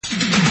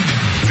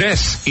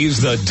This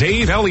is the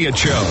Dave Elliott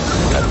Show.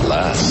 At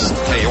last.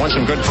 Hey, you want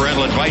some good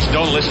parental advice?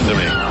 Don't listen to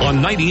me. On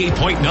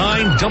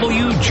 98.9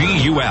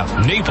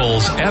 WGUF,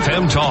 Naples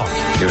FM Talk.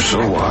 You're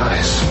so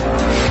wise.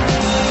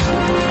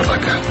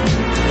 Like a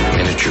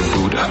miniature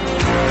Buddha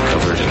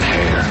covered in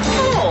hair.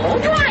 Oh,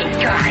 right,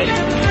 guy.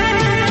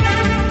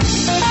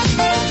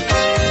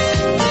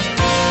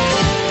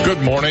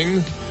 Good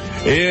morning.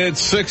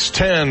 It's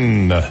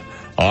 6:10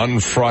 on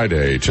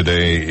Friday.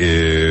 Today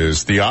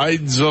is the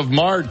Ides of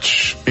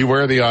March.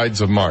 Beware the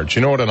Ides of March.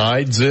 You know what an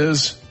Ides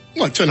is?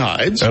 What's an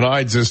Ides? An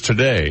Ides is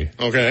today.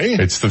 Okay.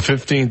 It's the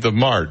 15th of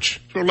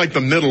March. Sort of like the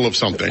middle of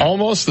something.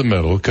 Almost the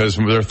middle, because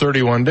there are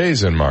 31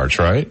 days in March,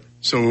 right?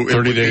 So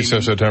 30 days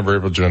of September,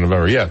 April, June,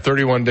 November. Yeah,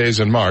 31 days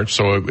in March,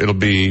 so it'll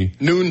be...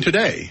 Noon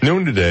today.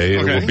 Noon today,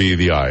 Okay. It will be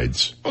the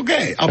Ides.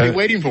 Okay, I'll be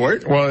waiting for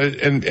it. Well,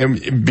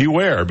 and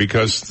beware,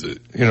 because,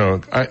 you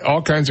know,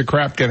 all kinds of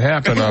crap can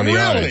happen on the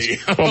Really?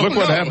 Ides. Well, look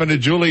what happened to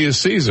Julius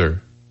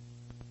Caesar.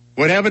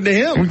 What happened to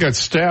him? We got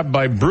stabbed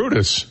by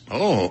Brutus.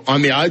 Oh,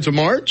 on the Ides of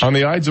March? On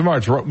the Ides of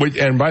March.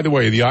 And by the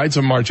way, the Ides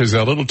of March is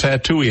that little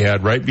tattoo he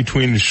had right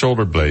between his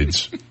shoulder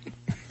blades.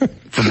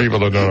 For people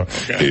that don't know.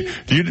 Okay.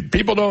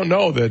 People don't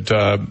know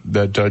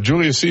that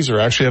Julius Caesar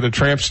actually had a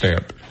tramp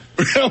stamp.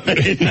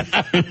 Really?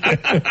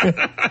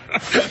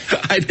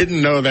 I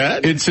didn't know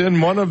that. It's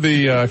in one of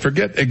the, I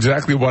forget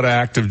exactly what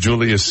act of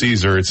Julius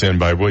Caesar it's in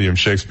by William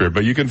Shakespeare,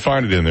 but you can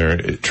find it in there.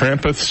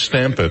 Trampeth,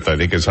 stampeth, I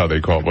think is how they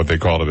call it, what they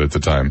called it at the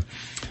time.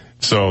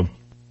 So,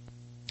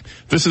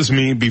 this is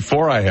me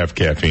before I have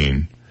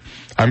caffeine.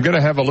 I'm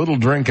gonna have a little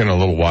drink in a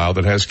little while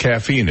that has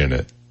caffeine in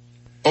it.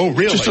 Oh,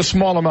 really? Just a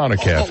small amount of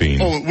caffeine.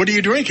 Oh, what are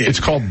you drinking? It's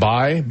called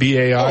Bai,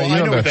 B-A-I. Oh, you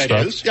I know what that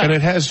stuff. is. Yeah. And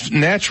it has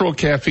natural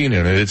caffeine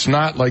in it. It's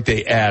not like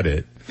they add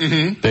it.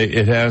 Mm-hmm.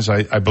 It has,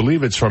 I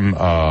believe it's from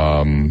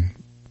a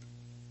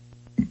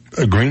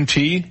green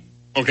tea.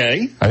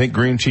 Okay. I think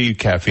green tea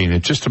caffeine.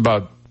 It's just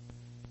about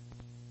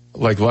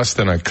like less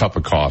than a cup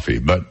of coffee,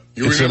 but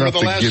it's enough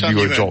to give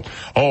you a jolt.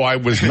 Oh, I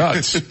was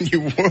nuts.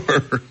 You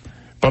were.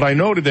 But I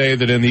know today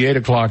that in the 8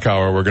 o'clock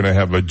hour, we're going to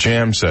have a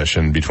jam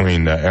session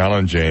between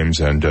Alan James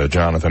and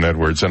Jonathan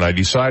Edwards, and I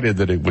decided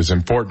that it was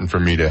important for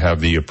me to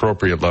have the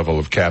appropriate level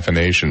of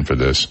caffeination for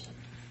this.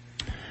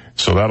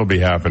 So that'll be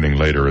happening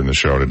later in the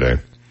show today.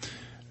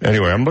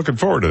 Anyway, I'm looking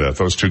forward to that,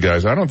 those two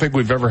guys. I don't think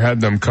we've ever had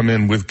them come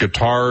in with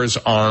guitars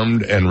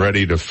armed and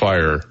ready to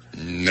fire.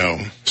 No.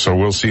 So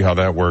we'll see how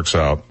that works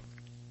out.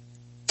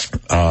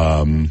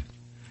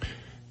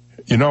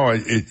 You know,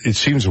 it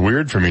seems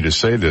weird for me to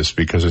say this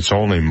because it's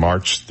only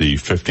March the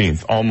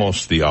 15th,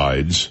 almost the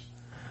Ides,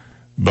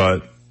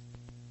 but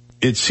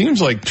it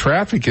seems like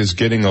traffic is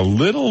getting a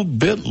little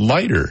bit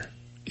lighter.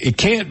 It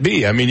can't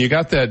be. I mean, you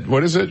got that,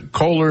 what is it?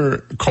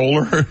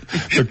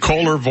 The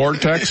Kohler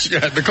vortex?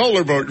 Yeah, the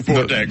Kohler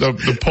vortex.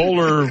 The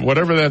polar,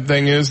 whatever that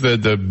thing is,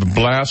 the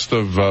blast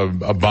of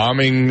a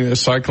bombing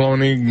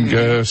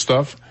cyclone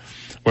stuff.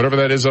 Whatever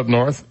that is up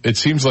north, it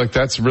seems like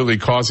that's really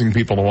causing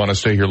people to want to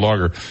stay here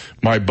longer.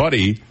 My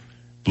buddy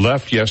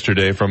left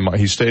yesterday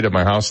he stayed at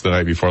my house the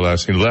night before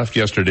last. He left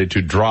yesterday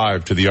to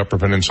drive to the Upper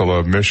Peninsula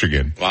of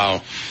Michigan.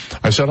 Wow.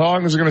 I said, how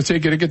long is it going to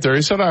take you to get there?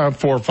 He said, I have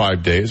 4 or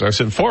 5 days. I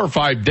said, 4 or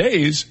 5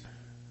 days?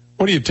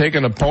 What are you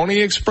taking, a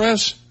Pony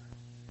Express?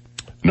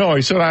 No,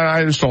 he said,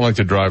 I just don't like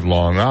to drive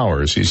long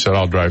hours. He said,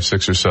 I'll drive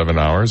 6 or 7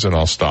 hours and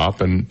I'll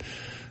stop. And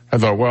I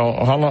thought,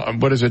 well, how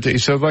long, what is it? He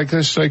said,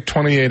 this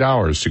 28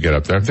 hours to get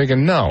up there. I'm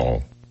thinking,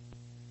 no,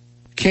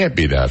 can't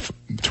be that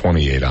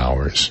 28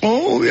 hours.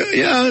 Oh,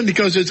 yeah,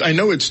 because I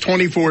know it's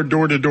 24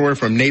 door to door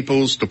from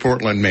Naples to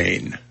Portland,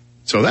 Maine.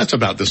 So that's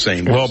about the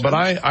same. Well, but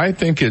I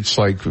think it's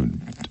like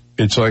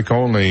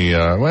only,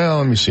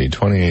 let me see,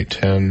 28,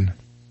 10.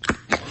 I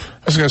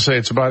was going to say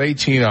it's about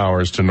 18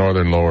 hours to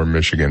northern lower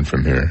Michigan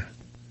from here.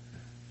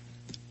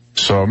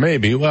 So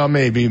maybe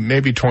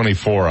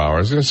 24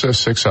 hours. It says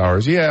 6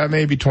 hours. Yeah,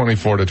 maybe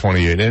 24 to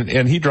 28.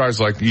 And he drives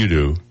like you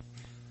do.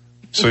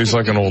 So he's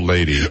like an old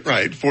lady.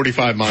 Right,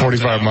 45 miles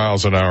 45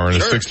 miles an hour in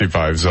Sure. a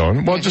 65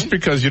 zone. Well, just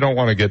because you don't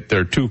want to get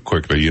there too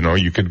quickly, you know,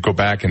 you could go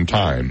back in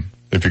time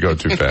if you go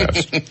too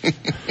fast.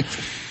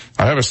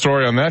 I have a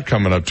story on that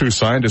coming up too.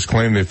 Scientists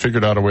claim they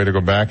figured out a way to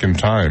go back in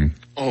time.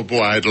 Oh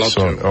boy, I'd love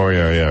to. Oh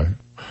yeah.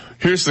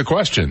 Here's the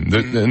question,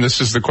 and this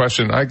is the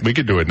question. We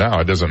could do it now.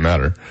 It doesn't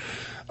matter.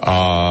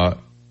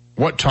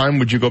 What time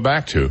would you go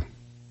back to?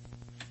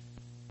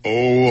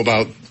 Oh,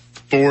 about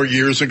 4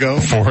 years ago.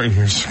 4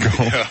 years ago.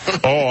 Yeah.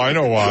 Oh, I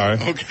know why.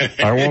 Okay.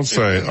 I won't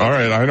say. All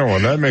right, I know why.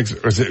 That makes,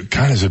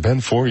 has it been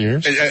 4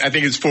 years? I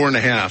think it's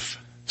 4.5.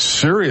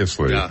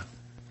 Seriously? Yeah.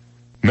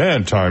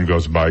 Man, time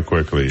goes by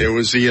quickly. There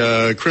was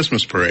the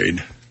Christmas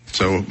parade.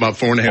 So about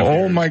 4.5 years.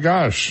 Oh my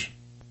gosh.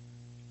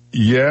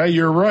 Yeah,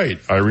 you're right.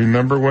 I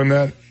remember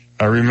that.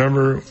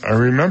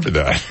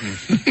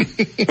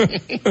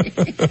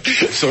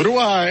 So do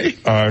I.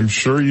 I'm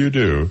sure you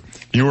do.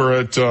 You were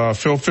at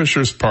Phil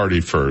Fisher's party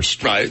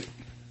first. Right.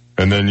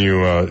 And then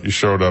you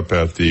showed up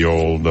at the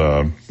old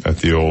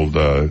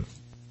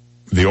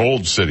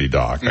city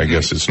dock. Mm-hmm. I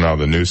guess it's now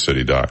the new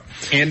city dock.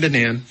 Hand in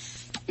hand.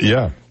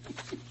 Yeah.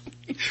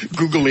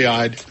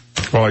 Googly-eyed.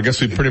 Well, I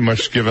guess we've pretty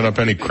much given up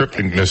any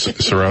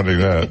crypticness surrounding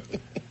that.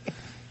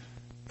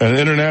 An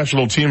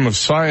international team of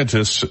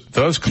scientists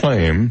does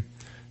claim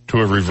to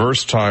have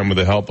reversed time with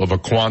the help of a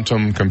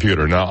quantum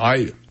computer. Now,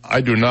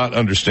 I do not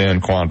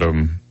understand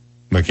quantum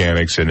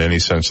mechanics in any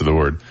sense of the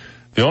word.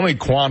 The only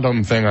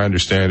quantum thing I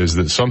understand is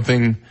that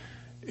something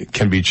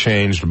can be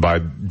changed by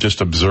just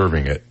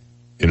observing it.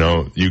 You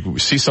know, you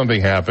see something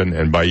happen,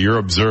 and by your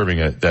observing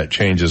it, that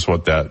changes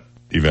what that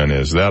event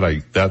is.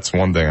 That's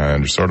one thing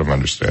I sort of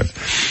understand.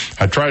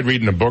 I tried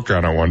reading a book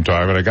on it one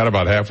time, and I got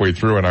about halfway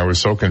through, and I was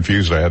so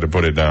confused I had to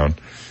put it down.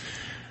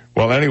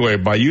 Well, anyway,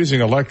 by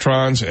using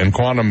electrons and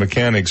quantum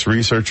mechanics,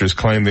 researchers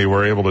claim they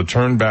were able to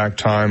turn back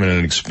time in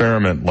an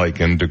experiment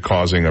likened to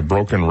causing a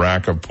broken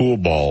rack of pool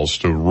balls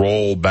to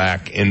roll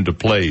back into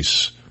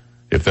place,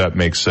 if that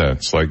makes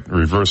sense, like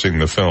reversing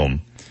the film.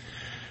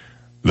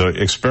 The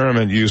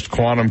experiment used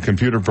quantum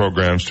computer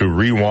programs to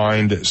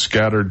rewind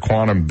scattered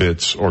quantum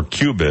bits, or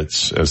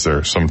qubits, as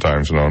they're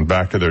sometimes known,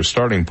 back to their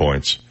starting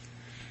points.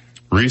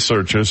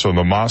 Researchers from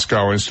the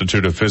Moscow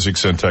Institute of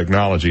Physics and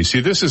Technology. See,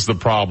 this is the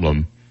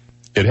problem.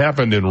 It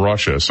happened in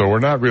Russia, so we're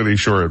not really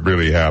sure it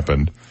really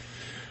happened.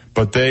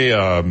 But they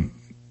helped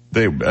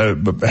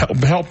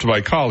by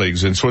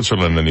colleagues in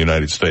Switzerland and the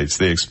United States,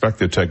 they expect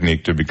the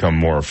technique to become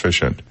more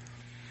efficient.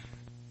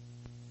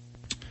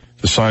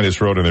 The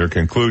scientists wrote in their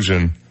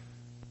conclusion,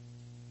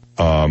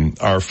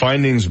 our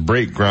findings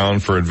break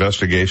ground for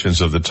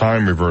investigations of the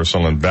time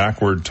reversal and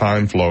backward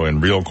time flow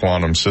in real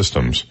quantum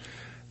systems.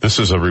 This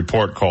is a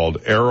report called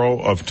Arrow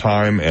of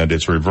Time and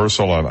its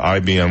Reversal on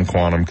IBM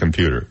Quantum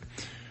Computer.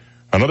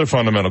 Another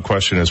fundamental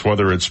question is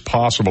whether it's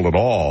possible at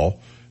all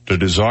to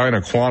design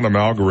a quantum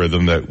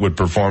algorithm that would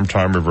perform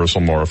time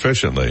reversal more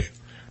efficiently.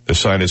 The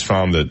scientists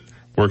found that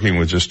working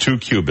with just 2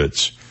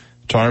 qubits,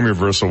 time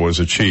reversal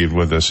was achieved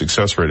with a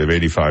success rate of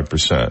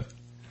 85%.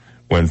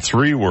 When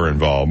 3 were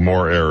involved,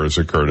 more errors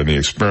occurred and the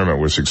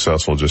experiment was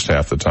successful just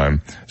half the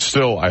time.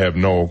 Still, I have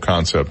no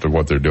concept of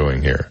what they're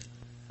doing here.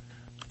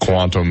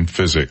 Quantum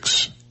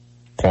physics,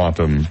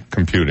 quantum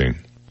computing.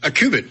 A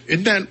qubit,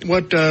 isn't that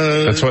what...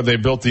 That's what they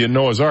built the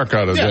Noah's Ark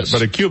out of. Yes.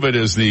 But a qubit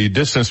is the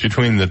distance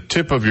between the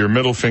tip of your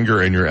middle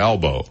finger and your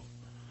elbow.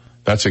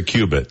 That's a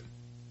qubit.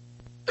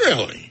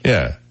 Really?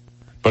 Yeah.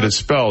 But it's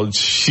spelled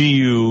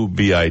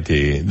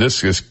C-U-B-I-T.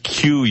 This is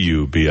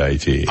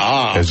Q-U-B-I-T.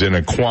 As in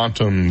a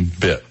quantum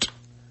bit.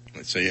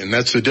 Let's see, and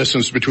that's the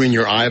distance between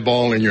your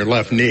eyeball and your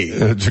left knee.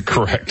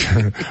 Correct.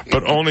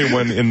 But only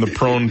when in the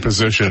prone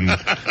position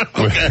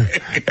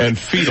and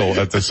fetal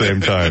at the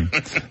same time.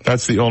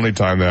 That's the only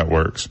time that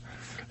works.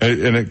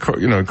 And it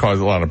caused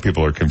a lot of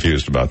people are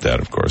confused about that,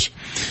 of course.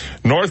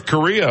 North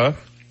Korea,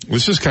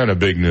 this is kind of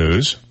big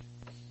news.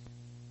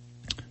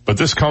 But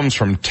this comes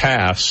from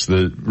TASS,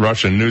 the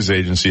Russian news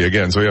agency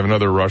again, so we have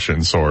another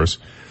Russian source.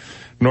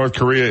 North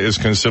Korea is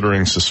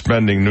considering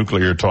suspending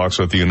nuclear talks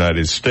with the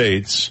United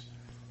States.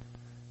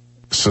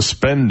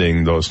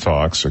 Suspending those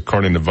talks,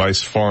 according to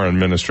Vice Foreign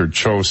Minister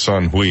Cho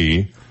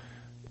Sun-hui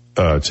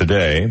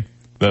today.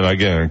 Then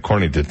again,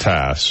 according to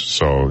TASS,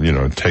 so,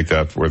 take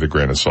that with a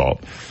grain of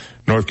salt.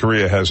 North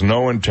Korea has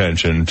no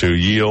intention to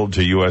yield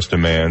to U.S.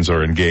 demands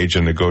or engage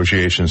in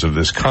negotiations of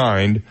this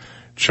kind,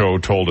 Cho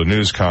told a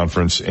news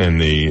conference in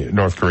the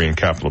North Korean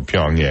capital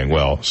Pyongyang.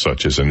 Well,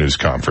 such as a news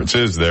conference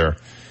is there.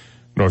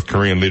 North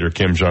Korean leader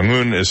Kim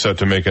Jong-un is set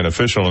to make an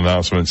official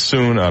announcement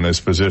soon on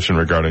his position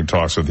regarding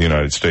talks with the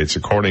United States,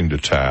 according to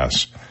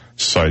TASS,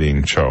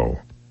 citing Cho.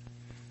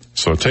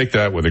 So take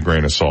that with a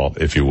grain of salt,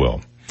 if you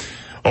will.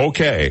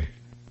 Okay.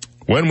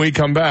 When we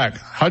come back,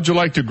 how'd you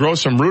like to grow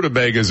some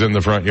rutabagas in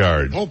the front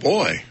yard? Oh,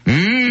 boy.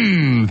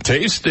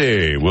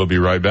 Tasty. We'll be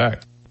right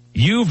back.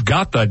 You've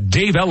got the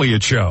Dave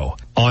Elliott Show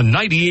on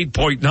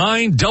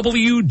 98.9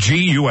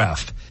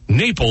 WGUF.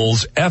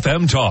 Naples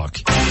FM Talk.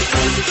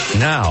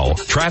 Now,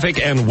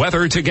 traffic and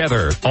weather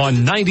together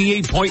on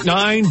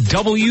 98.9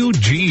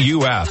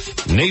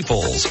 WGUF.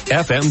 Naples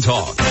FM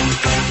Talk.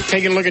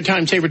 Taking a look at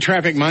time-saver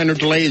traffic, minor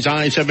delays,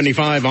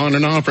 I-75 on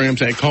and off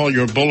ramps at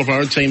Collier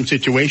Boulevard. Same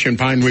situation,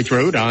 Pine Ridge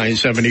Road,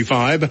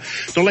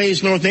 I-75.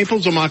 Delays North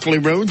Naples,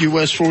 Immokalee Road,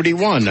 US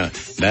 41.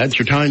 That's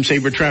your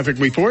time-saver traffic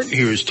report.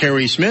 Here's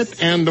Terry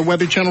Smith and the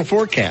Weather Channel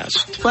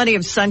forecast. Plenty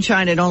of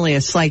sunshine and only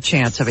a slight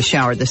chance of a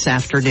shower this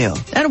afternoon.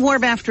 And a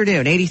warm afternoon,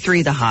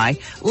 83 the high.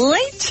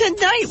 Late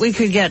tonight, we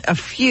could get a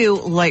few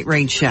light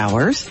rain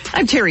showers.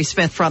 I'm Terry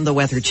Smith from the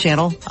Weather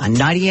Channel on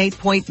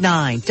 98.9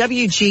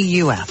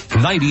 WGUF.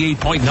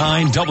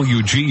 98.9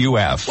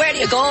 WGUF. Where do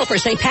you go for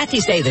St.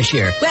 Patty's Day this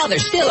year? Well,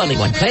 there's still only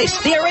one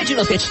place. The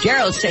original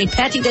Fitzgerald St.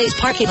 Patty Day's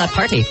Parking Lot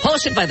Party,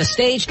 hosted by The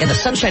Stage in the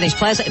Sunshine East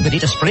Plaza in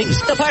Bonita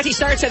Springs. The party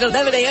starts at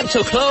 11 a.m.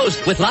 till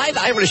close, with live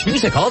Irish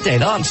music all day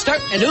long,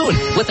 starting at noon,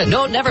 with a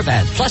No Never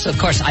Band. Plus, of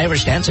course,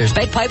 Irish dancers,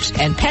 bagpipes,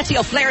 and Patty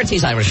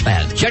O'Flaherty's Irish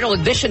Band. with general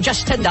admission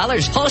just $10.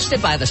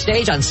 Hosted by the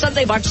stage on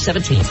Sunday, March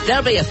 17th.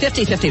 There'll be a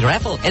 50-50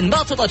 raffle and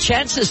multiple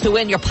chances to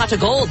win your pot of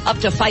gold, up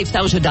to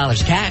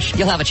 $5,000 cash.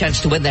 You'll have a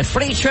chance to win that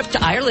free trip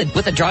to Ireland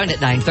with a drawing at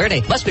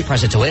 9:30. Must be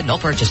present to win. No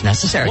purchase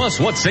necessary. Plus,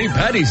 what St.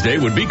 Patty's Day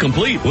would be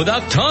complete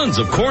without tons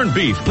of corned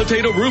beef,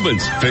 potato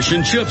Reubens, fish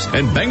and chips,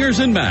 and bangers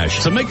and mash.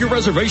 So make your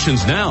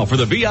reservations now for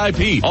the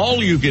VIP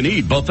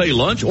all-you-can-eat buffet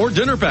lunch or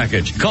dinner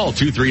package. Call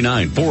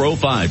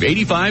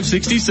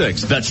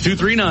 239-405-8566. That's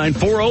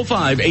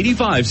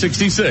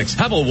 239-405-8566.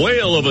 Have a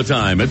whale of a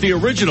time at the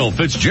original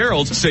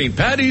Fitzgerald's St.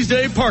 Patty's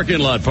Day parking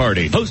lot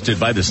party, hosted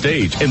by the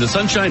stage in the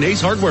Sunshine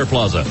Ace Hardware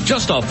Plaza,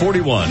 just off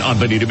 41 on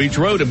Bonita Beach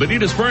Road in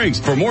Bonita Springs.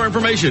 For more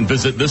information,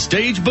 visit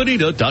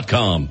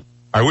thestagebonita.com.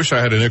 I wish I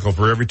had a nickel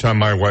for every time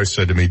my wife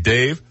said to me,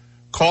 Dave,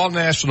 call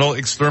National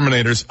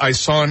Exterminators. I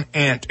saw an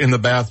ant in the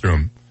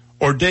bathroom.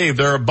 Or, Dave,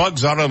 there are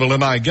bugs out of the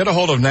lanai. Get a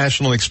hold of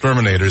National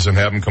Exterminators and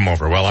have them come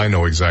over. Well, I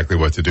know exactly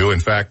what to do. In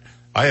fact,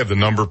 I have the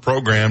number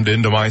programmed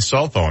into my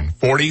cell phone,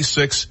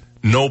 46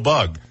 no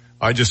bug.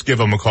 I just give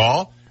them a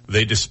call.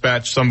 They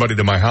dispatch somebody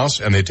to my house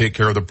and they take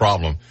care of the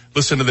problem.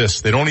 Listen to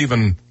this. They don't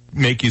even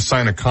make you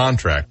sign a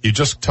contract. You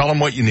just tell them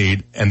what you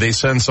need and they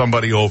send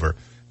somebody over.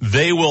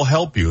 They will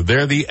help you.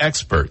 They're the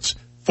experts.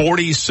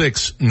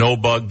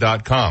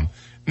 46nobug.com.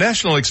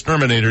 National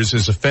Exterminators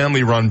is a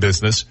family-run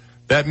business.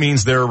 That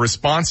means they're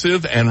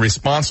responsive and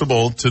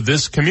responsible to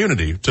this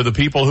community, to the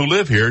people who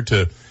live here,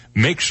 to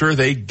make sure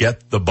they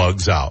get the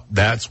bugs out.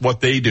 That's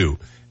what they do.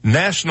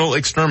 National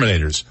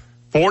Exterminators,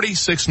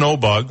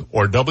 46nobug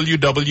or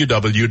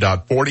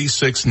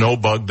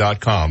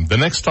www.46nobug.com. The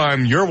next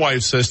time your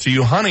wife says to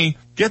you, honey,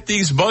 get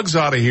these bugs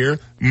out of here,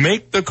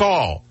 make the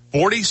call.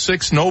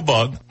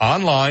 46nobug,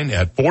 online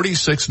at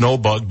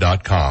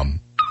 46nobug.com.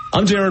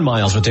 I'm Darren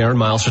Miles with Darren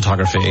Miles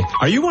Photography.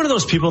 Are you one of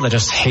those people that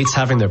just hates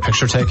having their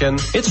picture taken?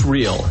 It's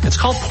real. It's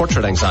called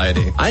portrait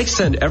anxiety. I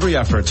extend every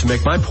effort to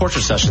make my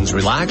portrait sessions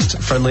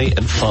relaxed, friendly,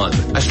 and fun.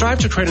 I strive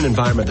to create an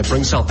environment that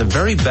brings out the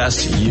very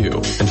best you.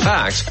 In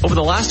fact, over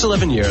the last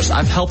 11 years,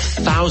 I've helped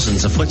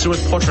thousands afflicted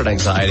with portrait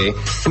anxiety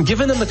and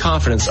given them the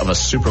confidence of a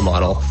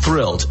supermodel,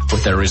 thrilled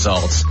with their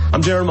results.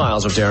 I'm Darren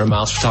Miles with Darren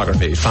Miles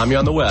Photography. Find me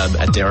on the web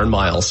at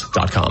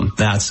darrenmiles.com.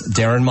 That's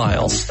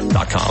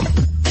darrenmiles.com.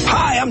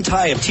 Hi, I'm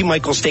Ty of T.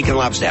 Michael's Steak and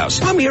Lobster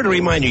House. I'm here to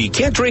remind you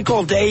can't drink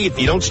all day if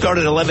you don't start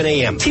at 11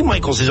 a.m. T.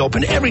 Michael's is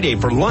open every day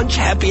for lunch,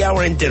 happy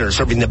hour, and dinner,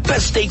 serving the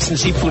best steaks and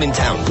seafood in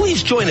town.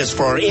 Please join us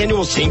for our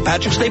annual St.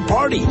 Patrick's Day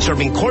party,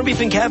 serving corned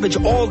beef and cabbage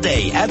all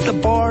day at the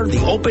bar,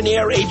 the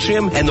open-air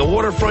atrium, and the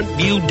waterfront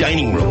view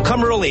dining room.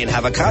 Come early and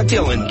have a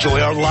cocktail and enjoy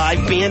our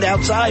live band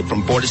outside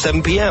from 4 to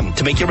 7 p.m.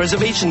 To make your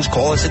reservations,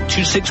 call us at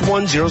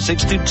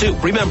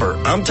 261-0622. Remember,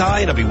 I'm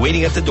Ty, and I'll be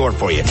waiting at the door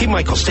for you. T.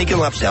 Michael's Steak and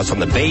Lobster House on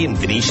the Bay in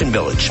Venetian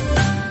Village.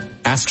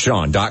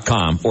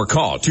 AskSean.com or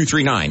call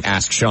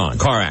 239-ASK-SEAN.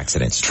 Car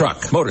accidents,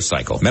 truck,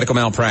 motorcycle, medical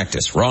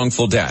malpractice,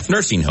 wrongful death,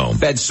 nursing home,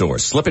 bed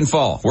sores, slip and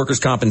fall, workers'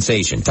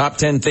 compensation. Top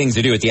 10 things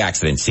to do at the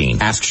accident scene.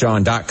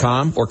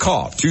 AskSean.com or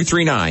call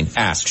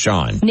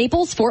 239-ASK-SEAN.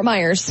 Naples, Fort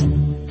Myers.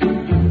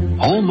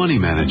 All money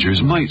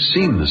managers might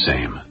seem the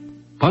same,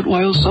 but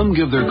while some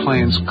give their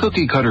clients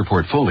cookie-cutter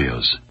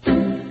portfolios,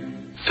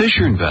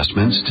 Fisher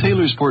Investments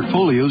tailors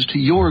portfolios to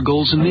your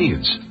goals and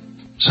needs.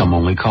 Some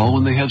only call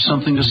when they have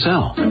something to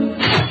sell.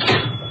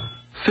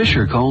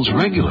 Fisher calls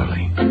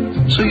regularly,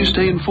 so you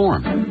stay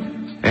informed.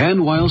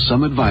 And while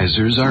some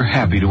advisors are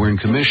happy to earn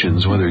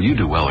commissions whether you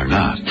do well or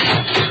not,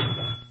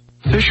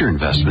 Fisher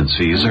Investment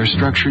fees are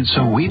structured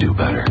so we do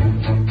better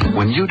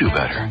when you do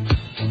better.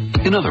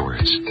 In other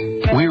words,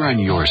 we're on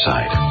your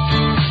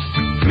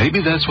side.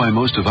 Maybe that's why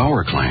most of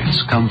our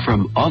clients come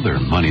from other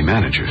money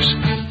managers.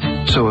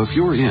 So if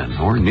you're in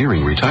or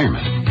nearing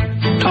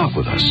retirement, talk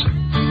with us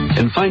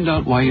and find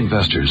out why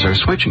investors are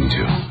switching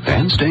to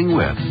and staying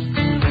with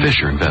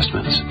Fisher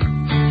Investments.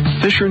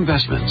 Fisher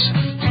Investments.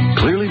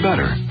 Clearly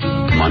better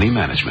money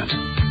management.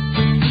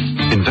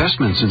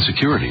 Investments in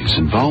securities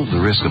involve the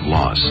risk of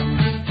loss.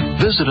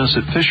 Visit us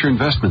at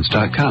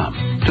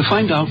FisherInvestments.com to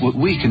find out what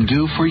we can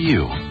do for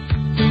you.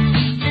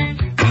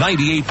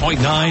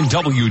 98.9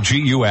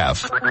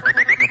 WGUF.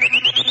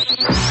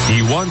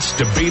 He once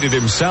debated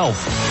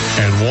himself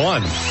and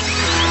won.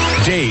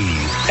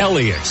 Dave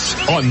Elliott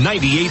on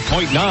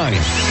 98.9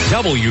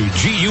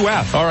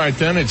 WGUF. All right,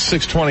 then, it's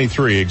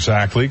 6:23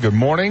 exactly. Good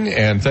morning,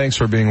 and thanks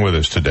for being with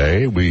us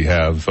today. We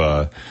have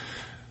an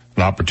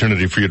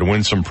opportunity for you to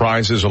win some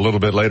prizes a little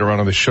bit later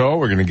on in the show.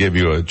 We're going to give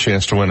you a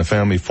chance to win a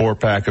family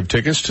 4-pack of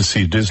tickets to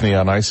see Disney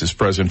on Ice's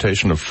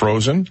presentation of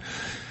Frozen.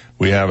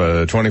 We have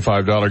a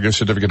 $25 gift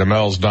certificate to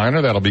Mel's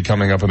Diner. That'll be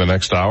coming up in the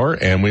next hour.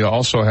 And we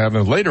also have,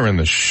 later in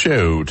the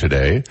show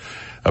today,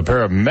 a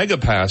pair of mega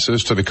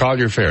passes to the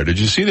Collier Fair. Did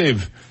you see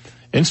they've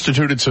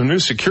instituted some new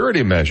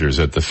security measures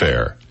at the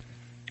fair?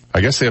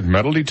 I guess they have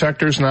metal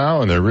detectors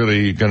now, and they're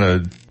really going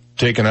to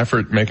make an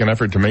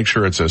effort to make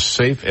sure it's a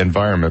safe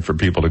environment for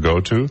people to go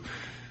to.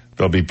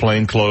 There'll be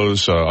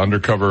plainclothes,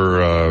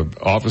 undercover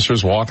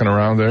officers walking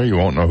around there. You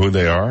won't know who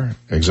they are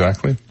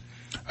exactly.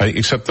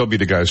 Except they'll be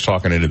the guys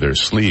talking into their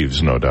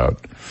sleeves, no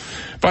doubt.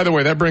 By the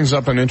way, that brings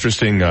up an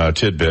interesting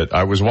tidbit.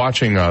 I was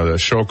watching a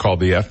show called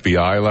The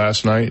FBI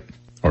last night,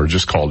 or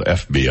just called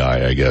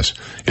FBI, I guess.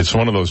 It's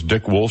one of those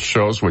Dick Wolf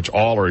shows, which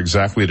all are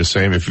exactly the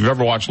same. If you've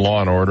ever watched Law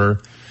and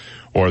Order,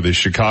 or the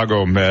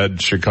Chicago Med,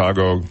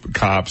 Chicago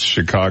Cops,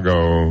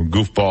 Chicago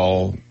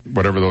Goofball,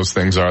 whatever those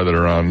things are that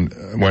are on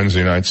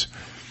Wednesday nights,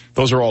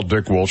 those are all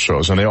Dick Wolf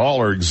shows, and they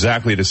all are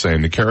exactly the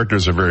same. The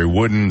characters are very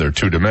wooden, they're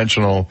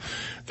two-dimensional,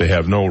 they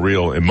have no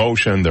real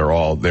emotion, they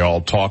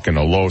all talk in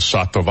a low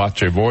sotto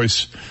voce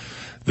voice.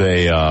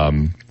 They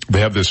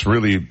have this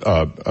really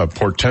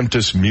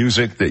portentous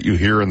music that you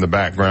hear in the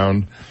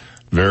background,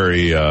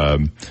 very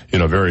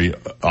very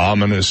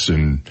ominous,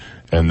 and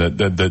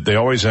that they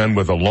always end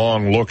with a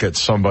long look at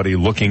somebody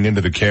looking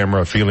into the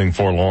camera, feeling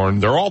forlorn.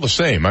 They're all the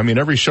same. I mean,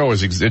 every show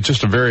it's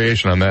just a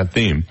variation on that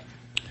theme.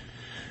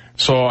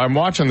 So I'm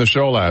watching the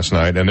show last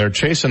night, and they're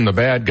chasing the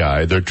bad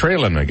guy. They're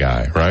trailing the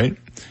guy, right?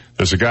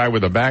 There's a guy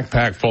with a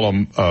backpack full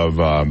of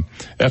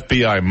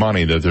FBI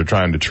money that they're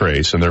trying to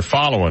trace, and they're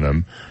following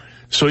him.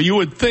 So you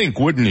would think,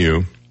 wouldn't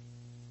you,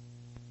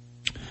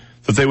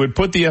 that they would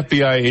put the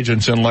FBI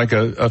agents in like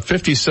a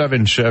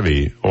 57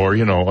 Chevy or,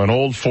 an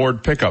old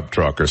Ford pickup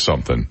truck or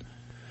something,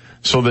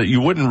 so that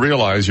you wouldn't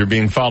realize you're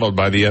being followed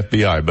by the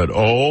FBI. But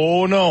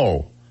oh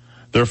no,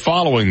 they're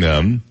following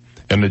them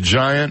in a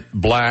giant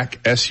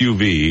black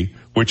SUV,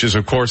 which is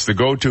of course the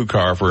go-to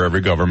car for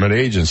every government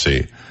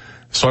agency.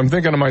 So I'm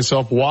thinking to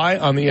myself, why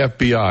does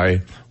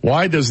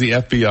the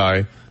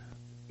FBI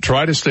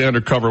try to stay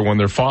undercover when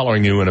they're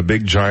following you in a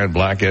big giant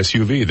black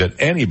SUV that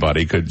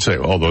anybody could say,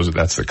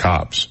 that's the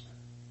cops?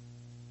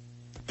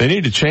 They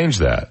need to change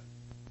that.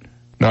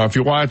 Now, if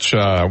you watch,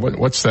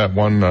 what's that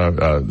one,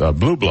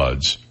 Blue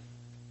Bloods?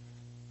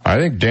 I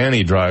think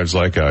Danny drives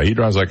like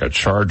a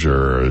Charger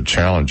or a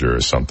Challenger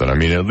or something. I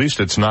mean, at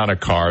least it's not a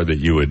car that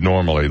you would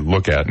normally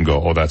look at and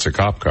go, oh, that's a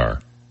cop car.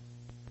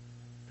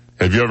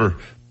 Have you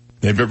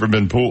ever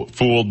been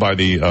fooled by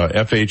the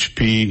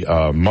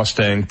FHP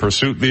Mustang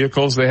pursuit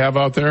vehicles they have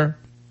out there?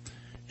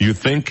 You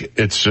think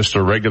it's just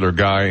a regular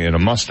guy in a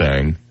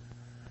Mustang,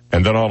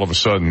 and then all of a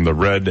sudden the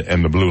red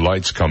and the blue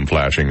lights come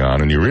flashing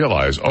on, and you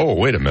realize, oh,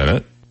 wait a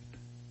minute.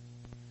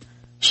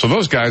 So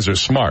those guys are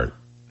smart.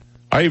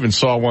 I even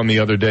saw one the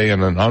other day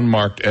in an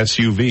unmarked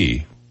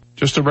SUV.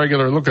 Just a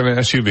regular looking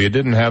SUV. It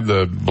didn't have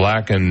the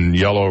black and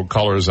yellow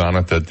colors on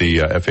it that the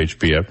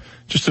FHP have.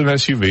 Just an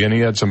SUV, and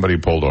he had somebody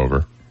pulled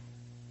over.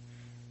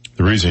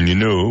 The reason you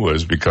knew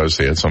was because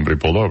they had somebody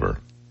pulled over.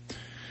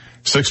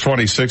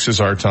 6:26 is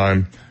our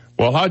time.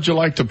 Well, how'd you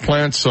like to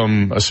plant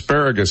some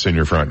asparagus in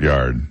your front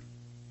yard?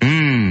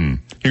 You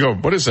go,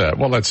 what is that?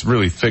 Well, that's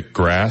really thick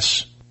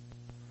grass.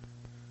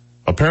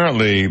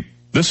 Apparently,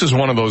 this is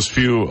one of those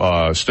few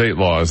state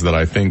laws that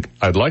I think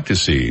I'd like to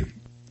see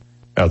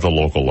at the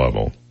local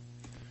level.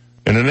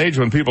 In an age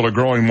when people are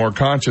growing more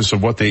conscious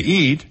of what they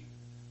eat,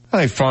 I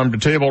think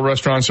farm-to-table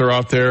restaurants are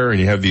out there, and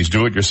you have these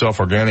do-it-yourself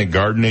organic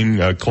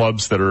gardening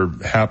clubs that are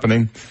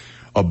happening.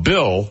 A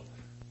bill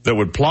that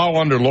would plow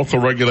under local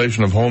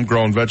regulation of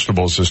homegrown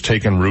vegetables has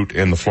taken root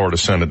in the Florida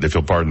Senate, if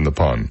you'll pardon the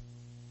pun.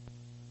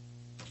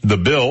 The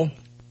bill,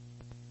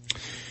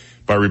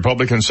 by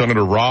Republican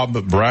Senator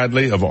Rob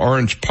Bradley of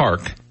Orange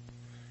Park,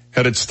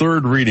 had its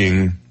third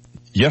reading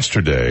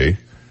yesterday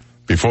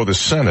before the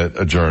Senate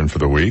adjourned for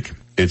the week.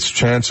 Its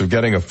chance of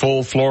getting a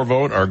full floor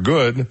vote are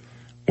good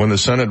when the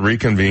Senate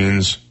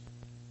reconvenes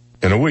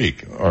in a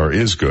week, or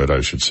is good,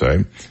 I should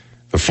say.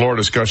 The floor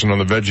discussion on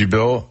the veggie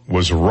bill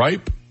was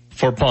ripe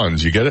for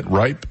puns. You get it?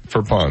 Ripe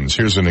for puns.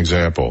 Here's an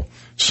example.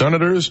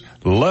 Senators,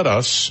 let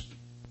us,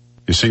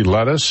 you see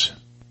lettuce,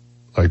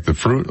 like the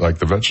fruit, like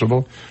the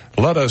vegetable,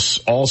 let us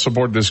all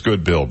support this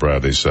good bill,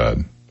 Bradley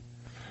said,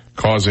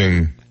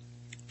 causing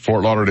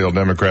Fort Lauderdale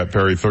Democrat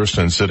Perry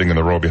Thurston, sitting in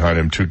the row behind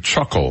him, to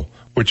chuckle,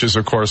 which is,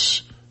 of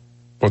course,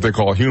 what they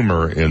call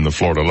humor in the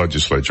Florida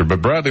legislature.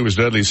 But Bradley was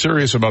deadly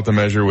serious about the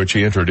measure, which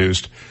he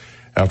introduced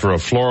after a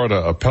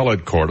Florida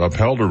appellate court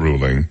upheld a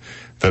ruling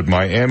that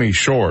Miami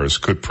Shores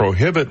could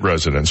prohibit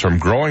residents from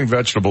growing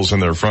vegetables in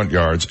their front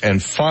yards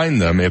and fine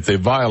them if they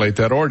violate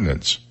that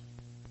ordinance.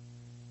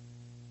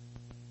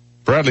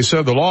 Bradley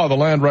said the law of the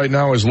land right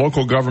now is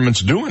local governments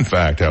do in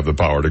fact have the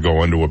power to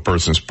go into a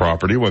person's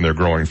property when they're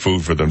growing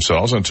food for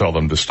themselves and tell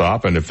them to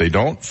stop, and if they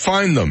don't,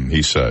 fine them,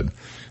 he said.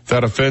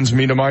 That offends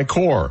me to my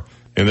core,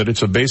 in that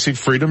it's a basic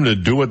freedom to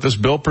do what this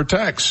bill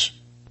protects.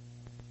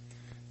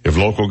 If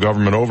local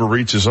government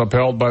overreach is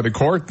upheld by the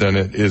court, then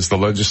it is the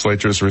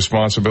legislature's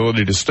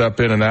responsibility to step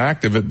in and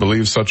act if it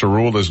believes such a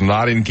rule is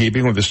not in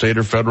keeping with the state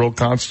or federal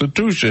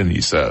constitution,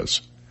 he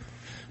says.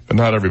 But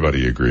not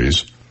everybody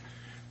agrees.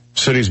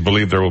 Cities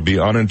believe there will be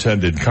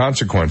unintended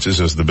consequences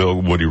as the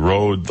bill would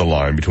erode the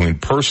line between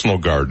personal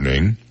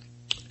gardening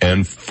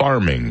and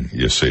farming,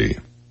 you see.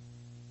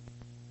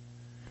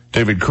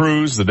 David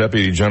Cruz, the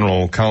Deputy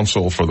General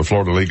Counsel for the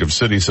Florida League of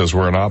Cities, says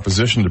we're in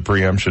opposition to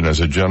preemption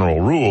as a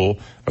general rule,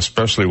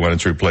 especially when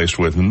it's replaced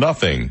with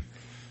nothing.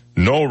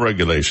 No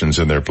regulations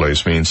in their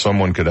place means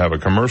someone could have a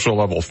commercial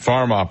level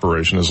farm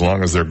operation as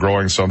long as they're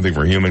growing something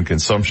for human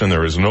consumption.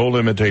 There is no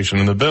limitation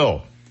in the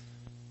bill.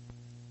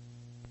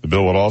 The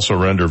bill would also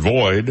render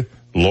void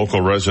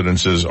local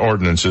residences'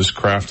 ordinances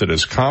crafted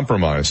as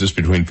compromises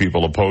between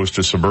people opposed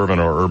to suburban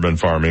or urban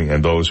farming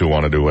and those who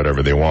want to do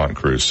whatever they want,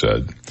 Cruz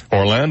said.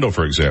 Orlando,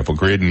 for example,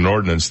 created an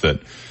ordinance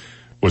that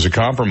was a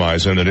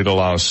compromise in that it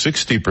allows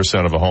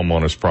 60% of a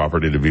homeowner's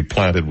property to be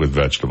planted with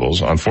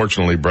vegetables.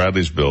 Unfortunately,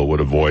 Bradley's bill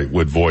would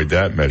void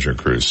that measure,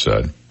 Cruz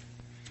said.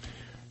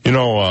 You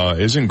know,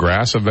 isn't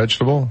grass a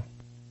vegetable?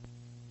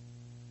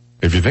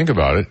 If you think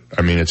about it,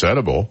 I mean, it's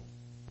edible.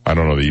 I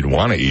don't know that you'd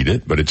want to eat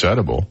it, but it's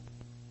edible.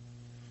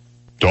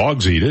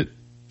 Dogs eat it.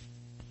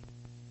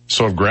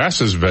 So if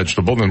grass is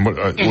vegetable, then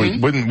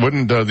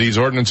wouldn't these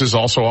ordinances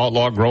also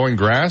outlaw growing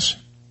grass?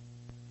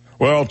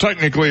 Well,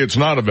 technically it's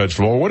not a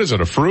vegetable. What is it,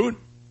 a fruit?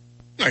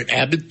 Right,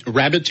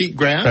 rabbits eat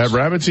grass.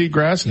 Rabbits eat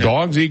grass. Yeah.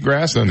 Dogs eat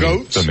grass. Then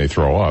they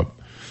throw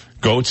up.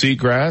 Goats eat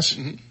grass.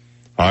 Mm-hmm.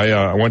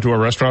 I went to a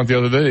restaurant the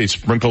other day. They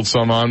sprinkled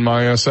some on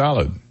my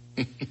salad.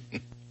 It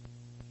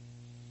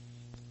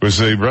was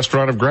a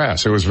restaurant of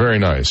grass. It was very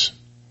nice.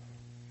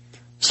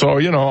 So,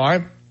 you know,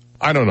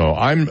 I don't know.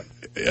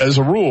 As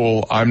a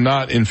rule, I'm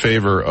not in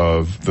favor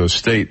of the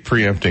state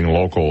preempting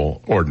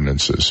local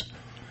ordinances.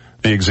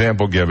 The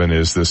example given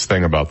is this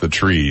thing about the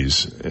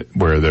trees,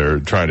 where they're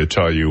trying to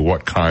tell you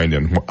what kind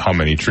and how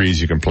many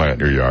trees you can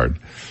plant in your yard.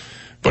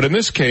 But in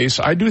this case,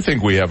 I do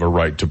think we have a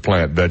right to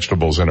plant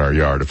vegetables in our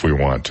yard if we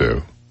want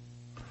to.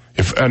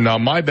 And now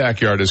my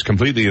backyard is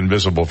completely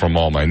invisible from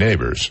all my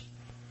neighbors.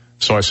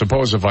 So I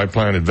suppose if I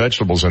planted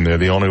vegetables in there,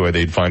 the only way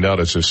they'd find out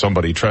is if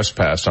somebody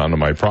trespassed onto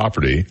my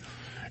property.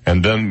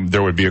 And then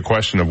there would be a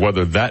question of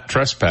whether that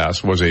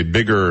trespass was a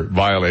bigger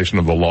violation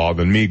of the law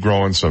than me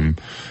growing some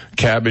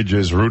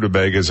cabbages,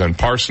 rutabagas, and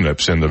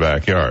parsnips in the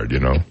backyard, you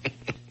know.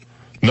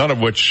 None of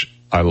which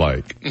I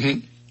like.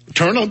 Mm-hmm.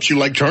 Turnips, you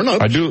like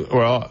turnips? I do,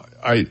 well,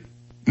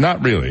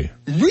 not really.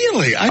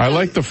 Really? I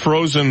like the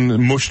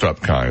frozen, mushed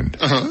up kind.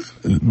 Uh-huh.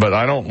 But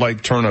I don't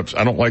like turnips.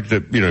 I don't like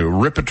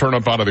rip a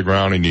turnip out of the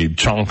ground and you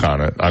chunk on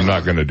it. I'm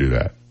not going to do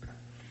that.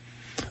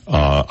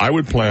 I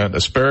would plant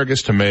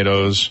asparagus,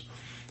 tomatoes,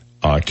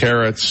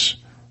 carrots,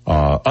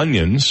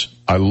 onions.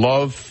 I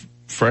love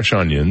fresh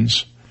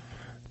onions,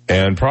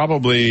 and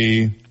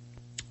probably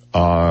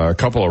a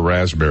couple of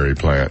raspberry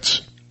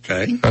plants.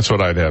 Okay. That's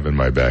what I'd have in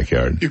my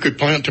backyard. You could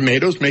plant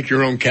tomatoes, make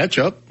your own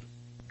ketchup.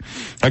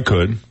 I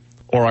could.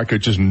 Or I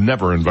could just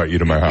never invite you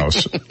to my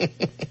house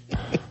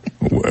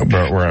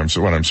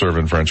when I'm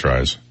serving French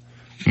fries.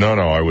 No,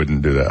 I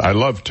wouldn't do that. I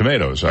love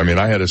tomatoes. I mean,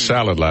 I had a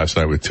salad last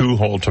night with 2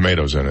 whole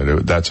tomatoes in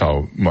it. That's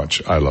how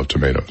much I love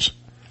tomatoes.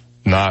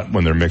 Not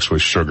when they're mixed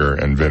with sugar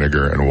and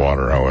vinegar and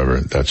water, however.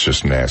 That's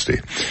just nasty.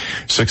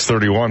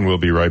 6:31, we'll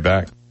be right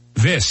back.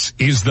 This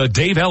is the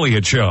Dave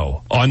Elliott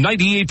Show on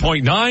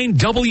 98.9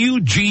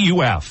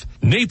 WGUF,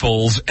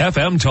 Naples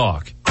FM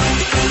Talk.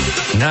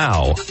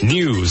 Now,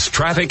 news,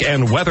 traffic,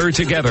 and weather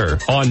together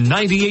on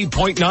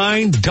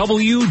 98.9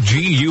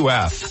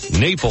 WGUF,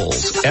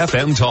 Naples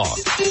FM Talk.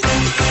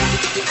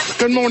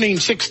 Good morning,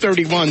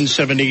 6:31,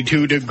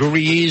 72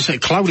 degrees,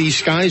 cloudy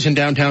skies in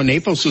downtown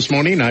Naples this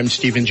morning. I'm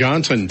Stephen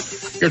Johnson.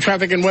 Your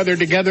traffic and weather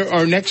together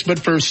are next, but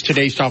first,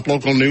 today's top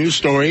local news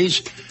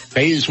stories.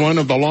 Phase 1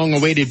 of the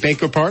long-awaited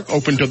Baker Park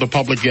opened to the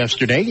public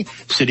yesterday.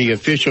 City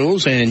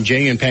officials and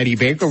Jay and Patty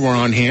Baker were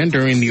on hand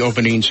during the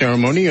opening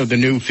ceremony of the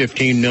new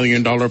 $15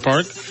 million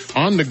park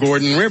on the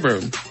Gordon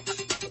River.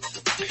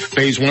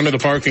 Phase 1 of the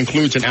park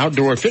includes an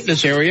outdoor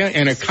fitness area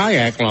and a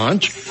kayak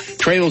launch.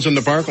 Trails in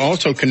the park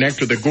also connect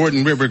to the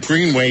Gordon River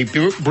Greenway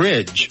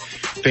Bridge.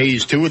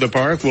 Phase 2 of the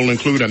park will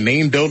include a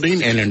main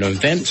building and an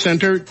event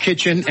center,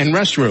 kitchen, and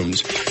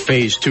restrooms.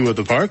 Phase 2 of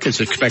the park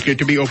is expected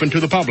to be open to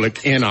the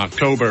public in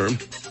October.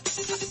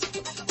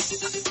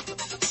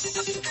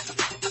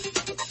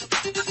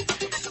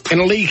 And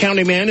a Lee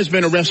County man has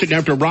been arrested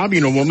after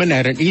robbing a woman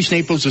at an East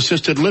Naples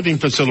assisted living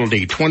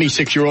facility.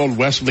 26-year-old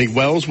Wesley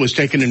Wells was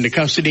taken into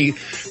custody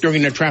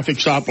during a traffic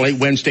stop late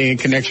Wednesday in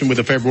connection with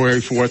a February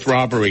 4th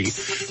robbery.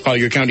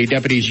 Collier County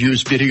deputies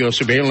used video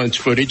surveillance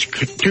footage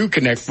to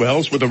connect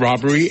Wells with a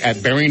robbery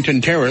at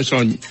Barrington Terrace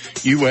on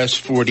US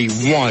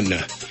 41.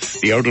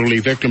 The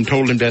elderly victim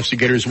told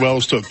investigators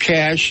Wells took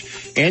cash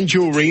and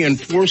jewelry and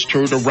forced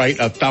her to write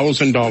a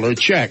 $1,000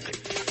 check.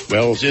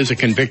 Wells is a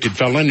convicted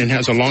felon and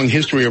has a long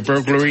history of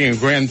burglary and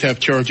grand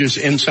theft charges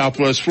in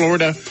Southwest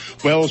Florida.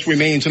 Wells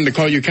remains in the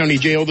Collier County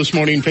Jail this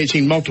morning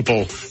facing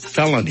multiple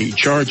felony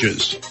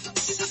charges.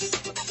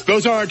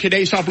 Those are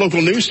today's top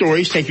local news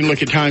stories. Taking a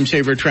look at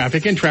time-saver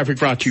traffic, and traffic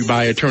brought to you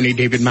by attorney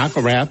David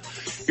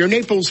McElrath. Your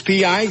Naples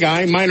PI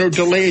guy. Minor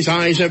delays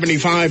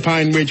I-75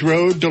 Pine Ridge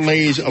Road,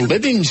 delays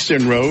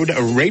Livingston Road,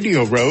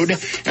 Radio Road,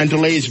 and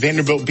delays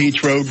Vanderbilt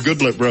Beach Road,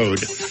 Goodlet Road.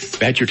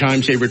 That's your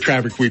time-saver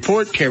traffic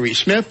report. Terry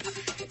Smith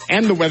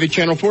and the Weather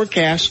Channel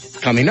forecast.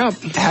 Coming up.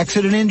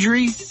 Accident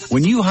injury?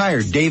 When you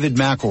hire David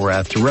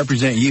McElrath to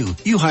represent you,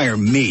 you hire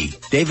me,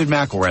 David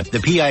McElrath, the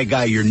PI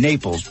guy, your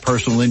Naples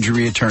personal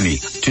injury attorney.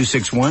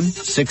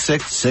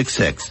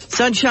 261-6666.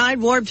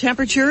 Sunshine, warm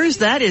temperatures.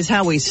 That is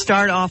how we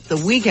start off the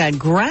weekend.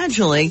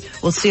 Gradually,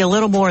 we'll see a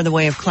little more in the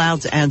way of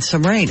clouds and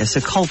some rain as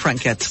the cold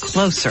front gets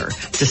closer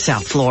to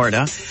South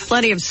Florida.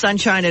 Plenty of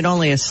sunshine and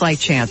only a slight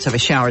chance of a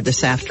shower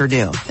this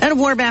afternoon. And a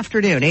warm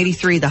afternoon,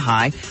 83 the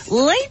high.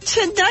 Late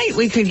tonight,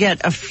 we could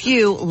get a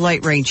few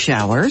light rain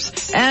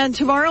showers. And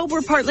tomorrow,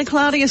 we're partly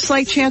cloudy, a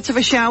slight chance of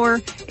a shower,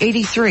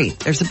 83.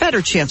 There's a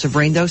better chance of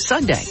rain, though,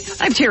 Sunday.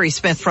 I'm Terry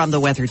Smith from the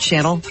Weather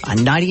Channel on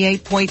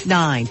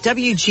 98.9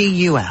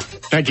 WGUF.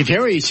 Thank you,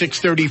 Terry.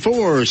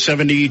 634,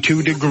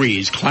 72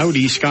 degrees.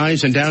 Cloudy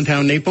skies in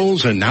downtown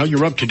Naples. And now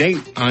you're up to date.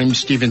 I'm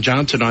Stephen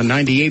Johnson on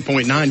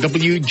 98.9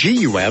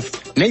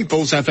 WGUF,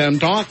 Naples FM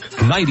Talk.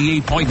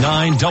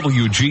 98.9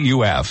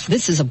 WGUF.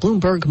 This is a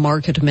Bloomberg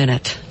Market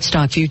Minute.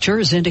 Stock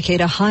futures indicate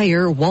a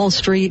higher Wall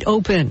Street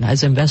open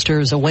as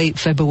investors await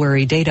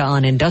February data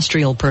on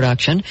industrial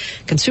production,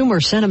 consumer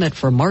sentiment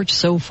for March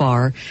so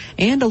far,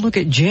 and a look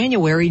at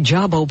January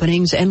job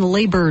openings and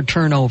labor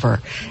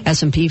turnover.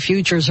 S&P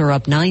futures are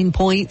up 9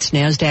 points,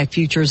 NASDAQ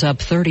futures up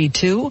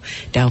 32,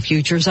 Dow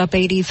futures up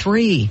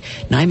 83.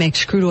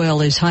 NYMEX crude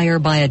oil is higher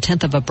by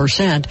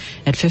 0.1%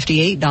 at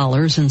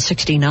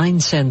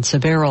 $58.69 a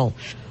barrel.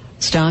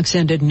 Stocks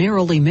ended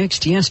narrowly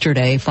mixed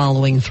yesterday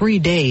following 3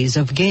 days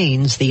of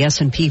gains. The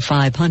S&P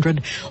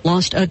 500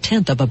 lost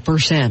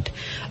 0.1%.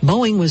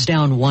 Boeing was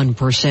down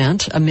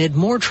 1% amid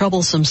more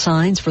troublesome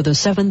signs for the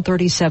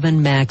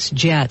 737 MAX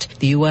jet.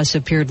 The U.S.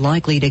 appeared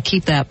likely to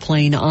keep that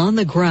plane on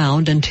the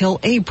ground until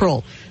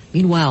April.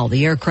 Meanwhile,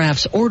 the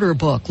aircraft's order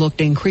book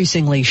looked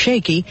increasingly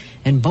shaky,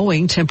 and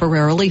Boeing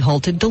temporarily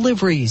halted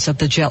deliveries of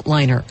the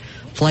jetliner.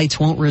 Flights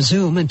won't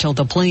resume until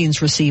the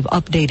planes receive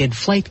updated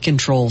flight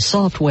control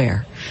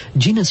software.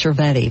 Gina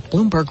Cervetti,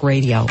 Bloomberg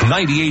Radio.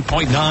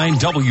 98.9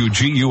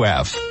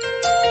 WGUF.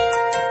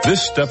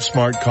 This Step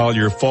Smart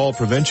Collier Fall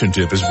Prevention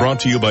Tip is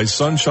brought to you by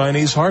Sunshine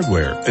Ace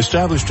Hardware.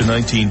 Established in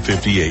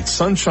 1958,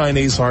 Sunshine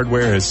Ace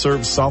Hardware has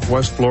served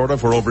Southwest Florida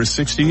for over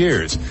 60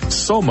 years.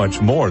 So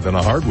much more than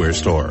a hardware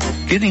store.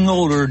 Getting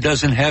older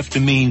doesn't have to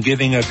mean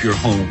giving up your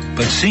home,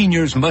 but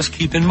seniors must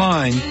keep in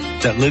mind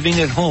that living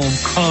at home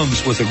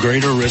comes with a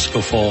greater risk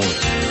of falling.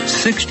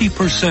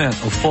 60%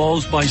 of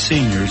falls by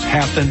seniors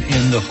happen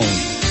in the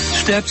home.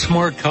 Step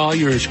Smart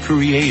Collier has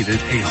created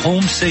a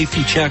home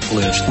safety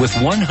checklist with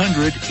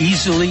 100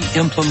 easily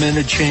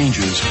implemented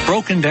changes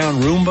broken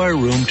down room by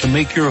room to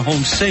make your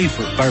home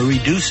safer by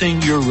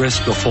reducing your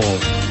risk of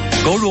falling.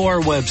 Go to our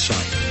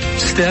website,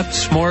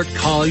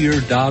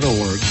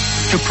 stepsmartcollier.org,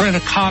 to print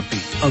a copy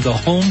of the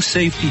home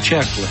safety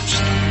checklist.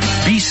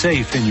 Be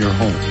safe in your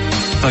home.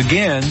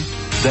 Again,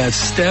 that's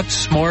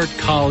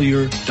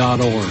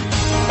stepsmartcollier.org.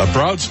 A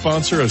proud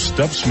sponsor of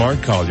Step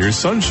Smart Collier,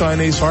 Sunshine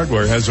Ace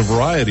Hardware has a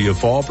variety of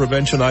fall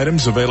prevention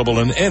items available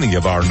in any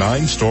of our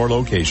 9 store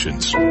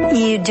locations.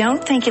 You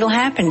don't think it'll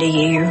happen to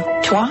you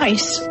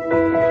twice.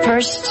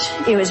 First,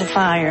 it was a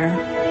fire.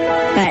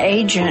 My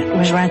agent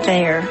was right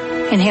there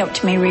and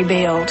helped me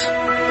rebuild.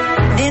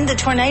 Then the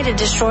tornado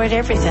destroyed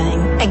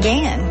everything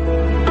again.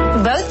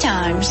 Both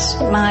times,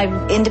 my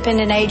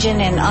independent agent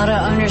and auto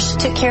owners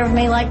took care of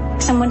me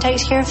like someone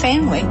takes care of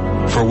family.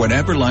 For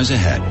whatever lies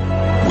ahead,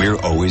 we're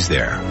always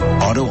there.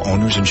 Auto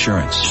Owners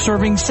Insurance.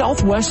 Serving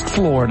Southwest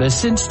Florida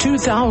since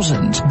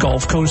 2000.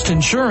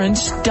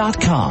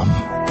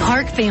 GulfCoastInsurance.com.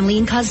 Park Family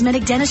and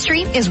Cosmetic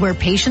Dentistry is where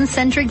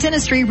patient-centric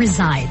dentistry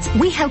resides.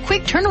 We have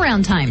quick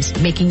turnaround times,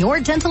 making your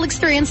dental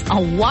experience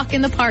a walk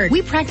in the park.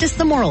 We practice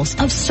the morals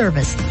of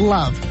service,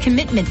 love,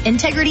 commitment,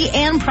 integrity,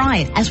 and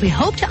pride as we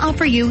hope to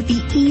offer you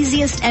the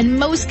easiest and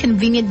most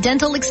convenient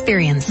dental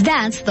experience.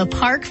 That's the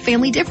Park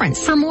Family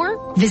difference. For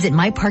more, visit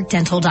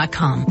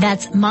myparkdental.com.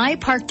 That's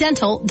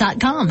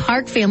myparkdental.com.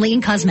 Park Family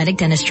and Cosmetic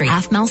Dentistry,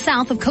 half-mile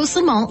south of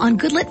Coastal Mall on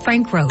Goodlet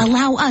Frank Road.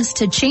 Allow us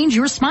to change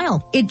your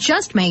smile. It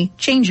just may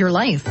change your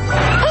life.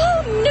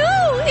 Oh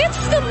no!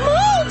 It's the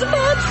mold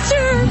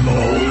monster!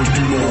 Mold,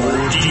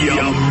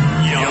 yum,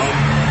 yum,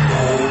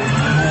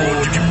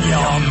 mold,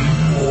 yum,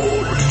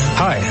 mold.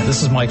 Hi,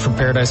 this is Mike from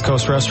Paradise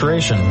Coast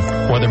Restoration.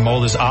 Whether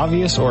mold is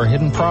obvious or a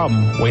hidden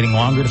problem, waiting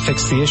longer to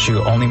fix the issue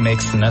only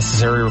makes the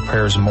necessary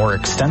repairs more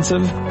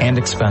extensive and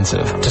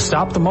expensive. To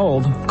stop the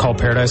mold, call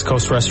Paradise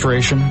Coast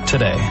Restoration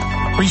today.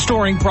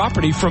 Restoring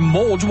property from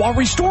mold while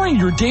restoring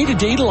your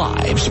day-to-day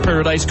lives.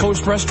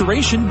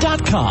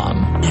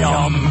 ParadiseCoastRestoration.com.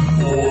 Yum,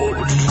 mold.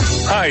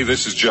 Hi,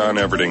 this is John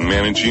Everding,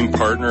 managing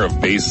partner of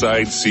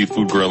Bayside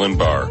Seafood Grill and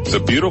Bar. The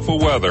beautiful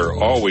weather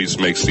always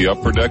makes the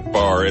Upper Deck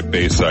Bar at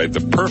Bayside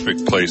the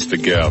perfect place to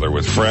gather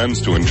with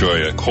friends to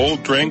enjoy a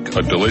cold drink,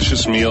 a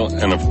delicious meal,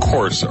 and of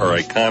course our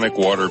iconic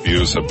water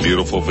views of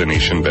beautiful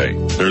Venetian Bay.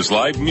 There's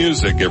live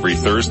music every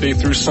Thursday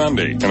through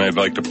Sunday, and I'd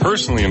like to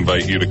personally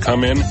invite you to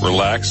come in,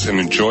 relax, and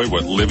enjoy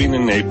what living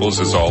in Naples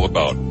is all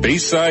about.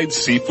 Bayside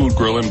Seafood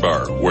Grill and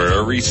Bar, where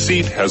every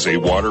seat has a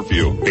water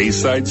view.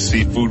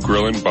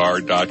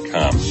 BaysideSeafoodGrillAndBar.com.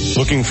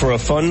 StreetFood.com. Looking for a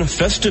fun,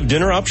 festive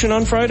dinner option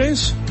on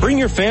Fridays? Bring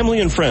your family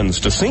and friends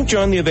to St.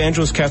 John the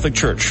Evangelist Catholic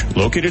Church,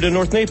 located in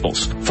North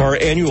Naples, for our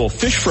annual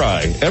fish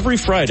fry every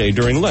Friday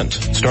during Lent.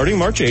 Starting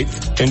March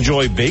 8th,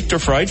 enjoy baked or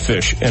fried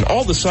fish and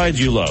all the sides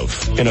you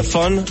love in a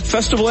fun,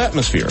 festival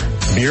atmosphere.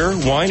 Beer,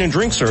 wine, and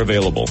drinks are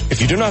available.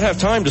 If you do not have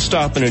time to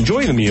stop and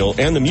enjoy the meal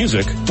and the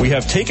music, we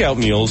have takeout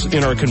meals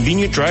in our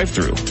convenient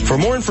drive-thru. For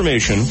more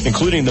information,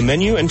 including the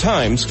menu and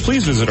times,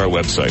 please visit our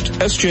website,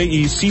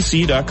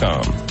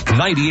 sjecc.com.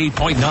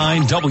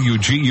 98.9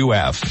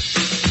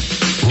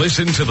 WGUF.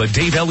 Listen to the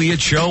Dave Elliott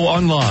Show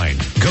online.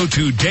 Go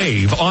to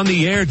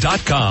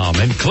DaveOnTheAir.com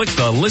and click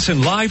the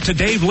Listen Live to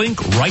Dave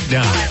link right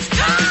now.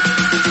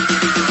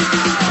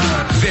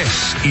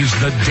 This is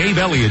the Dave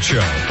Elliott Show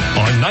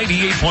on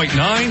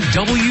 98.9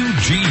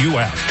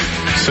 WGUF.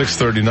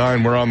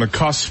 6:39. We're on the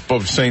cusp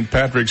of St.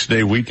 Patrick's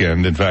Day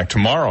weekend. In fact,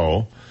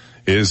 tomorrow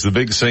is the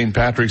big St.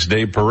 Patrick's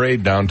Day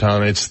parade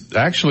downtown. It's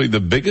actually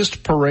the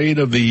biggest parade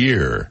of the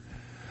year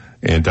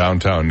in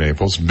downtown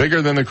Naples.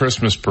 Bigger than the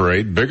Christmas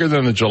parade, bigger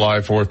than the July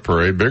 4th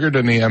parade, bigger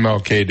than the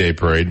MLK Day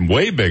parade,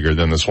 way bigger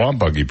than the Swamp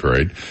Buggy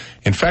parade.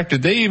 In fact,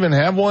 did they even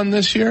have one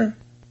this year?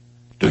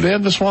 Did they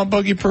have the Swamp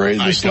Buggy parade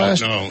this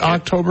last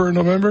October and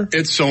November?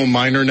 It's so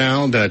minor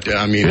now that,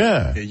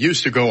 it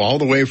used to go all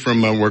the way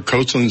from where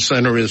Coastland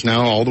Center is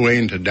now all the way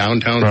into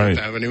downtown Fifth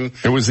Avenue.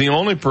 It was the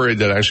only parade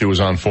that actually was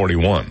on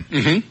 41.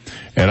 Mm-hmm.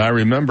 And I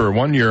remember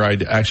one year I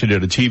actually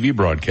did a TV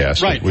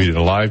broadcast. Right. We did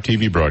a live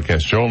TV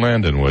broadcast. Joe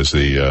Landon was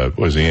the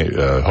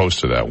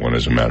host of that one,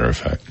 as a matter of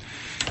fact.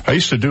 I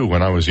used to do,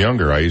 when I was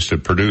younger, I used to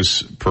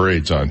produce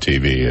parades on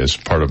TV as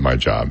part of my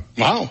job.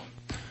 Wow.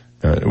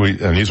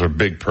 And these were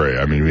big parade.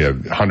 I mean, we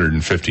had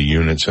 150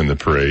 units in the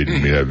parade,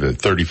 and we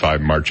had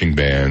 35 marching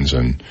bands,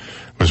 and it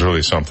was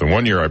really something.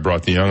 One year I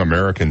brought the Young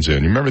Americans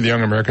in. You remember the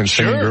Young Americans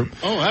singing group?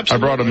 Oh, absolutely.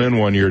 I brought them in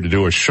one year to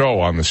do a show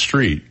on the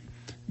street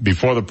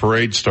before the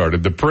parade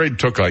started. The parade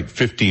took like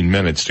 15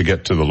 minutes to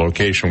get to the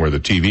location where the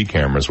TV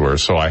cameras were,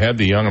 so I had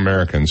the Young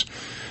Americans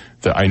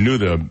that I knew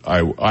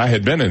I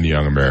had been in the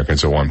Young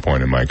Americans at one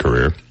point in my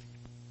career.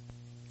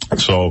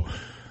 So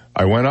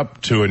I went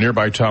up to a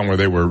nearby town where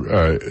they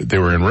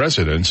were in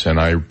residence, and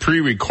I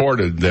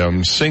pre-recorded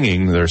them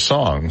singing their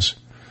songs.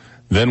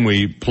 Then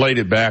we played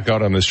it back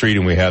out on the street,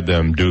 and we had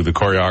them do the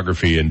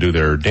choreography and do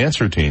their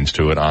dance routines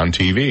to it on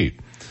TV.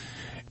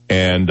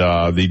 And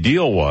the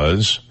deal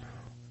was,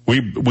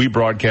 we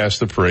broadcast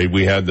the parade.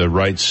 We had the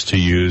rights to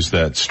use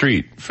that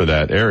street for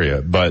that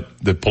area, but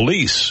the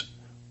police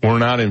were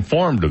not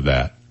informed of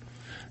that.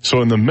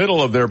 So in the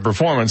middle of their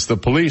performance, the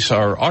police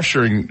are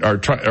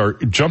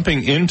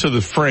jumping into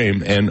the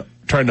frame and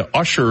trying to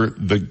usher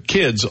the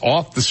kids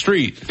off the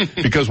street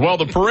because,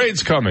 the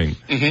parade's coming.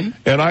 Mm-hmm.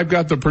 And I've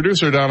got the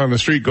producer down on the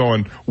street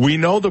going, we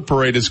know the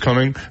parade is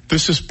coming.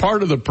 This is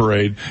part of the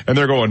parade. And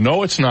they're going,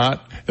 no, it's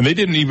not. And they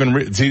didn't even,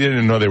 he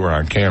didn't know they were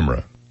on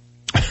camera.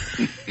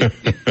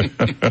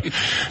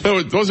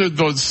 Those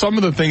are some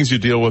of the things you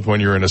deal with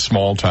when you're in a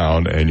small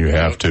town and you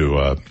have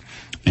to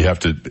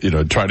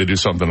try to do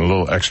something a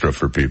little extra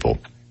for people.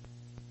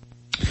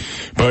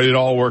 But it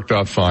all worked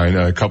out fine.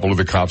 A couple of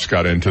the cops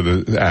got into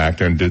the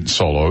act and did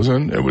solos,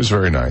 and it was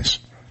very nice.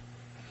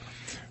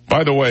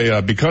 By the way,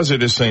 because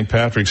it is St.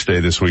 Patrick's Day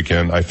this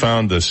weekend, I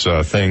found this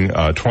thing,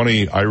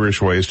 20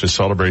 Irish ways to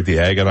celebrate the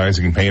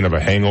agonizing pain of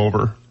a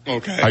hangover.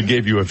 Okay. I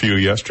gave you a few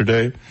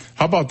yesterday.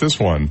 How about this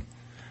one?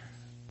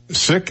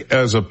 Sick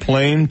as a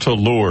plane to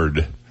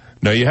Lourdes.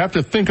 Now, you have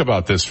to think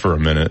about this for a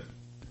minute.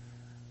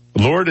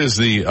 Lourdes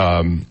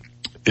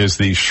is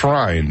the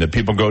shrine that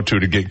people go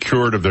to get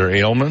cured of their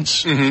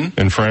ailments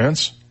in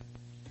France.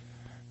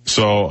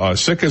 So,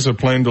 sick as a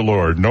plane to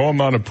Lourdes. No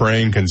amount of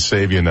praying can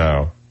save you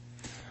now.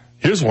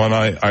 Here's one.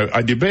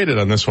 I debated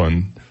on this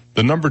one.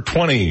 The number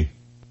 20,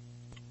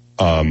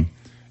 in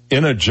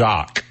a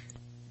jock.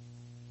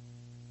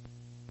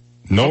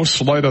 No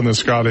slight on the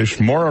Scottish,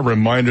 more a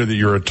reminder that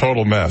you're a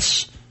total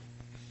mess.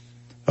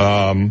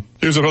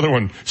 Here's another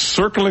one.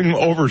 Circling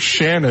over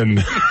Shannon.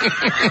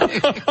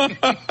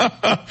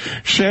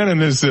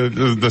 Shannon is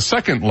the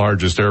second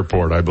largest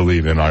airport, I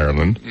believe, in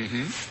Ireland.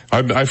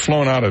 Mm-hmm. I've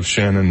flown out of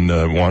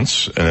Shannon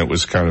once, and it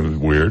was kind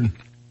of weird.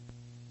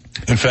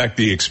 In fact,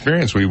 the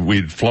experience,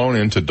 we'd flown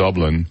into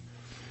Dublin,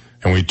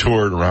 and we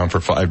toured around for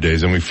 5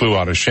 days, and we flew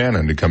out of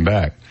Shannon to come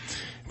back.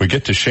 We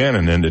get to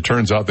Shannon, and it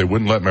turns out they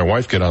wouldn't let my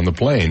wife get on the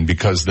plane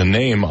because the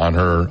name on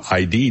her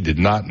ID did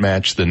not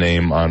match the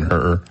name on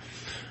her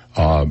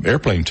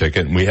airplane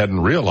ticket, and we hadn't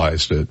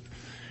realized it.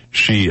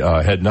 She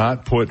had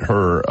not put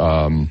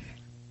her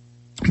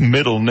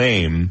middle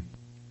name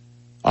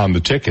on the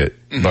ticket,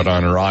 but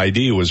on her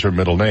ID was her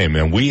middle name,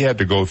 and we had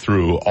to go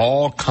through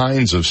all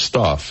kinds of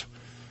stuff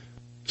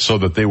so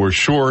that they were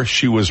sure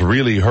she was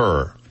really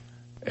her.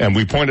 And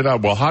we pointed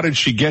out, well, how did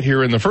she get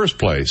here in the first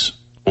place?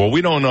 Well,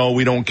 we don't know.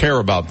 We don't care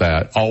about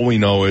that. All we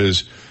know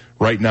is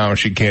right now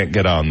she can't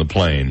get on the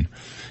plane.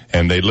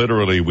 And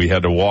we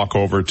had to walk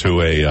over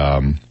to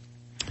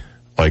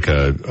I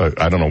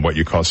don't know what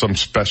you call, some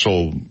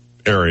special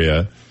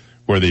area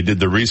where they did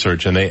the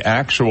research, and they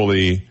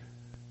actually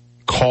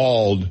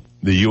called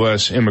the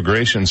U.S.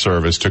 Immigration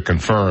Service to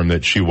confirm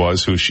that she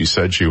was who she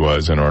said she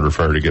was in order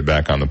for her to get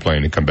back on the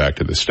plane and come back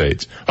to the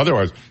States.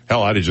 Otherwise,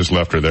 hell, I'd have just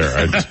left her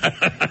there.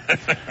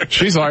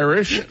 She's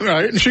Irish,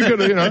 right? She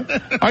could,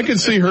 I could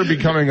see her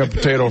becoming a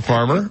potato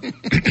farmer.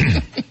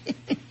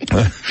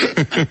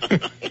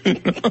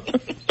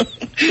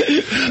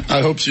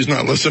 I hope she's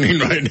not listening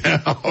right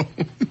now.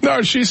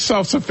 No, she's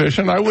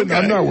self-sufficient. I'm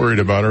not worried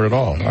about her at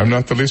all. I'm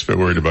not the least bit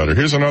worried about her.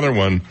 Here's another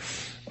one.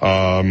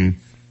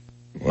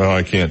 Well,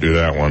 I can't do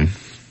that one.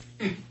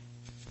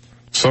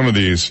 Some of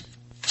these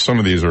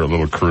are a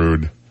little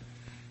crude.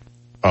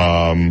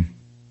 Brown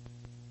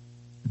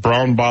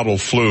bottle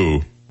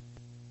flu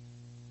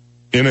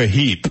in a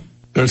heap.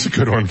 There's a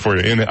good one for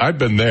you. I've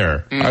been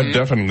there. Mm-hmm. I've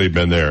definitely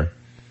been there.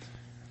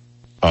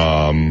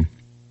 Had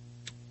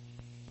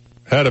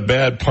a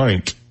bad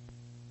pint.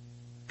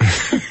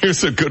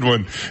 Here's a good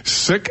one.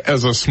 Sick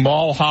as a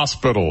small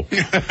hospital.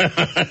 That's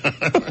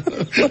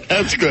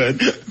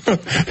good.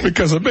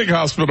 Because a big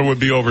hospital would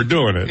be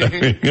overdoing it. I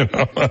mean,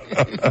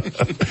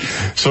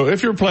 So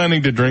if you're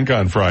planning to drink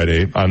on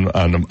Friday,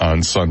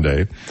 on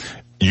Sunday,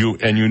 you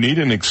need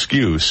an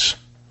excuse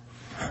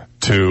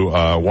to,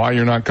 why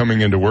you're not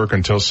coming into work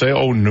until, say,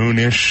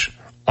 noonish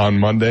on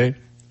Monday,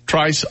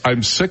 try,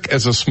 I'm sick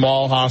as a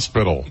small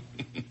hospital.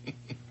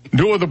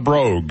 Do it with a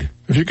brogue.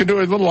 If you can do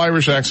a little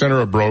Irish accent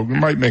or a brogue, it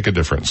might make a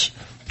difference.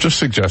 Just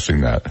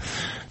suggesting that.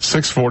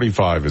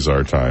 6:45 is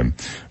our time.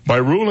 By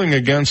ruling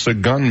against a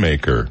gun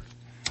maker,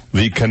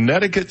 the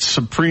Connecticut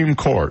Supreme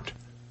Court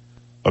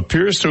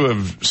appears to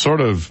have sort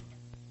of,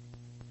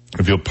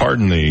 if you'll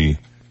pardon the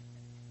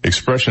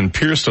expression,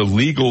 pierced a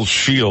legal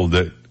shield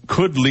that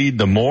could lead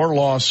to more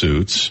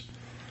lawsuits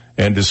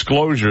and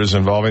disclosures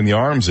involving the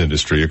arms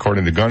industry,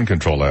 according to gun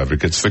control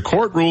advocates. The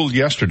court ruled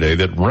yesterday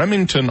that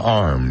Remington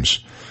Arms,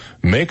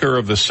 maker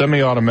of the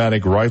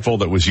semi-automatic rifle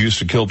that was used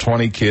to kill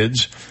 20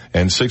 kids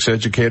and 6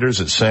 educators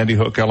at Sandy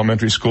Hook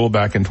Elementary School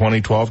back in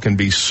 2012, can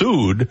be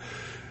sued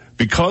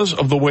because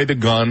of the way the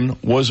gun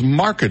was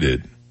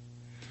marketed.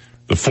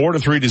 The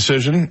 4-3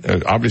 decision,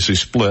 obviously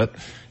split,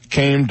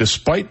 came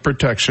despite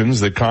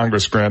protections that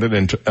Congress granted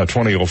in a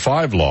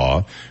 2005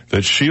 law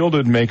that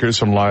shielded makers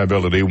from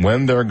liability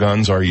when their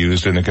guns are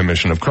used in the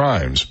commission of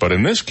crimes. But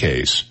in this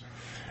case,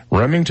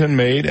 Remington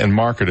made and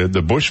marketed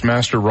the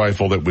Bushmaster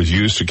rifle that was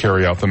used to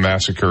carry out the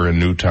massacre in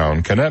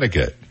Newtown,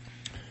 Connecticut.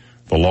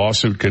 The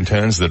lawsuit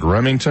contends that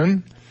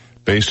Remington,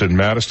 based in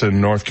Madison,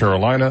 North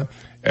Carolina,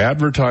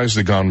 advertised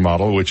the gun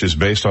model, which is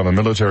based on the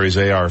military's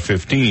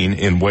AR-15,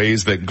 in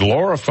ways that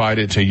glorified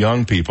it to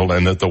young people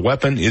and that the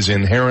weapon is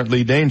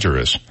inherently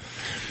dangerous.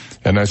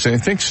 And I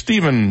think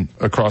Stephen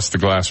across the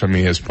glass from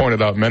me has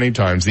pointed out many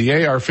times the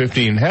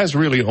AR-15 has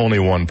really only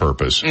one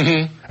purpose,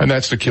 and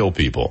that's to kill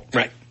people.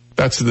 Right.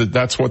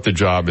 That's what the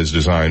job is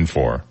designed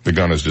for. The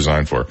gun is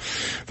designed for.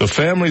 The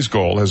family's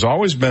goal has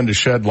always been to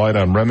shed light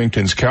on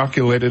Remington's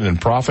calculated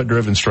and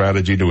profit-driven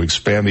strategy to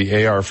expand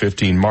the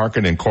AR-15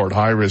 market and court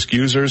high-risk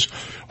users,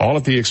 all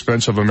at the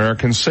expense of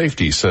American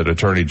safety, said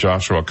attorney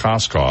Joshua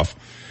Koskoff,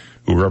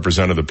 who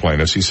represented the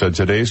plaintiffs. He said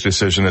today's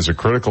decision is a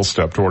critical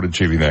step toward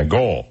achieving that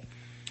goal.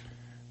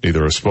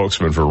 Neither a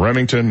spokesman for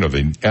Remington nor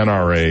the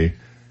NRA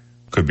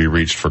could be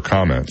reached for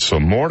comment. So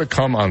more to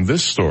come on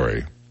this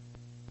story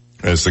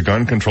as the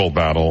gun control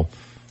battle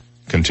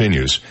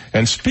continues.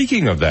 And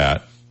speaking of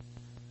that,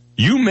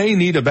 you may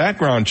need a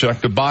background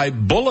check to buy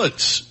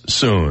bullets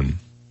soon.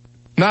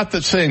 Not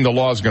that saying the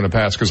law is going to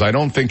pass, because I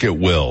don't think it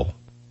will.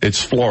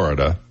 It's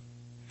Florida.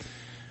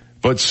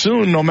 But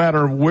soon, no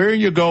matter where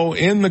you go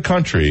in the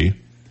country,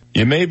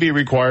 you may be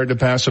required to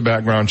pass a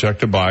background check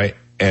to buy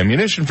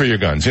ammunition for your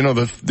guns. You know,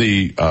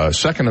 the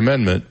Second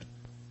Amendment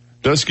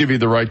does give you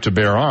the right to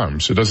bear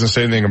arms. It doesn't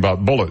say anything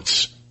about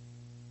bullets.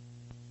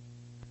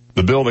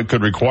 The bill that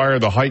could require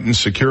the heightened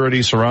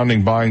security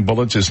surrounding buying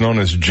bullets is known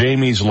as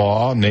Jamie's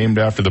Law, named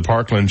after the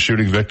Parkland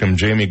shooting victim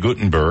Jamie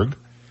Guttenberg.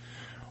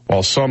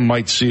 While some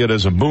might see it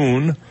as a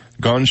boon,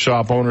 gun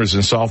shop owners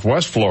in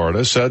Southwest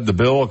Florida said the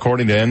bill,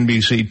 according to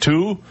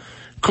NBC2,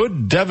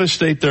 could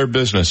devastate their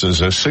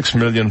businesses, as 6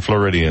 million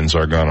Floridians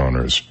are gun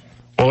owners.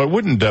 Well, it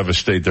wouldn't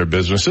devastate their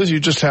businesses. You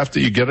just have to,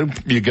 you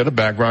get a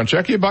background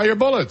check, you buy your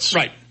bullets.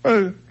 Right.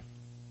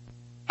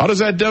 How does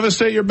that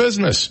devastate your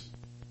business?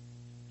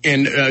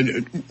 And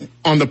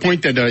on the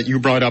point that you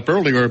brought up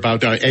earlier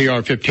about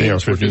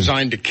AR-15s were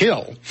designed to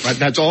kill, right?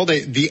 That's all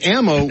the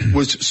ammo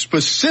was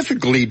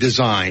specifically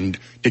designed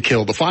to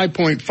kill. The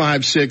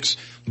 5.56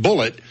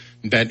 bullet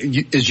that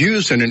is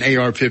used in an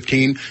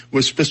AR-15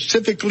 was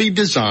specifically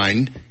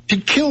designed to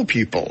kill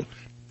people,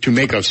 to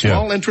make a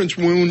small entrance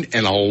wound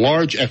and a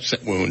large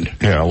exit wound.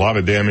 Yeah, a lot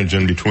of damage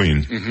in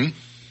between. Mm-hmm.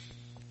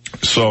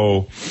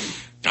 So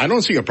I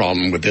don't see a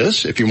problem with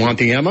this. If you want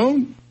the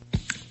ammo,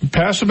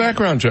 pass the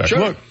background check. Sure.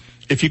 Look,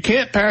 if you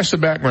can't pass the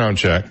background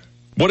check,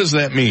 what does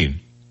that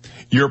mean?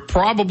 You're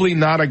probably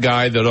not a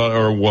guy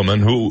or a woman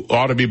who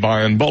ought to be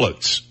buying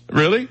bullets.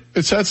 Really?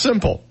 It's that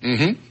simple.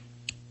 Mm-hmm.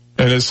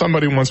 And as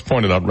somebody once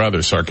pointed out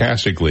rather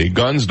sarcastically,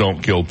 guns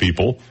don't kill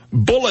people.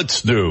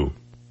 Bullets do.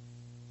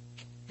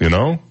 You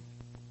know?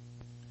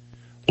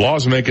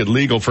 Laws make it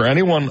legal for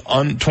anyone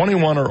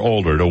 21 or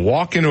older to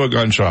walk into a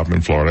gun shop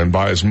in Florida and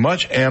buy as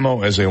much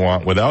ammo as they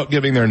want without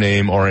giving their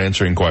name or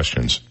answering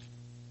questions.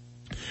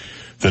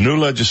 The new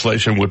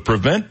legislation would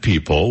prevent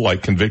people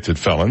like convicted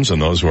felons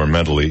and those who are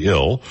mentally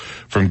ill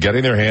from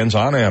getting their hands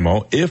on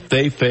ammo if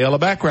they fail a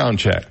background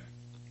check.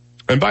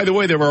 And by the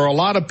way, there are a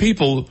lot of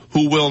people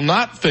who will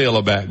not fail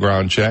a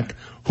background check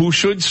who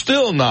should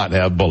still not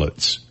have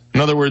bullets. In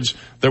other words,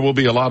 there will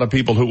be a lot of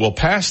people who will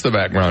pass the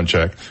background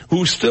check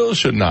who still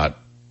should not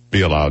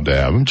be allowed to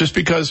have them just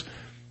because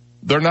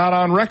they're not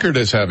on record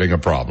as having a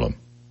problem.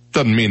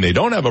 Doesn't mean they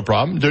don't have a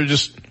problem. They're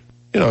just,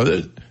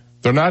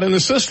 they're not in the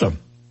system.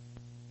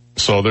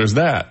 So there's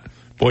that.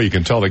 Boy, you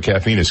can tell the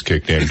caffeine is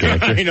kicked in,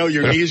 can't you? I know,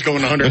 your knee's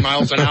going 100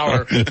 miles an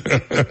hour.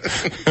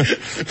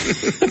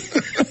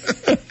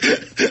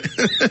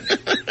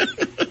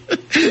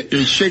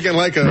 You're shaking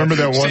like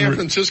a San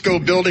Francisco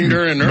building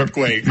during an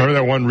earthquake. Remember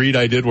that one read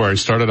I did where I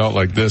started out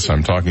like this?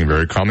 I'm talking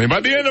very calmly.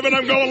 By the end of it,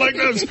 I'm going like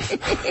this.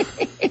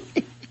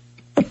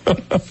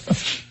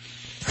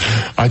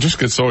 I just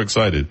get so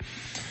excited.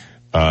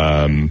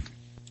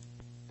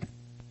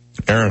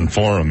 Aaron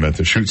Forum at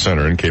the Shoot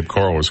Center in Cape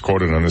Coral was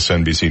quoted on this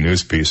NBC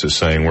News piece as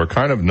saying, we're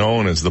kind of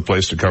known as the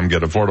place to come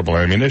get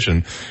affordable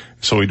ammunition,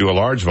 so we do a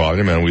large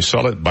volume and we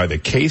sell it by the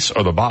case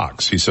or the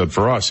box. He said,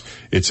 for us,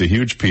 it's a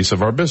huge piece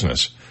of our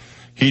business.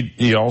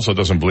 He also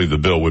doesn't believe the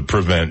bill would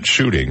prevent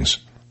shootings.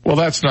 Well,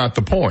 that's not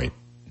the point.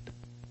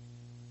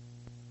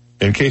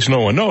 In case no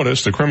one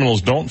noticed, the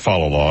criminals don't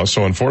follow laws,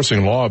 so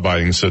enforcing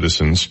law-abiding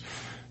citizens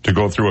to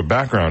go through a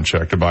background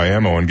check to buy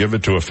ammo and give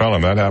it to a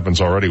felon, that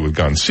happens already with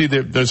guns. See,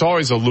 there's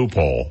always a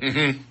loophole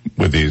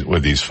with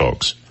these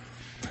folks.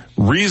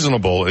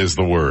 Reasonable is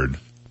the word.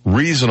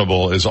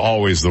 Reasonable is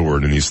always the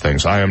word in these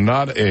things. I'm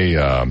not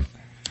a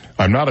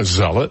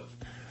zealot.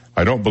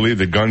 I don't believe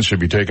that guns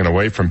should be taken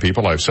away from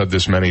people. I've said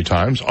this many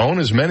times. Own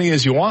as many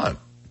as you want.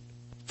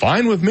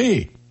 Fine with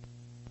me.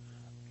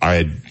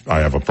 I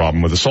have a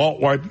problem with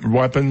assault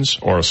weapons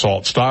or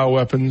assault-style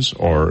weapons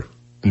or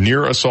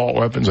near assault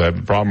weapons. I have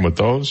a problem with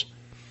those.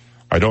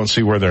 I don't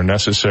see where they're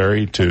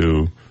necessary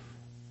to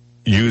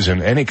use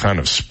in any kind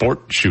of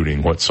sport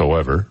shooting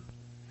whatsoever.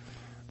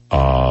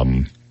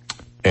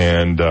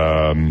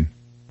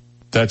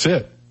 That's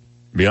it.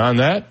 Beyond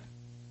that,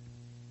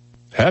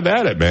 have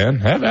at it, man.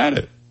 Have at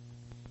it.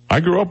 I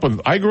grew up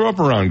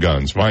around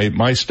guns. My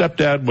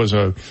stepdad was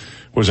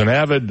an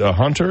avid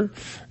hunter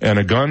and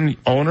a gun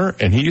owner,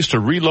 and he used to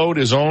reload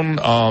his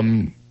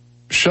own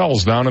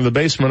shells down in the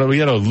basement. We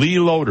had a Lee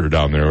loader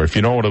down there. If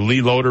you know what a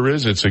Lee loader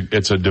is, it's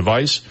a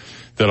device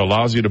that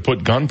allows you to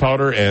put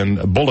gunpowder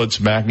and bullets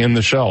back in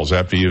the shells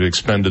after you've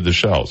expended the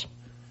shells.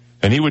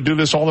 And he would do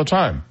this all the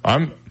time.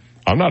 I'm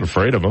not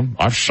afraid of him.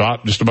 I've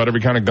shot just about every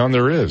kind of gun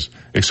there is,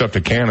 except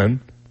a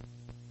cannon.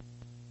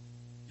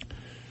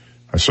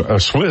 A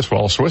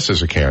Swiss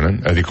is a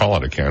cannon. They call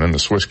it a cannon, the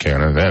Swiss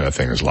cannon. Man, that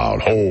thing is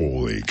loud.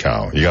 Holy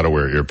cow. You gotta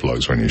wear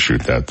earplugs when you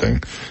shoot that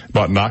thing.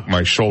 About knocked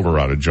my shoulder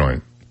out of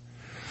joint.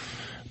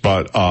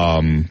 But,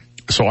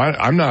 so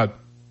I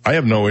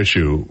have no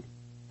issue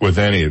with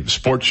any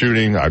sport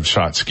shooting. I've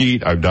shot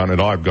skeet. I've done it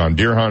all. I've gone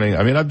deer hunting.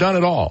 I mean, I've done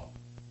it all.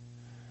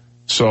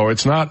 So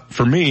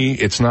for me,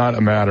 it's not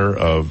a matter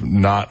of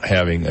not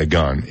having a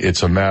gun.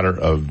 It's a matter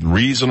of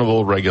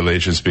reasonable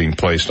regulations being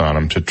placed on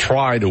them to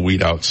try to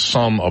weed out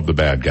some of the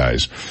bad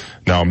guys.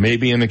 Now,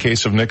 maybe in the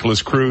case of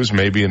Nicholas Cruz,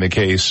 maybe in the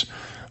case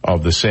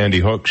of the Sandy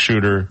Hook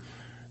shooter,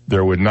 they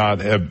would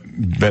not have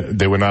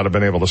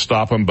been able to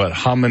stop him, but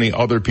how many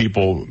other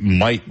people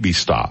might be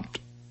stopped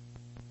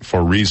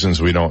for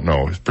reasons we don't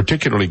know,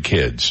 particularly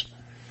kids.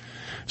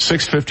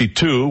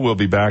 6:52, we'll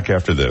be back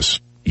after this.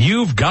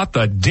 You've got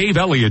the Dave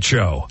Elliott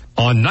Show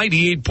on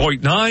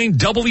 98.9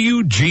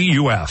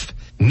 WGUF,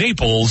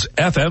 Naples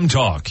FM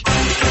Talk.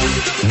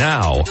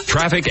 Now,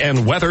 traffic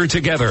and weather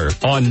together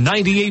on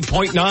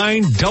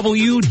 98.9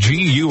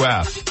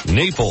 WGUF,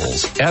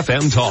 Naples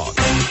FM Talk.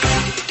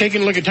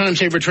 Taking a look at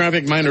time-saver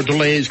traffic, minor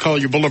delays,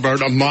 Collier Boulevard,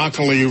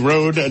 Immokalee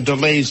Road,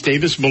 delays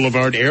Davis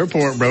Boulevard,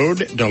 Airport Road,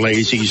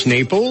 delays East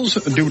Naples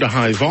due to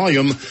high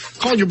volume,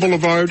 Collier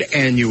Boulevard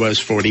and US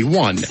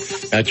 41.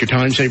 That's your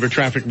time-saver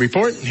traffic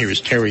report. Here's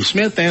Terry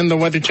Smith and the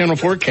Weather Channel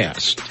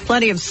forecast.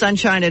 Plenty of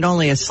sunshine and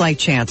only a slight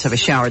chance of a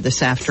shower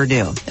this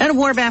afternoon. And a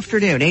warm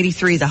afternoon,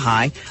 83 the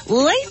high.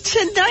 Late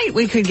tonight,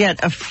 we could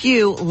get a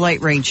few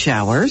light rain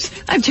showers.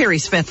 I'm Terry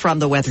Smith from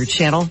the Weather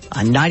Channel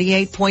on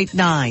 98.9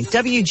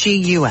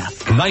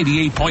 WGUF.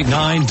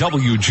 98.9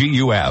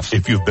 WGUF.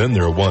 If you've been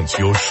there once,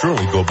 you'll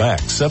surely go back.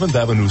 7th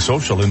Avenue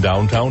Social in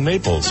downtown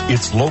Naples.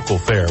 It's local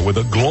fare with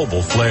a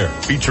global flair,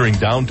 featuring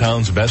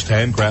downtown's best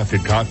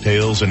handcrafted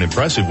cocktails, an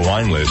impressive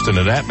wine list, and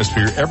an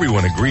atmosphere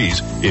everyone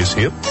agrees is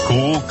hip,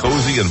 cool,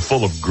 cozy, and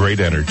full of great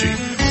energy.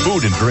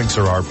 Food and drinks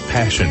are our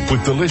passion,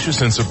 with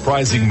delicious and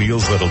surprising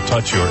meals that'll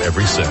touch your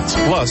every sense.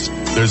 Plus,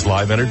 there's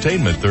live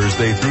entertainment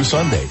Thursday through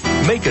Sunday.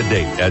 Make a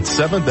date at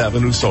 7th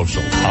Avenue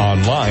Social.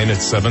 Online at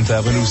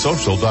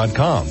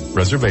 7thavenuesocial.com.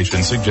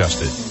 Reservation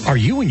suggested. Are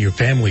you and your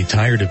family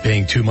tired of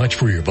paying too much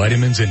for your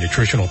vitamins and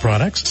nutritional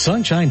products?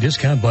 Sunshine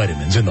Discount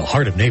Vitamins in the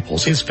heart of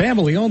Naples is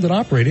family owned and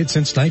operated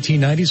since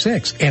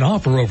 1996 and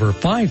offer over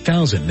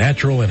 5,000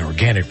 natural and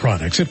organic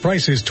products at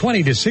prices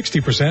 20 to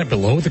 60%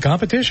 below the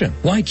competition.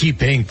 Why keep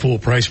paying full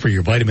price for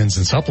your vitamins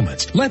and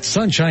supplements? Let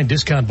Sunshine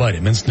Discount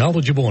Vitamins'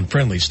 knowledgeable and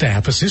friendly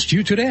staff assist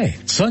you today.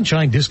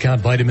 Sunshine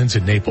Discount Vitamins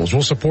in Naples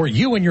will support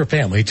you and your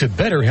family to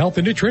better health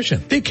and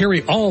nutrition. They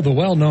carry all the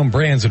well-known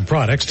brands and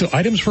products to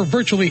items for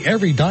virtually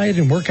every diet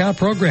and workout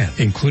program,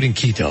 including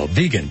keto,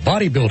 vegan,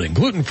 bodybuilding,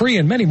 gluten-free,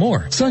 and many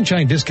more.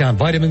 Sunshine Discount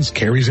Vitamins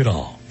carries it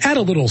all. Add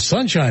a little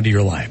sunshine to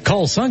your life.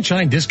 Call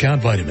Sunshine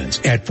Discount Vitamins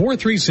at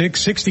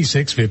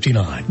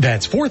 436-6659.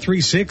 That's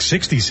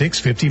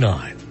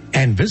 436-6659.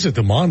 And visit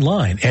them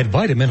online at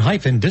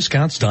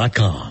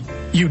vitamin-discounts.com.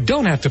 You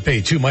don't have to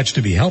pay too much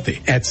to be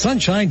healthy at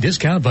Sunshine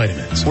Discount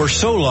Vitamins. We're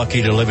so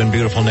lucky to live in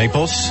beautiful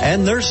Naples,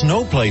 and there's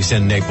no place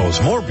in Naples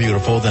more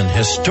beautiful than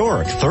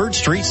historic 3rd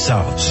Street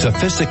South.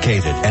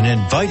 Sophisticated and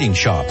inviting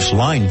shops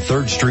line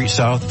 3rd Street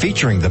South,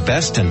 featuring the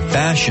best in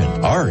fashion,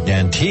 art,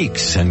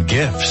 antiques, and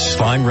gifts.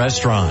 Fine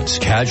restaurants,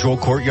 casual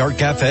courtyard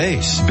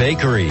cafes,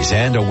 bakeries,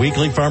 and a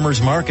weekly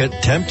farmer's market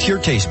tempt your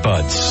taste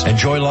buds.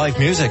 Enjoy live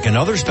music and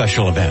other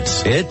special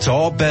events. It's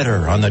all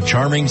better on the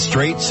charming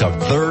streets of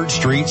 3rd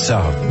Street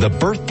South,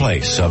 the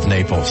birthplace of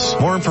Naples.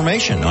 More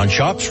information on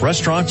shops,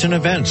 restaurants, and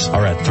events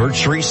are at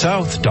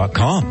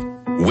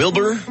thirdstreetsouth.com.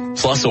 Wilbur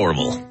plus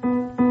Orville.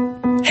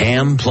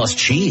 Ham plus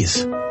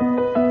cheese.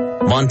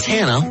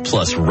 Montana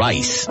plus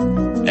rice.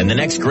 And the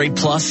next great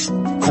plus,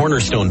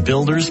 Cornerstone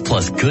Builders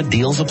plus Good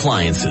Deals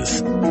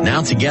Appliances.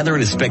 Now together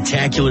in a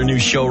spectacular new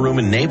showroom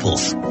in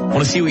Naples. Want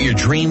to see what your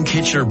dream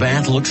kitchen or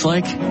bath looks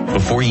like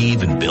before you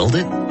even build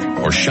it?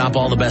 Or shop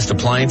all the best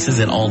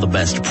appliances at all the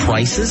best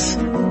prices?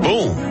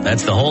 Boom,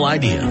 that's the whole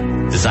idea.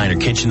 Designer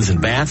kitchens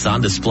and baths on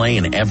display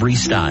in every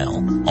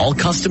style. All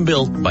custom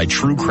built by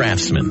true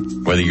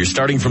craftsmen. Whether you're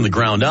starting from the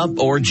ground up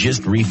or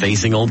just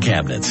refacing old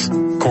cabinets.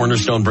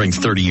 Cornerstone brings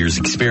 30 years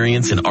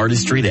experience and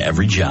artistry to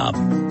every job.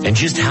 And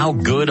just how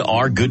good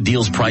are Good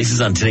Deals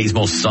prices on today's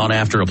most sought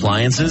after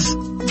appliances?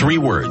 3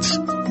 words.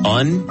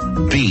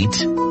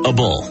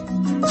 Unbeatable.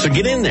 So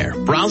get in there.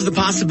 Browse the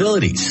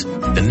possibilities.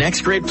 The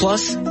next great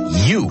plus,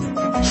 you.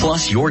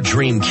 Plus your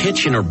dream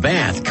kitchen or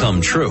bath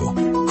come true.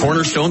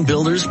 Cornerstone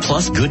Builders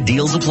plus Good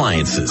Deals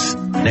Appliances.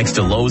 Next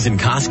to Lowe's and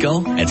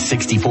Costco at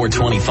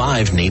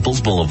 6425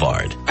 Naples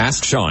Boulevard.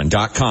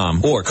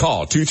 AskSean.com or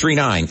call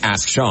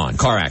 239-ASK-SEAN.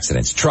 Car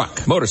accidents,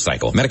 truck,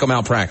 motorcycle, medical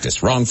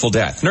malpractice, wrongful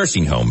death,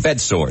 nursing home, bed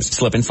sores,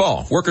 slip and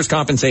fall, workers'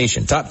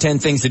 compensation. Top 10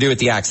 things to do at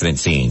the accident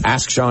scene.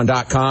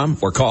 AskSean.com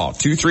or call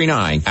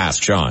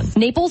 239-ASK-SEAN.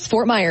 Naples,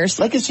 Fort Myers.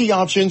 Legacy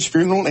Options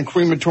Funeral and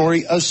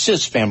Crematory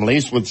assists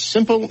families with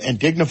simple and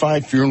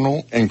dignified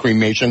funeral and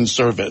cremation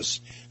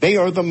service. They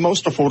are the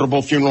most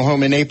affordable funeral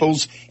home in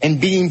Naples,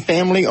 and being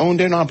family owned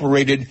and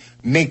operated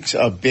makes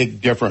a big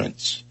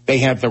difference. They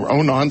have their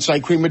own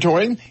on-site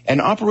crematory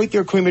and operate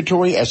their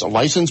crematory as a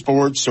licensed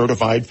board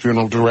certified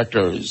funeral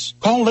directors.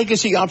 Call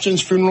Legacy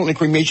Options Funeral and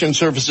Cremation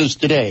Services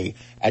today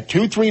at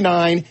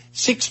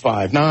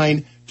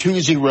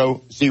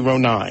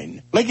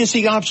 239-659-2009.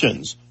 Legacy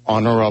Options.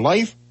 Honor a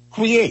life.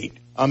 Create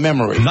a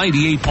memory.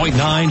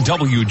 98.9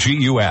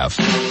 WGUF.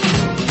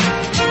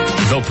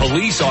 The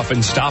police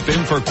often stop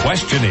him for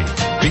questioning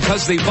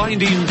because they find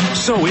him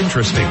so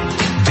interesting.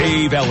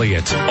 Dave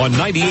Elliott on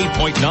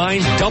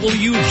 98.9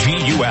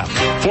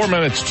 WGUF. 4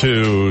 minutes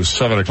to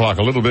 7 o'clock.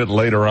 A little bit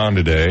later on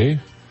today,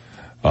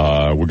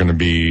 we're going to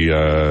be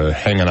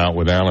hanging out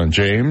with Alan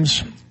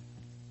James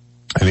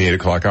in the 8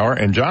 o'clock hour,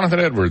 and Jonathan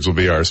Edwards will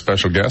be our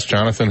special guest.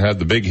 Jonathan had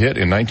the big hit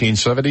in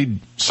 1970,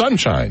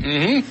 Sunshine.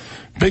 Mm-hmm.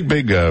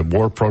 Big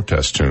war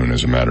protest tune,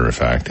 as a matter of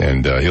fact,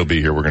 and he'll be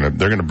here.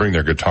 They're going to bring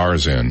their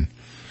guitars in.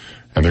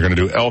 And they're going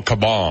to do El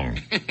Kabong.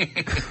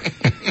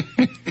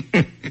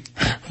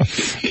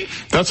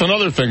 That's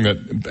another thing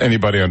that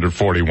anybody under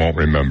 40 won't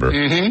remember.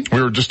 Mm-hmm.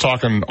 We were just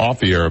talking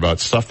off the air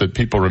about stuff that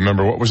people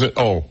remember. What was it?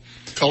 Oh.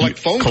 Collect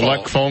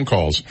phone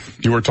calls.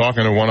 You were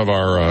talking to one of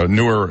our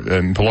newer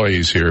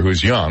employees here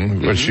who's young.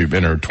 Mm-hmm. Was she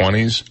in her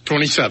 20s?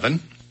 27.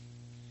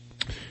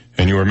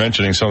 And you were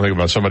mentioning something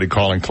about somebody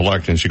calling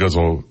collect, and she goes,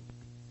 well,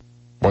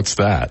 what's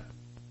that?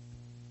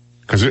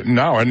 Because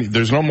now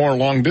there's no more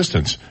long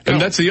distance.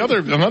 And that's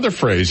another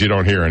phrase you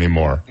don't hear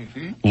anymore.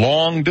 Mm-hmm.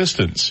 Long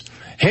distance.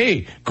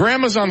 Hey,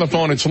 grandma's on the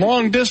phone. It's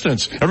long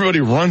distance.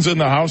 Everybody runs in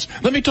the house.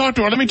 Let me talk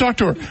to her.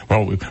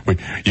 Well,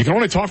 you can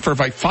only talk for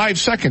like 5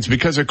 seconds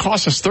because it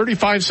costs us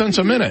 35 cents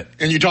a minute.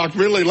 And you talk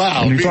really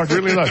loud. Yeah.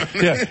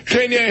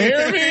 Can you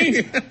hear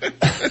me?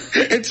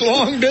 It's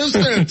long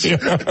distance.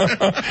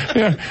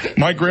 Yeah.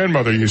 My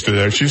grandmother used to do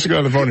that. She used to go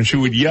on the phone and she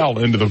would yell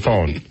into the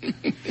phone.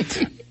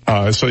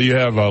 So you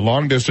have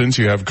long distance,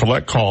 you have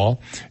collect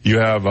call, you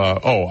have,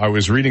 I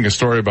was reading a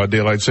story about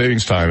daylight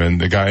savings time, and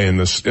the guy in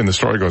the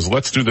story goes,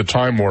 let's do the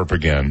time warp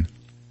again.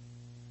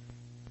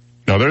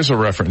 Now there's a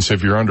reference.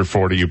 If you're under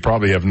 40, you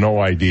probably have no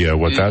idea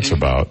what that's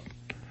about.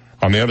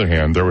 On the other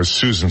hand, there was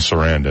Susan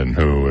Sarandon,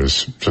 who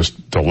was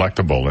just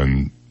delectable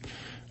in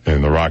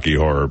the Rocky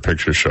Horror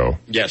Picture Show.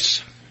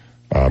 Yes.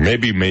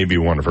 Maybe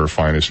one of her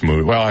finest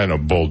movies. Well, I know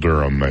Bull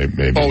Durham,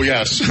 maybe. Oh,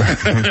 yes. You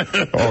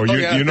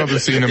know the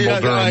scene in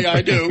Bull Durham?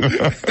 I do.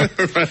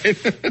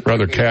 Right.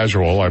 Rather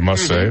casual, I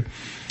must say.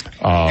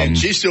 And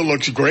she still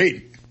looks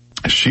great.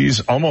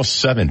 She's almost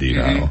 70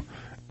 now,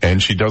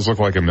 and she does look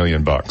like $1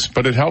 million.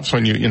 But it helps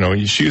when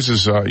she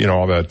uses, all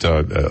that,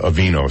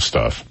 Aveeno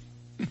stuff.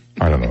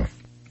 I don't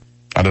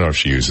know if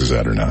she uses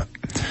that or not.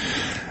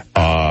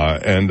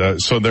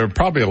 So there are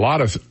probably a lot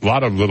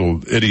of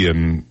little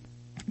idiom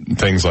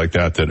things like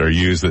that are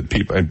used that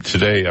people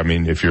today, I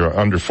mean, if you're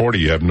under 40,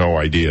 you have no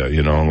idea,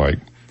 like,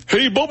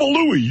 hey, Bubba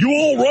Louie, you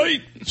all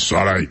right?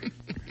 Sorry.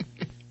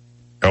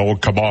 El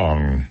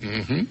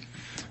Kabong.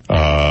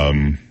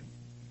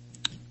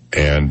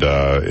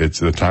 It's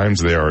the times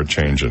they are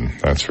changing,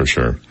 that's for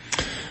sure.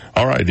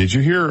 All right, did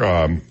you hear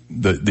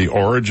the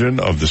origin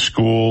of the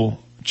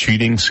school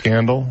cheating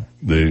scandal,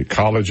 the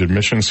college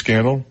admission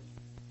scandal?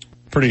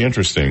 Pretty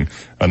interesting.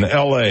 An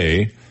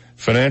L.A.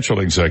 financial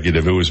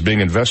executive who was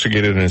being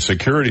investigated in a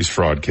securities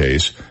fraud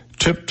case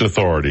tipped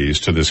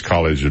authorities to this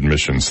college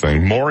admissions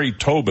thing. Maury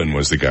Tobin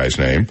was the guy's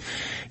name.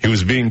 He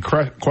was being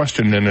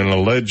questioned in an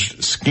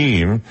alleged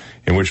scheme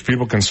in which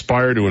people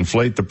conspire to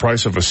inflate the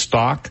price of a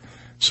stock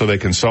so they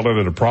can sell it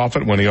at a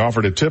profit when he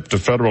offered a tip to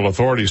federal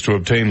authorities to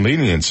obtain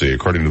leniency,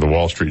 according to the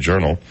Wall Street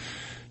Journal.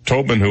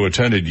 Tobin, who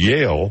attended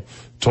Yale,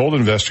 told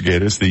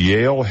investigators the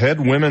Yale head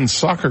women's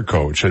soccer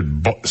coach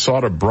had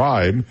sought a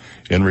bribe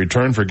in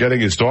return for getting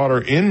his daughter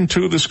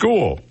into the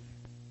school.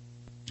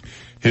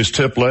 His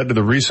tip led to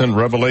the recent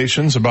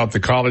revelations about the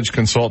college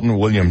consultant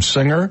William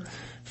Singer.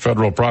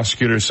 Federal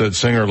prosecutors said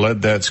Singer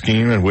led that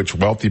scheme in which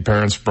wealthy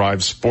parents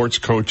bribed sports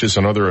coaches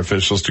and other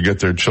officials to get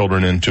their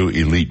children into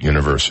elite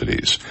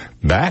universities.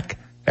 Back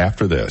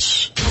after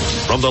this.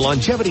 From the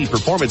Longevity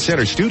Performance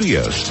Center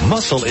studios,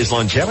 muscle is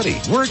longevity.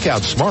 Work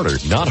out smarter,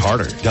 not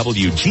harder.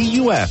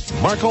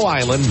 WGUF, Marco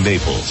Island,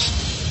 Naples.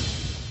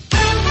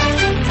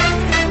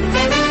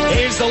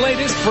 Here's the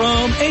latest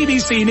from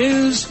ABC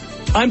News.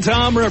 I'm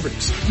Tom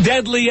Rivers.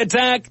 Deadly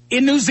attack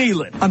in New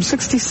Zealand. I'm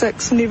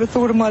 66 and never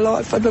thought in my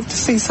life I'd love to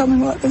see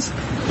something like this.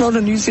 Not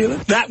in New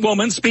Zealand. That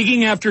woman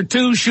speaking after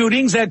 2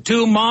 shootings at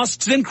 2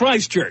 mosques in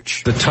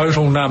Christchurch. The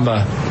total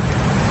number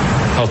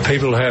of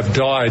people who have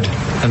died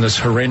in this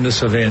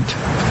horrendous event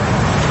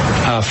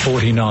are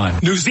 49.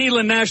 New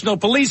Zealand National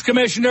Police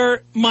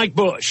Commissioner Mike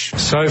Bush.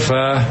 So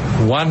far,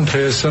 one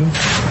person,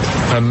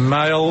 a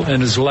male in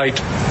his late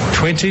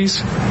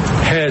 20s,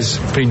 has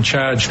been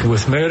charged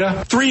with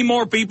murder. 3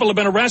 more people have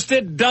been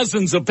arrested.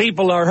 Dozens of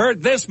people are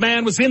hurt. This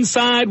man was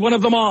inside one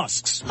of the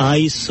mosques.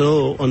 I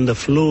saw on the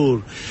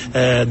floor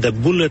the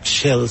bullet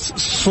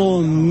shells,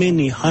 so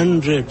many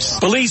hundreds.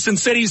 Police in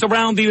cities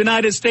around the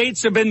United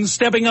States have been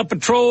stepping up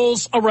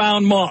patrols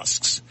around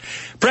mosques.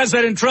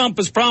 President Trump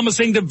is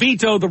promising to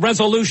veto the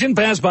resolution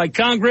passed by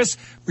Congress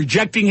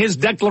rejecting his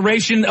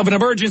declaration of an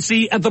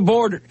emergency at the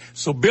border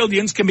so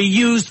billions can be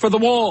used for the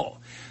wall.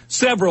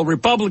 Several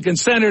Republican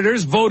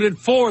senators voted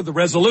for the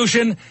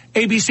resolution.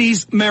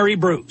 ABC's Mary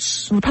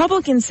Bruce.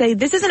 Republicans say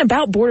this isn't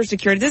about border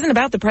security. This isn't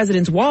about the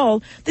president's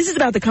wall. This is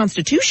about the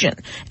Constitution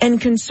and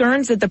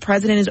concerns that the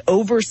president is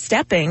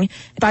overstepping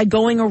by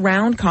going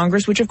around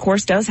Congress, which of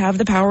course does have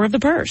the power of the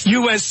purse.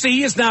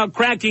 USC is now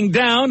cracking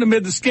down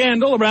amid the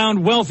scandal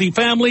around wealthy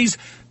families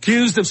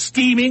accused of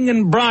scheming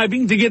and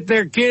bribing to get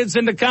their kids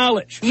into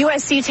college.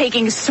 USC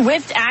taking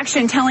swift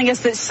action, telling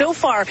us that so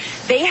far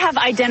they have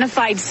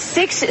identified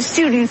 6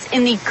 students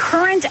in the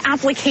current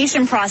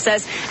application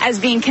process as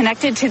being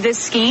connected to this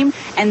scheme,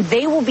 and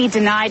they will be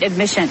denied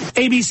admission.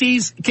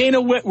 ABC's Kana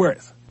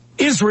Whitworth.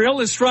 Israel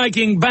is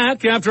striking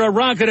back after a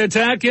rocket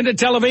attack into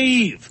Tel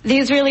Aviv. The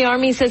Israeli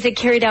army says it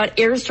carried out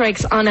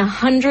airstrikes on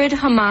 100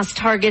 Hamas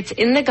targets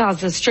in the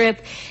Gaza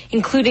Strip,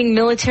 including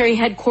military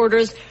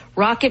headquarters,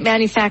 rocket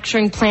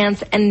manufacturing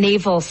plants, and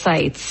naval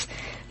sites.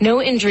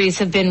 No injuries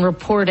have been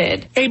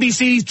reported.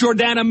 ABC's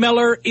Jordana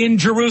Miller in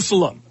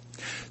Jerusalem.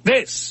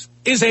 This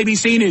is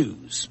ABC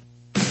News.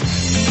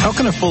 How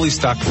can a fully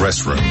stocked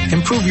restroom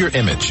improve your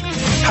image?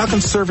 How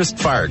can serviced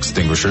fire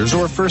extinguishers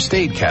or a first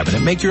aid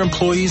cabinet make your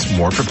employees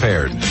more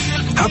prepared?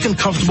 How can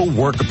comfortable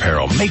work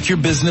apparel make your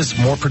business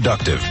more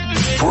productive?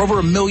 For over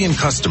 1 million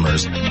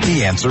customers,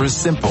 the answer is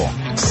simple.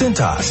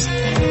 Cintas.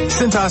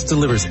 Cintas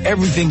delivers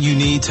everything you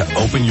need to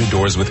open your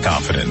doors with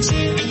confidence.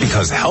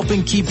 Because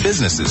helping keep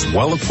businesses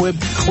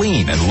well-equipped,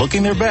 clean, and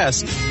looking their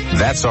best,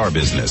 that's our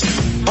business.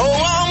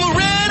 Oh, I'm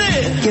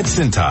ready! Get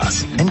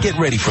Cintas and get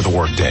ready for the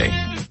workday.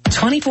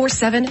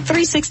 24/7,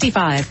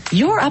 365.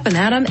 You're up and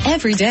at 'em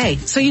every day,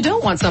 so you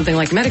don't want something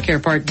like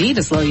Medicare Part D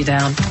to slow you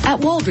down. At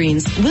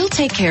Walgreens, we'll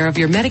take care of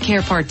your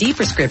Medicare Part D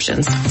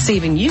prescriptions,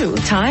 saving you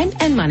time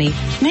and money.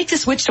 Make the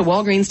switch to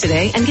Walgreens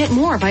today and get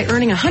more by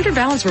earning 100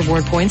 balance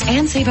reward points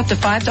and save up to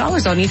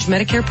 $5 on each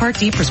Medicare Part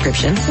D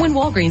prescription when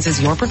Walgreens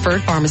is your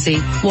preferred pharmacy.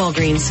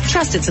 Walgreens,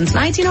 trusted since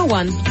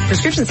 1901.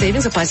 Prescription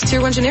savings applies to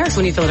Tier 1 generics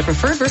when you fill at a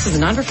preferred versus a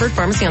non-preferred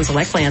pharmacy on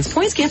select plans.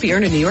 Points can't be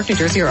earned in New York, New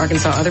Jersey, or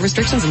Arkansas. Other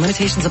restrictions and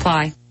limitations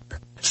apply.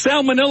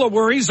 Salmonella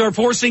worries are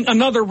forcing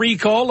another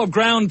recall of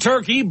ground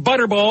turkey.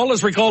 Butterball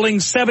is recalling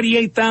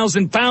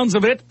 78,000 pounds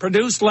of it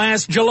produced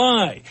last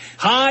July.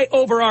 High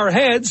over our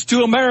heads,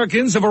 2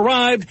 Americans have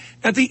arrived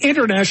at the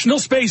International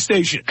Space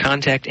Station.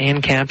 Contact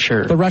and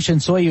capture. The Russian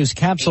Soyuz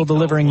capsule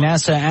delivering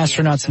NASA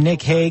astronauts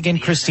Nick Hague and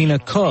Christina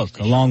Koch,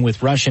 along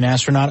with Russian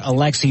astronaut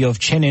Alexei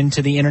Ovchinin,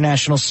 to the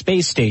International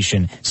Space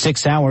Station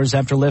 6 hours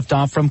after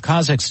liftoff from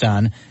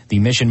Kazakhstan. The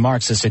mission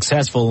marks a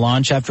successful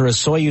launch after a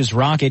Soyuz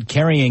rocket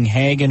carrying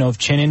Hague and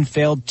Ovchinin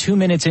failed 2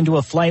 minutes into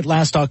a flight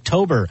last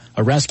October.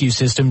 A rescue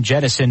system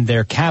jettisoned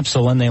their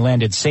capsule and they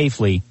landed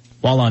safely.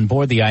 While on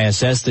board the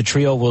ISS, the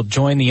trio will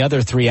join the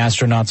other 3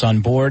 astronauts on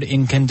board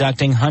in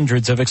conducting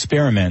hundreds of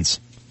experiments.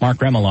 Mark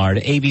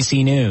Remillard,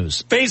 ABC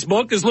News.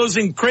 Facebook is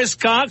losing Chris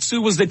Cox,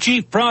 who was the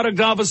chief product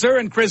officer,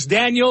 and Chris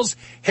Daniels,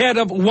 head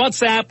of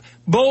WhatsApp.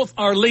 Both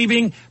are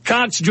leaving.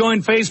 Cox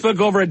joined Facebook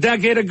over a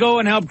decade ago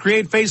and helped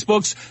create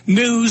Facebook's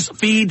news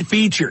feed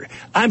feature.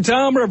 I'm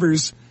Tom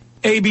Rivers,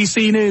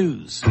 ABC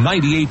News.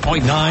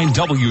 98.9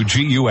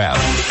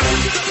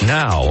 WGUF.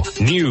 Now,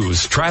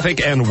 news,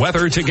 traffic, and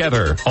weather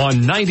together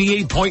on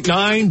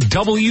 98.9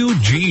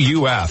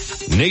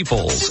 WGUF.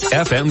 Naples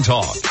FM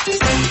Talk.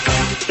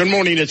 Good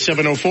morning at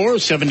 7:04,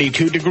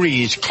 72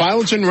 degrees.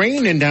 Clouds and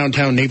rain in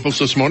downtown Naples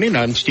this morning.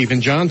 I'm Stephen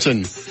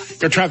Johnson.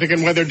 Your traffic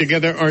and weather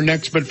together are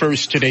next, but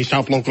first, today's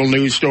top local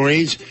news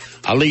stories.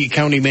 A Lee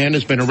County man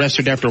has been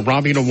arrested after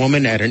robbing a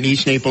woman at an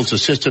East Naples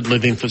assisted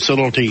living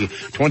facility.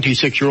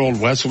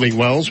 26-year-old Wesley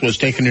Wells was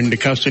taken into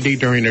custody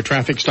during a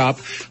traffic stop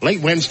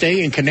late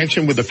Wednesday in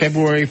connection with the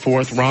February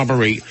 4th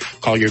robbery.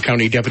 Collier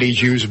County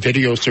deputies used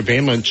video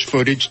surveillance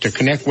footage to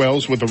connect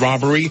Wells with the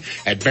robbery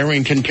at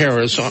Barrington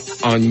Terrace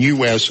on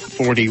US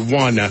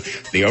 41.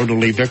 The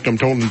elderly victim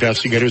told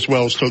investigators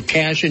Wells took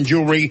cash and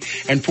jewelry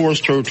and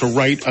forced her to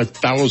write a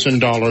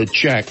 $1,000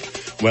 check.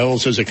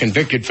 Wells is a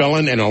convicted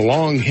felon and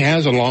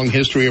has a long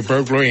history of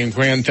burglary and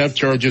grand theft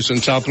charges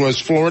in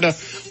Southwest Florida.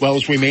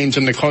 Wells remains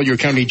in the Collier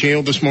County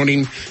Jail this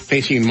morning,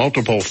 facing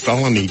multiple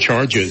felony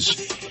charges.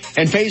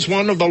 And phase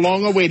 1 of the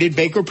long-awaited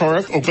Baker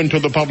Park opened to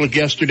the public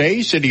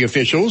yesterday. City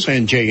officials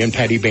and Jay and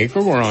Patty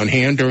Baker were on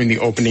hand during the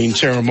opening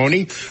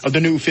ceremony of the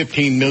new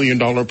 $15 million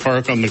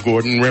park on the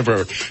Gordon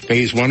River.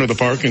 Phase 1 of the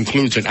park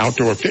includes an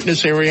outdoor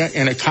fitness area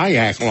and a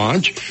kayak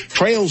launch.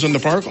 Trails in the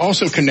park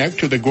also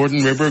connect to the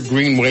Gordon River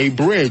Greenway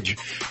Bridge.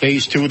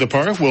 Phase 2 of the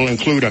park will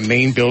include a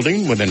main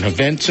building with an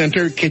event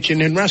center,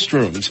 kitchen, and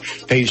restrooms.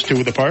 Phase 2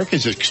 of the park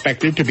is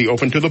expected to be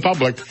open to the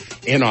public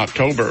in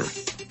October.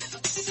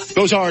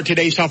 Those are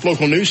today's top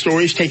local news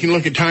stories. Taking a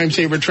look at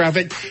time-saver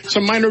traffic.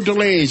 Some minor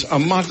delays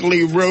on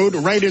Mockley Road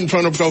right in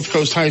front of Gulf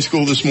Coast High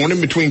School this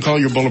morning between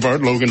Collier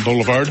Boulevard, Logan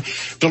Boulevard.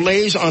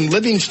 Delays on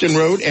Livingston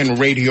Road and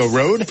Radio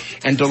Road.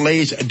 And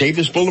delays at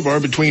Davis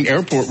Boulevard between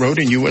Airport Road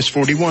and US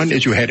 41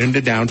 as you head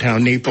into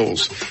downtown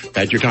Naples.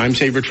 That's your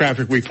time-saver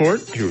traffic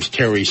report. Here's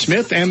Terry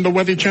Smith and the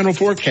Weather Channel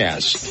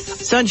forecast.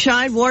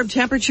 Sunshine, warm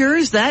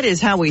temperatures. That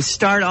is how we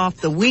start off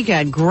the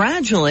weekend.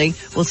 Gradually,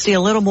 we'll see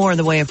a little more in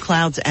the way of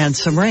clouds and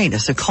some rain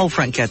as the cold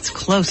front gets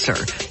closer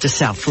to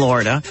South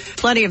Florida.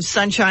 Plenty of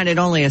sunshine and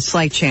only a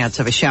slight chance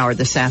of a shower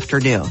this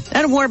afternoon.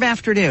 And a warm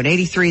afternoon,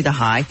 83 the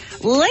high.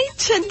 Late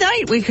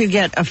tonight, we could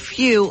get a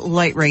few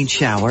light rain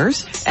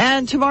showers.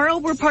 And tomorrow,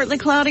 we're partly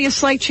cloudy, a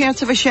slight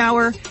chance of a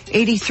shower,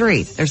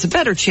 83. There's a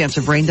better chance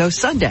of rain, though,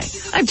 Sunday.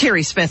 I'm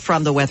Terry Smith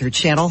from the Weather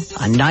Channel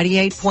on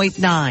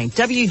 98.9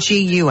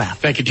 WGUF.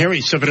 Thank you,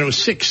 Terry.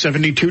 7:06,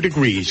 72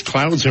 degrees.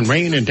 Clouds and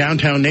rain in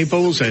downtown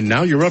Naples. And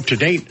now you're up to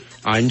date.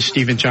 I'm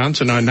Stephen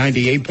Johnson on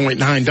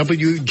 98.9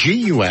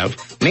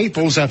 WGUF,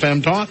 Naples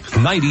FM Talk.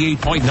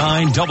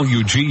 98.9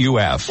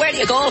 WGUF. Where do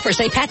you go for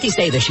St. Patty's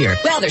Day this year?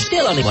 Well, there's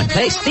still only one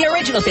place. The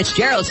original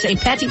Fitzgerald's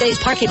St. Patty Day's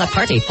Parking Lot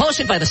Party,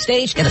 hosted by The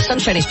Stage in the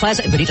Sunshiny's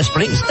Plaza in Bonita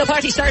Springs. The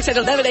party starts at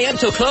 11 a.m.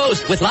 till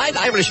close, with live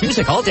Irish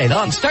music all day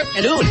long, starting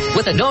at noon,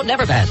 with a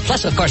no-never band.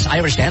 Plus, of course,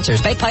 Irish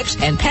dancers, bagpipes,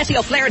 and Patty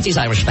O'Flaherty's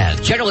Irish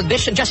Band. General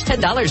admission just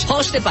 $10,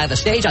 hosted by The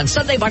Stage on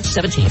Sunday, March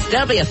 17th.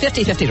 There'll be a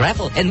 50-50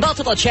 raffle and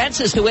multiple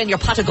chances to win your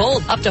pot of gold,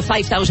 up to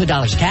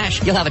 $5,000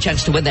 cash. You'll have a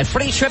chance to win that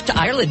free trip to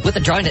Ireland with a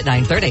drawing at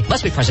 9:30.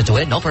 Must be present to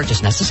win. No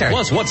purchase necessary.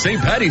 Plus, what St.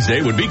 Patty's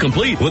Day would be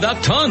complete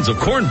without tons of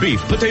corned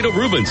beef, potato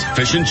Reubens,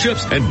 fish and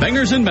chips, and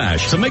bangers and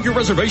mash. So make your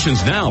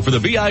reservations now for the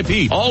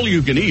VIP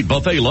all-you-can-eat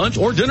buffet lunch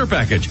or dinner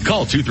package.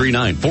 Call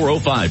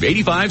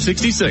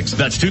 239-405-8566.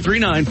 That's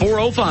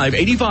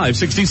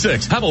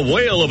 239-405-8566. Have a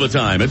whale of a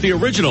time at the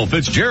original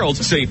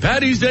Fitzgerald's St.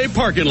 Patty's Day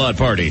Parking Lot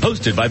Party,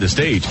 hosted by The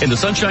Stage in the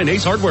Sunshine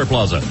Ace Hardware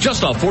Plaza,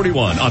 just off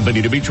 41 on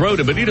Bonita Beach Road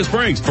in Bonita Bonita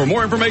Springs. For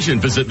more information,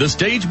 visit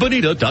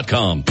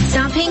thestagebonita.com.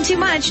 Stop paying too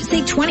much.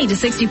 Save 20 to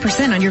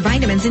 60% on your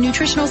vitamins and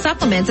nutritional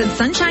supplements at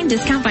Sunshine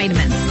Discount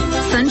Vitamins.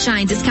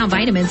 Sunshine Discount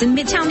Vitamins in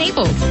Midtown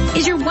Naples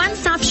is your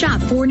one-stop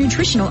shop for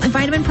nutritional and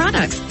vitamin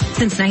products.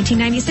 Since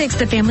 1996,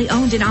 the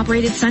family-owned and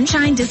operated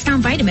Sunshine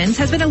Discount Vitamins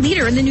has been a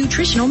leader in the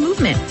nutritional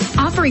movement,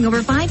 offering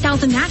over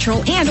 5,000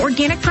 natural and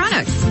organic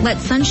products. Let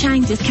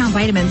Sunshine Discount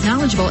Vitamins'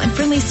 knowledgeable and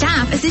friendly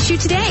staff assist you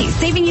today,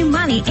 saving you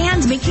money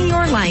and making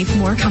your life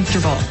more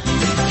comfortable.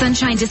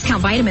 Sunshine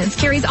Discount Vitamins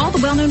carries all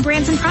the well-known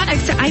brands and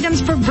products to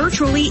items for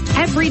virtually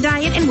every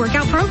diet and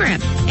workout program,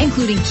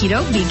 including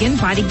keto, vegan,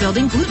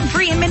 bodybuilding,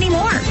 gluten-free, and many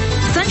more.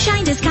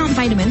 Sunshine Discount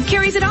Vitamins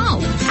carries it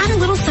all. Add a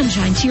little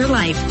sunshine to your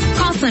life.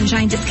 Call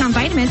Sunshine Discount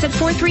Vitamins at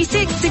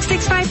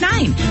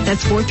 436-6659.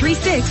 That's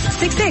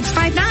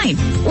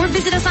 436-6659. Or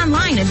visit us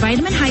online at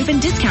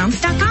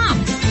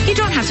vitamin-discounts.com. You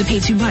don't have to pay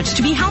too much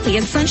to be healthy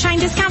at Sunshine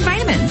Discount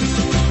Vitamins.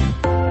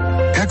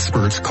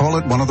 Experts call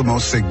it one of the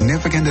most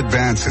significant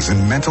advances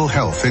in mental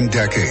health in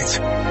decades.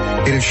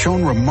 It has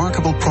shown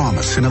remarkable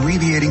promise in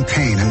alleviating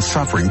pain and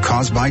suffering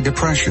caused by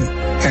depression,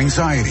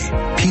 anxiety,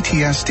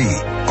 PTSD,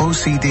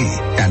 OCD,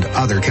 and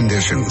other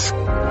conditions.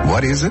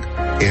 What is it?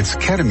 It's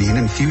ketamine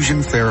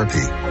infusion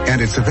therapy,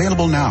 and it's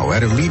available now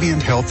at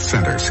Alleviant Health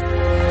Centers.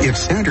 If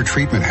standard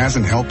treatment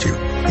hasn't helped you,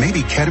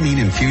 maybe ketamine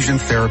infusion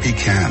therapy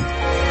can.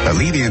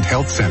 Alleviant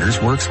Health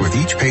Centers works with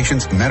each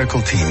patient's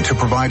medical team to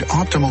provide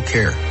optimal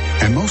care,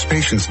 and most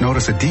patients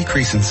notice a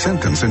decrease in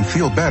symptoms and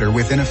feel better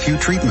within a few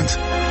treatments.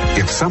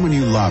 If someone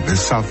you love is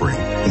suffering,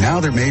 now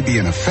there may be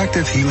an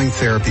effective healing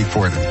therapy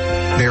for them.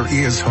 There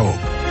is hope.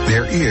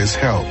 There is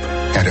help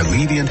at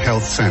Alleviant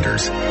Health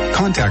Centers.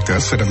 Contact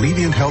us at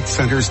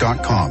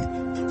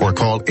AlleviantHealthCenters.com or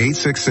call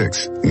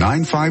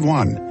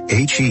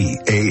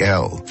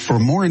 866-951-HEAL for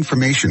more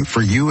information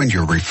for you and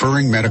your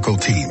referring medical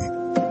team.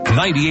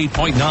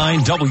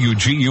 98.9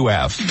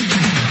 WGUF.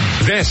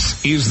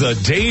 This is the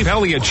Dave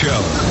Elliott Show.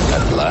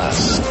 At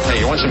last.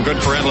 Hey, you want some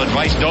good parental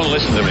advice? Don't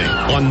listen to me.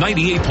 On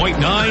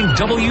 98.9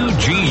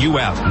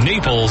 WGUF,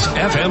 Naples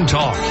FM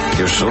Talk.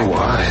 You're so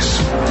wise.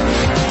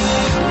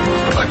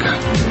 Like a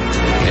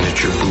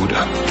miniature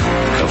Buddha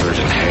covered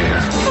in hair.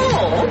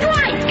 Oh,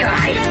 right,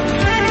 guy.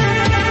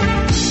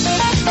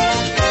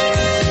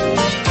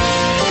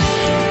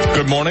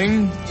 Good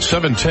morning,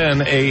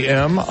 7:10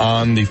 a.m.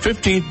 on the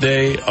 15th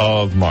day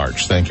of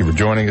March. Thank you for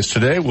joining us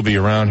today. We'll be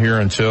around here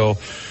until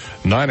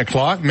 9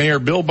 o'clock. Mayor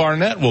Bill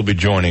Barnett will be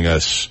joining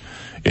us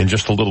in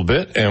just a little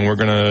bit, and we're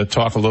going to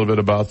talk a little bit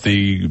about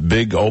the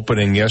big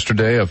opening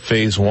yesterday of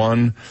Phase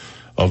 1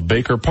 of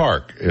Baker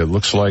Park. It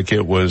looks like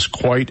it was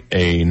quite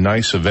a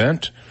nice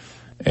event,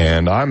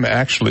 and I'm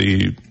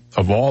actually,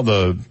 of all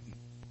the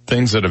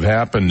things that have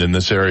happened in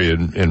this area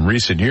in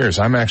recent years,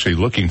 I'm actually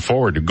looking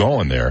forward to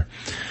going there.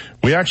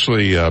 We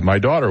actually, my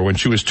daughter, when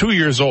she was 2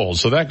 years old,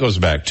 so that goes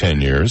back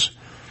 10 years,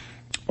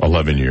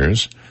 11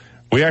 years,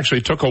 we actually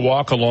took a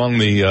walk along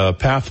the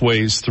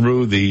pathways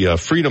through the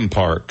Freedom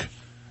Park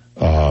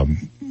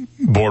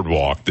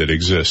boardwalk that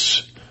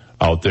exists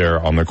out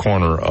there on the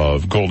corner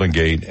of Golden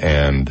Gate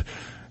and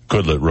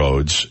Goodlet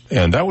Roads,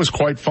 and that was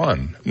quite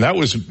fun. And that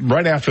was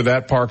right after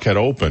that park had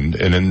opened,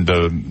 and then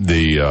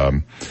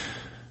the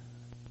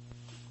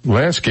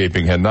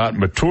landscaping had not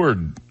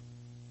matured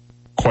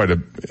quite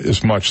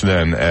as much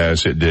then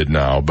as it did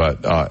now,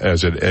 but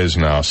as it is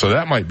now. So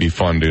that might be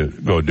fun to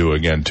go do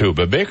again too.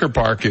 But Baker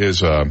Park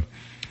is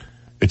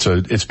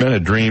it's been a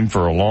dream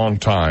for a long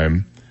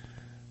time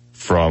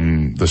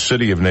from the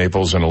city of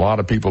Naples, and a lot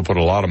of people put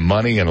a lot of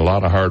money and a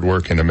lot of hard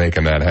work into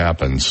making that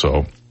happen.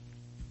 So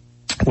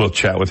we'll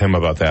chat with him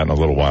about that in a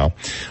little while.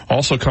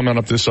 Also coming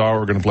up this hour,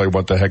 we're going to play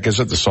What the Heck Is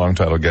It? The song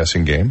title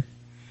guessing game,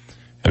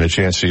 and a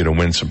chance for you to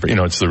win some.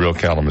 It's the real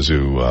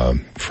Kalamazoo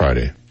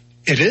Friday.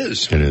 It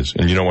is. It is.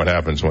 And you know what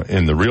happens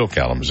in the real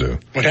Kalamazoo?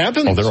 What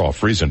happens? Oh, they're all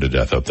freezing to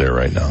death up there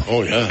right now.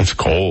 Oh, yeah. It's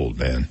cold,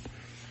 man.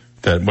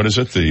 What is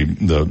it?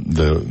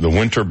 The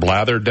winter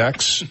blather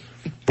decks?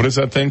 What is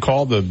that thing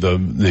called? The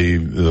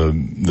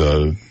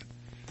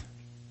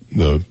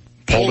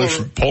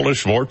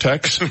Polish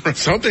vortex?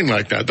 Something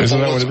like that. Isn't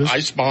that what it is?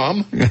 Ice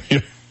bomb?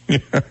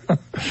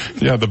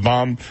 Yeah,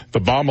 the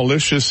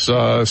bomb-malicious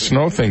snow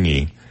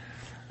thingy.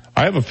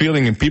 I have a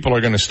feeling people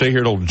are going to stay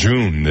here till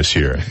June this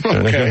year.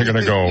 Okay. They're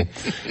going to go,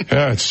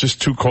 yeah, it's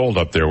just too cold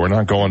up there. We're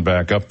not going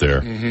back up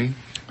there. Mm-hmm.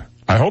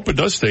 I hope it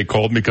does stay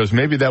cold, because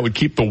maybe that would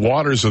keep the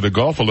waters of the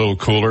Gulf a little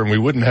cooler and we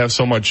wouldn't have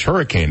so much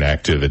hurricane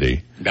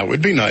activity. That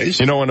would be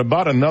nice. In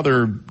about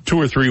another 2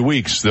 or 3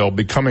 weeks, they'll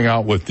be coming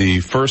out with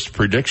the first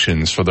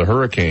predictions for the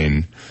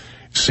hurricane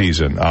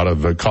season out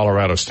of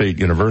Colorado State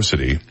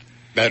University.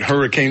 That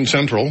Hurricane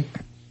Central.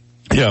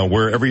 Yeah,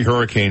 where every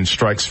hurricane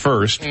strikes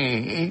first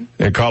in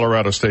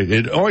Colorado State.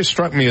 It always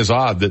struck me as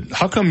odd that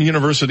how come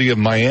University of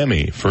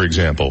Miami, for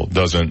example,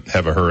 doesn't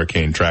have a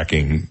hurricane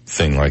tracking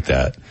thing like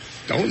that?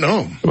 Don't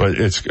know. But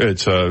it's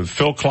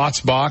Phil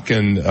Klotzbach,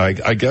 and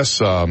I guess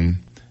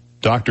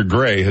Dr.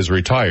 Gray has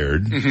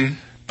retired. Mm-hmm.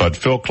 But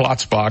Phil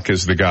Klotzbach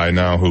is the guy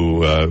now who,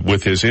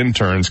 with his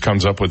interns,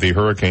 comes up with the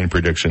hurricane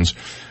predictions.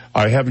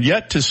 I have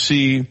yet to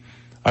see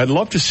I'd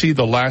love to see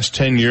the last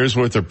 10 years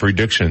worth of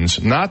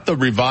predictions, not the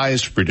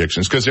revised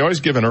predictions, because they always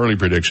give an early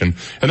prediction,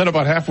 and then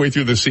about halfway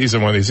through the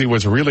season when they see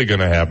what's really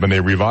going to happen, they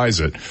revise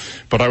it.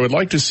 But I would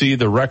like to see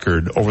the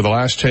record over the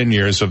last 10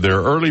 years of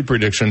their early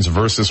predictions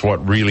versus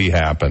what really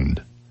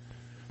happened.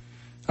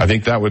 I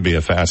think that would be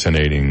a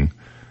fascinating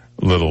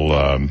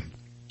little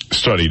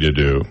study to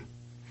do.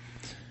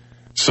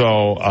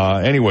 So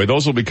anyway,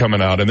 those will be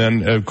coming out, and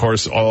then of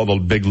course all the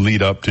big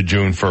lead up to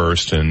June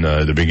 1st and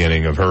the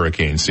beginning of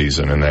hurricane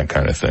season and that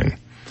kind of thing.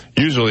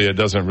 Usually it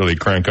doesn't really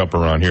crank up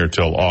around here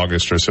till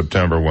August or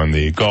September when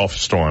the Gulf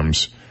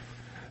storms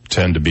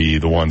tend to be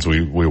the ones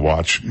we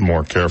watch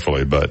more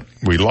carefully. But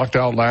we lucked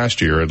out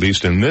last year, at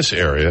least in this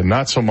area,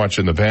 not so much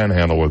in the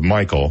Panhandle with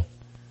Michael,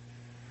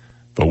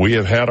 but we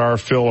have had our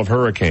fill of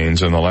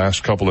hurricanes in the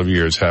last couple of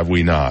years, have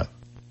we not?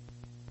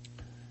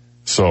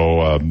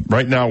 So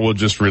right now we'll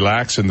just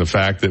relax in the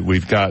fact that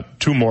we've got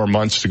 2.5 more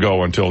months to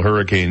go until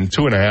hurricane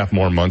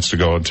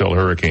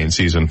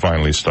season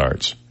finally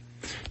starts.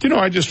 Do you know,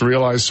 I just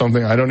realized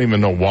something. I don't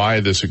even know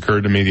why this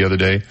occurred to me the other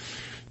day.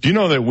 Do you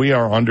know that we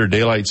are under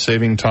daylight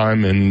saving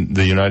time in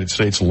the United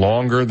States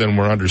longer than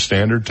we're under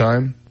standard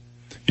time?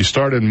 You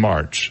start in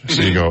March.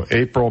 So you go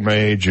April,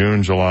 May,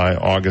 June, July,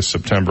 August,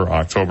 September,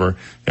 October,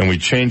 and we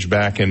change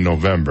back in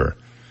November.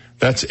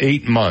 That's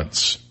 8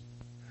 months.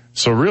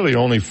 So really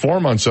only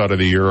 4 months out of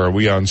the year are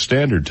we on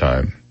standard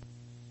time.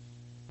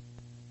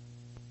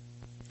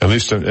 At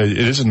least it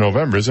is in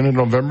November. Isn't it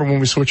November when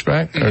we switch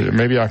back? Or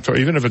maybe October.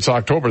 Even if it's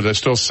October, that's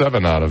still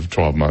 7 out of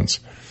 12 months.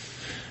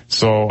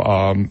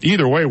 So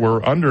either way,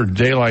 we're under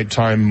daylight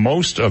time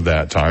most of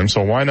that time,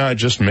 so why not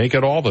just make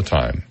it all the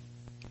time?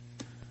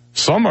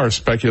 Some are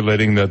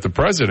speculating that the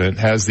president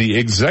has the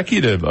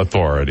executive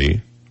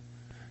authority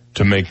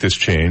to make this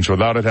change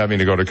without it having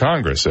to go to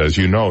Congress. As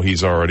you know,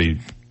 he's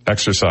already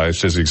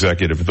exercised his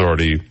executive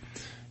authority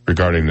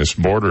regarding this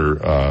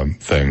border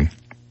thing.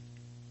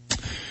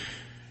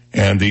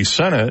 And the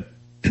Senate,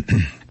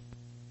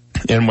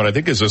 in what I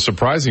think is a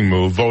surprising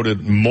move,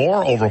 voted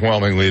more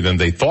overwhelmingly than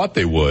they thought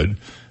they would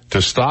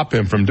to stop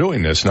him from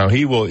doing this. Now,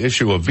 he will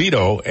issue a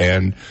veto,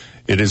 and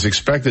it is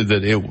expected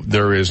that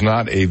there is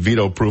not a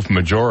veto-proof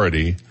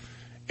majority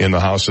in the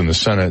House and the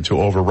Senate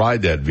to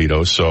override that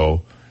veto,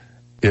 so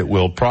the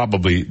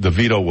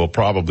veto will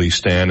probably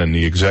stand and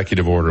the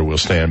executive order will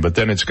stand, but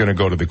then it's going to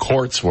go to the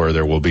courts where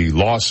there will be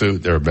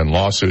there have been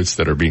lawsuits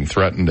that are being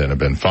threatened and have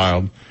been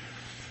filed,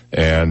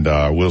 and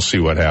we'll see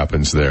what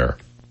happens there.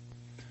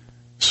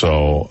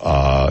 So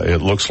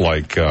it looks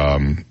like,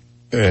 and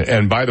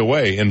by the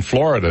way, in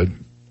Florida,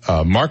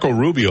 Marco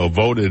Rubio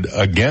voted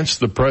against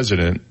the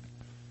president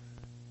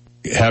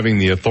having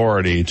the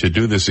authority to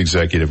do this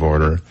executive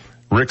order.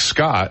 Rick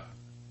Scott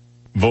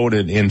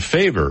voted in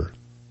favor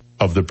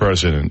of the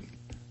president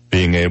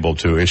being able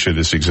to issue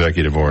this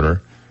executive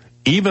order,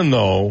 even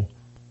though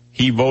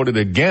he voted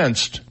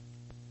against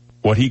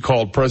what he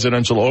called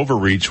presidential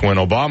overreach when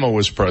Obama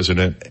was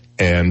president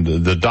and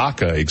the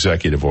DACA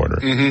executive order.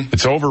 Mm-hmm.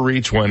 It's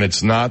overreach when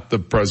it's not the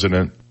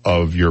president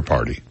of your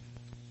party.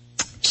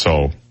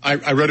 So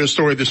I read a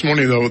story this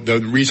morning, though, the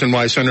reason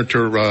why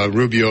Senator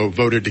Rubio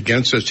voted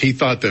against this, he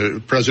thought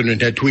the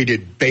president had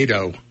tweeted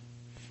Beto.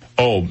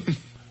 Oh,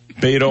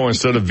 Beto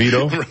instead of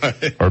veto,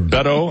 right. Or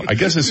Beto. I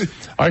guess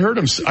I heard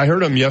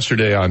him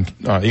yesterday on,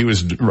 he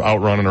was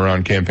out running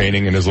around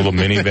campaigning in his little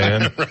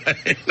minivan.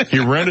 Right. He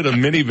rented a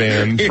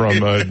minivan from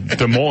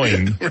Des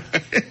Moines.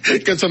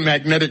 Right. Got some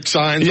magnetic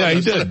signs. Yeah,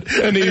 he did.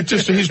 And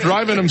he's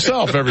driving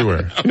himself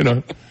everywhere, you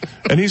know.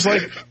 And he's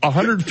like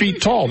 100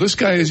 feet tall. This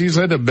guy he's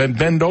had to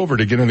bend over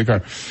to get in the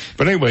car.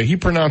 But anyway, he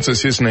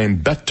pronounces his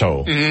name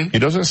Beto. Mm-hmm. He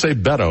doesn't say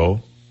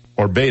Beto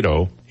or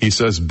Beto. He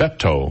says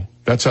Beto.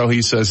 That's how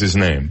he says his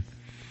name.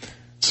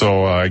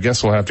 So I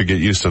guess we'll have to get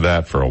used to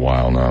that for a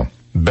while now.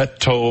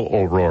 Beto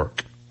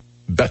O'Rourke.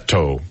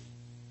 Beto.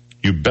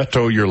 You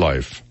Beto your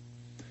life.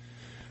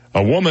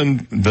 A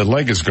woman, the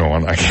leg is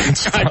going. I can't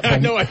stop it. I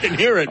know, I can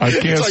hear it. I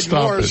can't it's like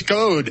stop Morse it.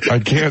 code. I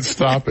can't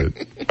stop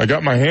it. I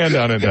got my hand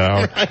on it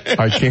now. Right.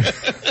 I can't.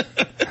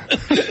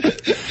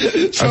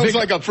 Sounds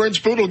like a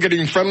French poodle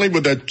getting friendly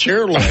with a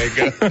chair leg.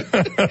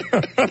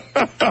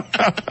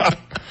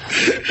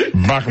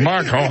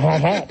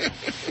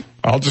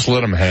 I'll just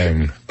let them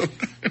hang.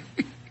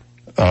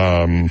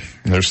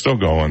 They're still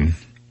going.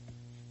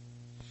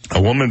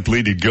 A woman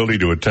pleaded guilty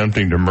to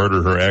attempting to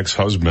murder her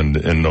ex-husband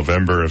in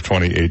November of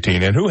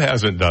 2018. And who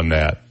hasn't done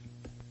that?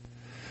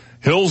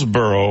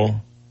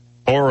 Hillsboro,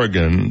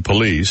 Oregon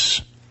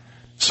police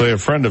say a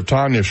friend of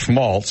Tanya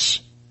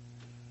Schmaltz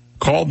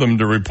called them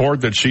to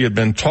report that she had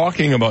been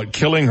talking about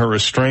killing her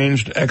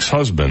estranged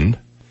ex-husband.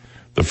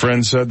 The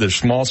friend said that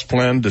Schmaltz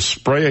planned to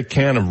spray a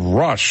can of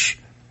Rush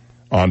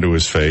onto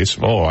his face.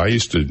 Oh, I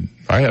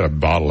had a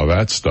bottle of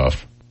that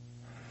stuff.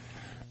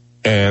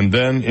 And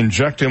then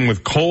inject him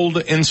with cold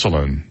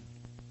insulin.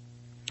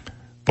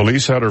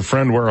 Police had her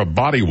friend wear a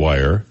body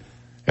wire,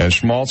 and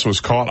Schmaltz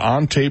was caught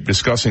on tape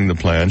discussing the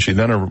plan. She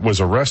then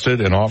was arrested,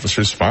 and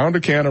officers found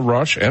a can of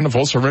Rush and a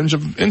full syringe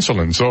of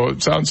insulin. So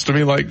it sounds to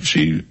me like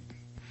she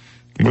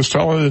was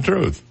telling the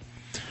truth.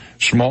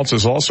 Schmaltz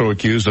is also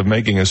accused of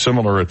making a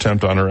similar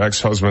attempt on her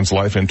ex-husband's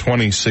life in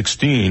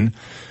 2016.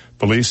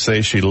 Police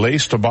say she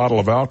laced a bottle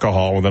of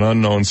alcohol with an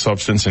unknown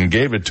substance and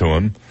gave it to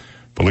him.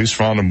 Police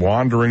found him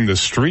wandering the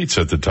streets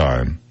at the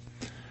time.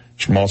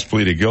 Schmaltz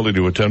pleaded guilty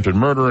to attempted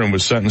murder and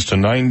was sentenced to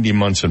 90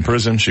 months in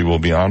prison. She will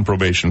be on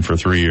probation for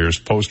 3 years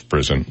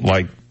post-prison.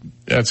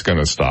 That's going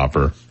to stop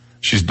her.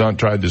 She's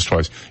tried this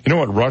twice. You know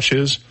what rush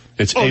is?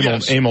 It's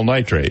amyl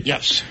nitrate.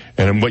 Yes.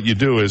 And what you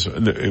do is,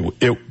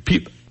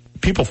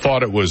 people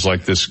thought it was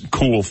like this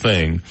cool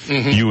thing.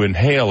 Mm-hmm. You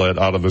inhale it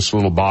out of this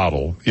little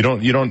bottle.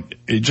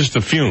 It just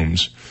the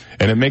fumes,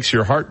 and it makes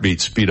your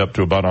heartbeat speed up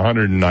to about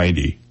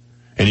 190.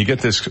 And you get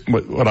this,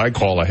 what I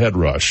call a head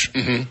rush.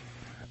 Mm-hmm.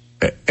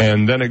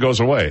 And then it goes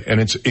away,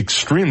 and it's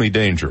extremely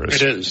dangerous.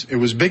 It is. It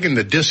was big in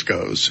the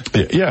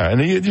discos. Yeah,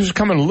 and you just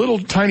come in a little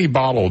tiny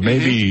bottle,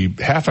 maybe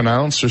half an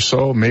ounce or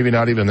so, maybe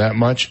not even that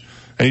much,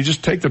 and you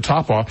just take the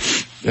top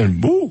off,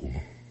 and woo,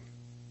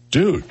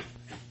 dude.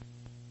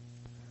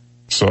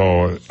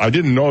 So I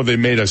didn't know they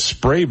made a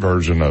spray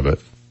version of it.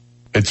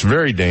 It's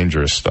very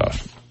dangerous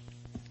stuff.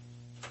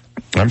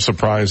 I'm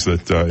surprised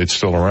that it's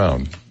still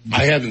around.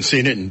 I haven't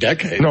seen it in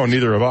decades. No,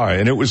 neither have I.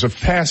 And it was a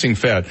passing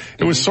fad.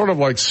 It was sort of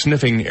like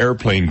sniffing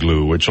airplane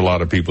glue, which a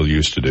lot of people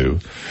used to do.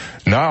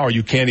 Now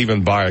you can't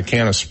even buy a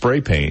can of spray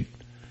paint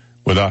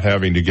without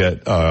having to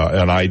get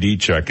an ID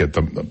check at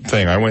the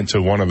thing. I went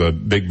to one of the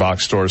big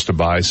box stores to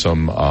buy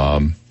some,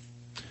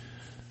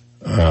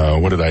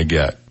 what did I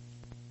get?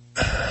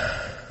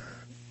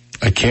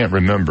 I can't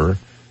remember.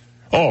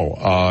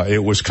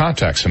 It was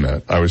contact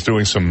cement. I was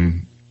doing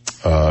some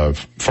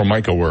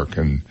Formica work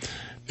and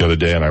the other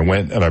day, and I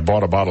went and I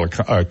bought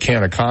a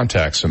can of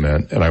contact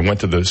cement, and I went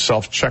to the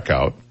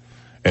self-checkout,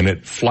 and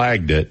it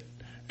flagged it,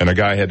 and a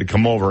guy had to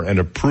come over and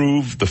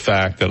approve the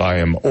fact that I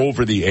am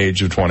over the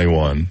age of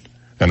 21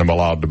 and I'm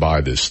allowed to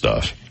buy this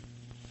stuff.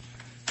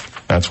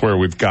 That's where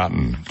we've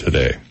gotten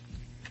today.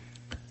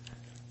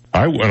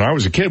 When I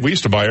was a kid, we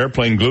used to buy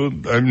airplane glue,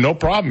 no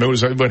problem. It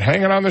was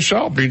hanging on the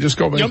shelf. You just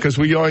go, because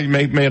we always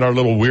made our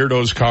little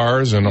weirdos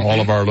cars and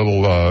all of our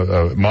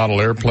little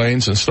model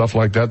airplanes and stuff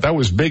like that. That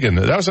was big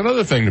that was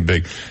another thing to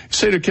big.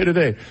 Say to a kid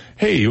today,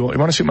 hey, you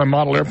want to see my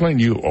model airplane?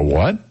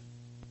 What?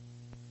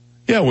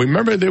 Yeah, we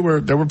remember they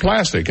were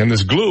plastic, and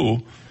this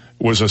glue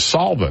was a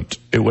solvent.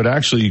 It would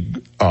actually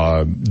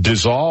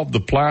dissolve the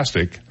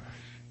plastic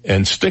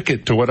and stick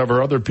it to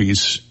whatever other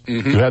piece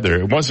you had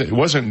there. It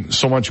wasn't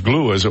so much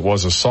glue as it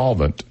was a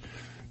solvent,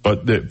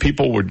 but that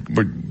people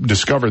would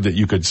discover that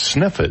you could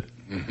sniff it,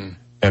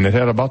 and it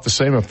had about the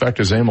same effect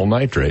as amyl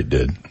nitrate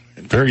did.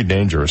 Very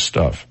dangerous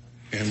stuff.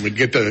 And we'd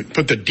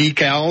put the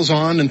decals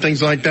on and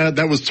things like that.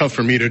 That was tough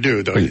for me to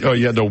do, though. Oh,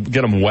 you had to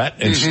get them wet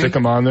and stick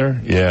them on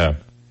there? Yeah.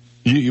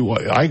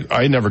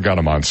 I never got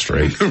them on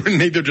straight.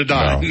 Neither did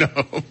I, no.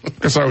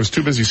 Because I was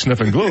too busy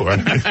sniffing glue.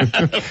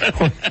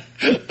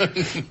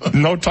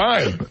 No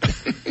time.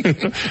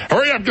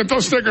 Hurry up, get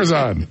those stickers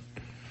on.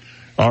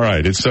 All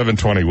right, it's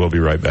 7:20. We'll be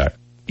right back.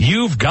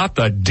 You've got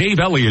the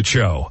Dave Elliott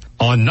Show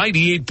on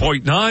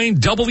 98.9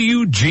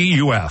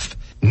 WGUF.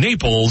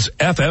 Naples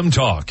FM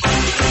Talk.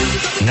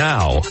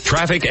 Now,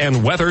 traffic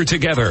and weather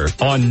together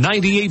on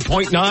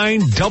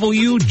 98.9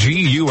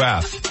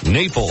 WGUF.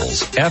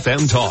 Naples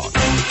FM Talk.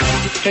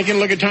 Taking a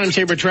look at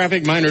time-saver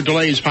traffic. Minor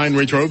delays Pine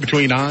Ridge Road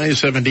between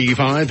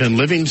I-75 and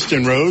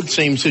Livingston Road.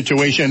 Same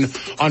situation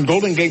on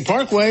Golden Gate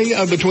Parkway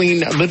between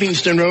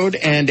Livingston Road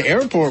and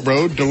Airport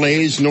Road.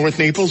 Delays North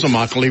Naples,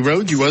 Immokalee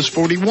Road, US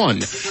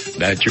 41.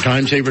 That's your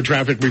time-saver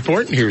traffic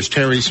report. Here's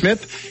Terry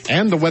Smith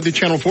and the Weather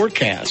Channel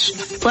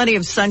forecast. Plenty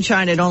of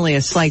sunshine and only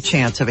a slight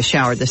chance of a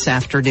shower this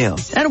afternoon.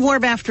 And a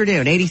warm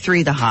afternoon,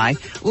 83 the high.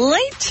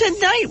 Late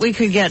tonight, we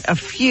could get a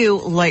few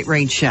light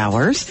rain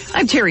showers.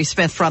 I'm Terry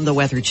Smith from the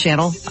Weather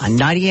Channel on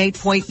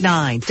 98.9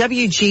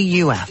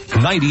 WGUF.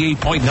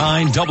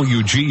 98.9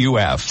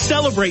 WGUF.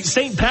 Celebrate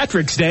St.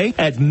 Patrick's Day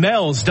at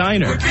Mel's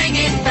Diner. We're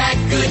bringing back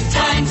good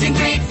times and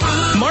great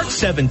food. March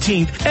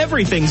 17th,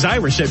 everything's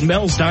Irish at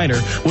Mel's Diner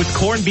with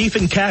corned beef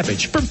and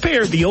cabbage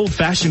prepared the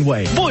old-fashioned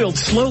way, boiled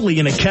slowly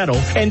in a kettle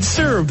and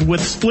served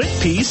with split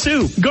pea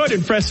soup,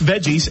 garden fresh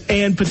veggies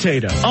and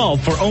potato, all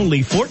for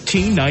only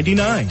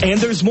 $14.99. And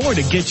there's more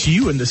to get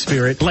you in the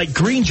spirit, like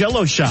green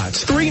Jell-O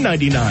shots,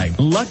 $3.99,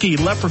 Lucky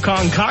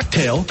Leprechaun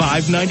cocktail,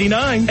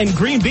 $5.99, and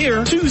green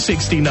beer,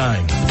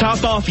 $2.69.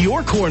 Top off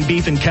your corned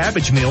beef and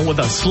cabbage meal with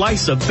a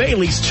slice of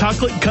Bailey's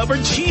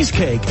chocolate-covered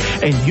cheesecake,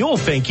 and you'll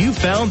think you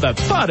found the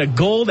pot of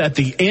gold at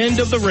the end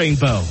of the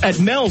rainbow. At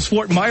Mel's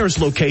Fort Myers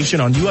location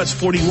on US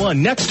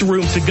 41, next to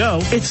Room to Go,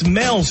 it's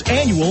Mel's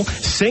annual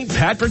St.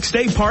 Patrick's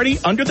Day party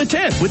under the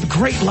tent with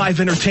great live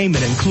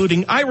entertainment,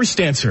 including Irish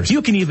dancers.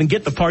 You can even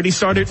get the party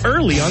started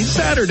early on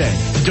Saturday.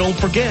 Don't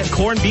forget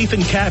corned beef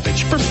and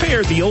cabbage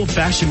prepared the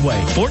old-fashioned way,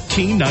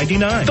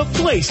 $14.99. The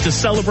place to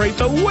celebrate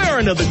the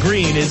wearing of the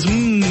green is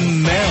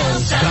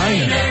Mel's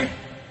Diner.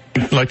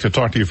 I'd like to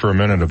talk to you for a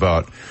minute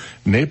about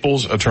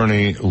Naples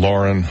attorney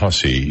Lauren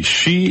Hussey.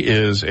 She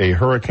is a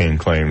hurricane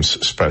claims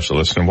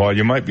specialist, and while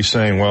you might be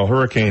saying, well,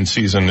 hurricane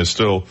season is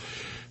still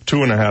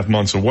 2.5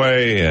 months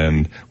away,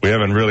 and we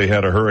haven't really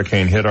had a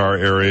hurricane hit our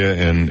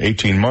area in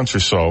 18 months or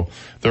so,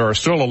 there are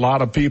still a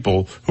lot of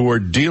people who are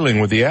dealing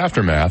with the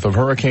aftermath of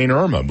Hurricane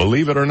Irma.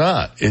 Believe it or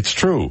not, it's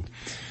true.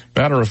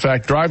 Matter of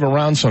fact, drive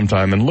around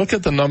sometime and look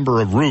at the number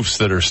of roofs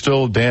that are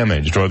still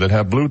damaged or that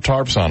have blue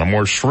tarps on them,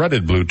 or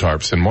shredded blue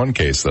tarps in one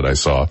case that I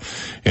saw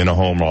in a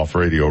home off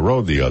Radio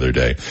Road the other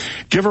day.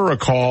 Give her a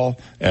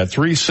call at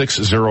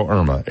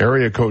 360-IRMA,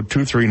 area code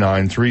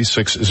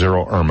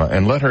 239-360-IRMA,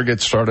 and let her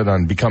get started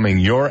on becoming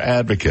your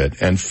advocate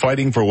and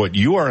fighting for what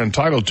you are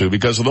entitled to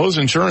because of those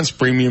insurance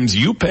premiums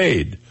you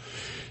paid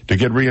to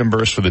get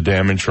reimbursed for the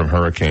damage from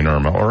Hurricane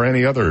Irma or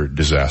any other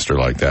disaster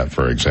like that,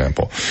 for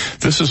example.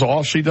 This is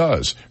all she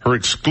does. Her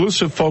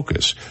exclusive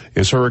focus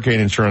is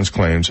hurricane insurance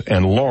claims,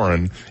 and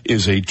Lauren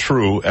is a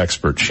true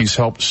expert. She's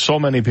helped so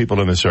many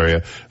people in this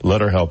area.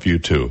 Let her help you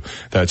too.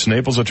 That's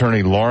Naples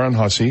attorney Lauren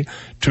Hussey,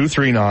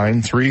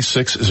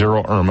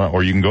 239-360-IRMA,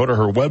 or you can go to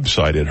her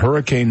website at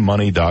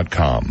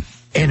hurricanemoney.com.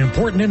 An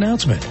important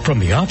announcement from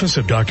the office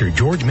of Dr.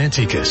 George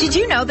Mantzikis. Did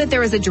you know that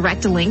there is a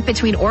direct link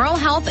between oral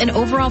health and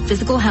overall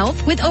physical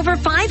health? With over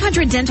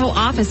 500 dental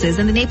offices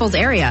in the Naples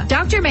area,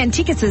 Dr.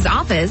 Mantzikis'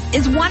 office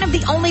is one of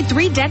the only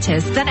 3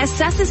 dentists that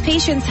assesses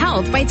patients'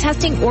 health by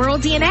testing oral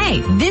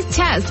DNA. This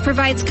test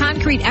provides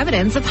concrete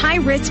evidence of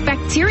high-risk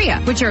bacteria,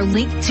 which are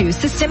linked to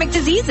systemic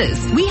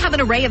diseases. We have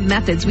an array of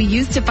methods we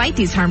use to fight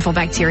these harmful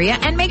bacteria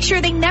and make sure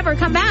they never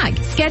come back.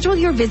 Schedule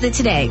your visit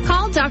today.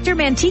 Call Dr.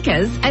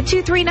 Mantzikis at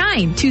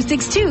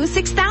 239-262-6000.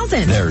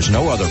 There's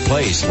no other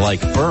place like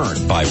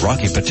Burn by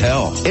Rocky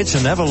Patel. It's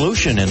an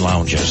evolution in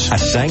lounges, a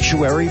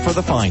sanctuary for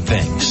the fine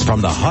things.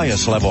 From the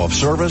highest level of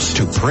service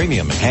to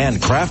premium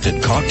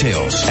handcrafted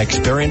cocktails.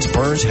 Experience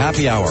Burn's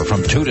happy hour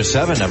from 2 to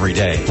 7 every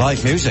day.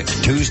 Live music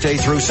Tuesday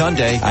through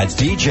Sunday, a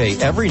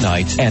DJ every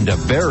night, and a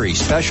very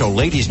special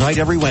ladies' night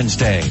every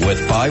Wednesday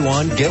with buy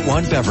one, get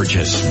one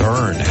beverages.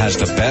 Burn has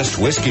the best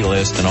whiskey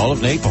list in all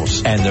of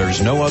Naples, and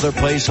there's no other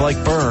place like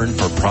Burn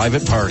for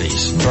private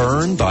parties.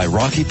 Burn by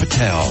Rocky Patel.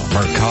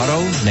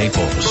 Mercado,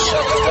 Naples.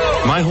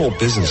 My whole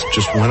business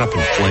just went up in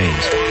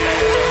flames.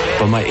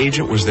 But my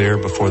agent was there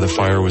before the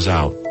fire was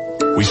out.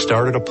 We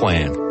started a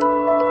plan.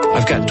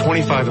 I've got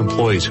 25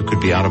 employees who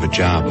could be out of a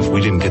job if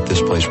we didn't get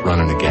this place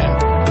running again.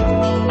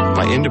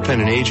 My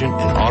independent agent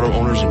and auto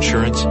owners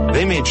insurance,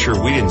 they made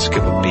sure we didn't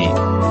skip a beat.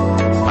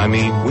 I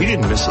mean, we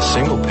didn't miss a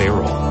single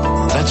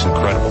payroll. That's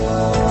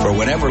incredible. For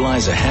whatever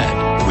lies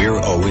ahead, we're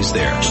always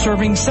there.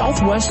 Serving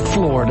Southwest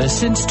Florida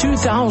since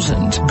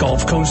 2000.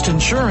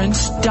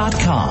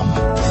 GulfCoastInsurance.com.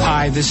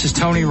 Hi, this is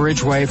Tony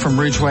Ridgway from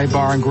Ridgway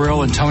Bar and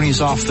Grill and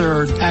Tony's Off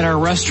 3rd. At our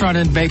restaurant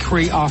and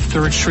bakery off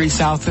 3rd Street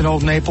South in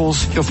Old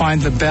Naples, you'll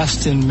find the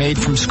best in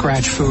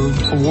made-from-scratch food,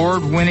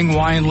 award-winning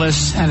wine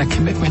lists, and a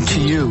commitment to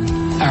you,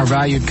 our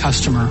valued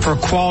customer. For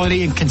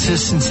quality and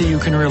consistency, you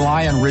can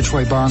rely on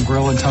Ridgway Bar and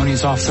Grill and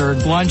Tony's Off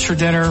 3rd. Lunch or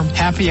dinner,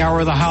 happy hour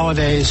of the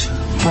holidays,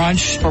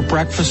 brunch or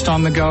breakfast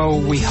on the go,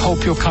 we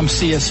hope you'll come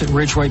see us at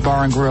Ridgway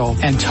Bar and Grill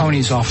and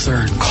Tony's Off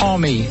 3rd. Call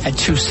me at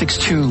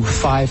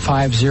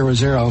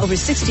 262-5500. Over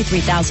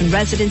 63,000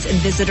 residents and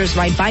visitors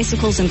ride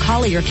bicycles in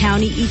Collier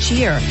County each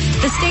year.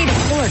 The state of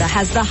Florida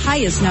has the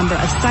highest number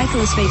of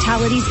cyclist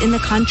fatalities in the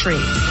country.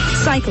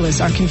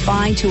 Cyclists are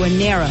confined to a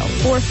narrow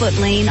 4-foot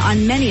lane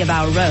on many of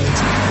our roads,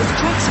 with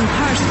trucks and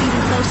cars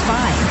speeding close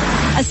by.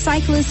 A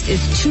cyclist is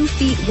 2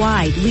 feet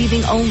wide,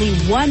 leaving only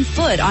 1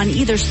 foot on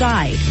either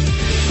side.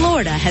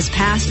 Florida has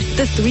passed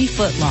the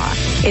 3-foot law.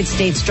 It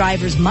states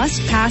drivers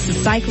must pass a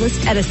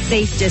cyclist at a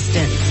safe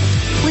distance.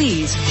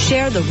 Please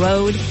share the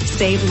road,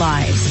 save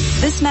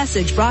lives. This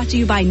message brought to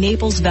you by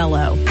Naples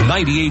Velo.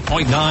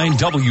 98.9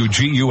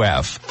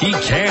 WGUF. He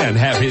can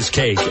have his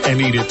cake and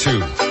eat it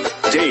too.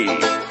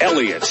 Dave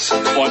Elliott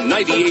on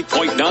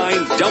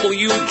 98.9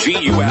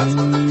 WGUF.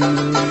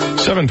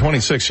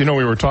 726. You know,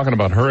 we were talking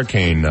about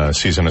hurricane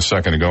season a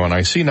second ago, and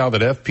I see now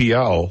that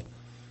FPL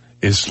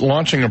is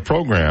launching a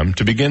program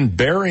to begin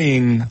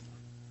burying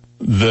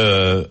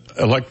the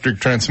electric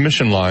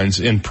transmission lines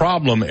in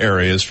problem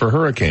areas for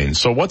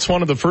hurricanes. So what's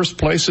one of the first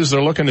places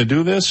they're looking to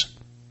do this?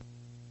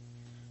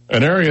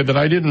 An area that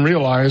I didn't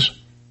realize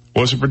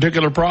was a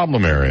particular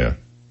problem area.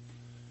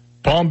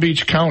 Palm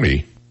Beach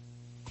County.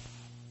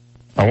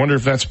 I wonder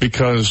if that's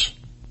because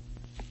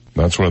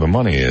that's where the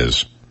money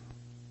is.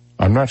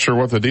 I'm not sure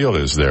what the deal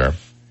is there.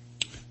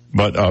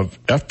 But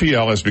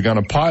FPL has begun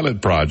a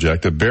pilot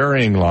project of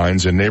burying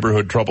lines in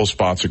neighborhood trouble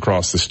spots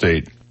across the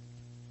state.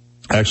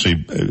 Actually,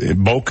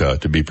 Boca,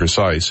 to be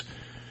precise,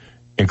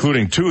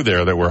 including 2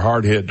 there that were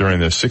hard hit during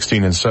the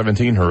 16 and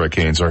 17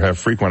 hurricanes or have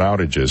frequent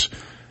outages.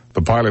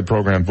 The pilot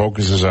program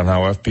focuses on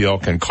how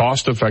FPL can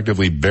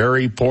cost-effectively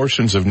bury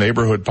portions of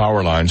neighborhood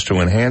power lines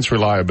to enhance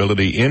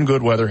reliability in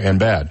good weather and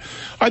bad.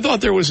 I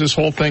thought there was this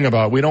whole thing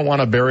about we don't want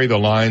to bury the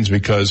lines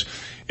because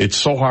it's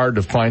so hard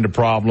to find a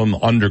problem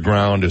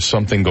underground if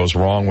something goes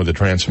wrong with the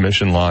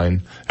transmission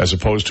line as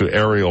opposed to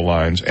aerial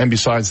lines. And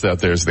besides that,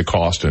 there's the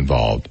cost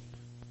involved.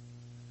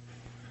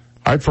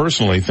 I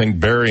personally think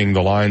burying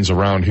the lines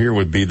around here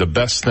would be the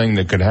best thing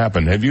that could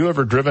happen. Have you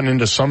ever driven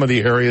into some of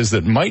the areas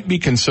that might be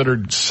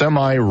considered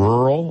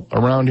semi-rural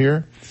around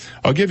here?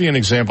 I'll give you an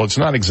example. It's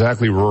not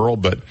exactly rural,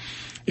 but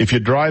if you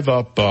drive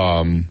up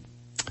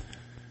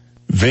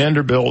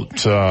Vanderbilt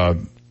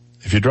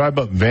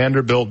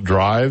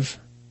Drive,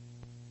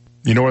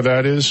 you know where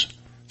that is?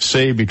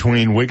 Say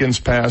between Wiggins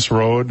Pass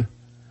Road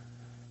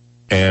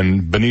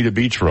and Bonita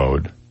Beach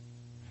Road.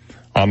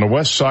 On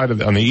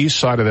the east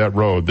side of that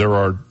road, there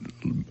are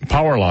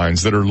power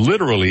lines that are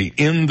literally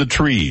in the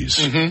trees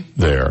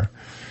there.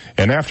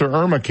 And after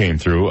Irma came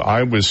through,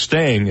 I was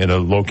staying at a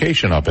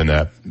location up in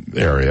that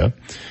area.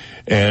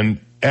 And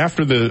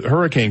after the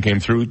hurricane came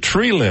through,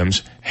 tree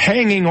limbs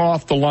hanging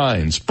off the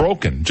lines,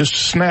 broken, just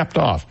snapped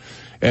off.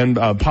 And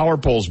power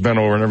poles bent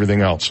over and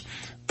everything else.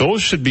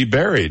 Those should be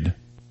buried,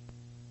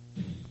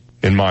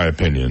 in my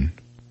opinion.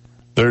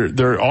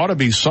 There ought to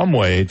be some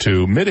way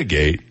to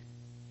mitigate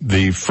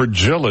the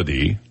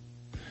fragility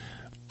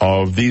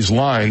of these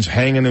lines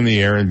hanging in the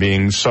air and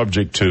being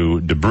subject to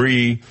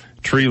debris,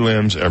 tree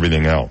limbs,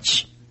 everything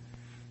else.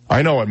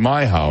 I know at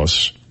my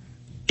house,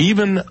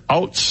 even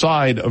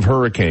outside of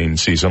hurricane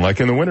season, like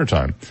in the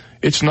wintertime,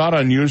 it's not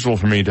unusual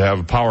for me to have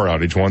a power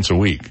outage once a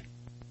week.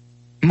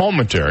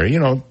 Momentary,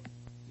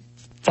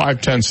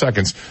 5-10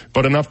 seconds,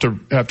 but enough to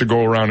have to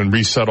go around and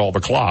reset all the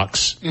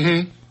clocks.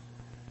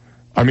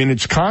 I mean,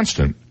 it's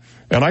constant.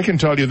 And I can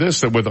tell you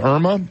this, that with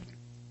Irma,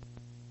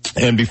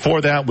 and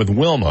before that with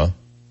Wilma,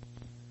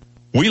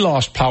 we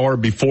lost power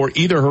before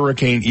either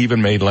hurricane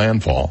even made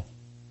landfall.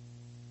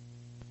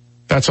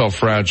 That's how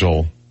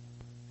fragile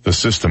the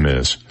system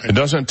is. It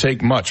doesn't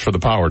take much for the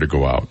power to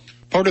go out.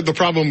 Part of the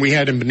problem we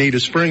had in Bonita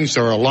Springs,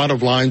 there are a lot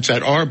of lines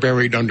that are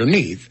buried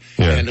underneath.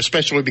 Yeah. And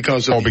especially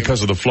because of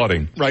the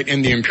flooding. Right,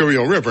 in the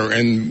Imperial River.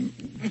 And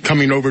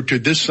coming over to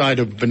this side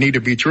of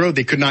Bonita Beach Road,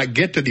 they could not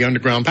get to the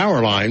underground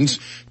power lines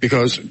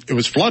because it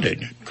was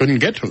flooded. Couldn't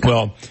get to them.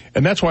 Well,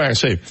 and that's why I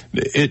say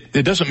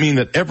it doesn't mean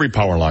that every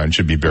power line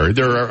should be buried.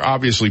 There are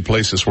obviously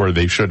places where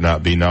they should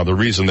not be. Now, the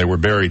reason they were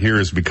buried here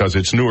is because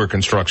it's newer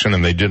construction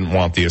and they didn't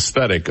want the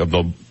aesthetic of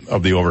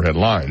the overhead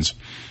lines.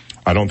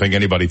 I don't think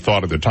anybody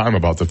thought at the time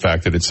about the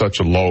fact that it's such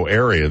a low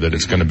area that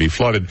it's going to be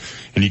flooded.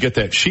 And you get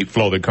that sheet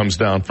flow that comes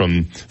down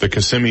from the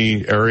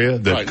Kissimmee area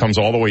that comes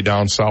all the way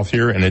down south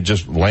here, and it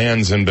just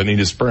lands in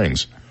Bonita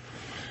Springs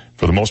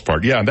for the most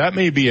part. Yeah, that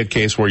may be a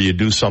case where you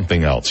do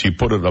something else. You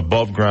put it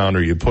above ground,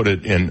 or you put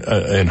it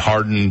in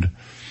hardened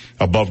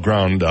above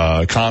ground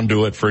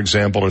conduit, for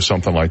example, or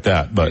something like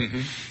that. But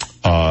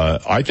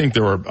I think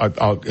there are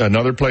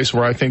another place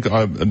where I think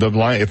the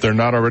line, if they're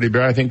not already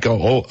buried, I think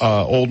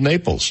Old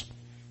Naples.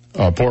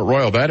 Port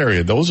Royal, that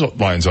area, those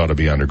lines ought to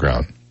be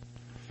underground.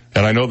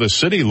 And I know the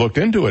city looked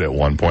into it at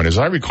one point. As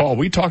I recall,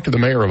 we talked to the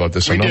mayor about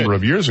this a number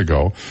of years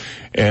ago,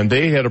 and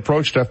they had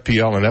approached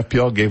FPL, and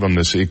FPL gave them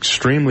this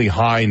extremely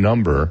high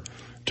number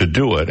to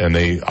do it, and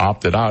they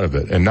opted out of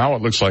it. And now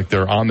it looks like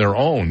they're on their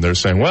own. They're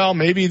saying, well,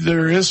 maybe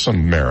there is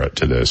some merit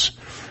to this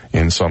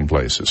in some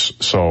places.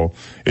 So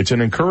it's an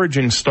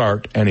encouraging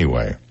start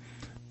anyway.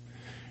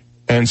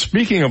 And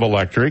speaking of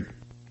electric,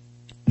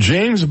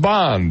 James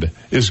Bond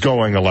is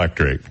going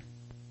electric.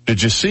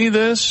 Did you see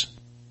this?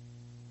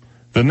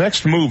 The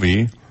next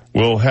movie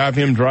will have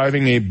him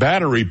driving a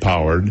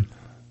battery-powered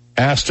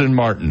Aston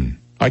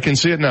Martin. I can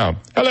see it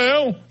now.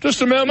 Hello,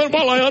 just a moment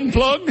while I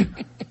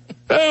unplug.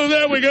 Oh,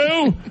 there we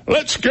go.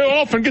 Let's go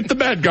off and get the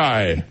bad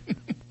guy.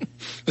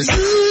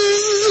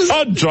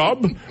 Odd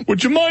job.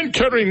 Would you mind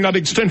carrying that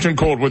extension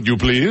cord with you,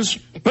 please?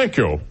 Thank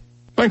you.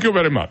 Thank you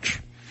very much.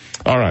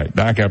 All right,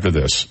 back after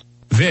this.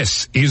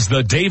 This is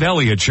the Dave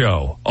Elliott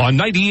Show on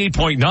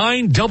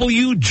 98.9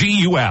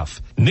 WGUF,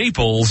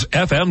 Naples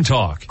FM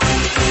Talk.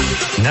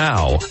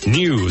 Now,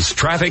 news,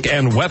 traffic,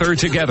 and weather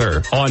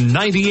together on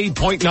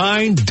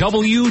 98.9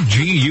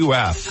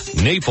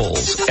 WGUF,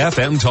 Naples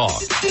FM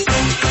Talk.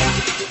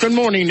 Good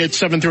morning. It's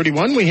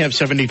 7:31. We have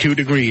 72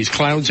 degrees,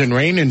 clouds and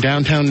rain in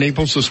downtown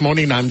Naples this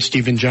morning. I'm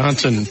Stephen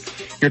Johnson.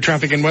 Your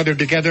traffic and weather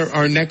together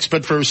are next,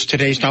 but first,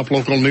 today's top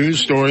local news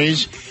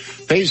stories.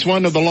 Phase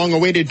 1 of the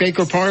long-awaited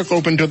Baker Park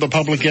opened to the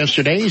public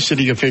yesterday.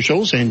 City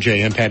officials and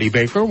Jay and Patty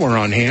Baker were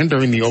on hand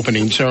during the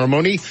opening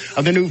ceremony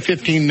of the new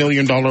 $15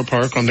 million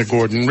park on the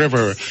Gordon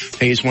River.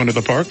 Phase 1 of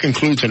the park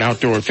includes an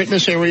outdoor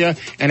fitness area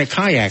and a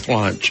kayak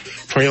launch.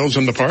 Trails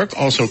in the park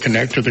also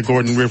connect to the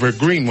Gordon River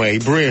Greenway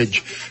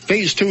Bridge.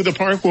 Phase 2 of the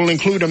park will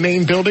include a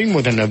main building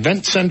with an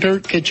event center,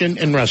 kitchen,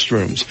 and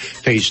restrooms.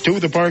 Phase 2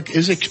 of the park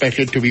is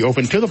expected to be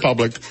open to the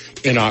public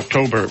in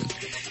October.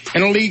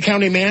 And a Lee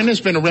County man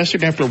has been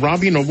arrested after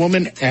robbing a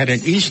woman at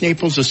an East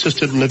Naples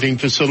assisted living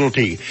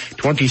facility.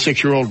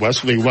 26-year-old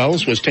Wesley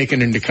Wells was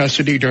taken into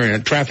custody during a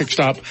traffic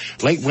stop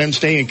late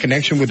Wednesday in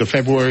connection with the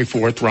February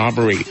 4th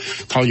robbery.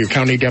 Collier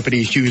County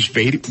deputies used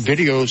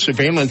video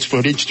surveillance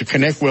footage to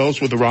connect Wells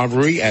with the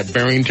robbery at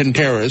Barrington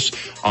Terrace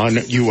on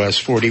US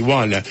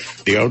 41.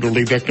 The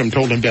elderly victim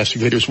told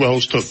investigators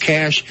Wells took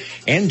cash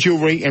and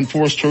jewelry and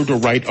forced her to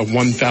write a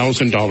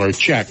 $1,000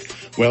 check.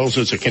 Wells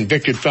is a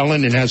convicted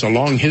felon and has a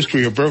long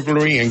history of burglary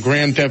burglary and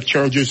grand theft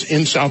charges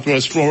in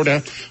Southwest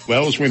Florida.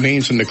 Wells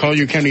remains in the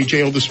Collier County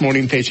Jail this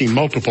morning facing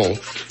multiple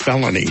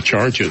felony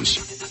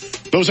charges.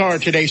 Those are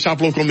today's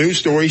top local news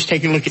stories.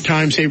 Taking a look at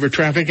time saver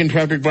traffic, and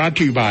traffic brought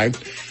to you by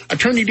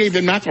Attorney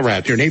David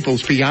McElrath, your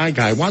Naples PI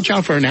guy. Watch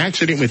out for an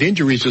accident with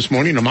injuries this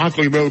morning on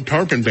Mockley Road,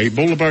 Tarpon Bay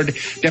Boulevard.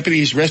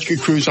 Deputies rescue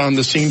crews on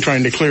the scene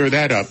trying to clear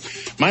that up.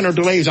 Minor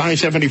delays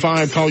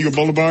I-75, Collier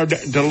Boulevard.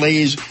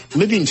 Delays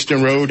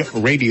Livingston Road,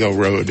 Radio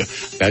Road.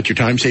 That's your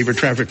time saver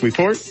traffic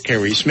report.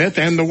 Carrie Smith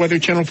and the Weather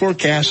Channel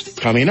forecast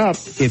coming up.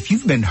 If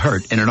you've been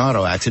hurt in an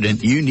auto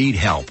accident, you need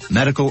help,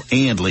 medical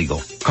and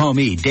legal. Call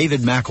me, David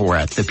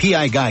McElrath, the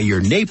PI guy,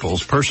 your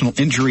Naples personal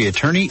injury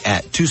attorney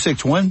at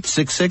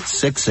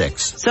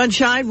 261-6666.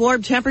 Sunshine,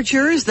 warm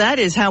temperatures. That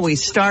is how we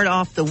start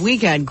off the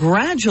weekend.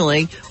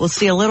 Gradually, we'll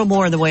see a little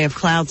more in the way of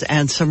clouds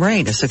and some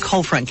rain as the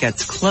cold front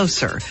gets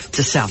closer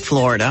to South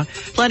Florida.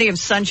 Plenty of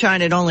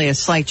sunshine and only a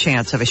slight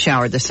chance of a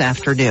shower this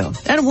afternoon.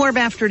 And a warm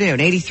afternoon,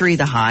 83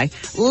 the high.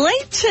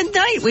 Late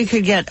tonight, we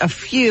could get a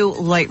few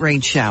light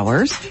rain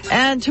showers.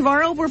 And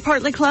tomorrow, we're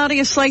partly cloudy,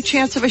 a slight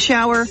chance of a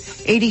shower,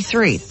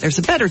 83. There's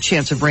a better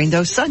chance of rain,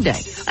 though,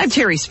 Sunday. I'm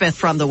Terry Smith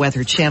from the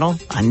Weather Channel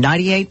on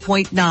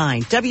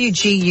 98.9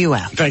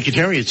 WGUF. Thank you,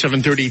 Terry. It's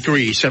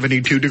 7:33,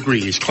 72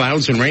 degrees.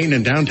 Clouds and rain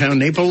in downtown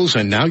Naples,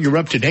 and now you're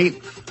up to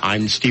date.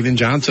 I'm Stephen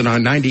Johnson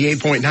on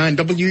 98.9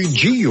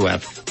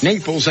 WGUF,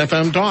 Naples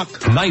FM Talk.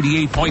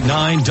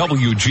 98.9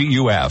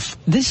 WGUF.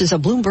 This is a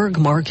Bloomberg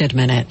Market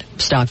Minute.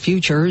 Stock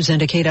futures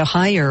indicate a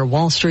higher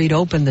Wall Street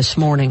open this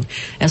morning.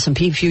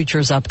 S&P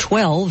futures up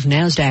 12,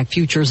 NASDAQ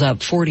futures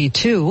up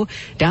 42,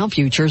 Dow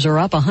futures are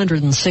up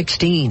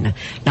 116.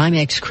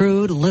 NYMEX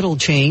crude little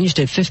changed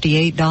at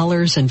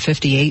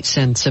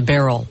 $58.58 a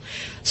barrel.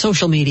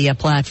 Social media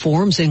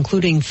platforms,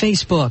 including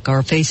Facebook,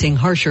 are facing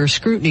harsher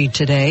scrutiny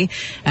today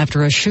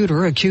after a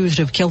shooter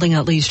accused of killing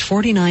at least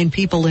 49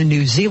 people in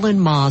New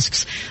Zealand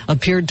mosques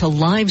appeared to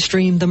live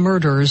stream the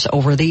murders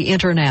over the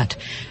internet.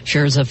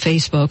 Shares of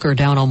Facebook are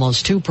down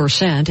almost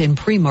 2% in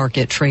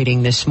pre-market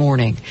trading this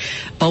morning.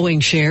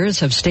 Boeing shares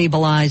have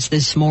stabilized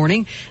this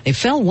morning. They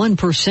fell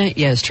 1%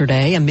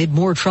 yesterday amid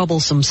more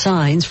troublesome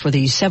signs for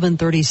the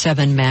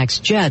 737 MAX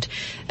jet,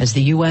 as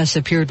the U.S.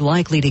 appeared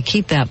likely to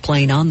keep that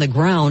plane on the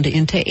ground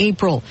into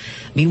April.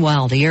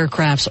 Meanwhile, the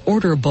aircraft's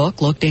order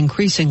book looked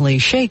increasingly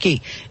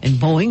shaky, and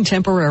Boeing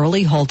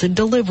temporarily halted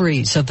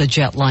deliveries of the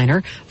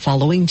jetliner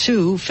following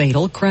 2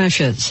 fatal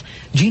crashes.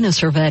 Gina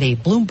Cervetti,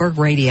 Bloomberg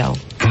Radio.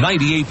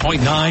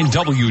 98.9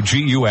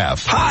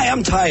 WGUF. Hi,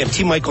 I'm Ty of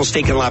T. Michael's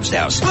Steak and Lobster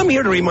House. I'm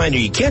here to remind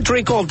you can't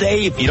drink all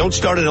day if you don't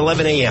start at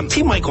 11 a.m.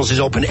 T. Michael's is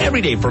open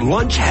every day for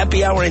lunch,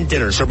 happy hour, and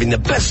dinner, serving the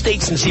best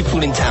steaks and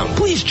seafood in town.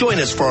 Please join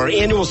us for our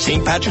annual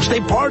St. Patrick's Day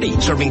party,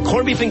 serving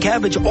corned beef and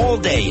cabbage all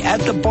day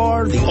at the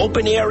bar, the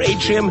open air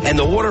atrium, and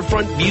the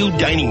waterfront view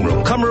dining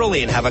room. Come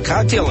early and have a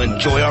cocktail and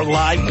enjoy our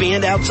live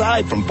band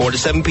outside from 4 to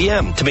 7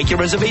 p.m. To make your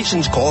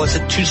reservations, call us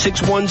at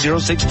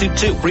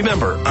 261-0622.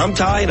 Remember, I'm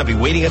Ty and I'll be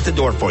waiting at the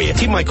door for you.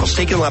 T. Michael's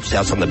Steak and Lobster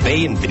House on the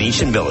Bay in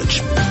Venetian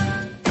Village.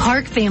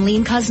 Park Family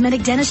and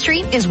Cosmetic Dentistry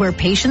is where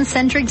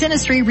patient-centric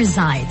dentistry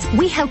resides.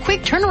 We have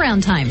quick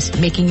turnaround times,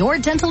 making your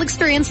dental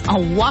experience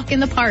a walk in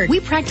the park. We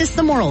practice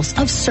the morals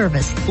of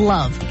service,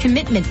 love,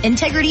 commitment,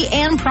 integrity,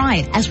 and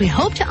pride, as we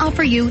hope to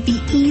offer you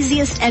the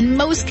easiest and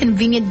most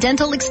convenient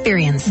dental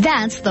experience.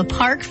 That's the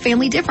Park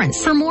Family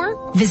difference. For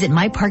more, visit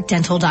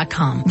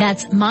myparkdental.com.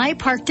 That's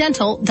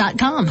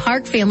myparkdental.com.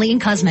 Park Family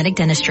and Cosmetic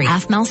Dentistry,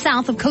 half-mile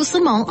south of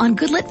Coastland Mall on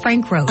Goodlet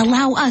Frank Road.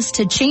 Allow us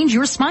to change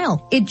your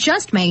smile. It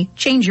just may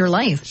change your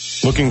life.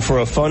 Looking for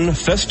a fun,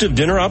 festive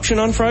dinner option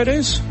on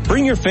Fridays?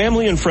 Bring your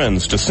family and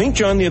friends to St.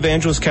 John the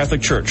Evangelist Catholic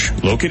Church,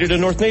 located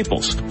in North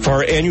Naples, for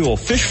our annual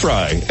fish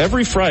fry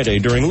every Friday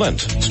during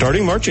Lent.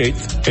 Starting March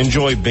 8th,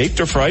 enjoy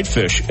baked or fried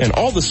fish and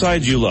all the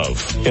sides you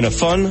love in a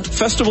fun,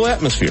 festival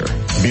atmosphere.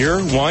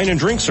 Beer, wine, and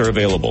drinks are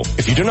available.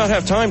 If you do not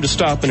have time to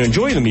stop and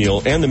enjoy the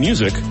meal and the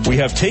music, we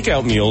have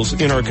takeout meals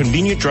in our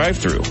convenient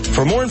drive-thru.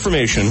 For more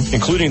information,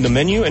 including the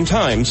menu and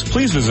times,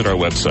 please visit our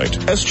website,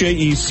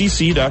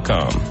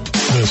 sjecc.com.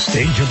 The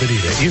Stage of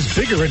Bonita is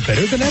bigger and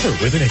better than ever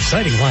with an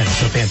exciting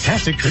lineup of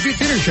fantastic tribute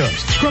dinner shows,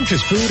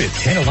 scrumptious food, and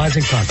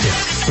tantalizing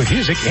cocktails. With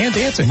music and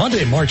dancing.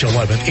 Monday, March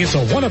 11th, it's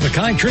a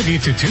one-of-a-kind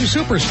tribute to 2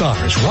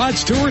 superstars, Rod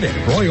Stewart and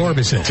Roy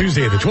Orbison.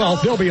 Tuesday the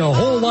 12th, there'll be a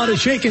whole lot of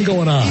shaking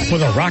going on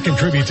with a rockin'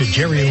 tribute to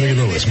Jerry Lee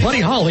Lewis,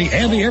 Buddy Holly,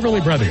 and the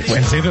Everly Brothers.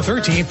 Wednesday the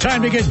 13th,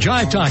 time to get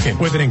jive talking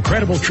with an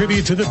incredible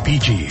tribute to the Bee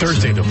Gees.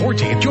 Thursday the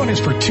 14th, join us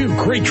for 2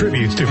 great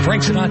tributes to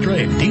Frank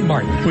Sinatra and Dean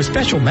Martin with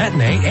special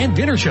matinee and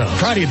dinner show.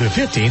 Friday the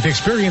 15th,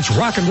 experience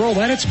rock and roll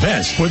at its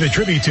best with a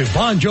tribute to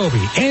Bon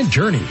Jovi and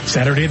Journey.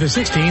 Saturday the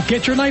 16th,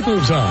 get your night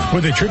moves on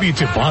with a tribute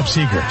to Bob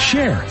Seger,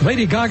 Cher,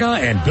 Lady Gaga,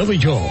 and Billy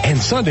Joel. And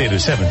Sunday the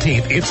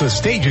 17th, it's the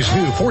Stage's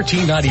new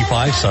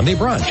 $14.95 Sunday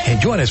brunch.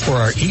 And join us for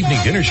our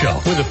evening dinner show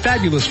with the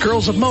fabulous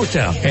girls of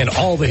Motown and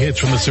all the hits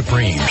from the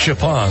Supremes,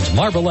 Chiffons,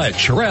 Marvelettes,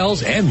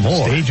 Shirelles, and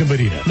more. Stage in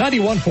Bonita,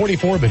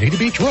 9144 Bonita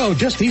Beach Road,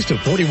 just east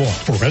of 41.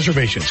 For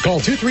reservations, call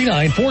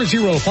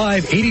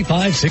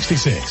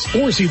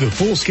 239-405-8566 or see the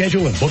full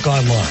schedule and book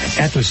online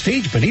at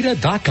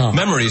thestagebonita.com.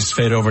 Memories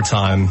fade over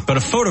time, but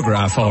a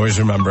photograph always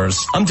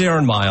remembers. I'm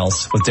Darren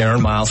Miles with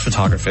Darren Miles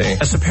Photography.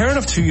 As a parent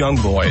of 2 young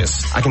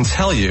boys, I can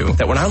tell you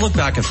that when I look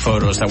back at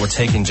photos that were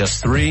taken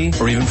just 3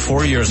 or even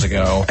 4 years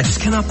ago, I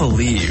just cannot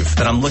believe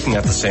that I'm looking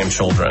at the same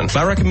children.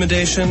 My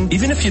recommendation,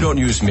 even if you don't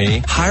use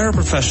me, hire a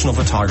professional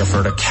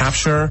photographer to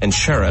capture and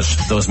cherish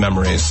those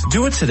memories.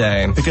 Do it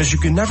today because you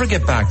can never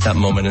get back that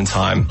moment in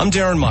time. I'm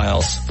Darren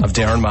Miles of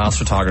Darren Miles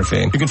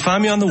Photography. You can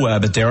find me on the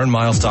web at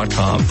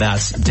darrenmiles.com.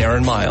 That's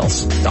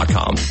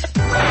darrenmiles.com.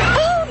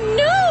 Oh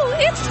no,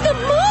 it's the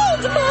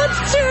mold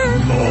monster!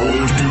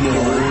 Mold,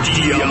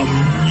 yum,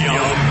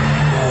 yum,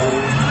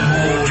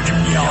 mold,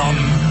 yum.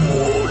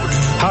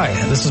 Hi,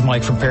 this is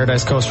Mike from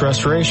Paradise Coast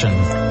Restoration.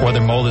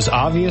 Whether mold is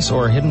obvious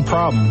or a hidden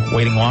problem,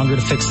 waiting longer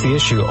to fix the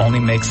issue only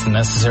makes the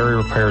necessary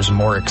repairs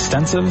more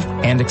extensive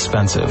and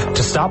expensive.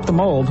 To stop the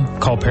mold,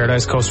 call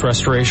Paradise Coast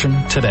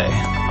Restoration today.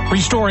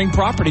 Restoring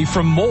property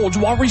from mold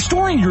while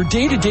restoring your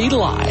day-to-day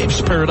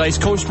lives.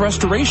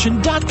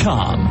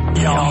 ParadiseCoastRestoration.com.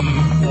 Yum,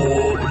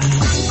 mold.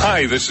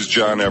 Hi, this is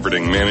John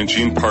Everding,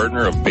 managing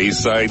partner of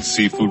Bayside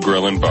Seafood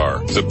Grill and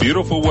Bar. The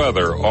beautiful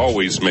weather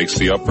always makes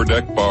the Upper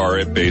Deck Bar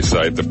at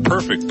Bayside the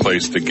perfect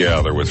place to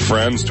gather with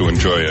friends to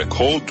enjoy a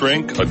cold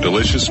drink, a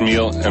delicious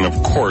meal, and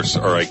of course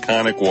our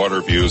iconic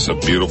water views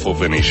of beautiful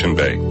Venetian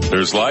Bay.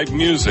 There's live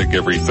music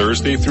every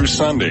Thursday through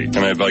Sunday, and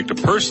I'd like to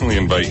personally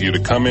invite you to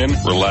come in,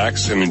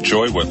 relax, and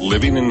enjoy what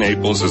living in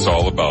Naples is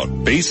all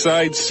about.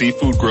 Bayside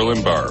Seafood Grill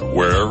and Bar,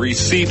 where every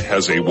seat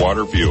has a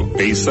water view.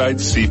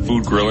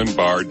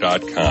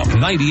 BaysideSeafoodGrillAndBar.com.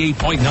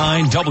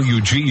 98.9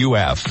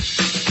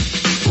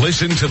 WGUF.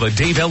 Listen to the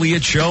Dave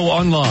Elliott Show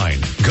online.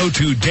 Go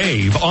to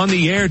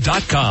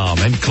DaveOnTheAir.com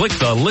and click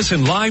the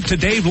Listen Live to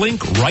Dave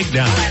link right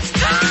now.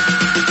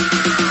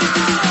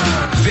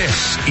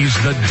 This is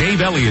the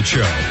Dave Elliott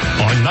Show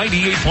on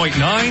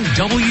 98.9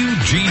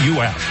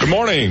 WGUF. Good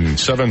morning,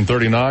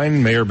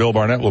 7:39. Mayor Bill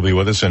Barnett will be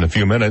with us in a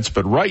few minutes,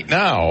 but right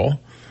now,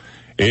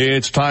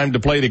 it's time to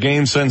play the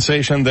game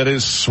sensation that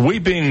is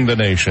sweeping the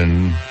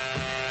nation.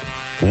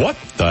 What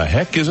the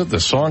heck is it? The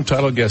song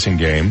title guessing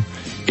game.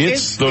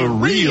 It's the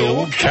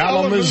real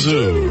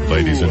Kalamazoo,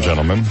 ladies and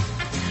gentlemen.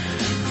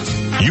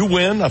 You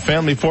win a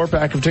family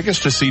 4-pack of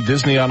tickets to see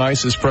Disney on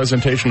Ice's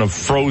presentation of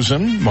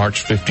Frozen,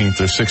 March 15th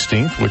or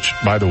 16th, which,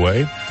 by the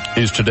way,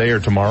 is today or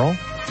tomorrow,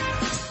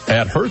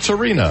 at Hertz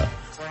Arena.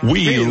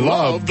 We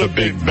love the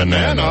big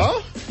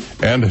banana.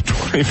 And a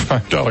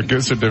 $25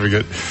 gift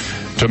certificate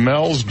to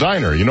Mel's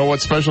Diner. You know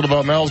what's special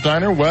about Mel's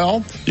Diner?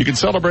 Well, you can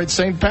celebrate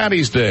St.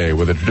 Patty's Day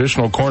with a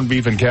traditional corned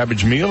beef and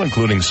cabbage meal,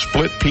 including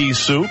split pea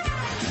soup,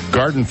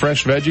 garden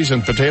fresh veggies,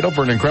 and potato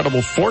for an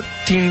incredible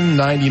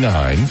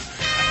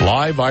 $14.99.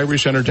 Live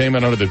Irish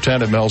entertainment under the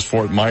tent at Mel's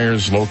Fort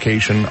Myers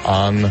location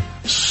on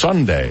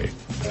Sunday.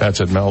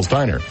 That's at Mel's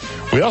Diner.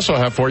 We also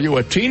have for you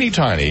a teeny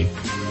tiny,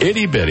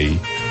 itty bitty,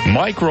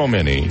 micro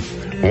mini,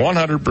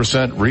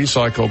 100%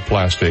 recycled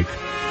plastic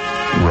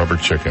rubber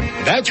chicken.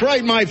 That's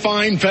right, my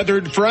fine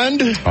feathered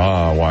friend.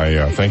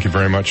 Thank you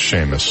very much,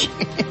 Seamus.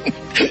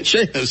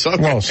 Seamus,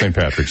 okay. Well, St.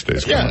 Patrick's Day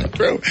is coming up.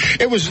 True.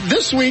 It was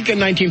this week in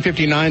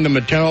 1959 the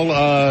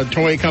Mattel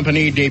toy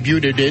company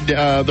debuted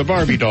the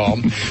Barbie doll.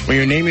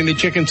 We are naming the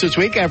chickens this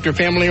week after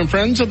family and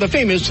friends of the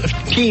famous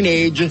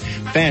teenage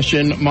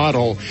fashion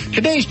model.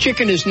 Today's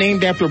chicken is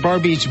named after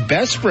Barbie's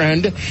best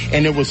friend,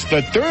 and it was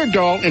the third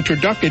doll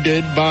introduced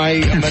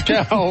by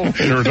Mattel.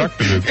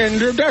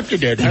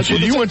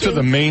 Introduced. You went to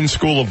the main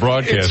school of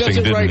broadcasting, it says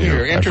it right didn't you?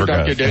 Here.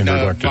 Introduced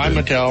by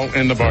Mattel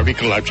in the Barbie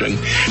collection.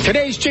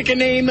 Today's chicken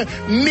name,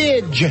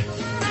 Midge.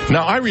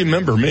 Now, I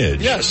remember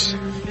Midge. Yes.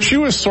 She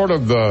was sort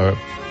of the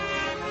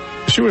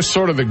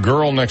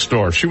girl next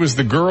door. She was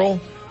the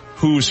girl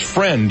whose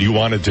friend you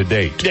wanted to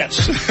date.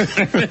 Yes.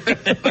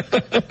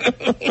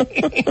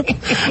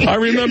 I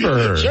remember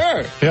her.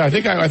 Sure. Yeah,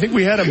 I think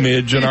we had a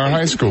Midge in our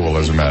high school,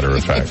 as a matter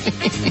of fact.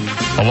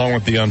 Along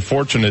with the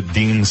unfortunate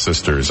Dean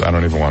sisters. I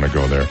don't even want to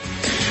go there.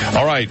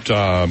 All right,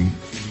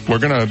 we're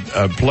going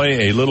to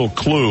play a little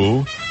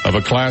clue of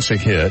a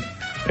classic hit.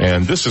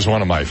 And this is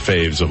one of my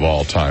faves of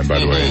all time, by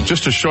the way.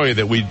 Just to show you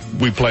that we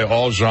play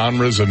all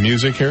genres of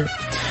music here.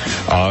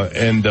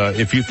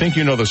 If you think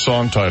you know the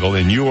song title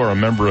and you or a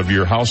member of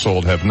your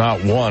household have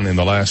not won in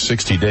the last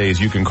 60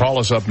 days, you can call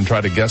us up and try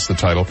to guess the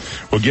title.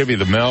 We'll give you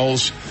the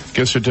Mel's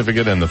gift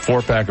certificate and the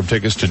 4-pack of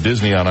tickets to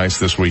Disney on Ice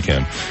this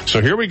weekend.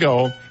 So here we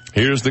go.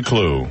 Here's the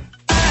clue.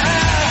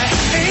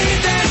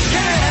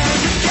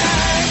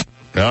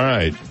 All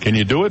right. Can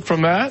you do it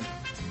from that?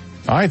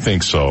 I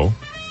think so.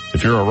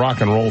 If you're a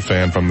rock and roll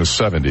fan from the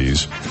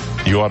 70s,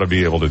 you ought to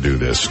be able to do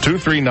this.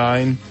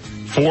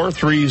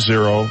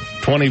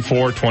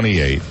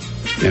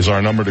 239-430-2428 is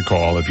our number to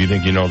call if you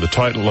think you know the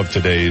title of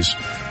today's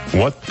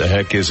What the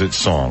Heck Is It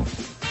song.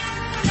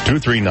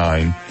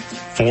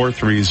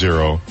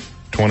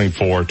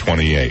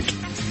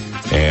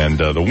 239-430-2428. And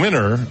the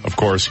winner, of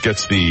course,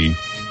 gets the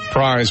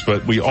prize,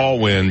 but we all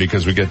win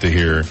because we get to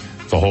hear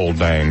the whole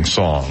dang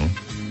song.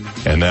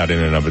 And that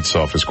in and of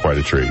itself is quite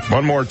a treat.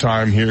 One more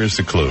time, here's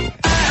the clue.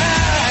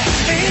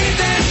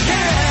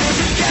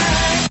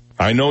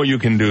 I know you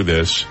can do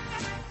this.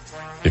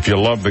 If you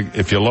love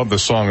the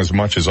song as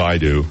much as I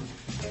do,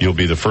 you'll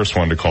be the first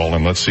one to call,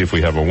 and let's see if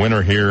we have a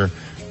winner here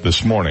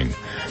this morning.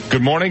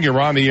 Good morning,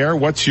 you're on the air.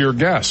 What's your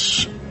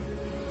guess?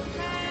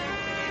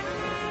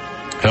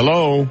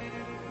 Hello?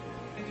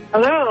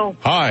 Hello.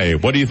 Hi,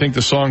 what do you think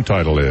the song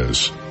title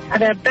is? I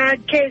had a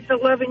bad case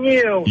of loving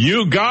you.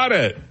 You got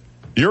it.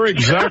 You're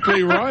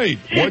exactly right.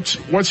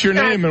 What's your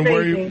name and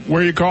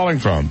where are you calling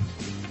from?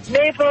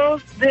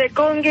 Naples, the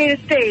Golden Gate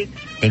Estates.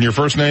 And your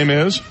first name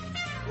is?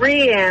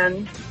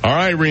 Rianne. All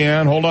right,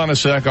 Rianne, hold on a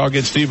sec. I'll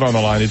get Steve on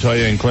the line to tell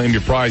you and claim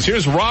your prize.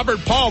 Here's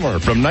Robert Palmer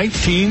from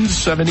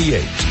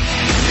 1978.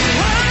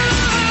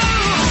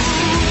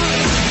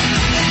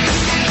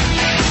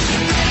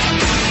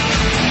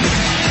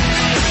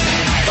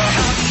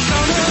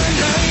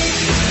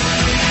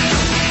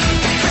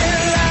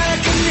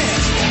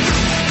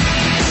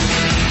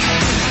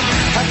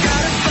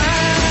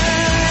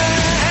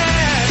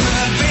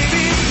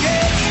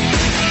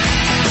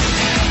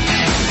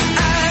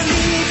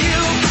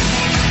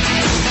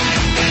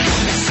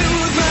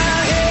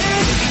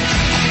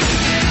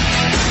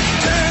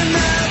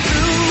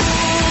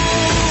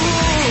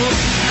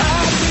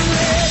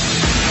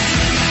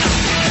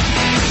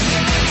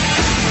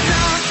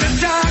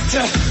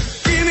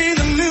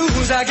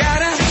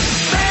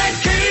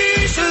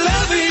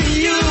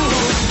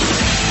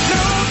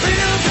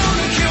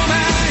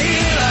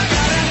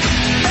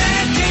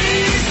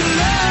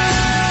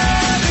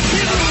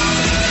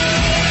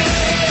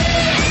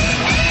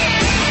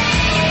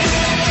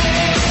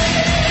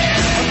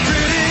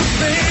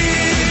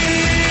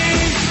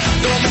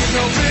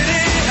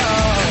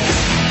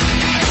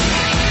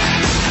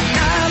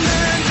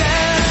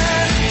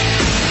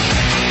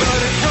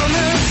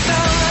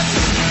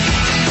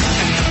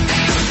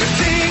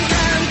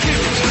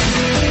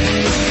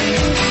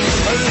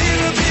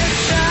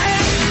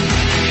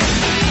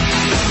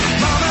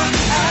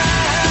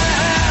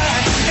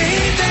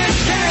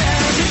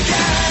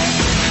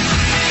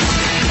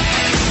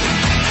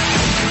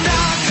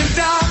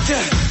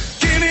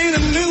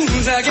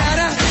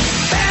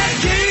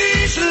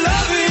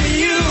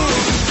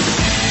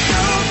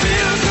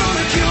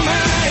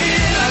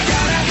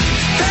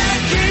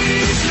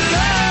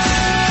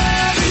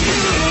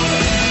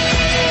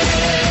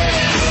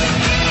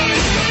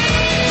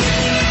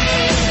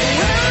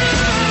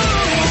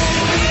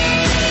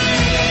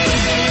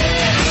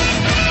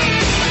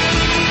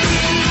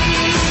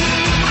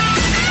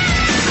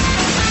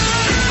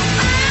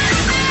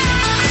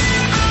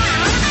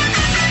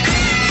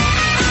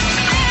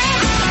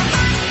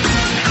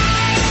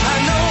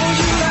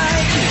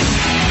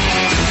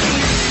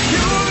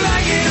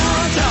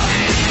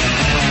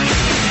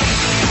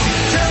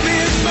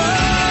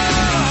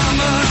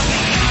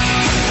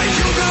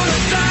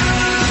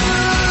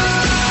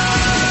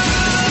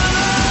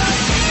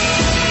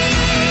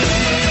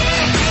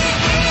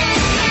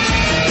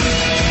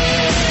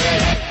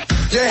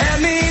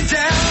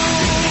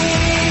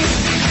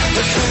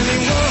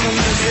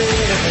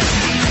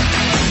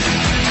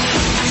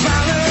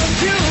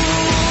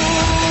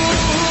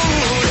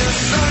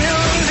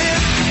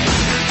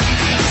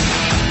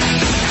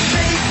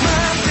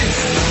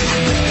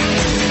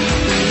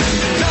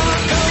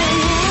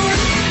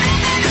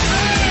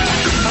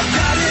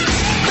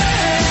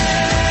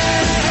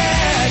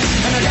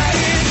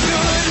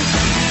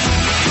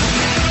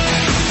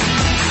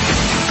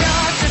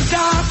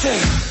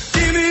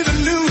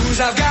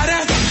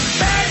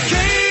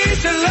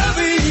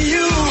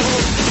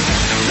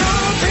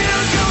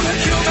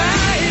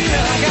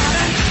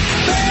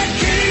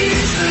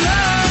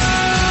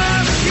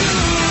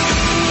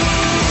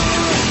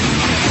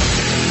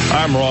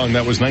 I'm wrong.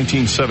 That was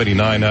 1979,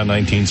 not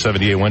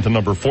 1978. Went to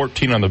number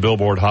 14 on the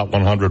Billboard Hot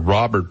 100.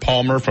 Robert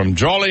Palmer from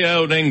jolly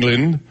old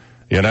England,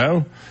 you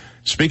know.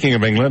 Speaking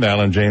of England,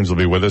 Alan James will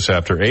be with us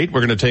after 8.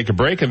 We're going to take a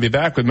break and be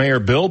back with Mayor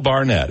Bill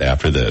Barnett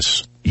after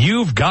this.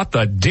 You've got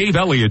the Dave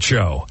Elliott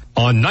Show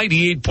on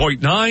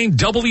 98.9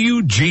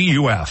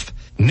 WGUF,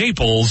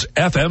 Naples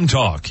FM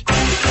Talk.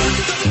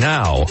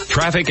 Now,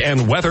 traffic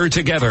and weather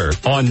together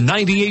on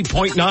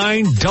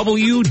 98.9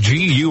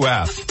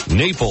 WGUF,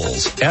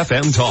 Naples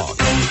FM Talk.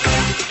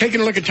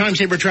 Taking a look at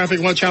time-saver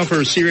traffic, watch out for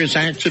a serious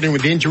accident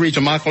with injuries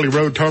on Immokalee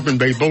Road, Tarpon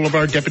Bay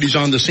Boulevard. Deputies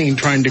on the scene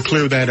trying to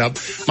clear that up.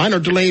 Minor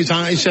delays,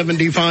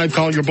 I-75,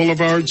 Collier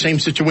Boulevard. Same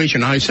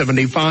situation,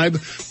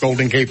 I-75,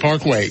 Golden Gate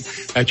Parkway.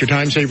 That's your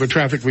time-saver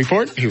traffic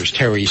report. Here's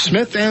Terry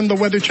Smith and the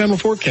Weather Channel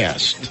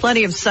forecast.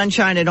 Plenty of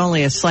sunshine and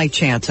only a slight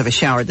chance of a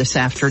shower this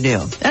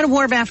afternoon. And a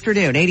warm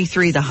afternoon,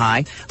 83 the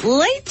high.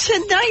 Late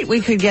tonight,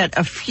 we could get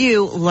a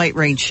few light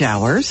rain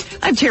showers.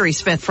 I'm Terry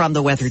Smith from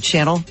the Weather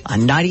Channel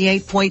on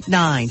 98.9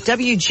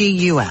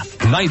 WGUF.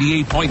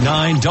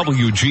 98.9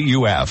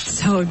 WGUF.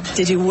 So,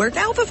 did you work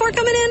out before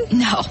coming in?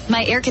 No,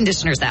 my air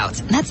conditioner's out.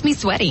 That's me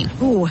sweating.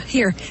 Ooh,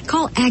 here,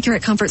 call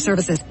Accurate Comfort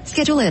Services.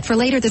 Schedule it for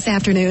later this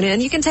afternoon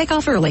and you can take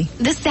off early.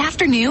 This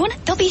afternoon?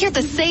 They'll be here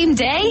the same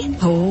day?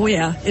 Oh,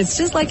 yeah. It's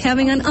just like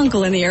having an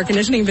uncle in the air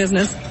conditioning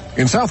business.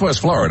 In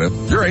Southwest Florida,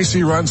 your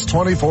AC runs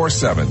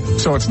 24/7.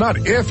 So it's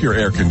not if your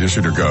air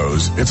conditioner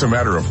goes, it's a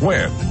matter of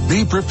when.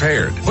 Be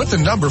prepared. Put the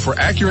number for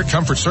Accurate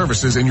Comfort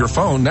Services in your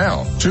phone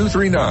now.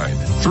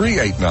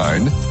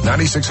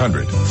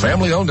 239-389-9600.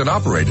 Family owned and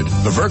operated,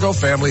 the Virgo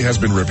family has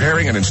been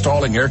repairing and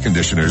installing air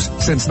conditioners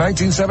since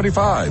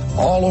 1975,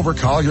 all over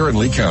Collier and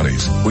Lee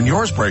counties. When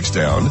yours breaks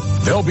down,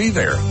 they'll be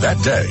there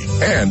that day.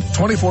 And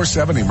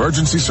 24/7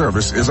 emergency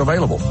service is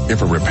available.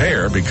 If a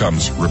repair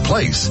becomes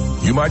replace,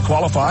 you might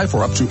qualify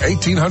for up to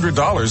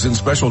 $1,800 in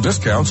special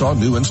discounts on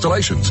new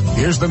installations.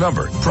 Here's the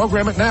number.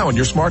 Program it now on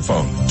your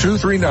smartphone.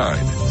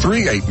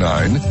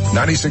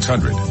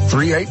 239-389-9600.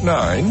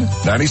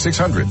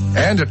 389-9600.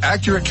 And at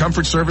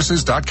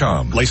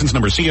AccurateComfortServices.com. License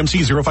number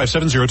CMC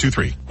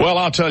 057023. Well,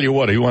 I'll tell you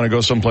what. You want to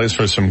go someplace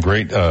for some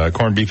great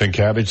corned beef and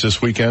cabbage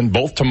this weekend,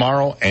 both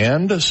tomorrow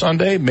and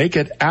Sunday? Make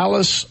it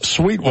Alice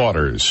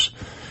Sweetwater's.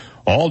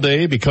 All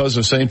day, because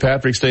of St.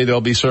 Patrick's Day,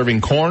 they'll be serving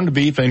corned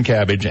beef and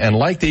cabbage, and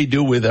like they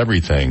do with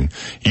everything,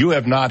 you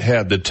have not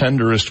had the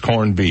tenderest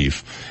corned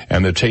beef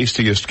and the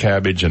tastiest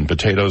cabbage and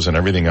potatoes and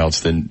everything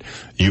else than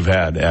you've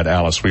had at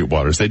Alice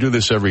Sweetwater's. They do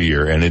this every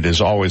year, and it is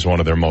always one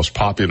of their most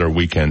popular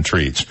weekend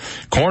treats.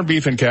 Corned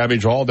beef and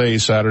cabbage all day,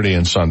 Saturday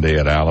and Sunday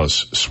at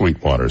Alice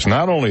Sweetwater's.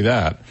 Not only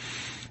that,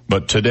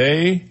 but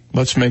today,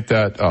 let's make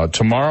that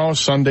tomorrow,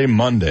 Sunday,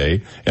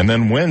 Monday, and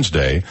then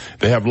Wednesday,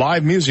 they have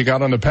live music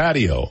out on the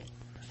patio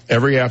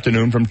every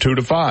afternoon from 2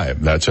 to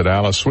 5. That's at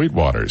Alice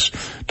Sweetwater's.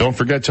 Don't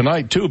forget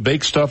tonight, too,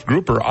 Baked Stuffed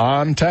Grouper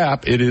on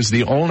tap. It is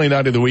the only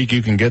night of the week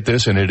you can get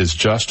this, and it is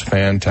just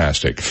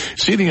fantastic.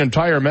 See the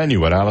entire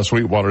menu at Alice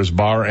Sweetwater's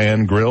Bar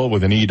and Grill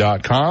with an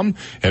E.com.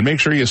 And make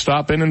sure you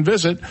stop in and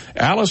visit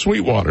Alice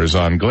Sweetwater's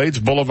on Glades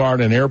Boulevard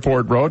and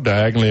Airport Road,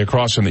 diagonally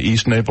across from the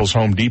East Naples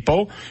Home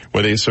Depot,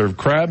 where they serve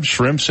crabs,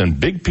 shrimps, and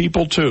big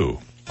people, too.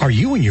 Are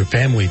you and your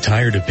family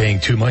tired of paying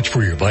too much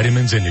for your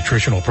vitamins and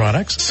nutritional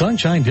products?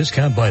 Sunshine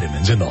Discount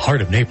Vitamins in the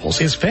heart of Naples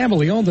is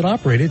family owned and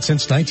operated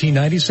since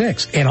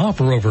 1996 and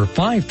offer over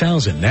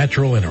 5,000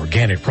 natural and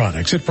organic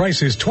products at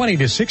prices 20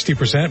 to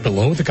 60%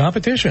 below the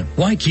competition.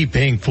 Why keep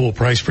paying full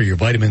price for your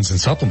vitamins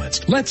and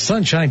supplements? Let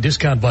Sunshine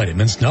Discount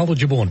Vitamins'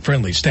 knowledgeable and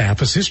friendly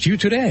staff assist you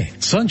today.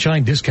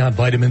 Sunshine Discount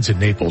Vitamins in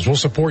Naples will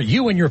support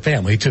you and your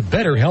family to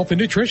better health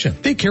and nutrition.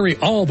 They carry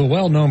all the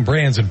well-known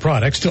brands and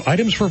products to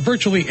items for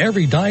virtually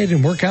every diet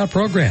and workout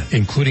program,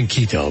 including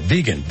keto,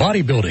 vegan,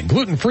 bodybuilding,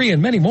 gluten-free,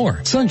 and many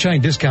more.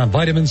 Sunshine Discount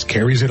Vitamins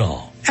carries it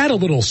all. Add a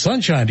little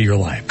sunshine to your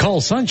life.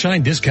 Call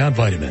Sunshine Discount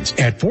Vitamins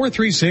at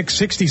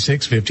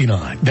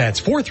 436-6659. That's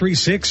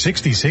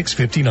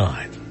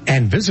 436-6659.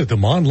 And visit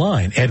them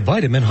online at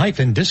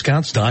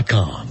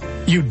vitamin-discounts.com.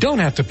 You don't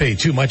have to pay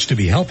too much to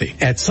be healthy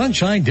at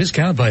Sunshine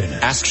Discount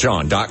Vitamins.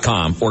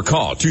 AskSean.com or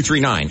call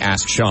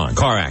 239-ASK-SEAN.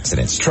 Car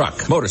accidents,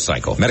 truck,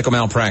 motorcycle, medical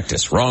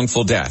malpractice,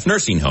 wrongful death,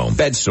 nursing home,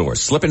 bed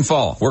sores, slip and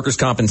fall, workers'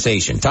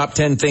 compensation. Top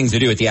 10 things to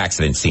do at the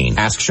accident scene.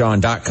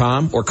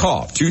 AskSean.com or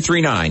call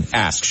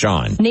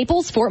 239-ASK-SEAN.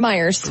 Naples, Fort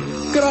Myers.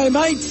 G'day,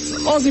 mates.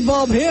 Aussie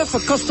Bob here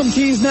for Custom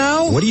Tees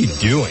Now. What are you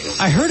doing?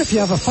 I heard if you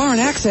have a foreign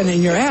accent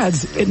in your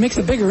ads, it makes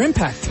a bigger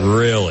impact.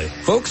 Really?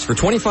 Folks, for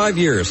 25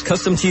 years,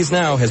 Custom Tees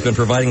Now has been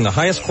providing the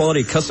highest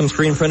quality custom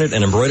screen printed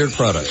and embroidered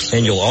products.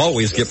 And you'll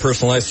always get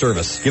personalized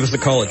service. Give us a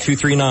call at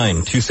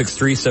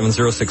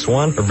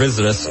 239-263-7061 or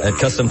visit us at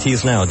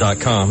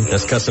CustomTeesNow.com.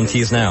 That's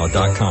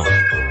CustomTeesNow.com.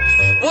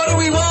 What do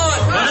we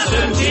want?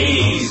 Custom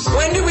tees.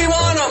 When do we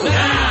want them?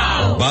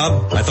 Now.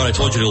 Bob, I thought I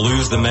told you to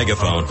lose the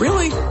megaphone.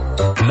 Really?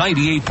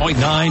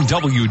 98.9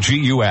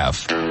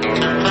 WGUF.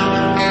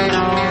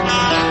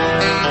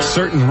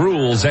 Certain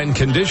rules and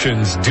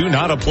conditions do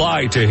not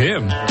apply to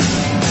him.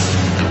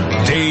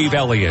 Dave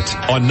Elliott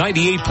on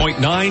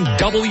 98.9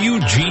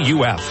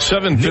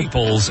 WGUF.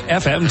 Naples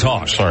FM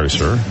Talk. Sorry,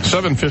 sir.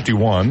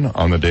 7:51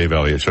 on the Dave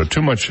Elliott Show.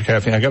 Too much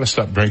caffeine. I got to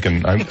stop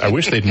drinking. I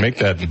wish they'd make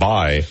that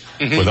bai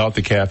without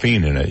the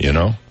caffeine in it, you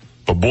know?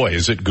 But boy,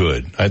 is it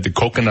good. I had the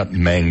coconut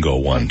mango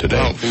one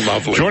today. Oh,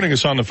 lovely. Joining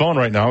us on the phone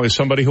right now is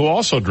somebody who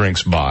also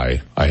drinks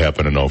bai, I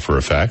happen to know for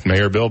a fact,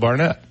 Mayor Bill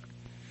Barnett.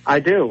 I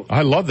do.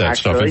 I love that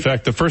stuff. In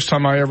fact, the first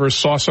time I ever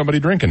saw somebody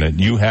drinking it,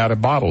 you had a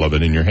bottle of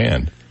it in your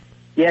hand.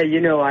 Yeah,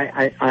 you know,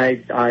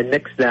 I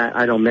mix that.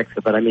 I don't mix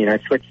it, but I mean, I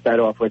switched that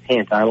off with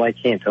Hint. I like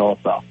Hint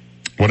also.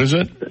 What is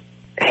it?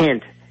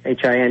 Hint.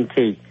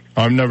 H-I-N-T.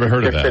 I've never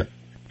heard of that.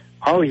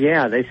 Oh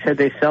yeah, they said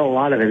they sell a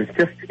lot of it.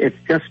 It's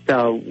just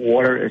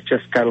water. It's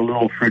just got a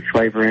little fruit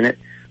flavor in it.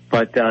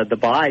 But the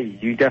bai,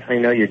 you definitely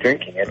know you're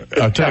drinking it.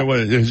 I'll tell you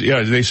what,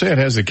 yeah, they say it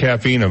has the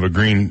caffeine of a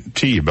green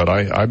tea, but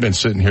I've been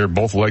sitting here,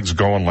 both legs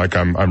going like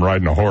I'm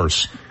riding a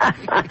horse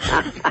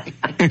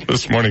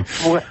this morning.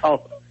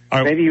 Well,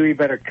 maybe we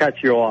better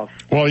cut you off.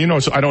 Well, you know,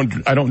 I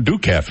don't do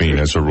caffeine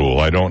as a rule.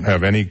 I don't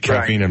have any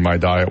caffeine in my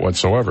diet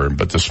whatsoever.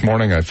 But this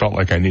morning I felt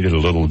like I needed a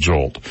little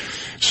jolt.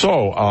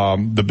 So,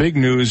 the big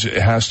news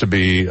has to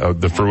be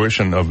the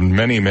fruition of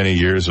many, many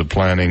years of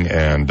planning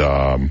and,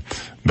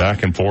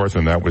 back and forth,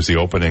 and that was the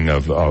opening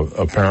of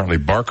apparently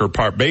Baker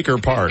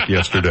Park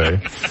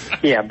yesterday.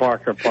 Yeah,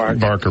 Barker Park.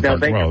 Baker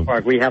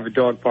Park. We have a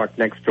dog park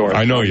next door.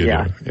 I know you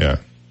do. Yeah.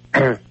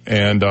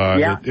 And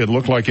it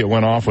looked like it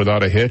went off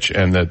without a hitch,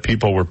 and that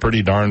people were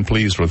pretty darn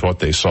pleased with what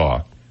they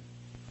saw.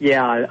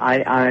 Yeah,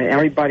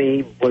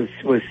 everybody was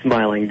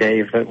smiling,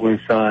 Dave. It was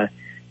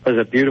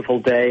a beautiful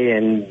day,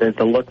 and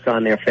the looks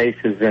on their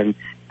faces. And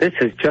this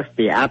is just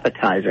the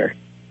appetizer.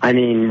 I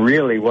mean,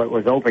 really, what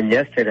was open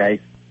yesterday,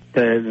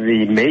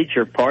 the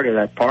major part of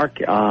that park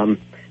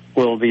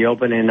will be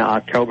open in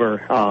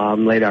October,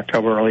 late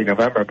October, early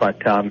November.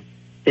 But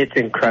it's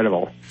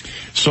incredible.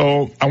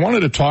 So I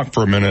wanted to talk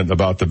for a minute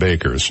about the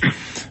Bakers,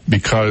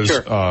 because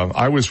Sure.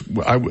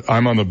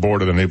 I'm on the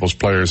board of the Naples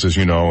Players, as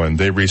you know, and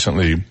they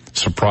recently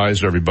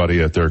surprised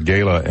everybody at their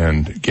gala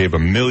and gave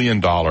 $1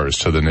 million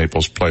to the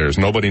Naples Players.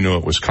 Nobody knew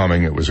it was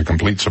coming. It was a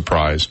complete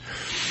surprise.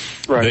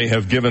 Right. They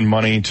have given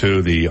money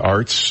to the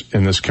arts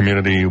in this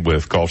community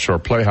with Gulf Shore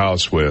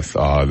Playhouse, with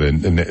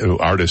the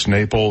Artist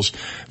Naples.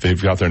 They've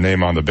got their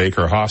name on the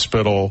Baker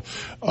Hospital.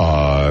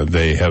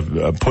 They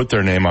have put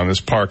their name on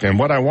this park. And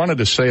what I wanted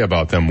to say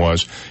about them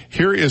was,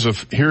 here is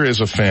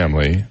a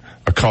family,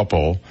 a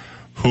couple,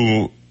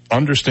 who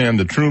understand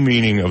the true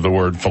meaning of the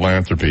word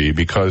philanthropy,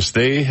 because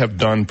they have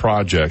done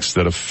projects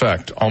that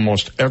affect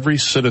almost every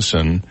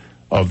citizen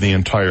of the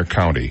entire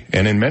county,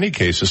 and in many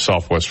cases,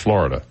 Southwest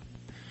Florida.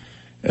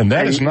 And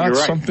that is not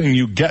something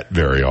you get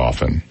very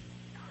often.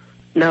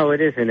 No,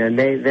 it isn't, and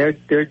they're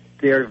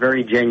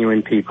very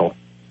genuine people.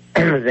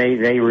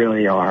 they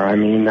really are. I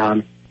mean,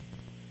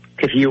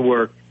 if you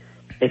were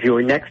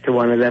next to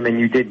one of them and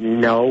you didn't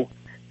know,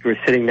 you were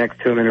sitting next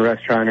to them in a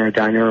restaurant or a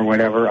diner or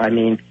whatever, I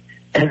mean,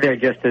 they're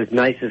just as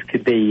nice as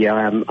could be. They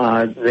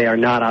are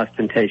not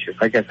ostentatious.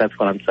 I guess that's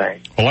what I'm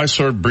saying. Well, I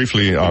served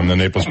briefly on the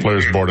Naples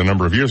Players Board a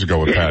number of years ago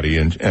with Patty,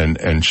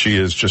 and she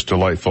is just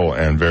delightful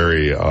and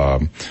very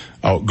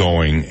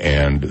outgoing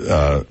and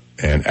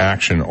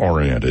action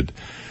oriented.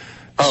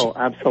 Oh,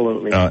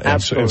 absolutely.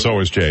 And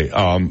so is Jay.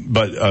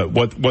 But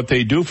what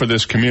they do for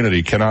this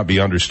community cannot be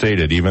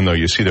understated, even though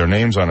you see their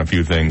names on a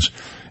few things.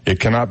 It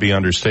cannot be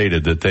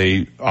understated that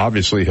they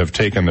obviously have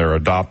taken their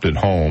adopted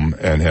home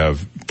and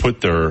have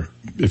put their,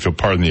 if you'll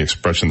pardon the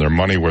expression, their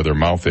money where their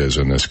mouth is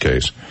in this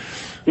case.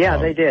 Yeah,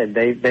 they did.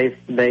 They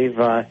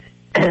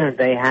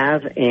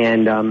have,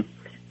 and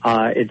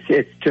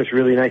it's just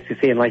really nice to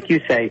see. And like you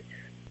say,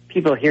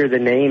 people hear the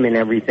name and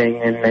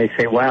everything, and they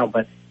say, "Wow!"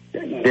 But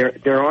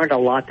there aren't a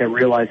lot that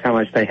realize how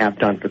much they have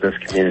done for this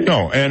community.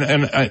 No,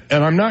 and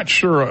I'm not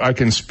sure I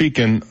can speak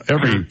in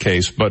every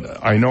case,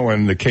 but I know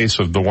in the case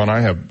of the one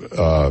I have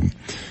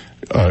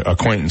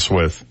acquaintance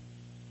with,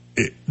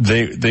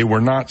 they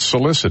were not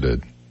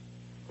solicited.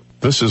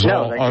 This is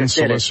all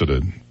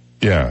unsolicited.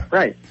 Yeah.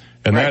 Right.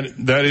 And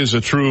that is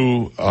a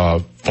true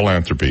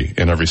philanthropy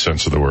in every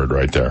sense of the word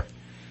right there.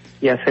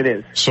 Yes, it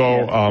is.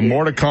 So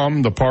more to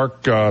come. The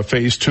park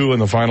phase 2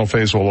 and the final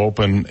phase will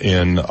open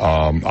in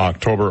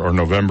October or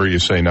November, you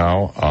say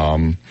now.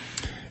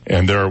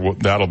 And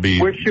that'll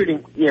be... We're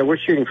shooting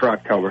for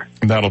October.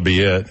 That'll be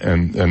it.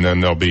 And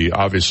then there'll be,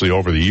 obviously,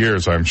 over the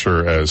years, I'm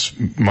sure, as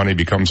money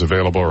becomes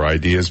available or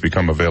ideas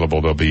become available,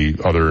 there'll be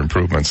other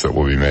improvements that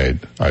will be made,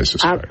 I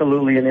suspect.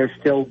 Absolutely, and there's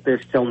still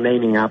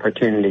naming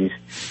opportunities.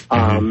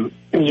 There'll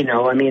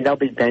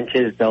be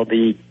benches, there'll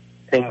be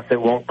things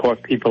that won't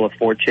cost people a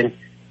fortune,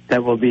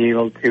 that we'll be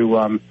able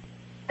to,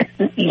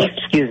 be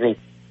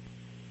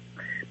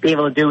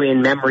able to do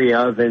in memory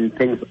of and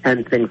things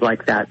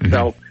like that. Mm-hmm.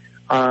 So,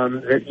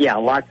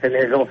 lots, and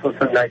there's also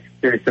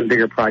there's some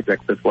bigger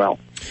projects as well.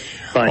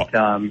 But,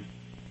 all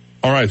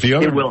right,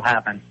 it will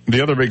happen.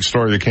 The other big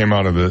story that came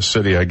out of the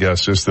city, I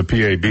guess, is the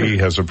PAB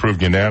has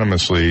approved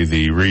unanimously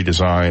the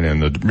redesign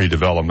and the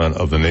redevelopment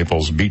of the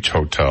Naples Beach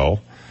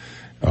Hotel.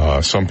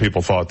 Some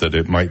people thought that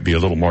it might be a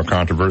little more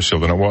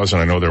controversial than it was,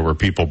 and I know there were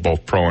people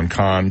both pro and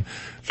con.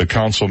 The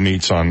council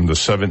meets on the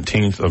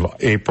 17th of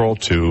April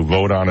to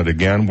vote on it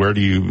again.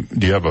 Do you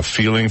have a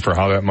feeling for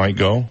how that might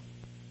go?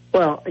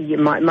 Well,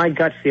 my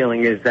gut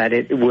feeling is that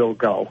it will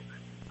go.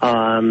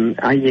 I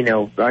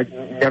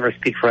never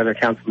speak for other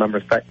council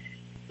members, but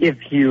if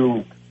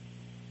you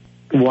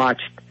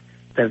watched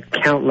the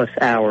countless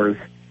hours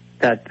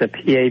that the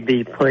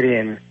PAB put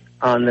in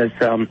on this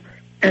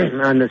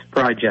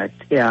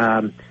project, they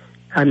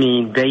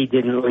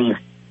didn't leave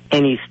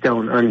any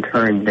stone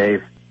unturned,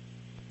 Dave.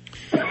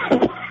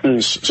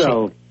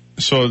 So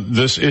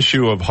this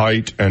issue of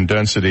height and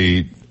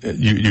density,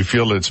 you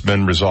feel it's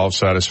been resolved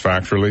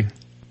satisfactorily?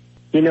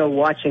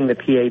 Watching the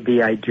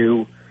PAB, I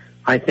do.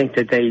 I think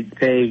that they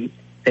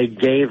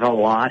gave a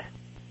lot.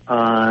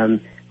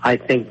 I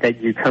think that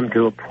you come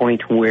to a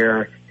point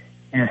where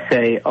you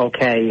say,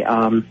 okay,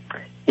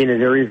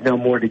 there is no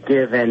more to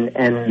give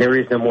and there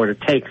is no more to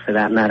take, for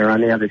that matter,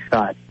 on the other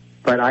side.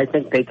 But I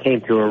think they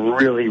came to a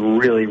really,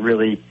 really,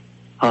 really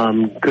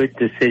good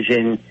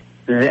decision.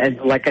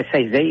 And like I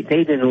say, they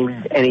didn't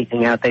leave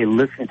anything out. They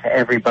listened to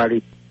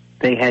everybody.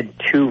 They had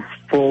 2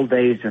 full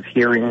days of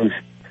hearings,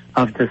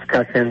 of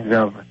discussions,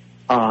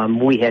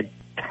 we had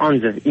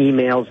tons of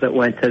emails that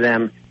went to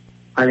them.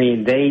 I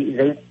mean,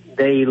 they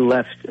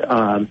left,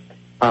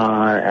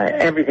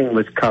 everything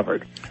was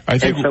covered. And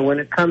so when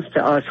it comes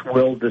to us,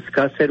 we'll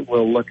discuss it,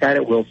 we'll look at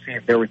it, we'll see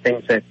if there were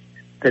things that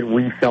that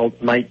we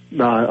felt might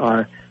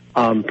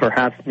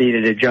perhaps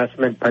needed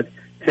adjustment. But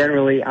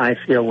generally, I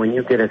feel when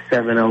you get a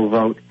 7-0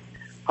 vote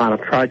on a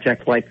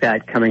project like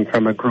that coming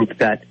from a group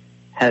that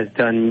has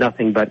done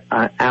nothing but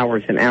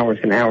hours and hours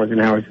and hours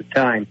and hours of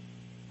time,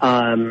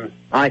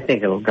 I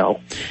think it'll go.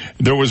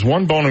 There was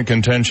one bone in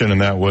contention, and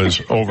that was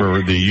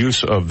over the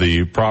use of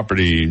the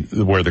property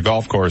where the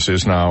golf course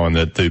is now, and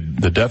that the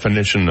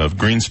definition of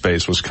green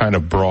space was kind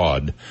of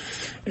broad.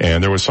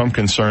 And there was some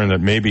concern that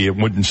maybe it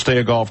wouldn't stay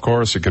a golf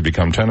course, it could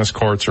become tennis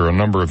courts or a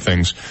number of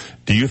things.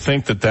 Do you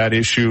think that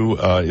issue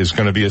is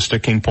going to be a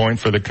sticking point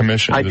for the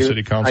commission, the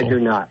city council? I do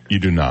not. You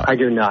do not? I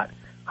do not.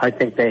 I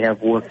think they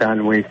have worked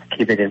on ways to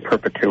keep it in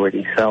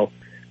perpetuity. So,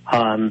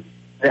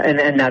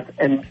 and that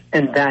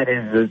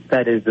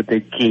is the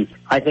big key.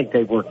 I think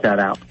they've worked that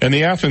out. And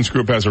the Athens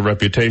Group has a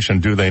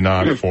reputation, do they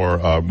not,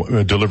 for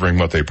delivering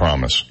what they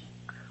promise?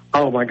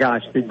 Oh my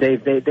gosh,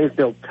 they've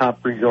built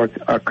top resorts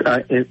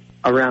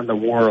around the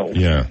world.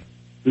 Yeah.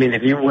 I mean,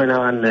 if you went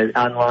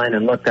online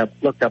and looked up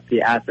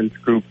the Athens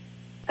Group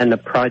and the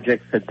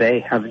projects that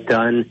they have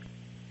done,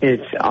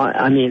 it's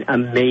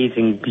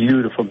amazing,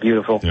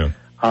 beautiful. Yeah.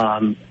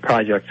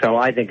 Project. So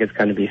I think it's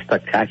going to be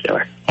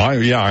spectacular.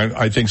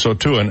 I think so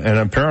too. And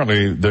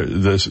apparently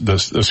the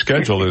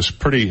schedule is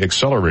pretty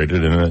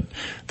accelerated in that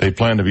they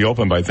plan to be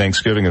open by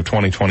Thanksgiving of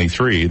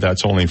 2023.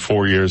 That's only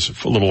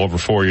a little over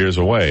 4 years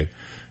away.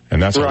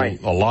 And that's right.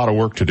 a lot of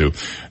work to do.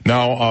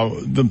 Now,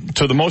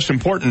 to the most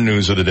important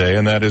news of the day,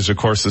 and that is, of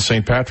course, the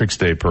St. Patrick's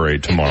Day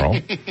Parade tomorrow.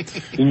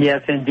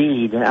 Yes,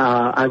 indeed.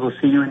 I will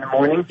see you in the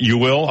morning. You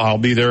will. I'll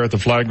be there at the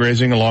flag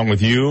raising along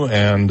with you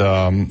and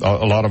a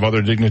lot of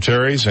other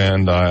dignitaries,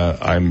 and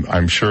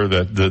I'm sure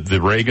that the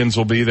Reagans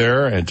will be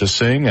there and to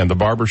sing, and the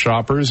barber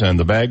shoppers and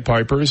the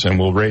bagpipers, and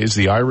we'll raise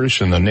the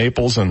Irish and the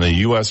Naples and the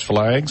U.S.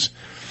 flags,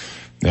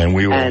 and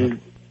we will... And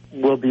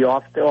we'll be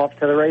off to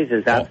the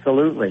races,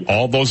 absolutely.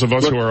 All those of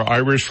us who are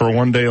Irish for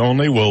one day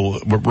only will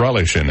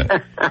relish in it.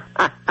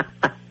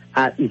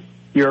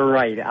 You're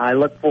right. I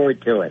look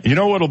forward to it. You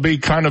know what'll be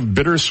kind of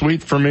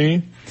bittersweet for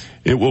me?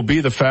 It will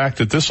be the fact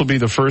that this will be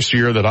the first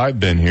year that I've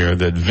been here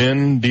that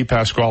Vin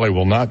DiPasquale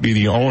will not be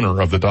the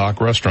owner of the Dock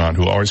restaurant,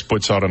 who always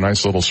puts out a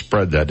nice little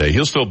spread that day.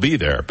 He'll still be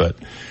there, but...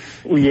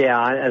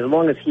 Yeah, as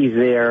long as he's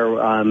there,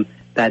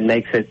 that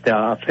makes it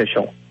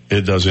official.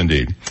 It does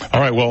indeed.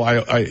 All right,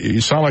 well, you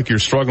sound like you're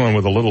struggling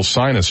with a little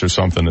sinus or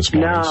something this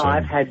morning. No, so.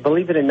 I've had,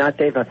 believe it or not,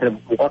 Dave, I've had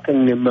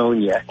walking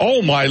pneumonia.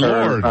 Oh, my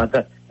Lord.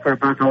 For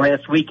about the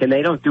last week, and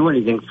they don't do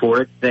anything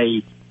for it.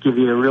 They give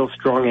you a real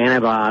strong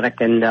antibiotic,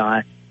 and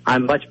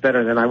I'm much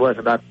better than I was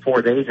about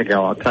 4 days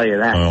ago, I'll tell you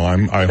that. Well,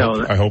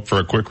 I hope for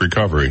a quick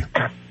recovery.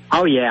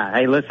 Oh, yeah.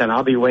 Hey, listen,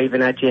 I'll be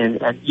waving at you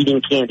and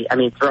eating candy.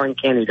 Throwing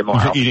candy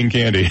tomorrow. Eating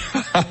candy.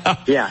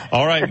 Yeah.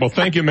 All right, well,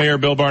 thank you, Mayor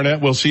Bill Barnett.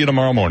 We'll see you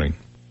tomorrow morning.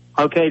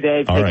 Okay,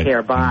 Dave. Take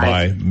care. Bye.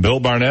 Bye. Bill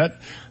Barnett,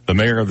 the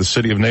mayor of the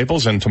city of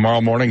Naples, and tomorrow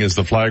morning is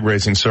the flag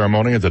raising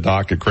ceremony at the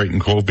dock at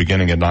Creighton Cove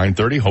beginning at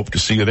 9:30. Hope to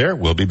see you there.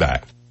 We'll be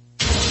back.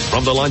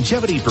 From the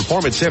Longevity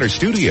Performance Center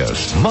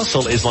studios,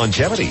 muscle is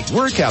longevity.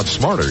 Work out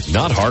smarter,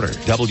 not harder.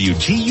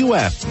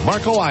 WGUF,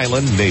 Marco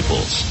Island,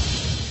 Naples.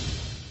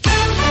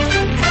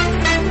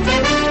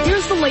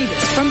 Here's the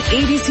latest from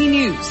ABC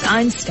News.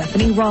 I'm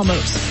Stephanie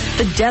Ramos.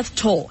 The death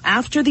toll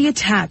after the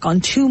attack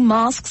on 2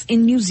 mosques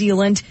in New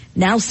Zealand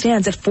now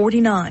stands at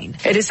 49.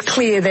 It is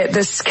clear that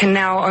this can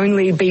now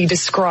only be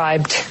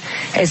described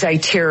as a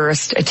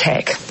terrorist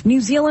attack.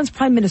 New Zealand's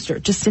Prime Minister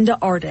Jacinda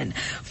Ardern.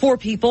 4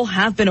 people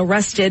have been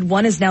arrested.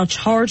 1 is now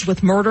charged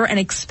with murder and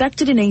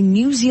expected in a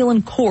New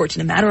Zealand court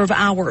in a matter of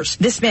hours.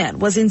 This man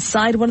was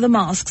inside one of the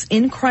mosques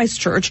in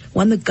Christchurch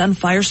when the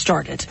gunfire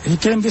started. He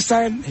came this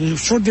side, he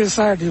shoot this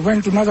side, he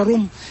went to another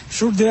room,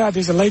 shoot there.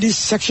 There's a ladies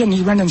section,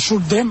 he went and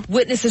shoot them.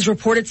 Witnesses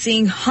reported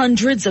seeing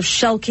hundreds of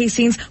shell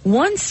casings.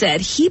 One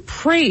said he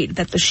prayed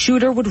that the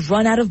shooter would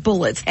run out of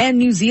bullets. And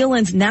New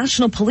Zealand's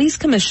National Police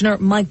Commissioner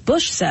Mike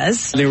Bush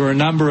says there were a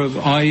number of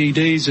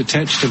IEDs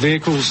attached to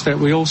vehicles that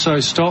we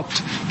also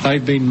stopped.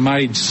 They've been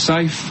made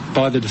safe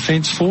by the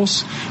Defence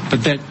Force,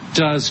 but that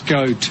does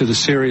go to the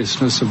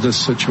seriousness of this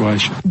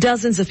situation.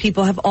 Dozens of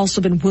people have also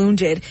been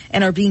wounded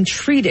and are being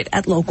treated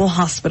at local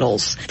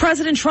hospitals.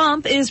 President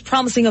Trump is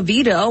promising a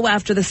veto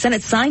after the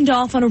Senate signed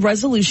off on a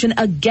resolution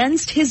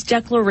against his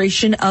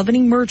declaration of an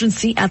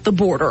emergency at the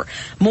border.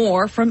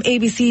 More from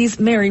ABC's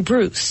Mary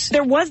Bruce.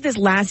 There was this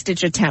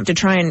last-ditch attempt to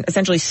try and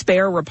essentially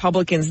spare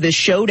Republicans this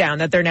showdown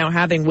that they're now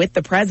having with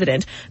the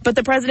president, but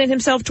the president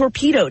himself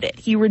torpedoed it.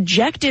 He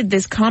rejected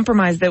this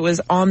compromise that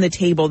was on the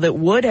table that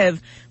would have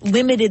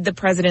limited the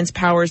president's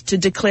powers to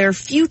declare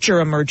future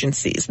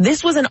emergencies.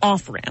 This was an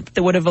off-ramp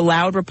that would have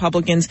allowed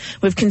Republicans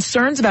with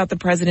concerns about the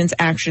president's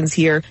actions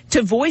here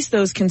to voice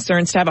those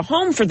concerns, to have a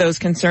home for those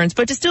concerns,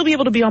 but to still be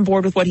able to be on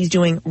board with what he's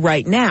doing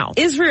right now.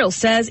 Israel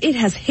says it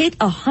has hit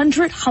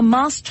 100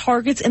 Hamas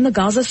targets in the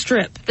Gaza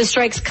Strip. The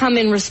strikes come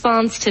in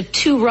response to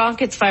 2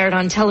 rockets fired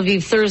on Tel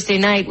Aviv Thursday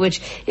night,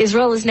 which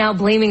Israel is now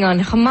blaming on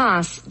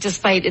Hamas,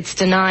 despite its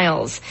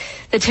denials.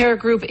 The terror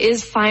group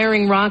is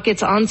firing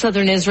rockets on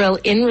southern Israel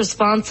in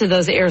response to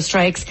those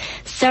airstrikes.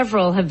 attacks.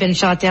 Several have been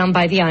shot down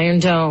by the Iron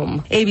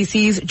Dome.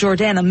 ABC's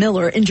Jordana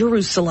Miller in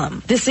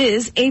Jerusalem. This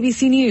is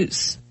ABC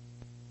News.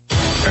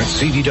 At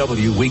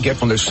CDW, we get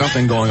when there's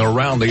something going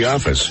around the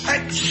office.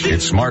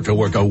 It's smart to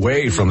work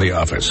away from the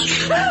office.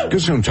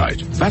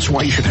 Gesundheit. That's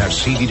why you should have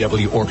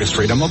CDW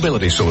orchestrate a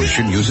mobility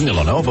solution using the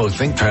Lenovo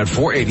ThinkPad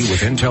 480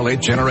 with Intel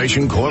 8th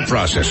generation core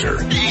processor.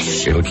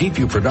 It'll keep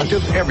you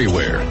productive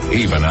everywhere,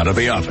 even out of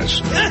the office.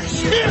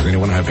 Does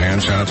anyone have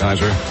hand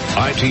sanitizer?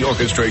 IT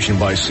orchestration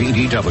by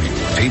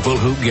CDW. People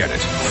who get it.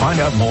 Find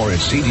out more at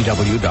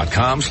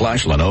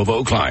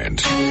cdw.com/Lenovo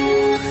client.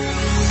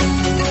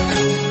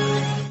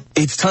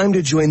 It's time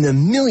to join the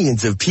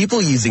millions of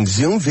people using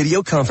Zoom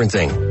video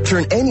conferencing.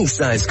 Turn any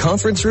size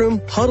conference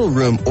room, huddle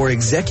room, or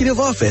executive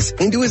office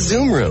into a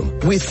Zoom room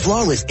with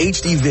flawless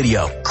HD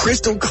video,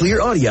 crystal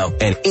clear audio,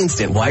 and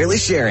instant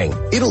wireless sharing.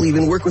 It'll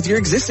even work with your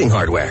existing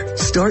hardware.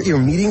 Start your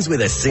meetings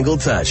with a single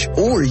touch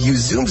or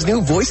use Zoom's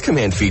new voice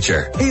command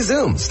feature. Hey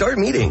Zoom, start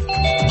meeting.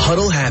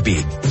 Huddle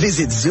happy.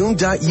 Visit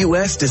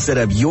Zoom.us to set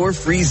up your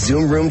free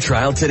Zoom room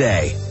trial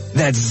today.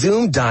 That's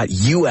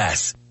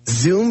Zoom.us.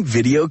 Zoom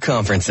video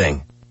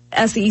conferencing.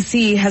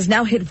 SEC has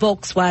now hit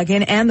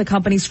Volkswagen and the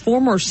company's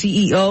former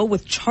CEO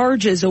with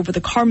charges over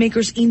the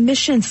carmaker's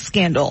emissions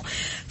scandal.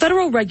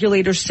 Federal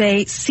regulators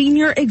say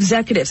senior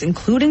executives,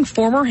 including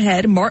former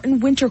head Martin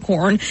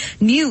Winterkorn,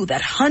 knew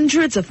that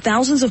hundreds of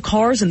thousands of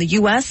cars in the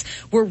U.S.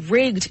 were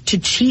rigged to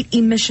cheat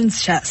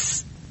emissions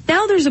tests.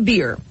 Now there's a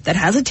beer that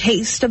has a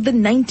taste of the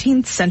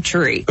 19th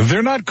century.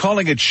 They're not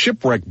calling it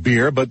shipwreck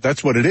beer, but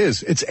that's what it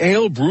is. It's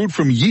ale brewed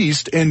from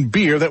yeast and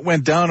beer that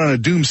went down on a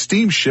doomed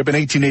steamship in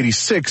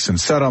 1886 and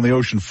sat on the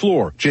ocean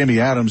floor. Jamie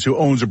Adams, who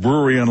owns a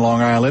brewery on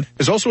Long Island,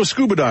 is also a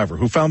scuba diver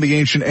who found the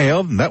ancient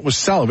ale, and that was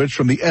salvaged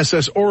from the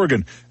SS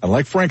Oregon. And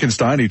like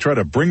Frankenstein, he tried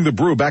to bring the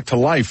brew back to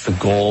life. The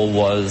goal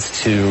was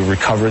to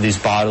recover these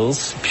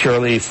bottles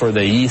purely for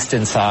the yeast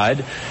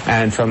inside,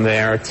 and from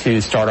there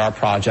to start our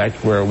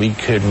project where we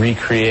could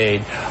recreate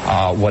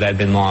what had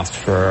been lost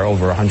for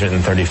over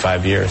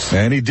 135 years.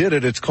 And he did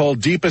it. It's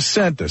called Deep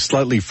Ascent, a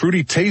slightly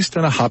fruity taste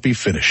and a hoppy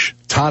finish.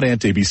 Todd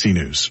Ant, ABC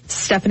News.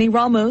 Stephanie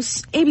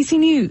Ramos, ABC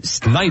News.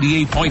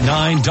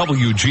 98.9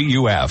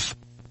 WGUF.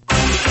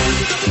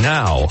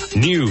 Now,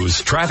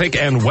 news, traffic,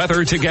 and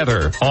weather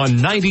together on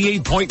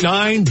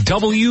 98.9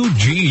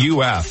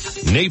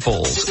 WGUF,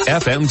 Naples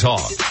FM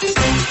Talk.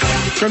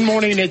 Good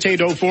morning, it's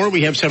 8:04.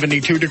 We have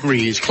 72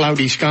 degrees,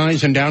 cloudy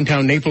skies in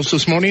downtown Naples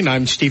this morning.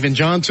 I'm Stephen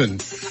Johnson.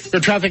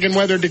 Your traffic and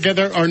weather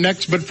together are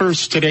next, but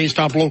first, today's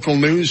top local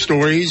news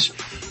stories.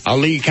 A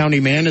Lee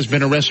County man has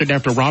been arrested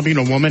after robbing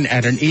a woman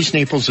at an East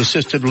Naples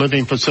assisted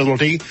living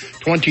facility.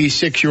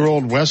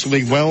 26-year-old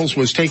Wesley Wells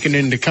was taken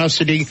into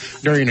custody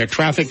during a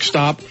traffic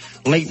stop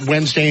late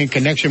Wednesday in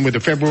connection with the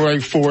February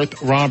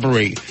 4th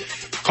robbery.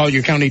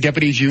 Collier County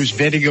deputies used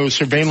video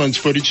surveillance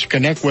footage to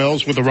connect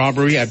Wells with the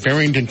robbery at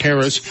Barrington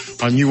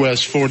Terrace on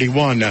US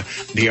 41.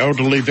 The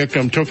elderly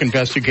victim told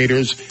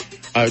investigators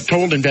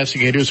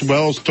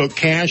Wells took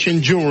cash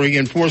and jewelry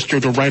and forced her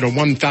to write a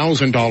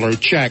 $1,000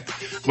 check.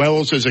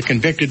 Wells is a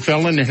convicted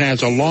felon and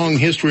has a long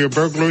history of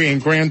burglary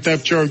and grand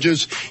theft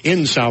charges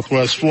in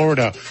Southwest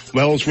Florida.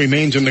 Wells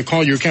remains in the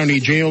Collier County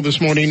Jail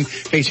this morning,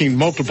 facing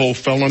multiple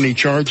felony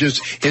charges.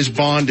 His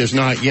bond has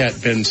not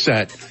yet been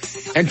set.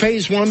 And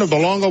phase one of the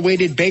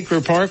long-awaited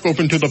Baker Park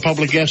opened to the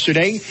public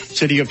yesterday.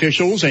 City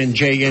officials and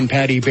Jay and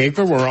Patty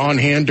Baker were on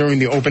hand during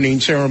the opening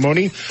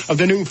ceremony of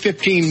the new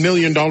 $15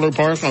 million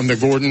park on the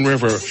Gordon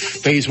River.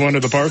 Phase one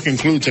of the park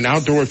includes an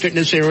outdoor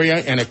fitness area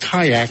and a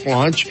kayak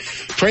launch.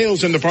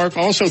 Trails in the park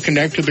also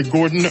connect to the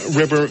Gordon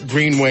River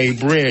Greenway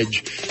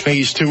Bridge.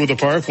 Phase two of the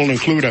park will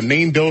include a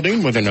main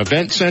building with an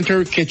event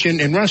center, kitchen,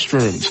 and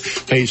restrooms.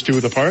 Phase two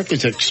of the park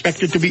is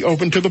expected to be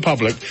open to the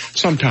public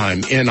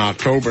sometime in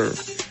October.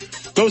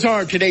 Those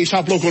are today's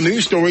top local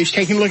news stories.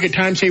 Taking a look at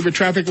time-saver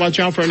traffic, watch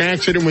out for an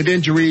accident with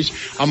injuries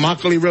on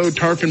Immokalee Road,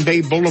 Tarpon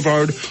Bay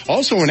Boulevard.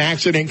 Also an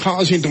accident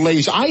causing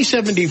delays.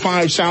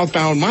 I-75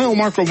 southbound, mile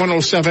marker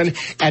 107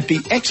 at the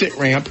exit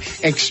ramp.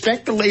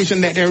 Expect delays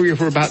in that area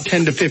for about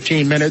 10 to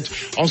 15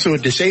 minutes. Also a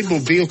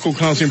disabled vehicle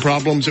causing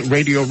problems at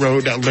Radio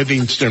Road,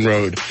 Livingston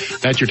Road.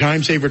 That's your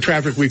time-saver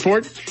traffic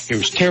report.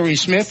 Here's Terry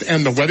Smith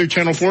and the Weather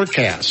Channel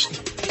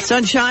forecast.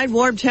 Sunshine,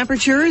 warm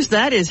temperatures.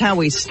 That is how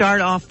we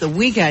start off the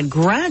weekend.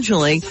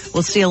 Gradually,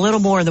 we'll see a little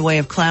more in the way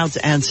of clouds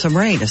and some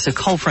rain as the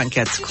cold front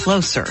gets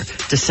closer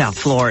to South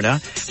Florida.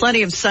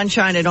 Plenty of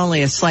sunshine and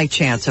only a slight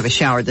chance of a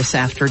shower this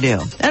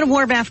afternoon. And a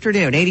warm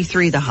afternoon,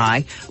 83 the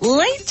high.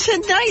 Late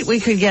tonight,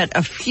 we could get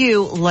a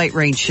few light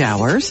rain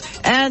showers.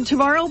 And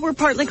tomorrow, we're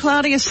partly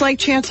cloudy, a slight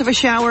chance of a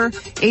shower,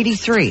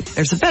 83.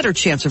 There's a better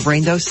chance of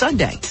rain, though,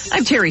 Sunday.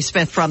 I'm Terry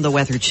Smith from the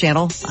Weather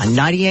Channel on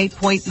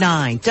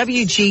 98.9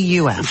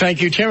 WGUF.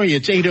 Thank you, Terry. Terry,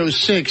 it's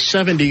 8:06,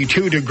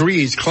 72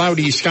 degrees,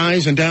 cloudy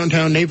skies in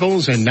downtown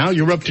Naples, and now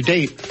you're up to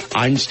date.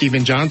 I'm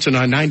Stephen Johnson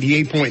on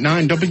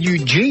 98.9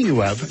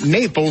 WGUF,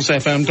 Naples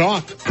FM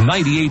Talk.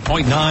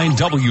 98.9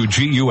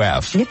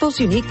 WGUF. Naples'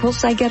 unique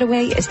poolside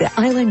getaway is the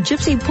Island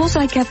Gypsy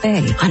Poolside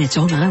Cafe on its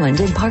own island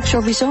in Park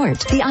Shore Resort.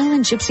 The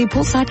Island Gypsy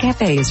Poolside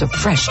Cafe is a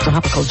fresh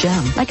tropical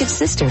gem, like its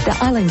sister, the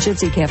Island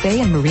Gypsy Cafe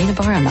and Marina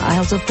Bar on the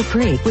Isles of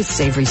Capri, with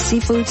savory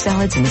seafood,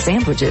 salads, and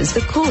sandwiches, the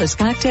coolest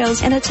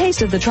cocktails, and a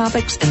taste of the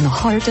tropics in the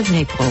heart of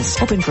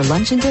Naples. Open for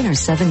lunch and dinner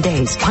 7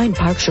 days. Find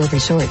Park Shore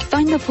Resort,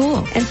 find the pool,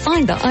 and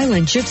find the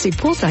Island Gypsy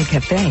Poolside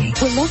Cafe.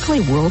 We're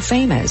locally world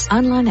famous.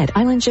 Online at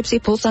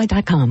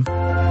islandgypsypoolside.com.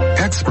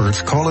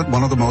 Experts call it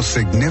one of the most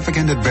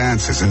significant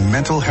advances in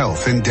mental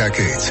health in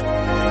decades.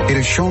 It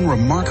has shown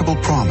remarkable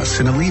promise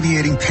in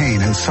alleviating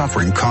pain and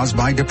suffering caused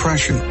by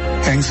depression,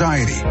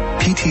 anxiety,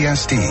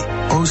 PTSD,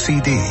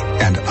 OCD,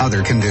 and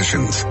other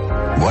conditions.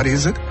 What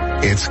is it?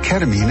 It's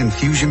ketamine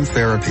infusion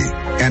therapy,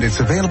 and it's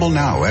available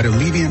now at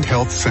Alleviant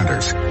Health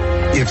Centers.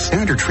 If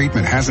standard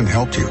treatment hasn't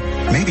helped you,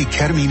 maybe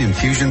ketamine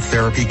infusion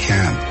therapy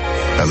can.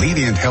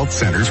 Alleviant Health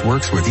Centers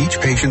works with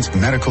each patient's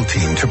medical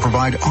team to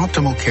provide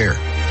optimal care,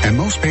 and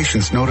most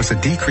patients notice a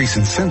decrease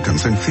in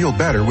symptoms and feel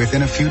better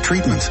within a few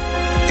treatments.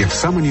 If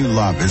someone you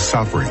love is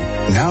suffering,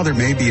 now there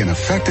may be an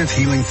effective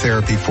healing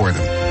therapy for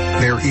them.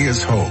 There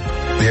is hope.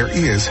 There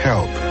is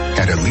help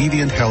at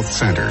Alleviant Health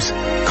Centers.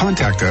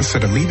 Contact us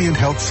at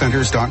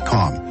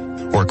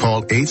AlleviantHealthCenters.com or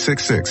call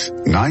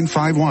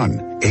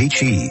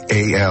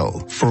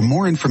 866-951-HEAL for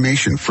more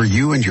information for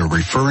you and your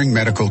referring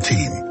medical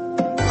team.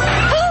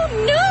 Oh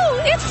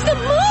no, it's the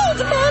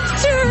mold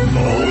monster!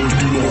 Mold,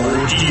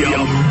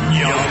 yum,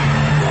 yum,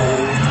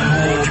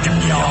 mold,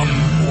 yum,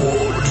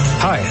 mold.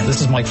 Hi, this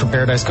is Mike from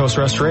Paradise Coast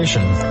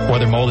Restoration.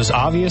 Whether mold is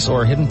obvious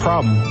or a hidden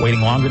problem, waiting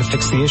longer to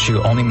fix the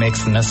issue only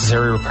makes the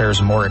necessary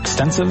repairs more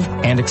extensive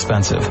and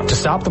expensive. To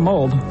stop the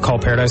mold, call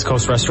Paradise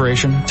Coast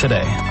Restoration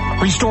today.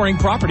 Restoring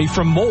property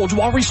from mold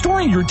while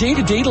restoring your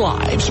day-to-day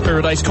lives.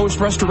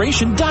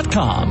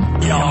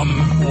 ParadiseCoastRestoration.com. Yum,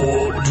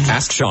 mold.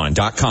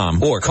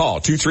 AskSean.com or call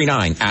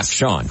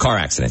 239-ASK-SEAN. Car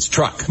accidents,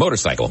 truck,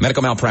 motorcycle,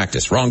 medical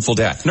malpractice, wrongful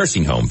death,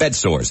 nursing home, bed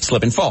sores,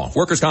 slip and fall,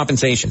 workers'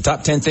 compensation,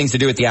 top 10 things to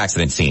do at the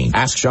accident scene.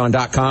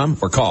 AskSean.com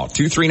or call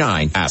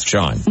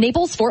 239-ASK-SEAN.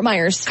 Naples, Fort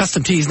Myers.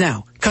 Custom tees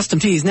now. Custom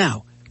tees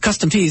now.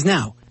 Custom tees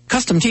now.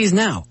 Custom tees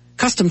now.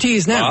 Custom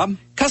tees now. Bob?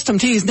 Custom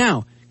tees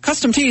now.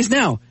 Custom tees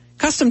now.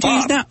 Custom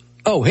tees now.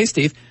 Oh, hey,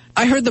 Steve.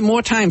 I heard the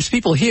more times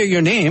people hear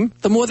your name,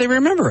 the more they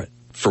remember it.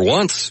 For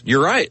once,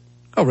 you're right.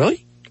 Oh,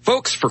 really?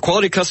 Folks, for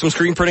quality custom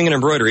screen printing and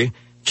embroidery,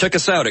 check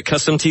us out at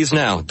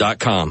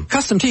CustomTeesNow.com.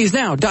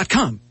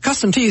 CustomTeesNow.com.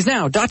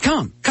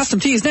 CustomTeesNow.com.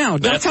 CustomTeesNow.com.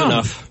 That's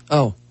enough.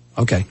 Oh,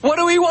 okay. What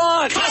do we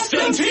want?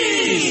 Custom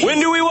tees! When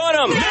do we want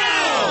them?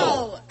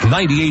 Now!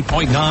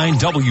 98.9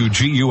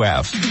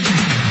 WGUF.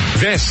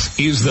 This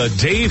is the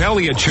Dave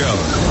Elliott Show.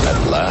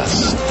 At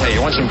last. Hey,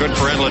 you want some good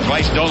parental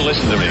advice? Don't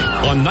listen to me.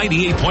 On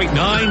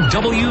 98.9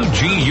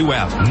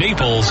 WGUF,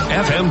 Naples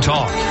FM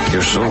Talk.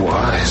 You're so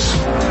wise.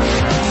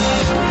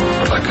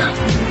 Like a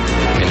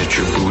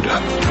miniature Buddha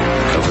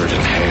covered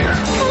in hair.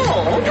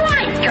 Oh,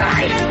 right,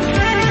 guy.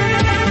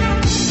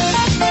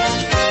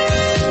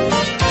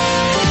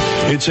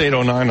 It's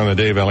 8:09 on the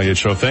Dave Elliott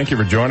Show. Thank you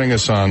for joining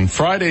us on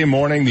Friday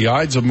morning. The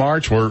Ides of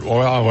March.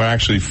 We're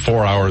actually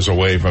 4 hours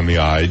away from the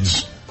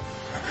Ides,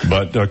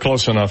 but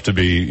close enough to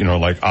be,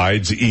 like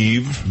Ides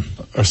Eve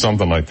or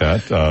something like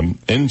that.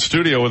 In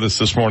studio with us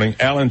this morning,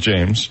 Alan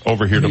James,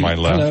 over here to my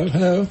left.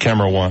 Hello.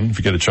 Camera one, if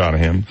you get a shot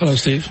of him. Hello,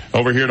 Steve.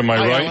 Over here to my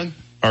right, Alan.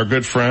 Our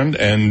good friend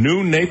and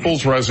new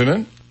Naples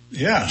resident,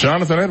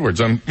 Jonathan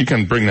Edwards. You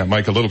can bring that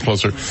mic a little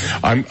closer.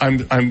 I'm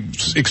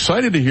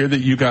excited to hear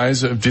that you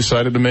guys have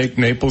decided to make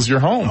Naples your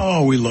home.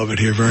 Oh, we love it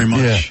here very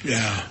much.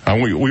 Yeah.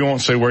 And we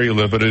won't say where you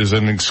live, but it is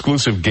an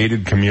exclusive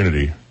gated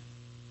community.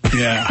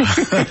 Yeah.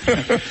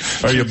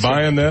 Are you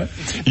buying that?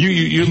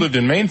 You lived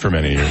in Maine for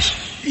many years.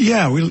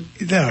 Yeah,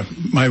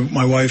 my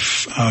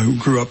wife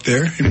grew up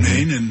there in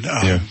Maine, and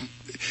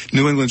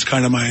New England's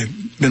kind of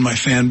been my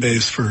fan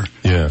base for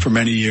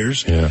many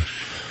years. Yeah.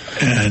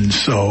 And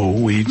so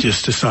we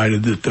just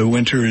decided that the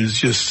winter is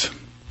just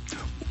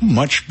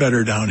much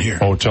better down here.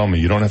 Oh, tell me,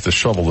 you don't have to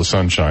shovel the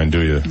sunshine,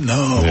 do you?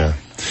 No. Yeah.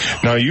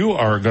 Now, you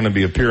are going to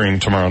be appearing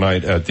tomorrow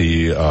night at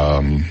the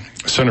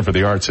Center for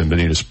the Arts in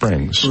Bonita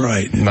Springs.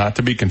 Right. Not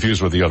to be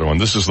confused with the other one.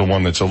 This is the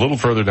one that's a little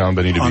further down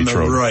Bonita Beach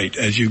Road. On the right,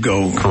 as you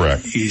go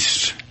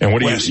east. And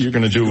what are you're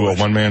going to do a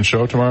one-man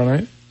show tomorrow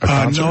night?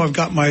 No, I've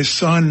got my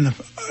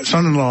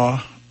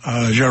son-in-law,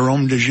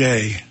 Jérôme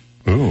Degay,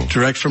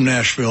 direct from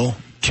Nashville.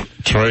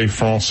 Très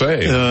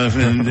français.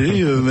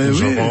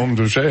 Jérôme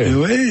Degay.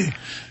 Oui.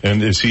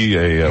 And is he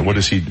what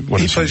is he?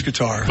 He plays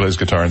guitar. Plays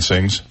guitar and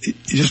sings? He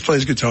just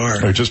plays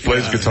guitar. Oh, he just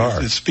plays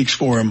guitar. It speaks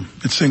for him.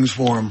 It sings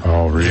for him.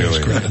 Oh, really?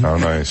 How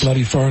nice.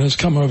 Bloody foreigners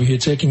come over here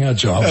taking our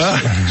jobs.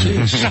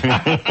 Jeez.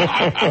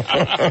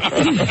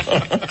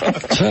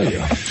 Tell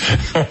you.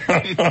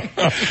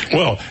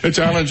 Well, it's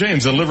Alan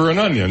James, the liver and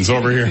onions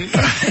over here.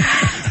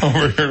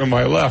 over here to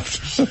my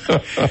left.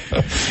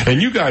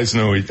 And you guys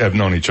have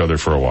known each other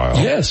for a while.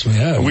 Yes, we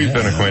have. We've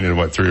been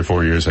acquainted, 3 or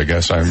 4 years, I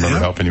guess. I remember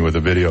helping you with the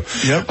video.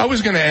 Yep. I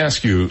was going to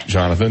ask you,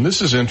 Jonathan,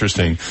 this is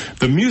interesting.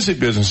 The music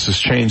business has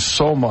changed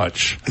so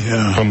much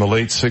from the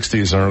late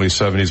 60s and early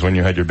 70s when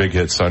you had your big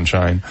hit,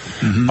 Sunshine.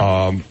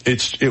 When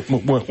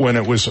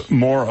it was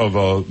more of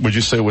would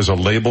you say it was a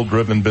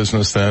label-driven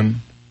business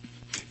then?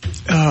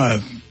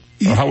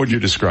 How would you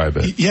describe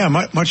it? Yeah,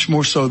 much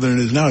more so than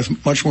it is now. It's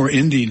much more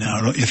indie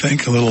now, don't you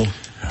think?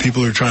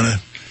 People are trying to...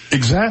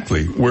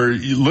 Exactly. Where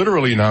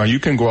literally now you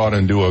can go out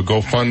and do a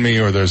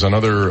GoFundMe, or there's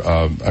another,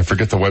 I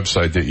forget the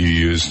website that you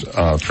used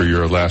for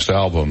your last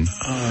album,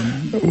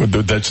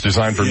 that's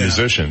designed for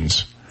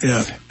musicians.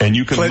 Yeah. And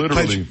you can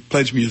literally...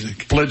 Pledge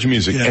Music. Pledge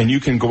Music. Yeah. And you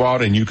can go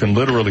out and you can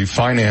literally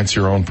finance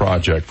your own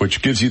project,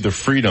 which gives you the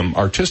freedom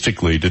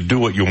artistically to do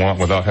what you want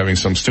without having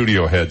some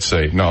studio head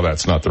say, no,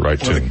 that's not the right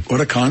tune. What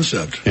a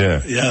concept.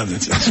 Yeah. Yeah.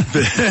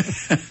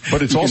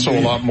 But it's also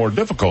a lot more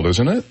difficult,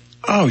 isn't it?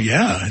 Oh,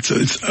 yeah.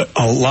 It's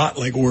a lot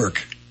like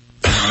work.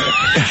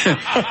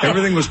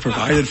 Everything was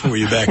provided for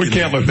you back in the day.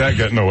 We can't let that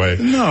get in the way.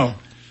 No.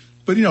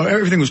 But,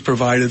 everything was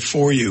provided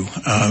for you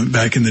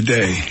back in the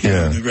day.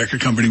 The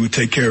record company would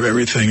take care of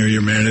everything, or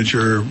your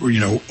manager, or,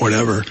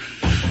 whatever.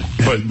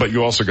 But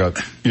you also got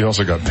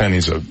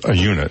pennies a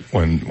unit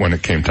when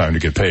it came time to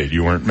get paid.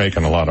 You weren't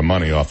making a lot of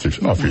money off your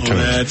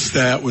tunes.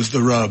 That was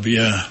the rub,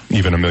 yeah.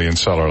 Even a million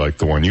seller like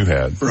the one you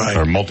had. Right.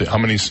 Or how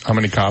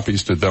many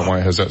copies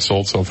has that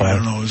sold so far? I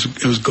don't know.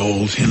 It was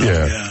gold,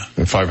 Yeah.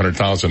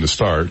 500,000 to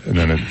start, and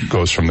then it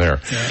goes from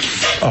there.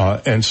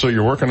 Yeah. And so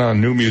you're working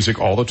on new music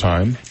all the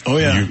time. Oh,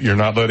 yeah. You're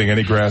not letting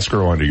any grass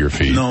grow under your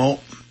feet. No.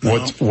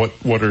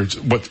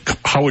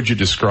 How would you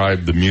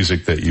describe the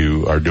music that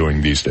you are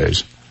doing these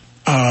days?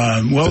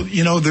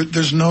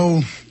 There's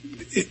no,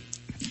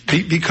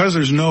 because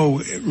there's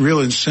no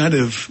real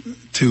incentive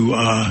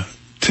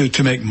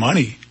to make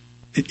money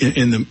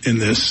in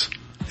this,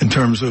 in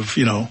terms of,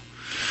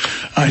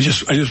 I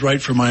just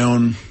write for my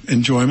own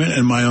enjoyment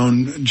and my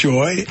own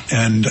joy,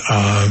 and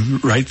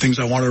write things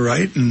I want to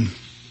write.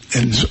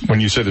 And so when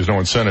you say there's no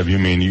incentive, you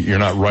mean you're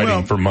not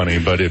writing for money,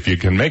 but if you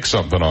can make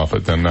something off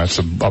it, then that's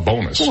a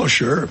bonus. Well,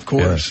 sure, of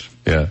course.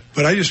 Yeah.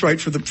 But I just write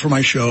for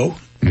my show,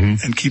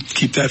 and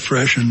keep that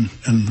fresh and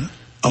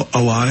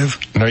alive.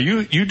 Now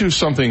you do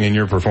something in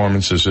your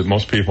performances that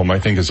most people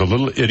might think is a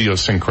little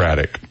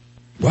idiosyncratic.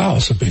 Wow,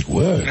 it's a big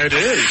word. It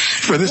is.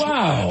 For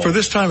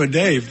this time of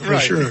day, for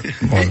sure.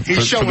 Well,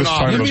 He's showing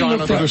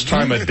off. For this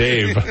time of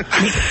Dave.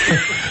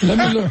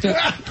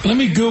 Let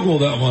me Google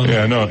that one.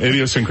 Yeah, no,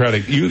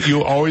 idiosyncratic.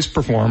 You always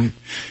perform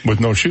with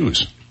no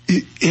shoes.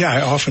 Yeah,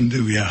 I often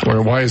do, yeah.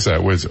 Why is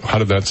that? How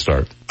did that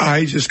start?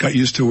 I just got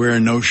used to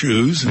wearing no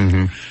shoes,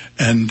 and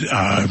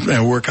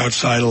I work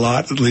outside a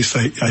lot. At least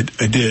I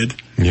did.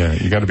 Yeah,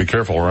 you got to be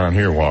careful around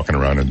here walking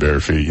around in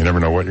bare feet. You never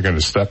know what you're going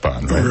to step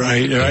on,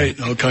 right?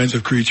 Right. All kinds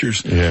of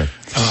creatures. Yeah.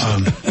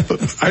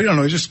 But I don't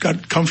know. I just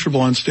got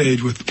comfortable on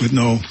stage with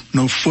no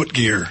foot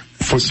gear.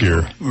 Foot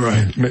gear.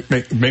 Right.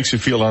 Makes you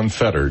feel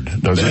unfettered,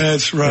 doesn't it?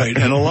 That's right.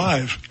 And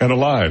alive. And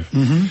alive.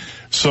 Mm-hmm.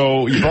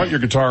 So you brought your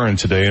guitar in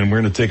today, and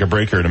we're going to take a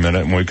break here in a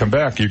minute. And when we come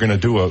back, you're going to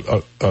do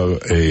a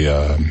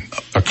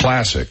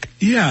classic.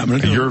 Yeah.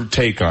 Your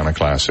take on a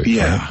classic.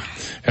 Yeah.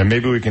 Right? And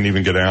maybe we can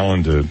even get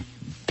Alan to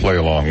play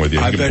along with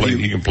you.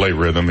 He can play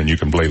rhythm, and you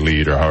can play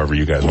lead, or however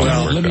you guys want to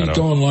work that out. Let me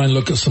go online and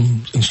look at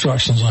some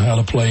instructions on how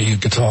to play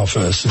guitar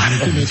first.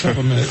 Give me a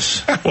couple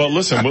minutes. Well,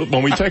 listen,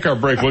 when we take our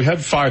break, we'll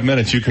have 5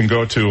 minutes. You can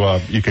go to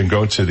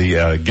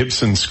the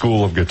Gibson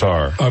School of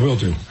Guitar. I will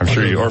do. I'm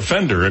sure or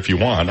Fender if you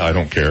want. I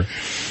don't care.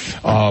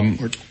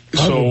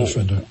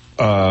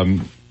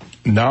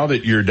 Now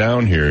that you're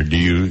down here, do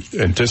you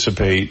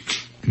anticipate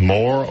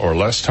more or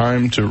less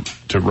time to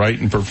write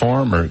and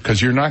perform, or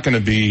because you're not going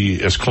to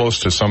be as close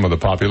to some of the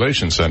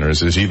population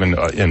centers as even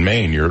in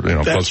Maine, you're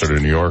closer to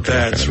New York.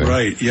 That's kind of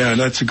right. Yeah,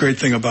 that's a great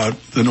thing about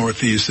the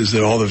Northeast is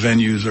that all the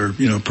venues are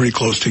pretty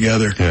close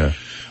together. Yeah.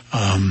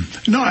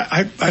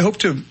 I hope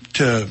to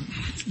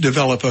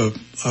develop a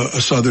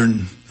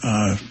Southern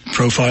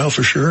profile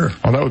for sure.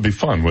 Oh, that would be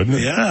fun, wouldn't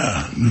it?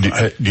 Yeah.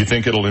 Do you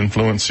think it'll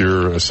influence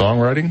your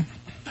songwriting?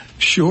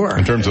 Sure.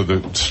 In terms of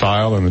the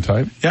style and the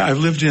type? Yeah, I've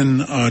lived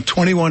in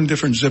 21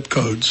 different zip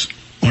codes.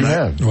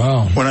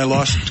 Wow. When I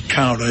lost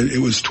count, it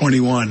was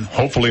 21.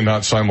 Hopefully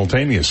not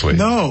simultaneously.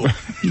 No.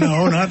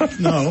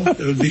 It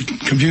would be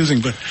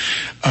confusing. But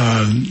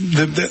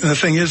the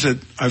thing is that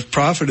I've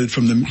profited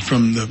from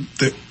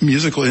the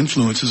musical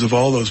influences of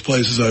all those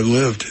places I've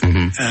lived,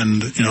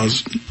 and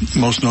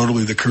most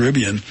notably the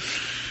Caribbean,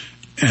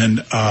 and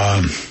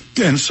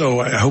so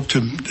I hope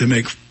to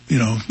make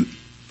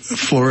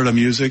Florida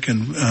music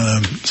and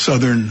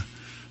southern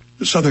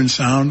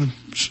sound,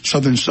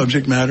 southern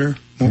subject matter.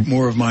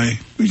 More of my.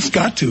 It's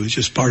got to. It's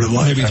just part of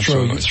life. Maybe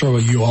throw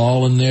a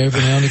y'all in there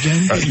every now and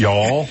again.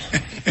 Y'all,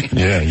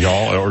 yeah,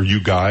 y'all, or you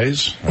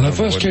guys. When I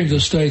first came to the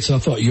States, I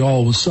thought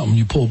y'all was something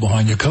you pulled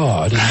behind your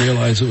car. I didn't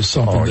realize it was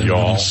something that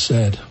was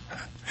said.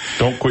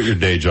 Don't quit your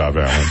day job,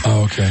 Alan.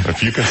 Oh, okay.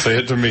 If you can say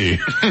it to me.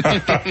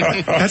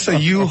 That's a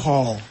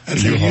U-Haul.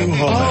 That's a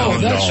U-Haul. Oh,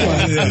 that's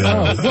right. Yeah.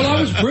 Oh. Well,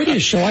 I was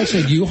British, so I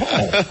said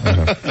U-Haul.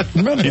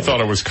 Remember? He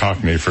thought it was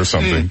Cockney for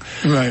something.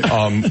 Right.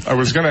 I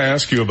was going to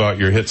ask you about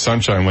your hit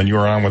Sunshine when you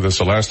were on with us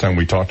the last time.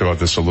 We talked about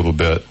this a little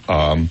bit.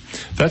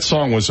 That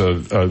song was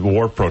a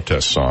war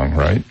protest song,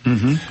 right?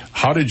 Mm-hmm.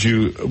 How did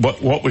you,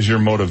 what was your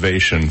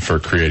motivation for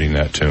creating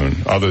that tune,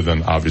 other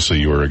than obviously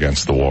you were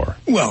against the war?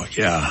 Well,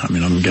 yeah. I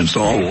mean, I'm against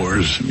all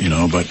wars,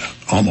 but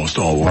almost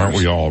all wars. Aren't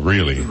we all,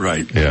 really?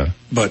 Right. Yeah.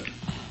 But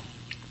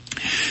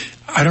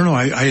I don't know.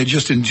 I had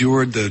just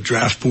endured the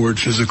draft board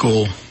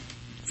physical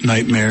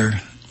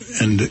nightmare,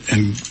 and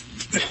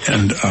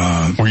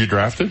were you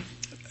drafted?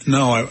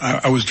 No,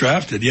 I was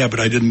drafted. Yeah, but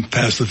I didn't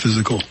pass the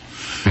physical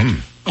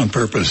on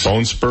purpose.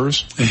 Bone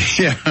spurs?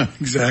 Yeah,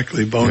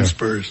 exactly. Bone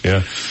spurs.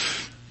 Yeah.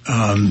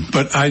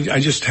 But I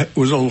just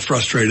was a little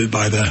frustrated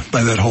by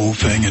that whole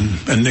thing,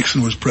 and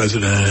Nixon was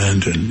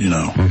president,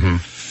 and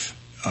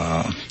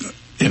I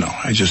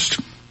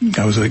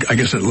was, I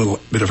guess, a little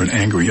bit of an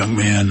angry young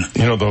man.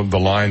 The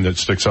line that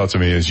sticks out to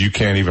me is, you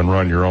can't even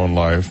run your own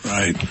life.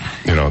 Right.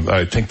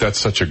 I think that's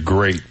such a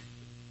great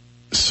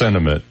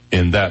sentiment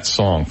in that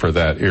song for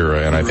that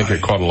era, and I think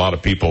it caught a lot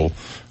of people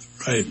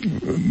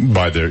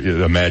by their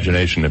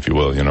imagination, if you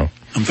will,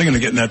 I'm thinking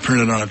of getting that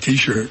printed on a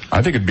T-shirt.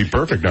 I think it'd be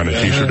perfect on a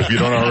T-shirt if you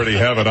don't already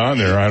have it on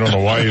there. I don't know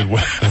why you'd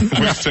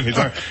waste any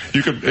time.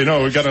 You could,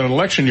 we've got an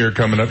election year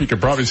coming up. You could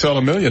probably sell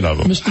 1 million of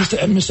them.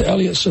 Mr.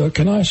 Elliott, sir,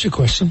 can I ask you a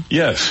question?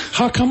 Yes.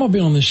 How come I've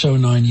been on this show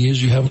 9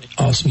 years, you haven't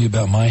asked me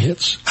about my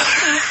hits?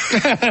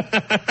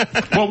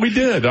 Well, we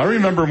did. I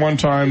remember one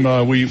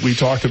time we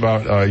talked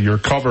about your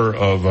cover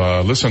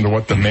of Listen to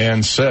What the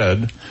Man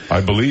Said,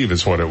 I believe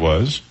is what it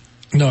was.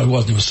 No, it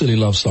wasn't. It was Silly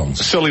Love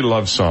Songs. Silly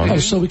Love Songs. Oh,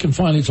 so we can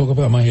finally talk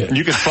about my hit. And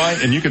you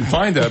can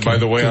find that, by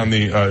the way, on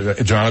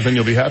the, Jonathan,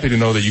 you'll be happy to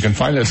know that you can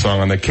find that song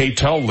on the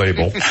K-Tel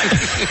label.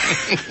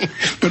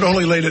 But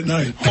only late at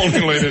night.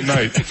 Only late at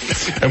night.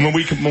 And when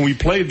we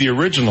played the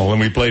original and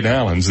we played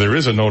Alan's, there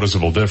is a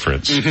noticeable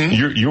difference.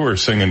 Mm-hmm. You were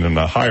singing in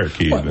a higher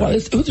key. Who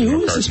is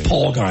this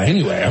Paul guy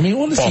anyway? I mean,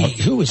 what is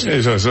he? Who is he?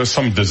 He's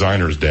some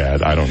designer's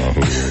dad. I don't know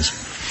who he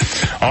is.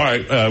 All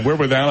right, we're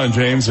with Alan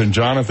James and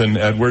Jonathan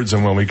Edwards,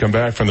 and when we come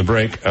back from the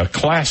break, a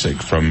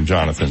classic from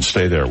Jonathan.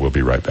 Stay there. We'll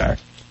be right back.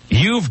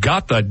 You've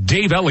got the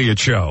Dave Elliott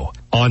Show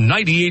on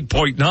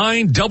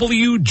 98.9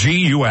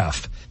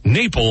 WGUF,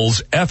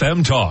 Naples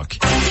FM Talk.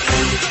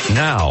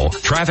 Now,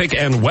 traffic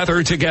and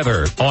weather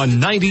together on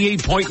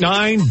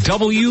 98.9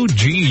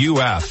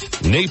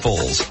 WGUF,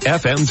 Naples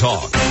FM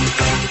Talk.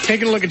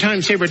 Taking a look at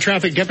time saver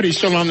traffic. Deputies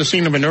still on the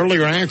scene of an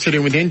earlier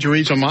accident with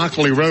injuries on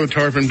Mockley Road,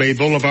 Tarpon Bay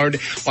Boulevard.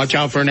 Watch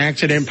out for an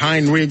accident,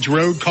 Pine Ridge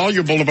Road,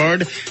 Collier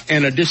Boulevard,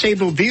 and a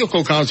disabled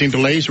vehicle causing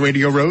delays,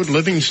 Radio Road,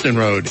 Livingston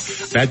Road.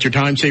 That's your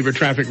time saver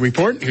traffic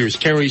report. Here's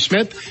Terry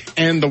Smith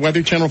and the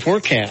Weather Channel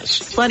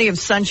forecast. Plenty of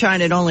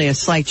sunshine and only a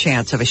slight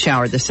chance of a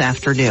shower this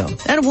afternoon.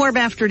 And a warm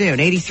afternoon,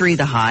 83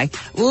 the high.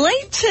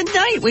 Late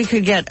tonight, we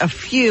could get a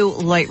few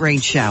light rain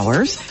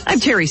showers.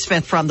 I'm Terry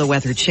Smith from the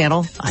Weather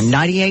Channel on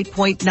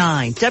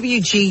 98.9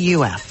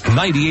 WGUF.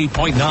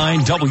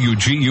 98.9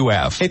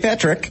 WGUF. Hey,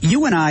 Patrick,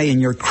 you and I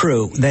and your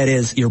crew, that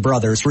is, your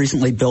brothers,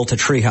 recently built a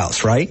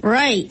treehouse, right?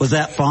 Right. Was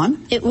that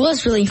fun? It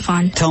was really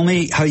fun. Tell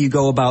me how you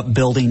go about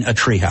building a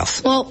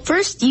treehouse. Well,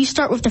 first you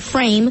start with the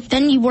frame,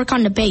 then you work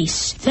on the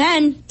base.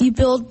 Then you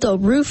build the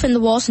roof and the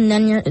walls, and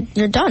then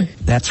you're done.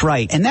 That's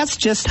right. And that's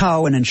just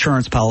how an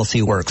insurance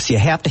policy works. You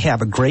have to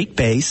have a great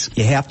base,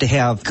 you have to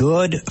have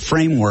good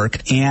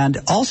framework, and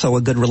also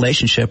a good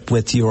relationship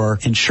with your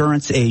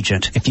insurance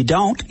agent. If you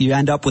don't, you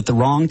end up with the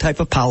wrong type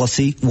of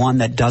policy, one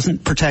that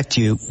doesn't protect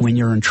you when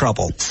you're in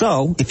trouble.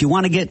 So, if you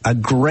want to get a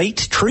great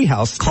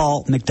treehouse,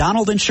 call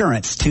McDonald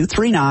Insurance,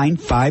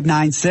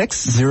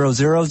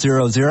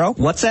 239-596-0000.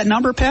 What's that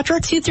number,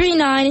 Patrick?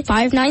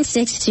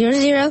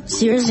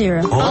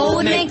 239-596-0000.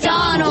 Old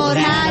MacDonald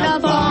had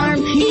a farm,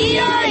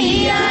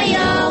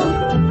 E-I-E-I-O.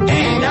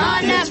 And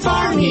on that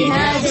farm he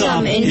had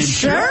some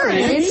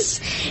insurance,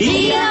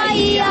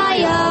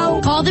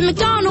 E-I-E-I-O. Call the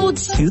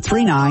McDonald's.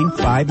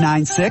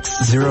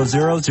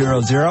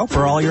 239-596-0000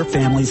 for all your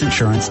family's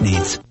insurance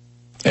needs.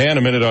 And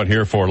a minute out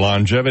here for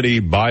Longevity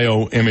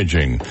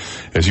Bioimaging.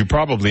 As you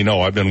probably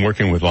know, I've been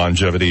working with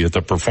Longevity at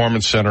the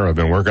Performance Center. I've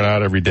been working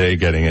out every day,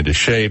 getting into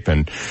shape,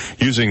 and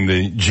using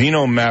the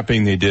genome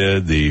mapping they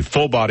did, the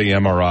full body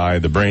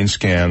MRI, the brain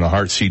scan, the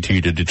heart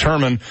CT to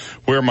determine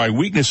where my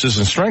weaknesses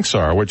and strengths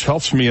are, which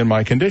helps me in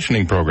my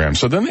conditioning program.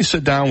 So then they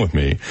sit down with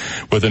me,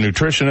 with a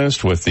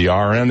nutritionist, with the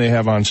RN they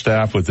have on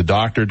staff, with the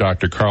doctor,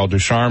 Dr. Carl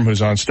Ducharme,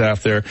 who's on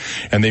staff there,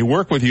 and they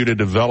work with you to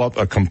develop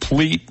a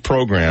complete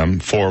program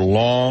for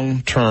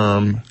long-term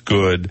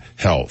good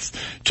health,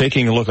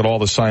 taking a look at all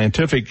the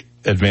scientific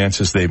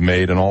advances they've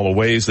made and all the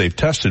ways they've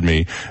tested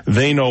me.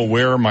 They know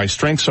where my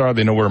strengths are,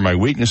 they know where my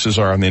weaknesses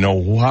are, and they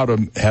know how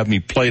to have me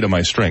play to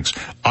my strengths.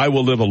 I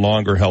will live a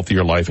longer,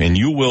 healthier life, and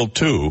you will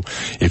too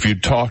if you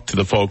talk to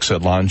the folks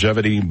at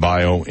Longevity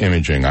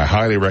Bioimaging. I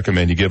highly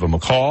recommend you give them a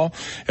call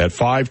at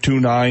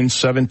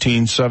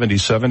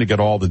 529-1777 to get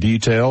all the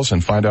details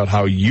and find out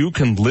how you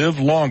can live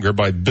longer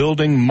by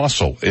building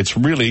muscle. It's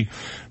really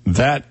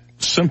that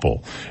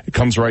simple. It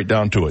comes right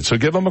down to it. So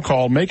give them a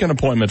call, make an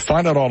appointment,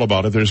 find out all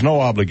about it. There's no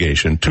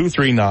obligation.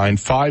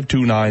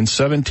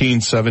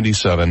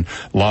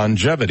 239-529-1777,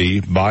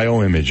 Longevity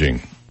Bioimaging.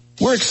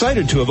 We're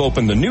excited to have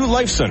opened the new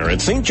Life Center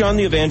at St. John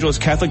the Evangelist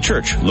Catholic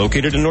Church,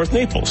 located in North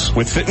Naples.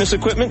 With fitness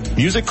equipment,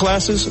 music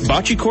classes,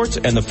 bocce courts,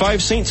 and the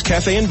Five Saints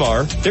Cafe and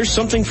Bar, there's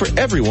something for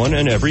everyone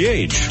and every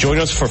age. Join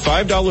us for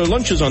 $5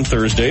 lunches on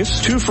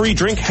Thursdays, 2 free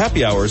drink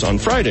happy hours on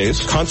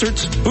Fridays,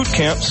 concerts, boot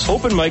camps,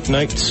 open mic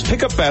nights,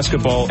 pickup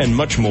basketball, and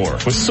much more.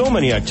 With so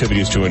many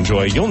activities to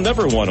enjoy, you'll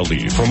never want to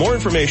leave. For more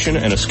information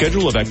and a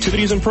schedule of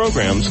activities and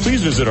programs,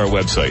 please visit our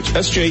website,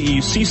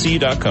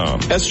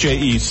 sjecc.com.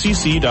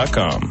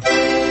 sjecc.com.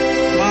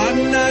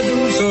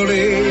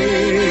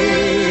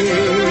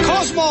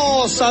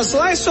 Cosmos, a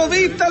slice of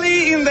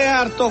Italy in the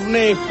heart of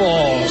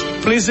Naples.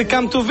 Please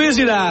come to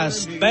visit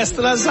us. Best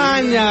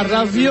lasagna,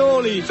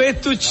 ravioli,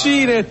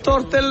 fettuccine,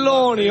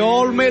 tortelloni,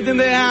 all made in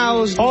the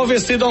house.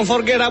 Obviously, don't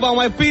forget about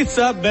my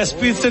pizza. Best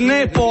pizza in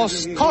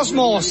Naples.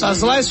 Cosmos, a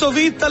slice of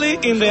Italy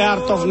in the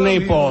heart of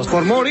Naples.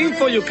 For more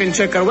info, you can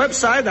check our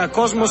website at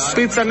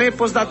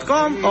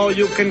cosmospizzanaples.com or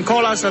you can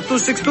call us at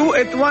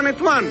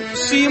 262-8181.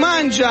 Si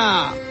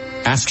mangia!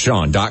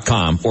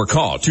 AskSean.com or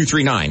call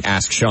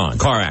 239-ASK-SEAN.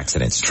 Car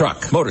accidents,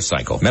 truck,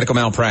 motorcycle, medical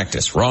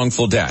malpractice,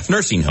 wrongful death,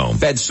 nursing home,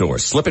 bed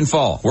sores, slip and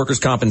fall, workers'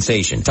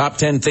 compensation. Top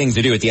 10 things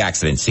to do at the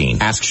accident scene.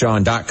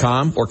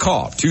 AskSean.com or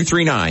call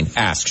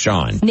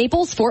 239-ASK-SEAN.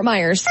 Naples, Fort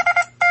Myers.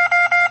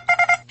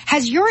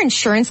 Has your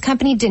insurance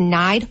company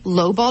denied,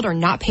 lowballed, or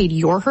not paid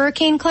your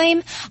hurricane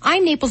claim?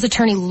 I'm Naples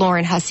attorney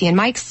Lauren Hussey, and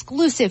my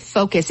exclusive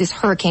focus is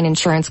hurricane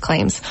insurance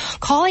claims.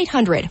 Call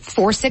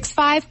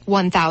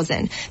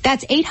 800-465-1000.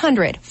 That's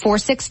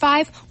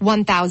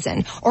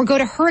 800-465-1000. Or go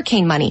to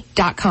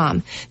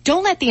hurricanemoney.com.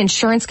 Don't let the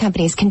insurance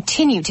companies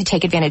continue to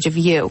take advantage of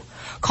you.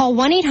 Call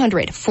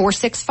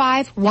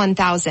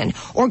 1-800-465-1000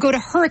 or go to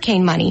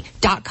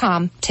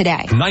hurricanemoney.com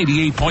today.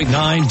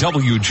 98.9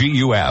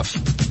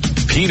 WGUF.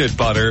 Peanut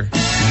butter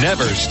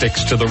never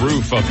sticks to the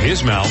roof of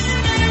his mouth.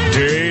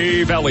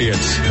 Dave Elliott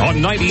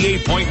on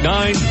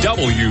 98.9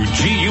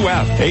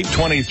 WGUF.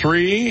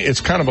 8:23.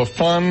 It's kind of a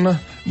fun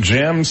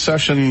jam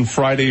session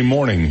Friday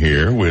morning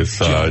here with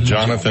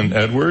Jonathan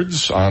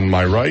Edwards on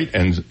my right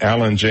and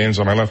Alan James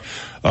on my left.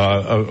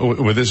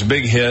 With this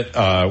big hit,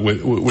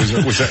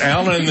 was it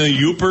Alan and the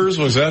Youpers?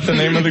 Was that the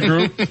name of the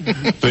group? The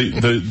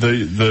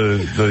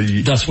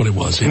That's what it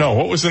was. Yeah. No,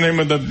 what was the name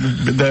of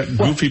that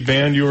goofy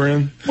band you were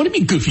in? What do you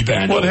mean goofy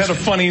band? Well, it had a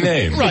funny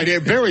name. Right, a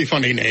very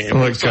funny name.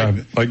 Like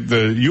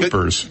the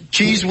Youpers.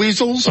 Cheese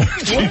Weasels?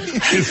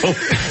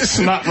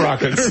 Snot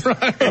Rockets.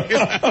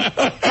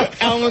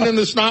 Alan and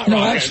the Snot Rockets.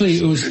 No, actually,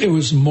 it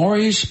was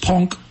Maurice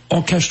Punk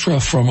Orchestra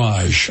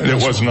Fromage.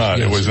 It was not.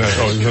 Yes. It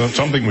was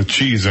something with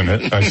cheese in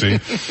it. I see. We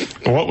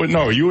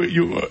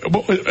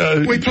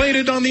played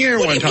it on the air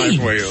one time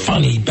for you.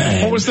 Funny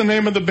band. What was the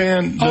name of the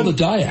band? The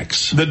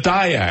Dayaks. The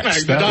Dayaks.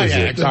 Right, that was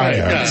it.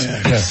 Dayaks.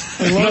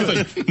 Yeah.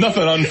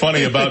 Nothing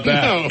unfunny about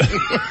that.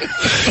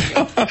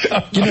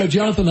 No.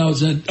 Jonathan, I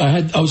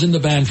was in the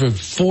band for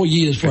 4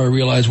 years before I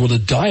realized what a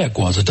Dayak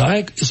was. A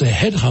Dayak is a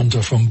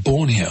headhunter from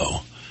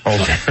Borneo. Oh,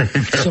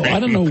 very so I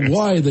don't know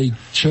why they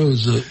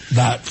chose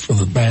that for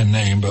the band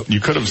name, but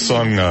you could have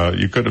sung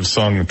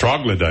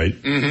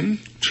Troglodyte. Mm-hmm.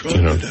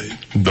 Troglodyte.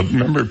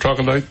 Remember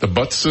Troglodyte? The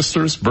Butts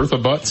sisters, Bertha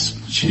Butts.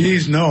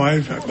 Jeez, no,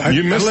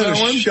 you missed I live that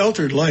one? A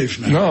sheltered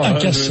life now. No, I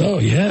guess so.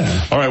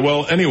 Yeah. All right.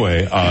 Well,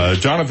 anyway,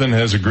 Jonathan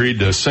has agreed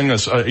to sing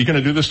us. Are you going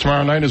to do this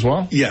tomorrow night as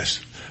well? Yes.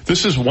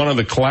 This is one of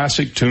the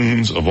classic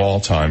tunes of all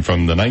time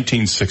from the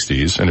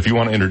 1960s. And if you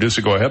want to introduce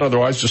it, go ahead.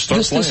 Otherwise, just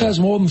start playing. This has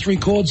more than 3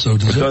 chords, though,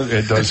 does it?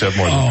 It does have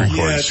more than 3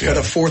 chords. Yeah, it's got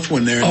a 4th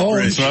one there.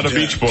 It's not a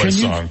Beach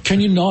Boys song. Can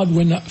you nod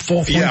when that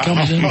 4th one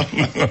comes in?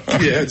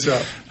 Yeah, it's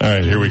up. All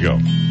right, here we go.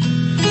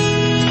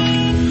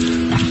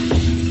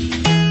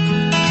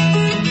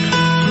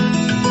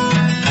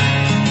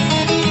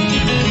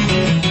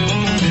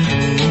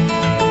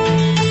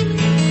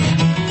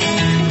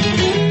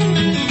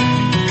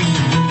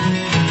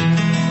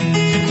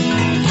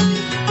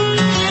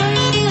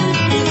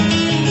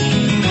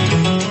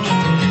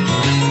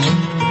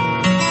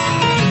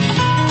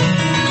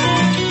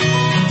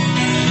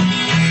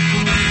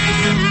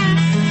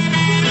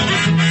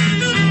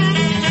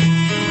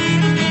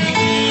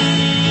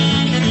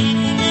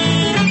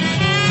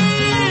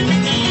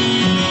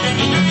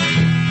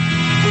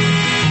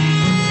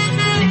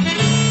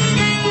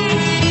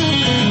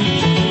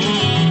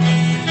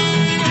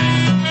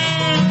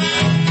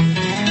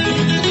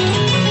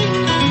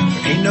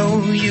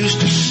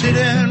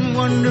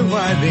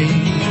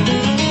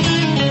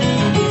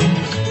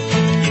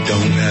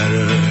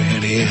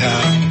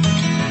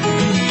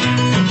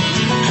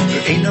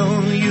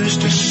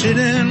 sit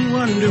and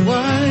wonder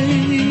why,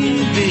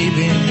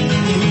 baby,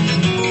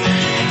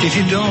 if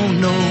you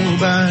don't know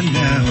by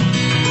now.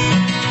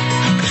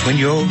 'Cause when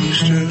your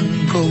rooster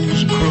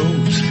goes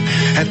crows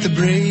at the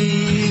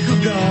break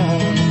of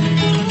dawn,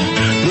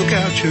 look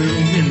out your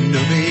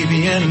window,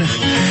 baby, and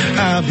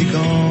I'll be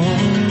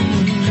gone.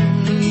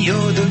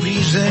 You're the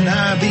reason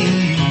I'll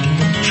be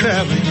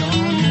traveling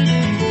on.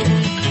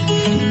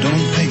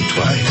 Don't think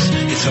twice,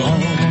 it's all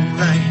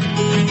right.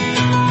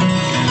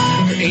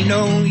 There ain't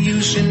no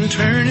use in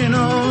turning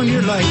on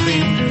your light,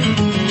 baby,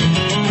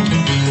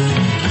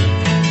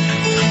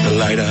 the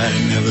light I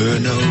never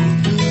know.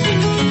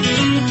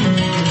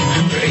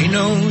 There ain't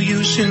no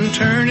use in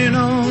turning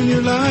on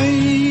your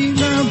light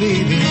now,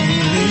 baby.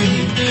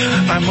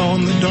 I'm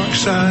on the dark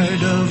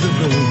side of the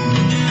road.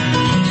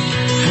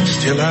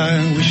 Still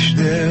I wish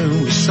there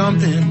was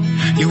something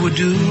you would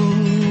do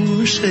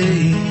or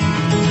say,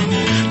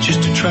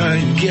 just to try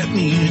and get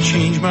me to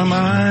change my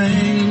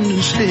mind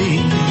and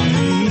stay.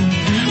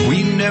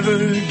 We never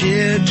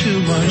did too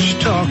much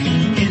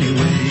talking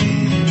anyway.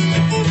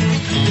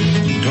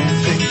 Don't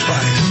think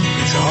twice,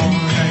 it's all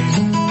right.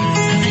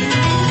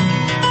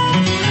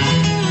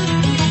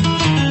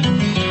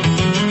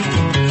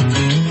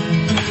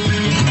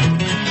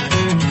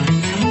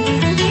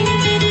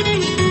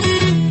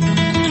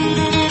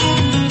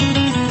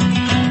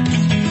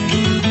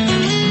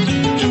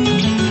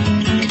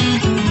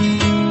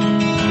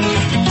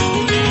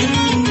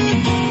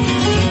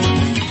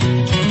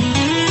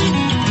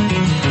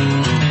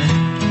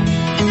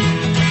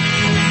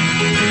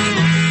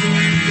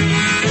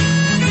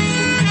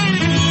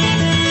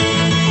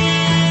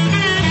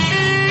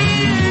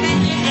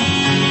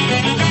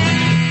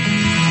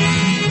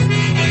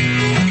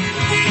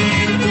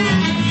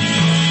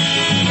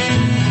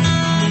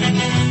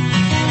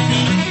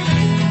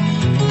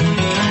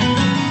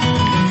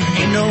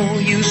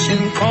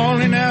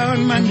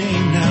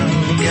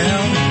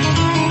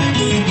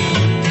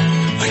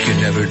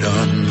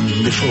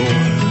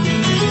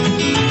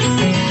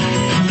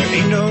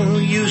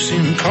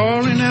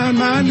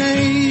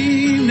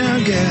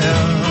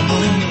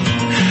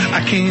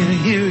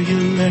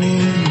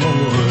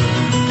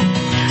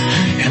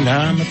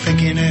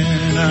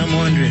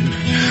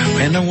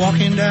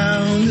 Walking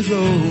down the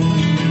road,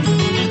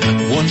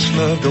 once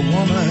loved a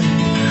woman,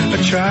 a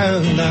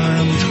child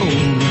I'm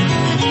told.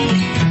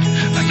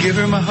 I give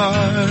her my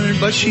heart,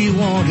 but she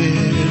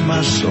wanted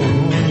my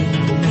soul.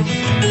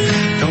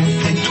 Don't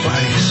think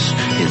twice,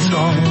 it's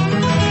all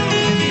right.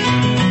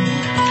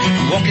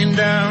 Walking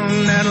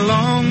down that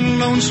long,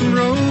 lonesome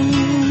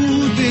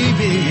road,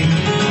 baby,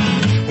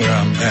 where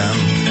I'm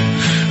bound,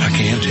 I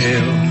can't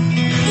tell.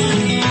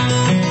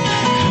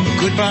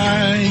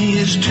 Goodbye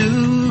is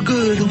too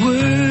good a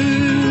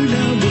word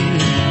now, baby,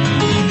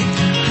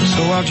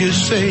 so I'll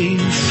just say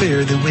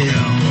fare thee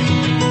well.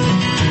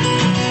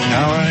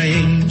 Now I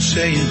ain't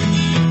saying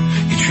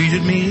you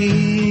treated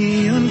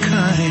me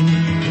unkind.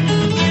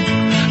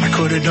 I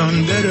could have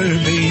done better,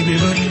 baby,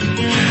 but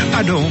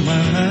I don't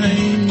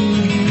mind.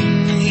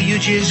 You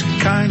just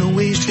kind of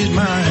wasted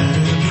my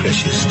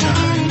precious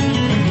time.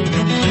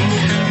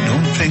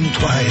 Don't think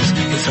twice,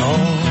 it's all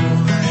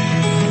right.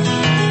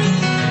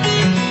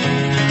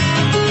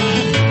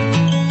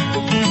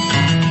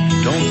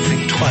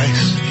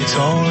 Twice, it's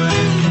all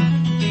right.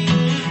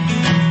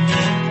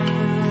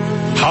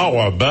 How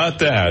about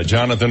that?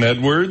 Jonathan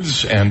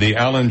Edwards and the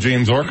Alan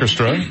James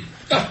Orchestra.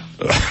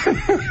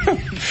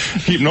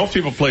 Most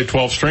people play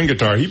 12-string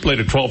guitar. He played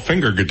a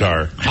 12-finger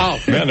guitar. Oh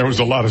man, there was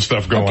a lot of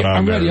stuff going on.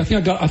 I'm ready.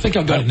 There. I think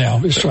I've got it now.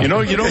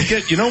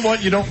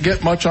 You don't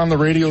get much on the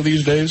radio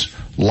these days?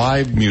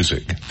 Live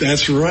music.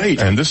 That's right.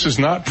 And this is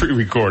not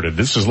pre-recorded.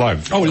 This is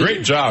live. Oh,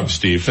 great job,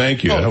 Steve.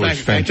 Thank you. That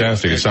was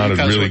fantastic. It sounded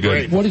really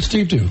good. What did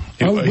Steve do?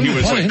 He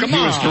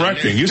was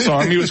directing. You saw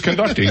him. He was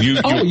conducting. You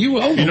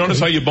notice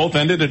how you both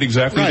ended at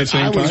exactly the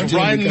same time? I was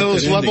riding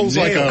those levels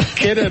like a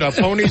kid at a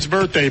pony's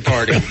birthday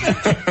party.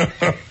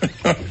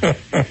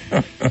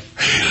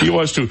 He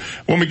was too.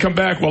 When we come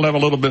back, we'll have a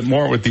little bit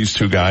more with these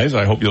two guys.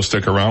 I hope you'll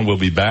stick around. We'll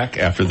be back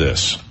after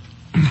this.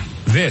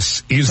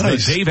 This is the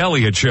Dave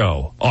Elliott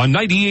Show on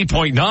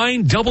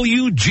 98.9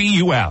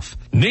 WGUF,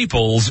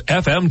 Naples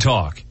FM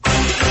Talk.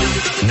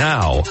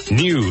 Now,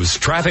 news,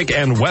 traffic,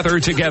 and weather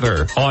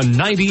together on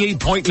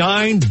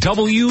 98.9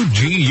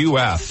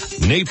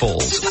 WGUF,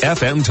 Naples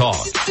FM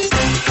Talk.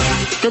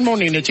 Good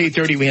morning. It's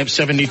 8:30. We have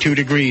 72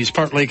 degrees,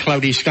 partly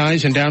cloudy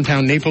skies in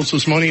downtown Naples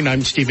this morning.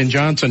 I'm Stephen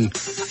Johnson.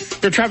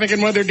 Your traffic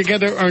and weather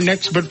together are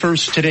next, but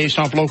first, today's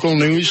top local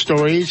news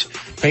stories.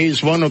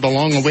 Phase 1 of the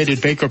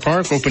long-awaited Baker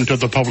Park opened to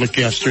the public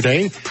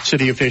yesterday.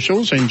 City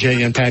officials and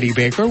Jay and Patty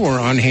Baker were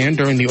on hand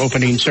during the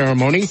opening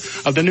ceremony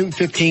of the new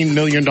 $15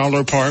 million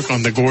park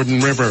on the Gordon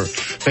River.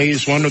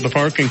 Phase 1 of the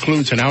park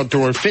includes an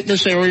outdoor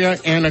fitness area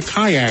and a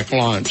kayak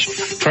launch.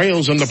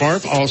 Trails in the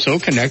park also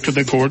connect to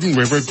the Gordon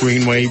River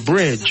Greenway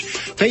Bridge.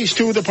 Phase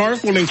 2 of the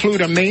park will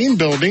include a main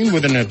building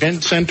with an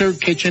event center,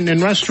 kitchen,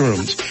 and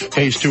restrooms.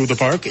 Phase 2 of the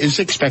park is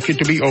expected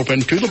to be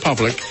open to the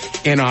public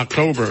in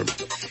October.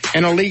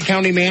 And a Lee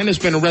County man has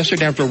been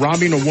arrested after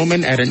robbing a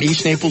woman at an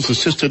East Naples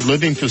assisted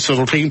living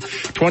facility.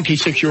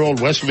 26-year-old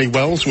Wesley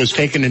Wells was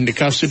taken into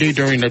custody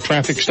during a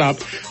traffic stop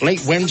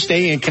late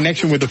Wednesday in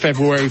connection with the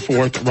February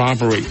 4th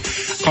robbery.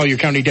 Collier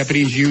County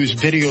deputies used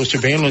video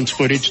surveillance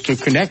footage to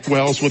connect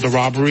Wells with the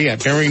robbery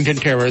at Barrington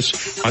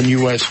Terrace on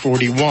US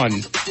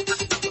 41.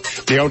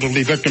 The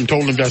elderly victim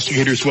told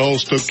investigators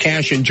Wells took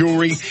cash and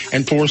jewelry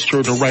and forced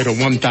her to write a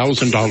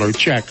 $1,000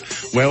 check.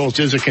 Wells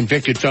is a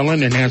convicted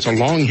felon and has a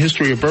long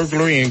history of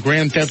burglary and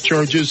grand theft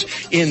charges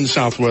in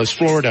Southwest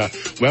Florida.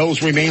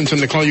 Wells remains in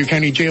the Collier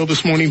County Jail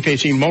this morning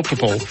facing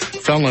multiple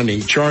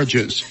felony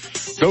charges.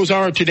 Those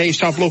are today's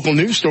top local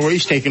news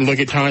stories. Taking a look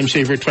at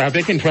time-saver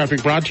traffic, and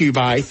traffic brought to you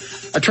by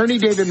Attorney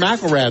David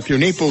McElrath, your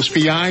Naples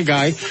PI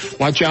guy.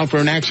 Watch out for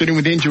an accident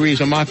with injuries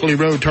on Mockley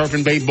Road,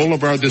 Tarpon Bay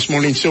Boulevard this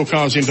morning, still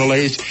causing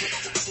delays.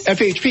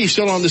 FHP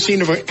still on the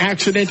scene of an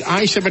accident.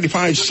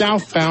 I-75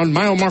 southbound,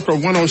 mile marker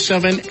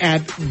 107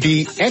 at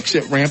the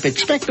exit ramp.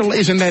 Expect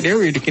delays in that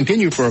area to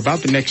continue for about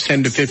the next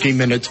 10 to 15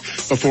 minutes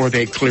before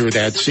they clear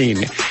that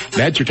scene.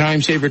 That's your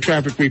time-saver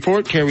traffic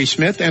report. Terry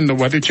Smith and the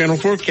Weather Channel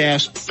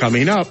forecast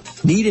coming up.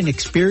 Need an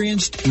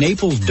experienced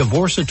Naples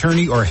divorce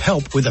attorney or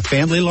help with a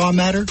family law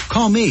matter?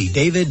 Call me,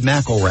 David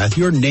McElrath,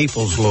 your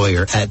Naples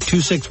lawyer at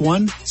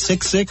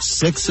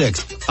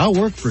 261-6666. I'll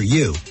work for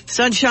you.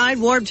 Sunshine,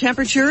 warm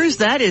temperatures.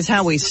 That is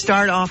how we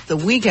start off the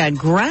weekend.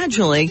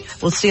 Gradually,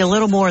 we'll see a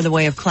little more in the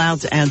way of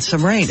clouds and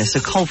some rain as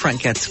the cold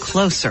front gets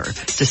closer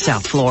to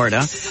South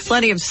Florida.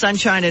 Plenty of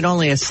sunshine and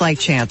only a slight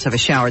chance of a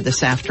shower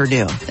this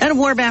afternoon. And a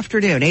warm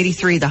afternoon,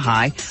 83 the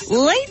high.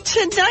 Late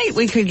tonight,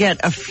 we could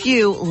get a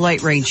few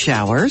light rain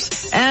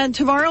showers. And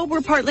tomorrow, we're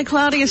partly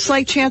cloudy, a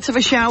slight chance of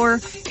a shower,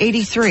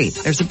 83.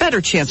 There's a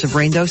better chance of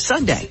rain, though,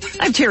 Sunday.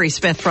 I'm Terry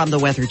Smith from the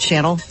Weather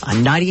Channel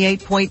on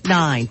 98.9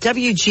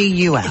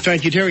 WGUF.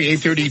 Thank you, Terry.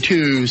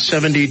 832,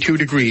 72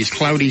 degrees,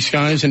 cloudy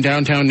skies in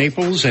downtown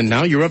Naples, and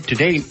now you're up to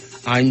date.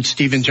 I'm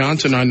Stephen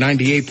Johnson on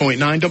 98.9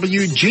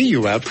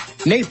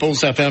 WGUF,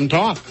 Naples FM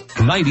Talk.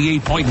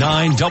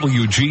 98.9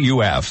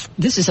 WGUF.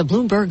 This is a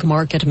Bloomberg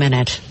Market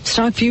Minute.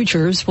 Stock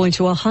futures point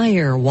to a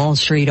higher Wall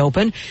Street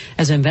open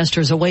as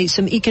investors await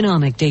some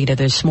economic data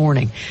this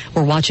morning.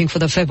 We're watching for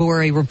the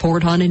February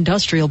report on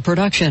industrial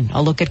production,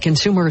 a look at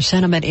consumer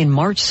sentiment in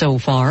March so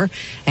far,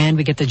 and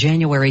we get the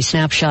January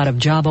snapshot of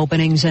job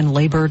openings and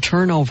labor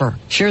turnover.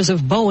 Shares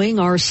of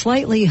Boeing are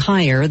slightly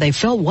higher. They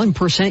fell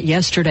 1%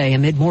 yesterday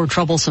amid more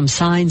troublesome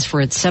signs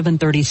for its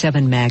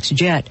 737 MAX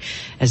jet,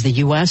 as the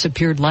U.S.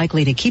 appeared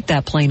likely to keep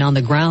that plane on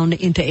the ground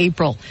into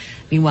April.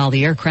 Meanwhile,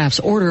 the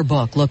aircraft's order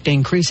book looked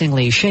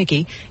increasingly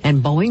shaky,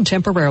 and Boeing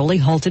temporarily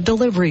halted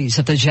deliveries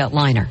of the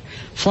jetliner.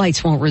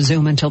 Flights won't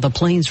resume until the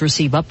planes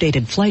receive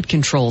updated flight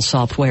control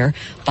software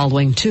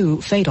following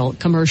 2 fatal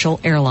commercial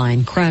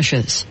airline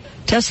crashes.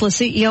 Tesla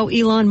CEO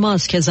Elon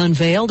Musk has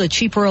unveiled a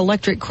cheaper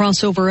electric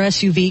crossover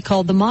SUV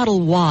called the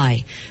Model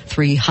Y.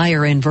 3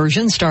 higher-end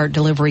versions start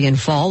delivery in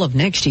fall of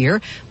next year,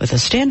 with a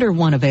standard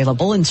one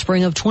available in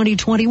spring of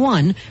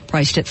 2021,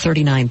 priced at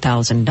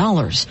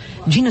 $39,000.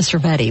 Gina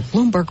Cervetti,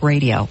 Bloomberg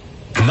Radio.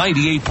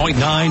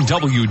 98.9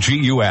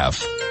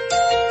 WGUF.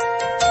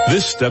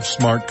 This Step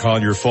Smart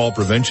Collier Fall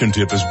Prevention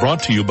Tip is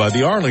brought to you by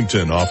the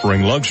Arlington,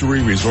 offering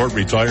luxury resort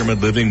retirement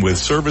living with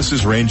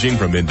services ranging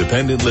from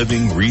independent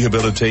living,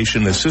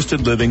 rehabilitation,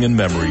 assisted living, and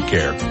memory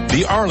care.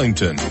 The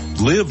Arlington.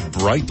 Live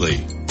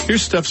brightly.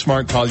 Here's Step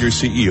Smart Collier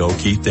CEO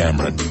Keith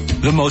Dameron.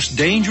 The most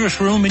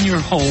dangerous room in your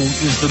home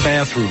is the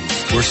bathroom,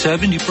 where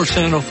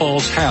 70% of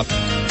falls happen.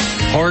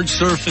 Hard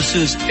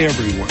surfaces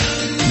everywhere.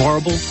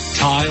 Marble,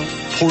 tile,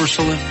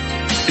 porcelain.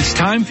 It's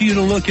time for you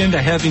to look into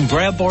having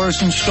grab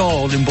bars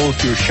installed in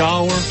both your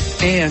shower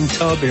and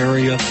tub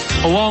area,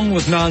 along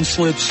with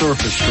non-slip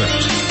surface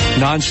strips,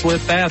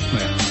 non-slip bath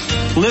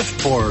mats,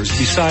 lift bars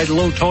beside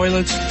low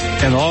toilets,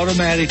 and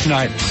automatic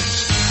night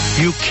lights.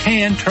 You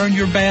can turn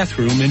your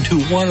bathroom into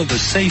one of the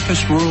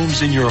safest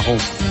rooms in your home.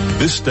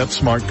 This Step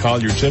Smart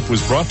Collier tip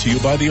was brought to you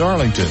by the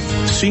Arlington,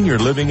 senior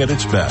living at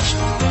its best.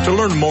 To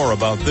learn more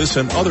about this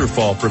and other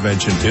fall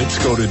prevention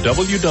tips, go to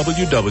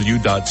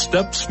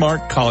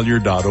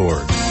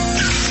www.stepsmartcollier.org.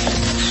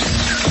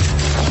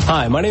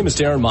 Hi, my name is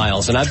Darren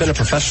Miles, and I've been a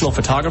professional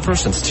photographer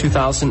since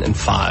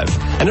 2005.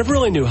 I never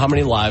really knew how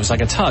many lives I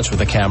could touch with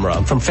a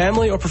camera, from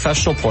family or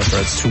professional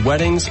portraits to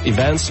weddings,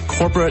 events,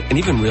 corporate, and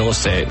even real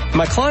estate.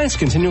 My clients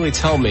continually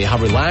tell me how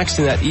relaxed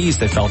and at ease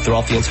they felt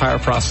throughout the entire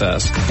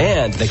process,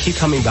 and they keep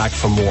coming back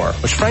for more,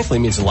 which frankly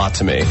means a lot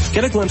to me.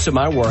 Get a glimpse of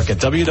my work at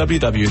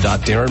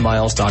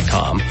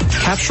www.darrenmiles.com,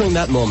 capturing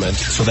that moment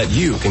so that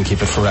you can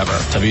keep it forever.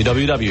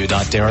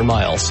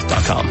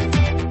 www.darrenmiles.com.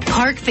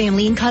 Park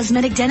Family and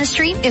Cosmetic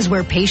Dentistry is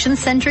where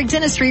patient-centric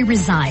dentistry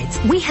resides.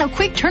 We have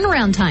quick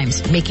turnaround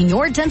times, making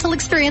your dental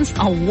experience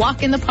a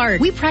walk in the park.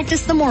 We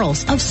practice the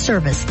morals of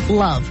service,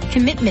 love,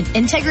 commitment,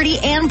 integrity,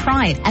 and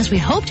pride as we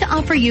hope to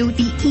offer you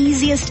the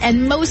easiest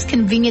and most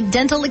convenient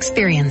dental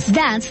experience.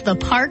 That's the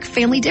Park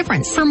Family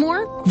difference. For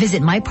more,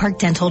 visit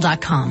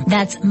myparkdental.com.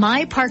 That's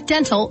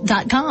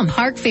myparkdental.com.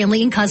 Park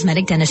Family and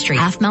Cosmetic Dentistry,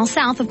 half-mile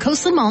south of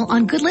Coastland Mall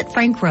on Goodlet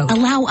Frank Road.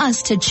 Allow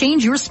us to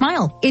change your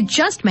smile. It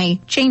just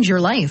may change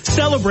your life.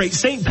 Celebrate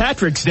St.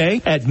 Patrick's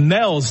Day at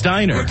Mel's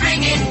Diner. We're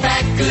bringing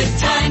back good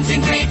times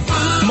and great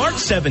food. March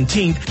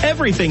 17th,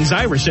 everything's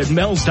Irish at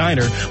Mel's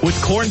Diner with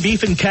corned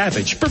beef and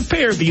cabbage,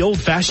 prepared the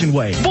old-fashioned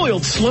way,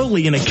 boiled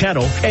slowly in a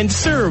kettle, and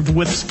served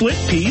with split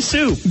pea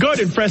soup,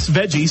 garden-fresh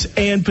veggies,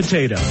 and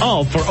potato,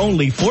 all for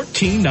only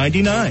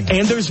 $14.99.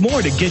 And there's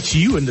more to get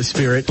you in the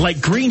spirit,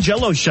 like green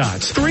Jell-O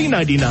shots,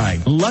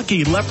 $3.99,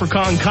 Lucky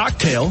Leprechaun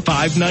cocktail,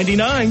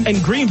 $5.99,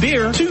 and green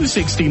beer,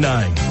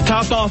 $2.69.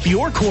 Top off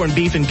your corned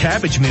beef and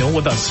cabbage meal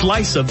with a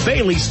slice of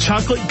Bailey's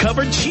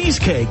chocolate-covered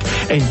cheesecake,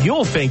 and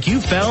you'll think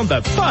you found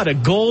the pot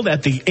of gold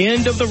at the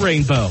end of the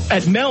rainbow.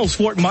 At Mel's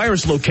Fort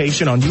Myers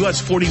location on US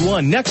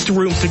 41 next to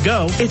Room to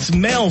Go, it's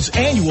Mel's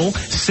annual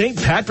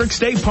St. Patrick's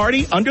Day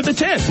party under the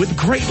tent with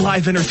great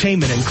live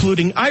entertainment,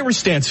 including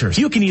Irish dancers.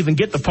 You can even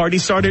get the party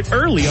started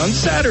early on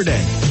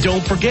Saturday.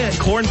 Don't forget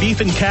corned beef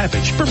and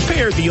cabbage,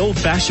 prepared the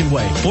old-fashioned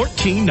way,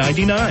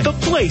 $14.99. The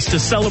place to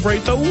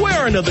celebrate the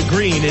wearing of the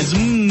green is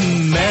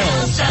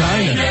Mel's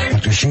Diner.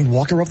 Dr. Shane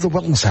Walker of the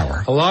Wellness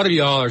Hour. A lot of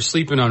y'all are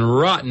sleeping on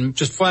rotten,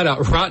 just flat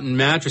out rotten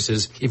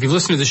mattresses. If you've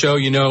listened to the show,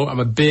 you know I'm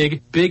a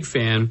big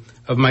fan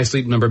of my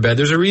Sleep Number bed.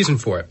 There's a reason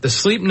for it. The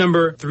Sleep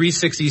Number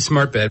 360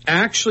 smart bed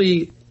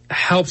actually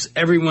helps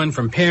everyone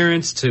from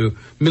parents to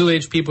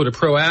middle-aged people to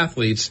pro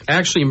athletes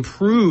actually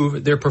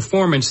improve their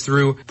performance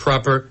through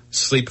proper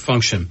sleep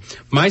function.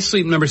 My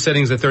Sleep Number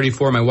setting is at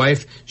 34. My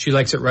wife, she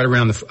likes it right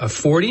around the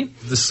 40.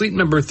 The Sleep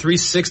Number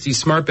 360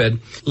 smart bed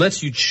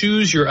lets you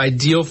choose your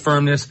ideal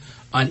firmness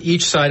on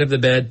each side of the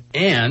bed,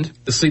 and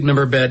the Sleep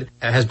Number bed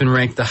has been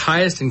ranked the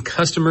highest in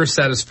customer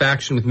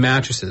satisfaction with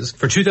mattresses.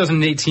 For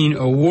 2018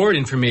 award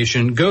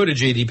information, go to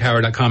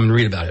jdpower.com and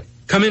read about it.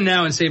 Come in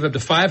now and save up to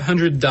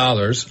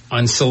 $500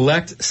 on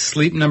select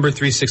Sleep Number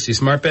 360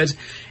 smart beds.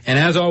 And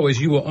as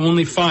always, you will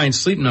only find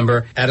Sleep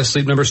Number at a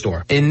Sleep Number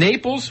store. In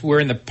Naples,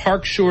 we're in the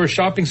Park Shore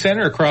Shopping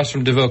Center across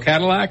from DeVoe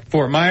Cadillac.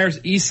 Fort Myers,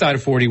 east side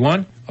of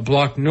 41, a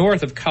block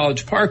north of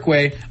College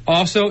Parkway.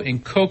 Also in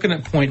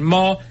Coconut Point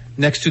Mall,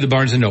 next to the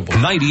Barnes & Noble.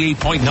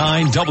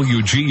 98.9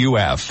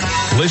 WGUF.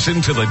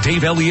 Listen to the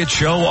Dave Elliott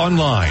Show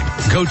online.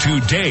 Go to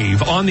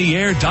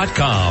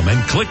DaveOnTheAir.com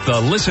and click the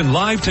Listen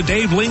Live to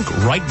Dave link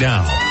right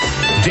now.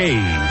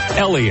 Dave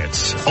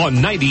Elliott's on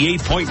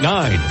 98.9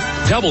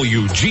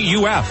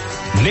 WGUF,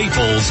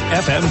 Naples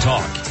FM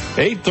Talk.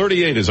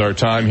 8:38 is our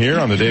time here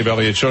on the Dave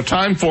Elliott Show.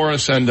 Time for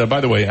us, and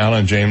by the way,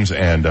 Alan James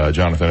and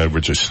Jonathan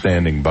Edwards are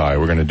standing by.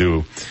 We're going to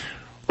do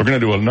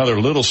another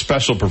little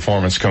special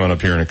performance coming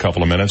up here in a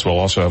couple of minutes. We'll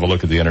also have a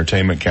look at the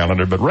entertainment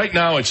calendar. But right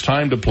now, it's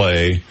time to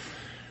play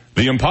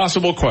the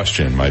impossible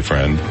question, my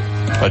friend.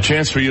 A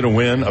chance for you to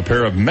win a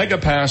pair of mega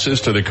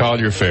passes to the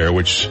Collier Fair,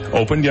 which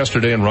opened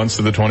yesterday and runs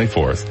to the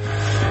 24th.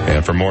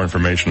 And for more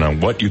information on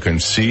what you can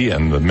see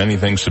and the many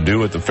things to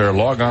do at the fair,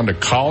 log on to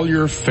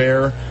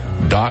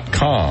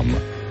collierfair.com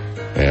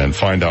and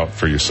find out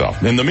for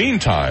yourself. In the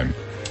meantime,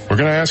 we're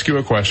going to ask you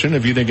a question.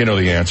 If you think you know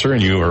the answer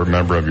and you or a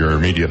member of your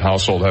immediate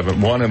household haven't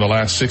won in the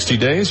last 60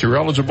 days, you're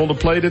eligible to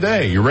play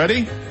today. You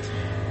ready?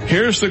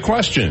 Here's the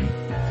question.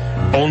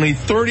 Only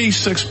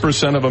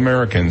 36% of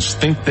Americans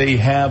think they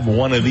have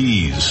one of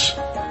these.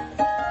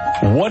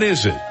 What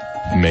is it,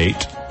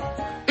 mate?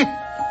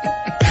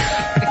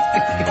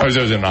 That was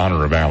in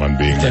honor of Alan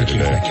being here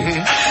today.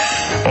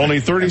 Thank you. Only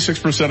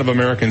 36% of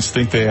Americans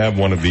think they have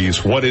one of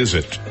these. What is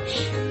it?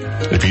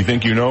 If you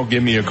think you know,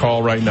 give me a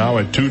call right now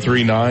at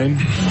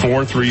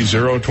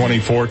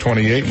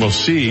 239-430-2428. We'll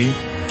see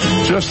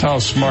just how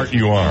smart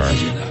you are.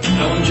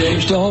 Alan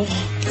James doll?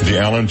 The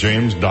Alan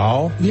James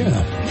doll? Yeah.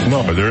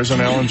 No, there is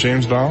an Alan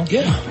James doll?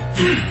 Yeah.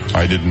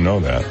 I didn't know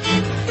that.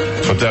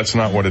 But that's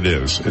not what it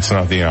is. It's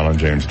not the Alan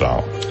James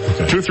doll.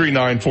 Okay.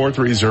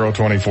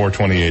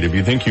 239-430-2428. If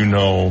you think you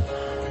know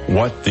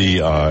what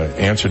the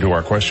answer to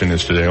our question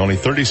is today, only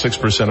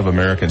 36% of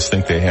Americans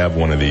think they have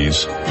one of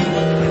these.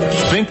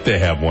 Think they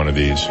have one of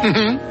these.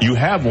 Mm-hmm. You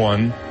have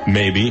one,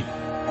 maybe,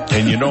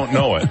 and you don't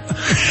know it.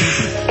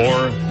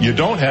 Or you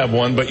don't have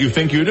one, but you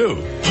think you do.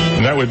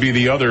 And that would be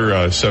the other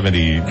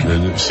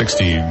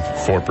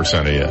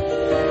 64% of you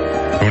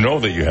who know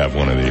that you have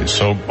one of these.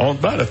 So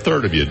about a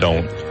third of you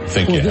don't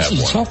think you have one. This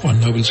is a tough one.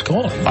 Nobody's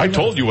calling. I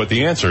told you what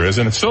the answer is,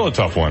 and it's still a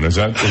tough one. Is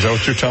that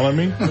what you're telling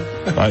me?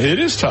 It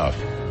is tough.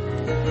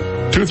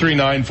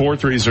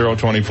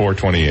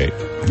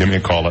 239-430-2428. Give me a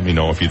call. Let me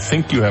know if you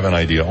think you have an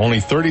idea. Only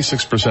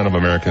 36% of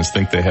Americans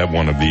think they have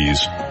one of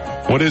these.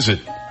 What is it,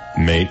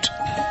 mate?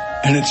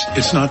 And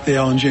it's not the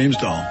Alan James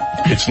doll.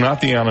 It's not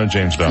the Alan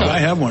James doll. No, I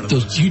have one of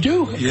those. You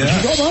do? Yeah.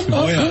 You got one?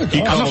 Oh, yeah.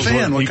 Good. I'm a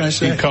fan. What can I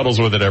say? He cuddles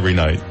with it every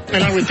night.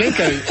 And I would think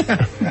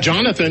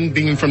Jonathan,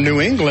 being from New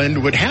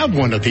England, would have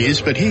one of these,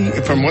 but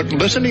from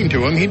listening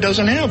to him, he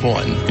doesn't have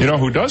one. You know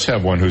who does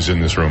have one who's in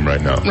this room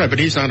right now? Right, but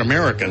he's not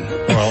American.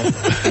 Well.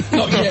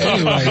 Not yet,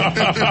 anyway.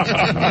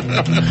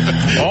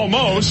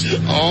 Almost.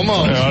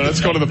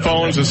 Let's go to the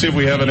phones and see if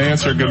we have an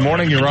answer. Good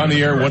morning. You're on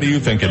the air. What do you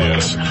think it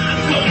is?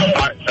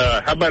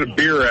 How about a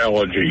beer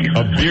allergy?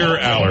 A beer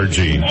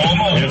allergy.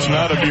 It's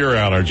not a beer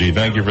allergy.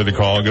 Thank you for the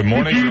call. Good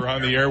morning. You're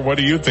on the air. What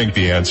do you think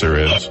the answer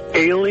is?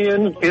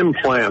 Alien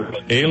implants.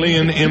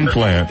 Alien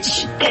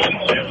implants.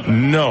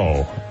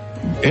 No.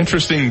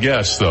 Interesting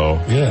guess,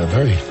 though. Yeah,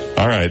 very.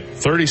 All right.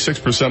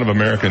 36% of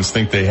Americans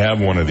think they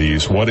have one of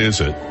these. What is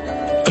it?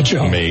 A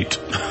job. Mate.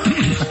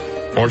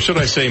 Or should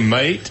I say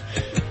mate?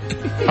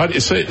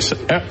 Say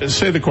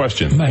the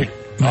question. Mate.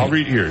 I'll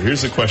read here.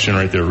 Here's the question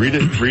right there. Read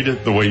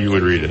it the way you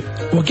would read it.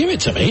 Well, give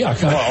it to me. I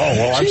can't.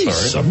 I'm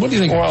sorry. What do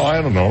you think? Well,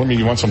 I don't know. I mean,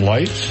 you want some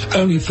light?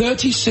 Only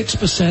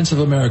 36% of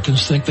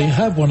Americans think they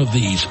have one of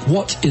these.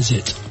 What is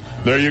it?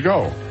 There you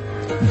go.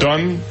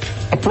 Done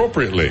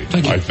appropriately,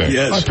 Thank you. I think.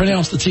 Yes. I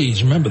pronounced the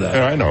T's. Remember that.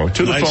 Yeah, I know.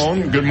 To the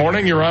phone. Good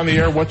morning. You're on the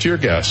air. What's your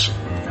guess?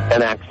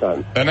 An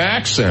accent. An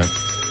accent.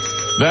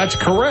 That's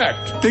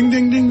correct. Ding,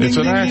 ding, ding, It's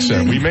ding, an ding, accent.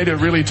 ding, ding. We made it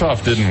really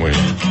tough, didn't we?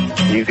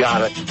 You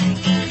got it.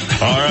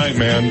 All right,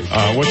 man.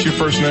 What's your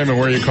first name and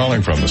where are you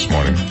calling from this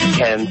morning?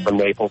 Ken from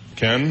Naples.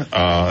 Ken,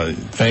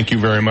 thank you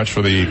very much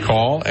for the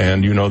call,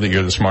 and you know that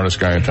you're the smartest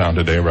guy in town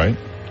today, right?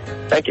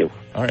 Thank you.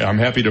 All right, I'm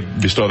happy to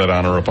bestow that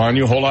honor upon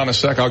you. Hold on a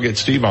sec. I'll get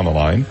Steve on the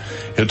line.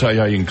 He'll tell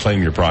you how you can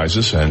claim your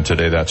prizes, and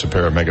today that's a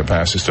pair of mega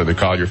passes to the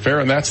Collier Fair,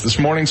 and that's this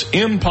morning's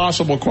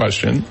impossible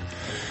question.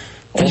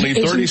 Only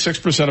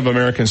 36% of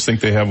Americans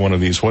think they have one of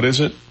these. What is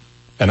it?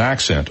 An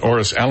accent, or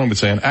as Alan would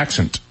say, an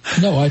accent.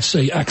 No, I'd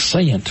say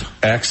accent.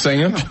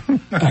 Accent?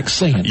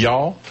 Accent.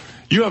 Y'all?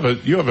 You have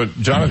a,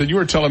 Jonathan, you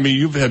were telling me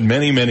you've had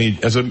many,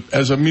 as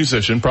a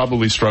musician,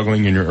 probably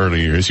struggling in your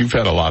early years, you've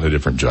had a lot of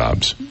different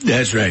jobs.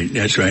 That's right.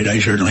 I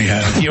certainly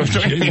have. Yeah,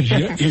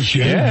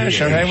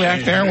 so I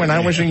back there when I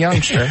was a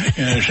youngster.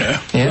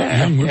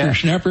 Young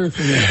whippersnapper.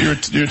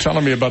 You're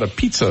telling me about a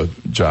pizza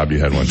job you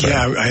had one time.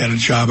 Yeah, I had a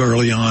job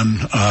early on,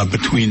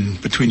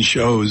 between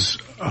shows,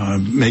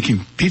 making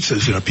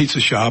pizzas in a pizza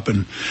shop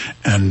and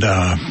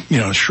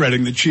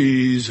shredding the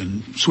cheese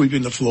and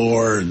sweeping the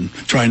floor and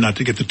trying not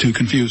to get the two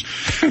confused.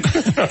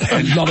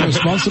 A lot of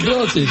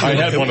responsibilities. I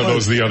had one of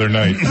those the other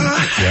night.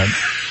 Yeah.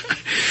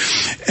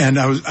 And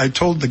I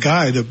told the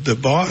guy, the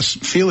boss,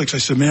 Felix, I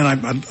said, man,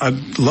 I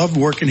love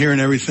working here and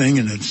everything,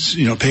 and it's,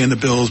 paying the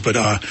bills, but,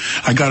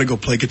 I gotta go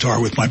play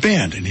guitar with my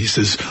band. And he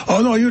says,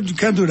 oh no, you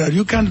can't do that.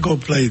 You can't go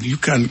play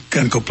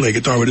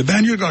guitar with the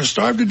band. You're gonna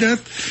starve to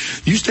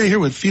death. You stay here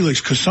with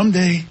Felix, cause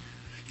someday,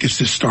 gets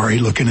this starry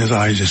look in his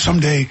eyes, says,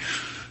 someday,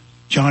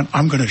 John,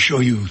 I'm gonna show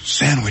you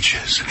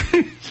sandwiches.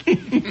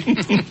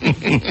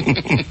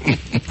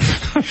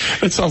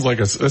 It sounds like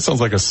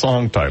a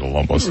song title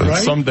almost.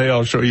 Right? Someday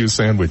I'll show you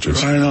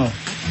sandwiches. I know.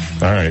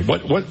 All right.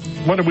 What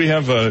do we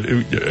have?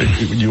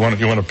 You want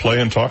to play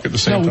and talk at the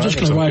same time? No, we're just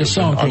going to write a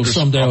song called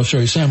 "Someday I'll Show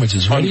You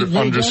Sandwiches."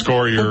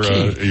 Underscore your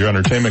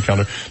entertainment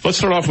calendar. Let's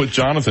start off with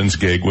Jonathan's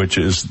gig, which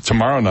is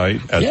tomorrow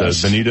night at the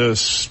Bonita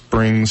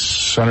Springs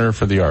Center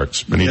for the Arts.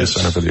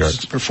 Center for the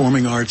Arts.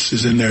 Performing Arts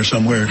is in there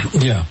somewhere.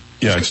 Yeah.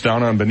 Yeah, it's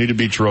down on Bonita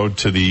Beach Road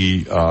to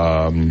the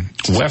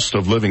west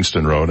of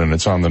Livingston Road, and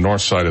it's on the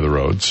north side of the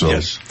road. So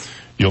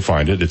you'll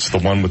find it. It's the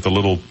one with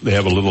they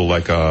have a little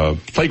like a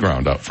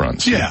playground out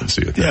front, so you can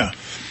see it there.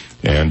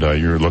 Yeah. And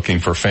you're looking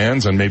for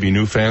fans and maybe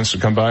new fans to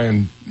come by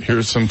and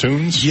hear some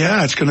tunes?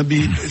 Yeah, it's going to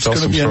be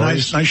a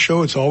nice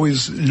show. It's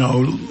always,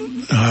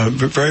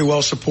 very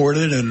well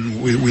supported,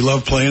 and we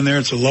love playing there.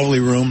 It's a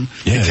lovely room.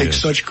 They take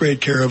such great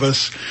care of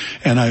us.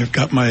 And I've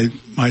got my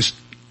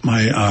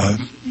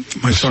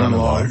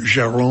son-in-law,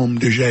 Jérôme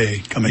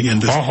Degay, coming in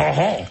to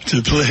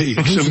play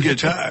some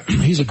guitar.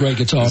 He's a great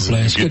guitar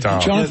player.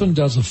 Jonathan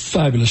does a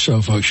fabulous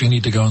show, folks. You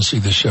need to go and see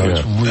the show.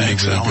 It's really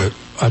good.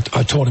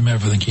 I taught him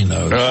everything he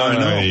knows. I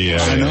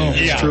know.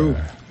 It's true.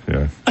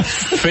 Yeah.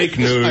 Fake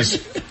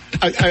news.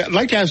 I'd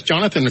like to ask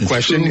Jonathan a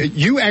question.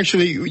 You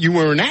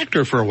were an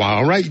actor for a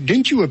while, right?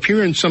 Didn't you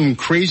appear in some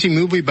crazy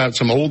movie about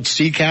some old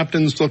sea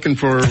captains looking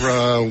for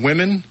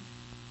women?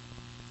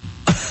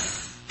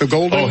 The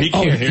Golden? Oh, he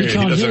can't hear you. He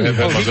doesn't have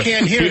headphones. He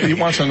can't hear you. He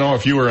wants to know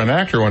if you were an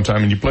actor one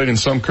time and you played in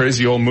some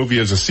crazy old movie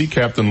as a sea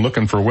captain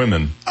looking for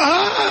women.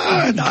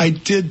 I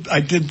did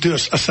do a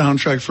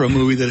soundtrack for a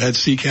movie that had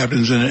sea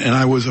captains in it, and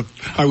I was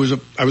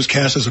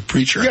cast as a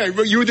preacher. Yeah,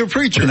 you were the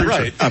preacher,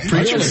 right? A preacher.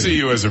 I didn't see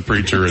you as a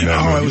preacher in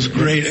that movie. I was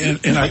great,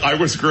 and I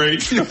was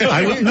great.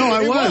 I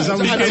was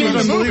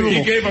unbelievable.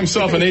 He gave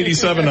himself an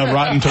 87 on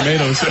Rotten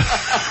Tomatoes.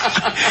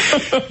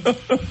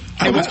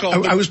 I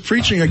I was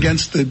preaching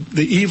against the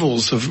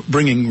evils of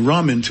bringing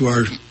rum into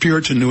our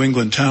Puritan New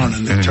England town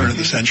in the turn of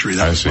the century.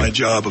 That was my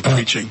job of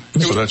preaching.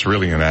 So that's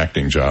really an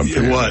acting job.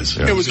 It was.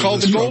 Yeah. It was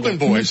called The Golden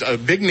Boys.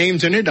 Big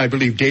names in it. I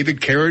believe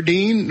David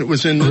Carradine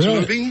was in this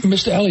movie.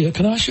 Mr. Elliott,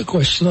 can I ask you a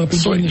question? I've been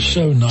doing this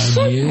show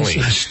 9 years,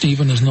 and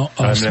Stephen has not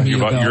asked me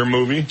about your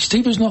movie.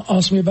 Stephen's not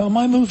asked me about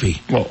my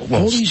movie. Well,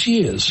 all these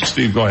years.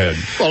 Steve, go ahead.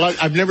 Well,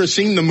 I've never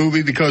seen the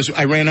movie because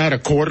I ran out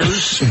of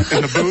quarters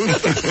in the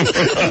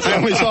booth. I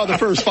only saw the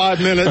first 5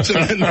 minutes,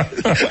 and then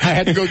I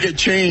had to go get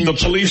changed. The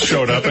police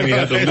showed up, and he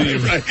had to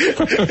leave. Right.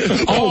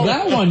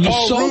 That one. You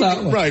saw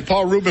that one. Right.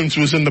 Paul Rubens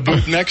was in the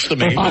booth next to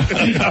me.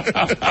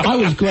 I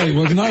was great,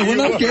 wasn't I?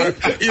 Wasn't I good?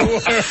 You were.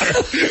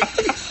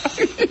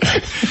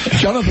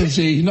 Jonathan,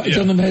 see, he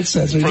doesn't have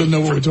headsets, so he doesn't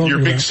know what we're talking about.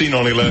 Your big scene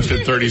only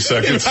lasted 30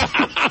 seconds.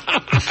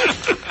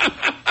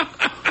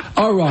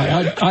 All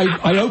right,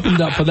 I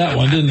opened up for that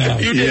one, didn't I?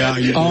 You did. Yeah.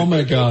 Oh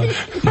my God.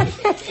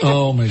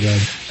 Oh my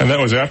God. And that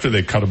was after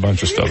they cut a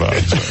bunch of stuff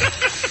out.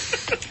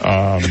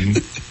 So.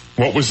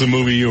 What was the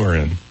movie you were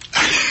in?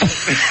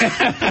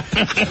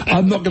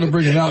 I'm not going to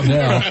bring it out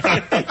now.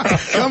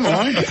 Come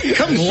on.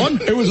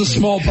 It was a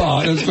small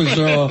part, that's for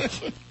sure.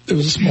 It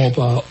was a small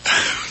part.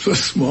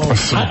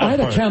 I had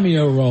a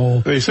cameo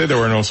role. They say there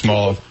were no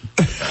small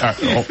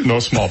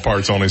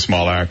parts, only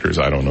small actors.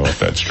 I don't know if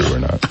that's true or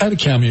not. I had a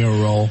cameo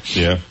role.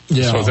 Yeah.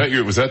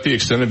 So was that the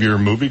extent of your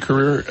movie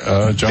career,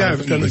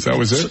 Jonathan? Yeah, that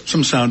was it?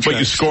 Some soundtracks. But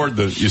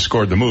you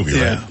scored the movie,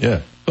 right?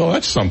 Yeah. Oh,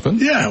 that's something.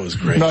 Yeah, it was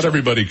great. Not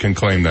everybody can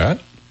claim that.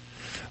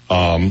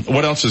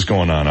 What else is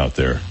going on out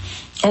there?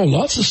 Oh,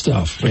 lots of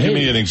stuff. Well, give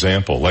me an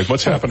example. Like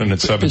what's happening at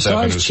 7th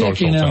Avenue Social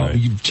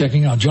tonight?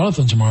 Checking out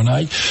Jonathan tomorrow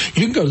night,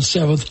 you can go to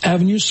 7th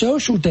Avenue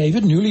Social,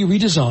 David, newly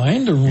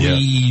redesigned,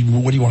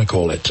 what do you want to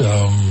call it?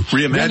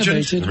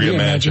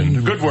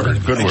 Reimagined. Good word.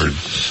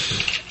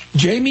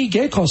 Jamie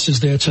Gakos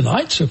is there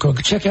tonight, so go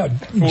check out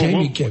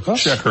Jamie Gakos.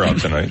 Check her out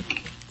tonight.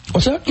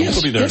 What's that? Yes,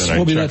 we'll be there tonight.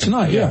 We'll be there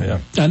tonight, yeah.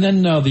 And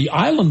then the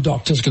Island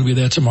Doctor is going to be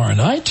there tomorrow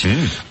night.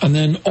 And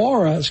then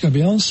Aura is going to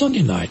be on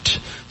Sunday night.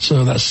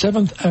 So that's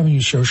 7th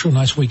Avenue Social,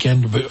 nice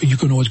weekend. But you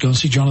can always go and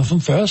see Jonathan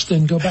first,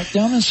 then go back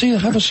down and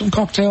have some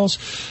cocktails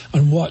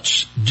and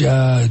watch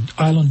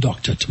Island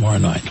Doctor tomorrow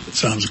night. That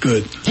sounds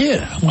good.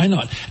 Yeah, why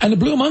not? And the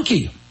Blue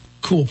Monkey,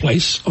 cool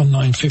place on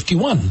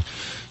 951.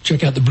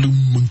 Check out the Blue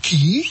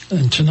Monkey.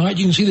 And tonight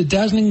you can see the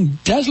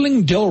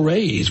Dazzling Del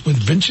Rey's with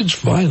vintage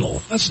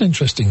vinyl. That's an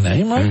interesting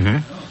name, right?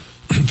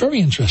 Mm-hmm. Very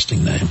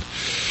interesting name.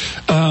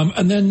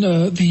 And then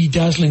the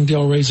Dazzling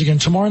Del Rey's again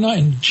tomorrow night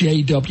and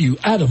J.W.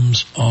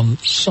 Adams on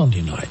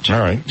Sunday night. All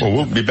right. Well,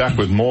 we'll be back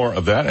with more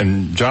of that.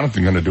 And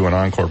Jonathan's going to do an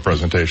encore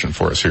presentation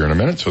for us here in a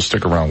minute. So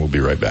stick around. We'll be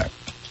right back.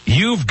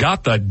 You've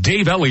got the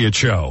Dave Elliott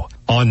Show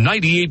on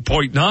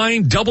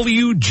 98.9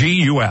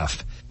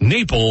 WGUF.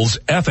 Naples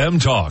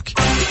FM Talk.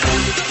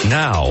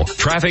 Now,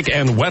 traffic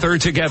and weather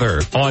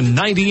together on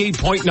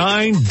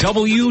 98.9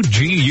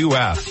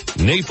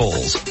 WGUF.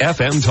 Naples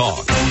FM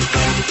Talk.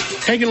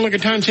 Taking a look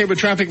at time-saver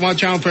traffic,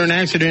 watch out for an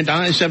accident.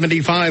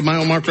 I-75,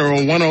 mile marker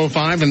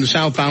 105 in the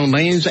southbound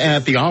lanes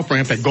at the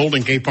off-ramp at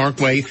Golden Gate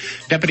Parkway.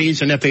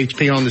 Deputies and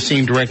FHP on the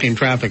scene directing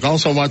traffic.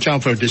 Also watch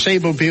out for a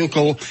disabled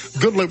vehicle,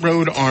 Goodlet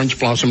Road, Orange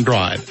Blossom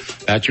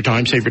Drive. That's your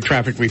time-saver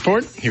traffic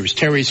report. Here's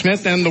Terry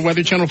Smith and the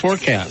Weather Channel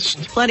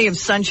forecast. Plenty of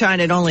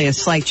sunshine and only a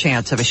slight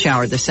chance of a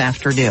shower this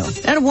afternoon.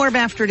 And a warm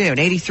afternoon,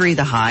 83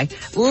 the high.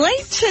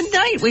 Late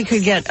tonight, we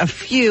could get a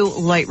few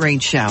light rain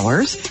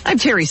showers. I'm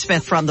Terry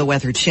Smith from the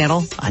Weather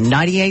Channel on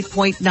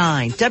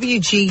 98.9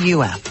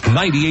 WGUF.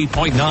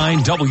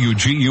 98.9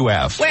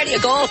 WGUF. Where do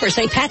you go for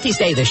St. Patty's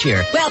Day this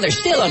year? Well, there's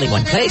still only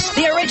one place.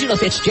 The original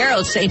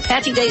Fitzgerald's St.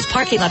 Patty Day's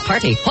Parking Lot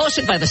Party,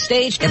 hosted by The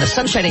Stage in the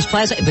Sunshine East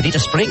Plaza in Bonita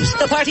Springs.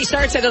 The party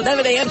starts at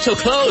 11 a.m. till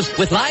close,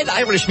 with live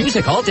Irish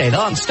music all day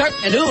long, start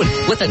at noon,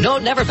 with a No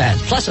Never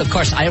Band. Plus, of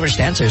course, Irish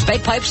dancers,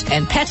 bagpipes,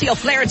 and Patty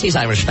O'Flaherty's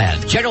Irish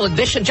Band. General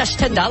admission just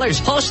 $10,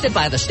 hosted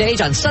by The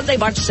Stage on Sunday,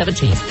 March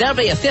 17th. There'll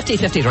be a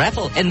 50-50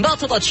 raffle and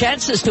multiple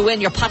chances to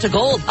win your pot of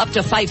gold, up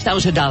to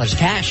 $5,000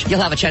 cash.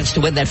 You'll have a chance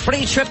to win that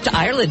free trip to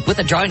Ireland with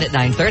a drawing at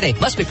 9:30.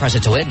 Must be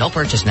present to win, no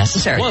purchase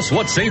necessary. Plus,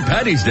 what St.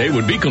 Patty's Day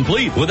would be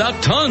complete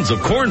without tons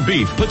of corned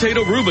beef,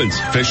 potato Reubens,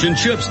 fish and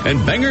chips,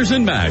 and bangers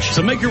and mash.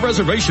 So make your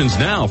reservations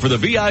now for the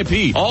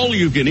VIP,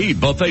 all-you-can-eat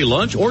buffet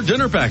lunch or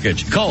dinner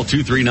package. Call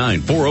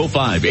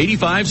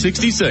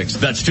 239-405-8566.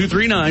 That's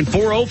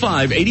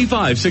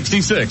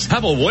 239-405-8566.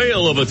 Have a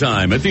whale of a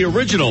time at the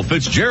original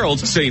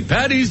Fitzgerald's St.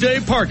 Patty's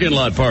Day Parking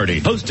Lot Party,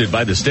 hosted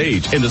by The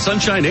Stage in the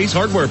Sunshine Ace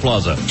Hardware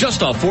Plaza,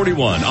 just off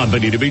 41 on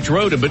Bonita Beach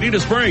Road in Bonita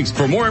Springs.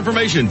 For more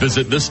information,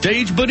 visit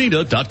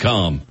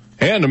thestagebonita.com.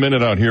 And a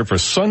minute out here for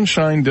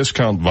Sunshine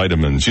Discount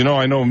Vitamins. You know,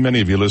 I know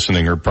many of you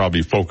listening are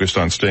probably focused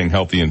on staying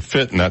healthy and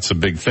fit, and that's a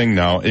big thing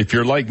now. If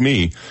you're like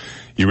me,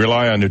 you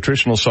rely on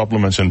nutritional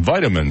supplements and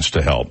vitamins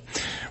to help.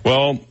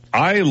 Well,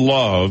 I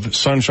love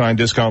Sunshine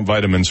Discount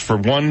Vitamins for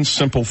one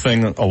simple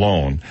thing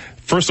alone.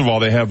 First of all,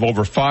 they have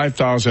over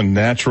 5,000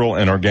 natural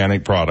and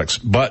organic products,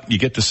 but you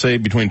get to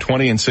save between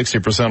 20 and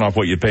 60% off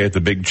what you pay at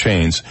the big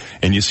chains,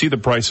 and you see the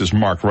prices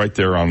marked right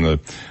there on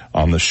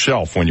the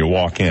shelf when you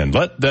walk in.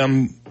 Let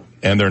them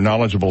and their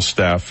knowledgeable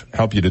staff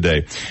help you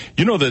today.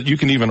 You know that you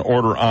can even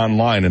order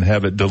online and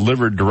have it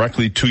delivered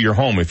directly to your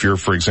home. If you're,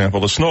 for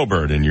example, a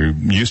snowbird and you're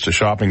used to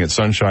shopping at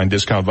Sunshine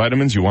Discount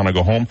Vitamins, you want to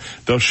go home,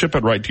 they'll ship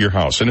it right to your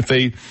house. And if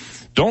they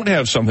don't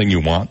have something you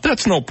want,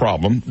 that's no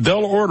problem.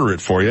 They'll order it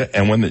for you,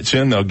 and when it's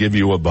in, they'll give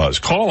you a buzz.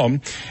 Call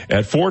them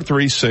at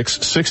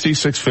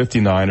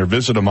 436-6659 or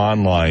visit them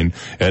online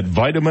at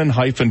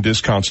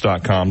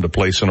vitamin-discounts.com to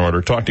place an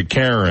order. Talk to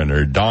Karen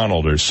or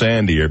Donald or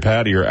Sandy or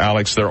Patty or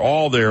Alex. They're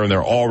all there, and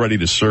they're all ready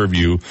to serve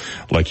you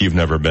like you've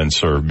never been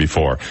served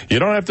before. You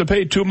don't have to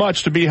pay too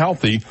much to be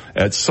healthy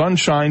at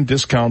Sunshine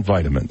Discount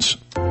Vitamins.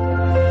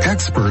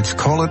 Experts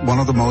call it one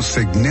of the most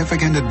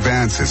significant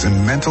advances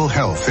in mental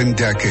health in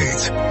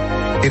decades.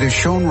 It has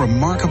shown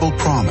remarkable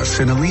promise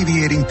in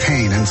alleviating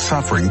pain and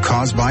suffering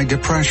caused by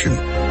depression,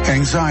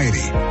 anxiety,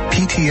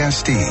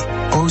 PTSD,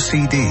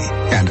 OCD,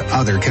 and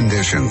other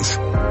conditions.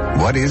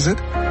 What is it?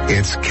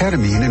 It's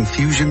ketamine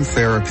infusion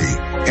therapy,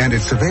 and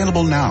it's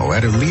available now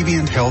at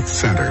Alleviant Health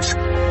Centers.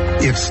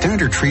 If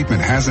standard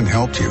treatment hasn't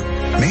helped you,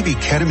 maybe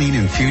ketamine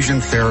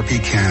infusion therapy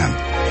can.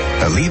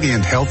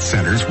 Alleviant Health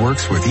Centers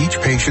works with each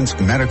patient's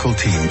medical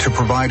team to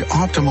provide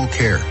optimal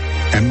care,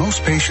 and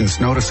most patients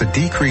notice a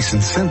decrease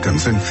in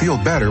symptoms and feel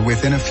better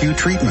within a few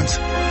treatments.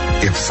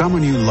 If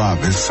someone you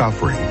love is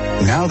suffering,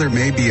 now there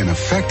may be an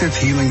effective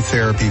healing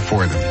therapy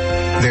for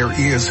them. There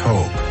is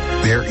hope.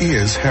 There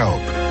is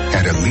help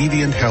at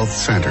Alleviant Health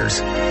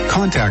Centers.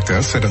 Contact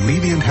us at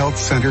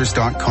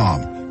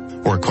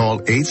AlleviantHealthCenters.com or call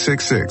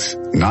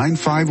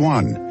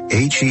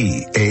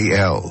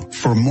 866-951-HEAL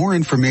for more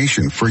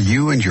information for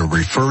you and your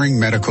referring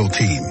medical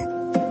team.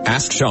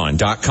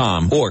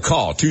 AskSean.com or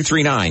call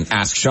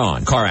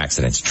 239-ASK-SEAN. Car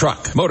accidents,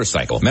 truck,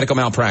 motorcycle, medical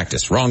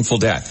malpractice, wrongful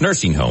death,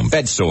 nursing home,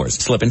 bed sores,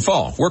 slip and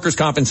fall, workers'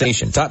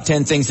 compensation. Top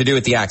 10 things to do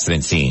at the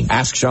accident scene.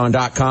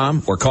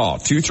 AskSean.com or call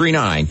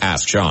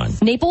 239-ASK-SEAN.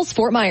 Naples,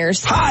 Fort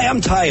Myers. Hi, I'm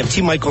Ty of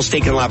T. Michael's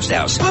Steak and Lobster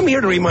House. I'm here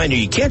to remind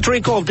you can't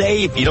drink all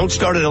day if you don't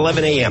start at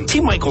 11 a.m.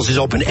 T. Michael's is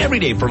open every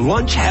day for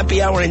lunch,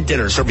 happy hour, and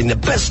dinner, serving the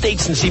best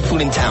steaks and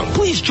seafood in town.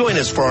 Please join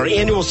us for our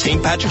annual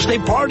St. Patrick's Day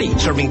party,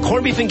 serving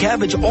corned beef and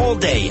cabbage all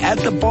day at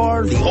the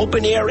bar, the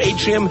open air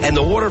atrium, and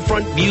the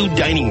waterfront view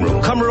dining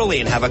room. Come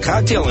early and have a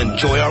cocktail and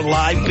enjoy our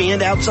live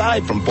band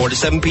outside from 4 to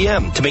 7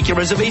 p.m. To make your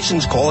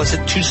reservations, call us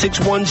at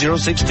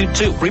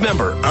 261-0622.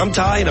 Remember, I'm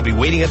Ty and I'll be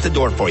waiting at the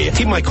door for you.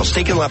 T. Michael's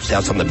Steak and Lobster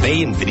House on the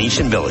Bay in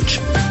Venetian Village.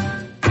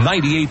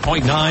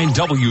 98.9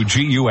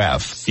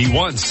 WGUF. He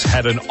once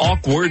had an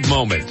awkward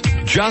moment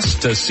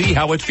just to see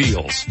how it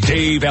feels.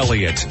 Dave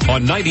Elliott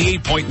on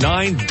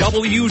 98.9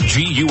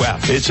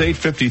 WGUF. It's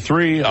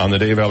 8:53 on the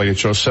Dave Elliott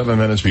Show, 7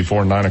 minutes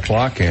before 9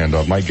 o'clock,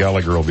 and Mike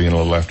Gallagher will be in a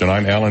little after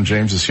 9. Alan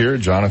James is here.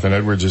 Jonathan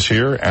Edwards is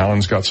here.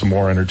 Alan's got some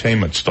more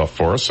entertainment stuff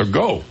for us, so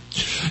go.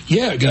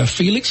 Yeah,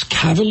 Felix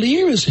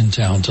Cavalier is in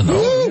town tonight.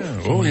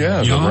 Oh,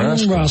 yeah. Young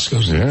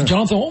Rascals. Yeah.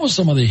 Jonathan, what was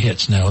some of the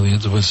hits now?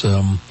 There was,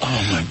 oh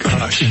my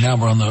gosh. Now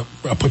we're I'll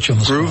put you on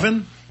the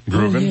Groovin'?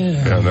 Groovin'?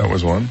 Yeah, that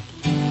was one.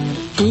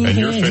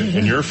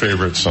 And your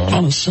favorite song?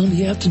 On a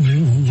Sunday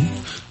afternoon.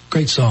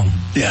 Great song.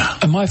 Yeah.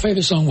 And my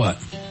favorite song, what?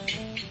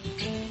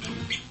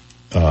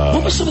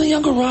 What was some of the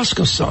Younger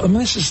Rascals songs? I mean,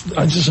 this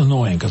is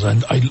annoying because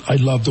I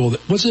loved all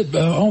that. Was it?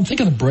 I'm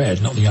thinking of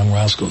Bread, not the Young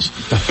Rascals.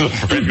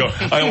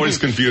 I always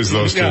confuse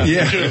those two.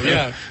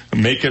 Yeah.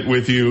 Make It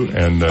With You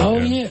and.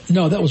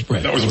 No, that was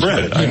Bread. That was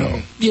Bread. I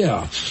know.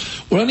 Yeah.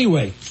 Well,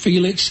 anyway,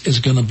 Felix is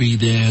going to be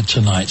there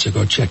tonight, so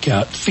go check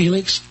out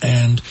Felix.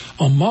 And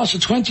on March the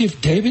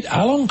 20th, David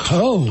Allan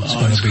Coe is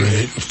going to be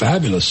there.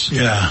 Fabulous.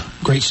 Yeah.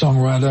 Great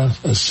songwriter,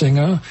 a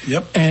singer.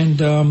 Yep.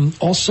 And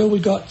also we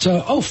got,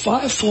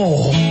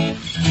 Firefall.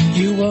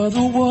 You are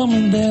the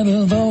woman that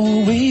I've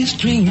always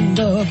dreamed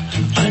of.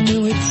 I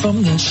knew it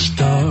from the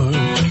start.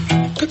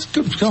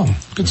 Good song.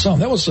 Good song.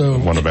 That was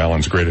one of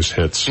Alan's greatest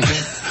hits.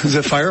 Is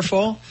it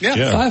Firefall? Yeah,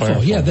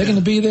 Firefall. Yeah, they're going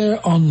to be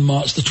there on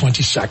March the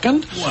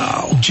 22nd.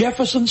 Wow.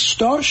 Jefferson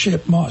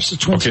Starship, March the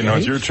 28th. Okay, now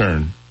it's your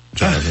turn,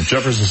 Jonathan.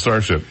 Jefferson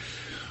Starship.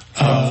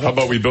 How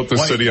about we built the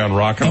city on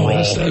rock and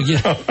roll?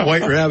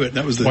 White Rabbit.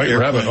 That was the White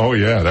Rabbit. Oh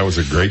yeah, that was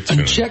a great tune.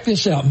 And check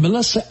this out,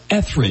 Melissa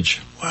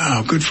Etheridge.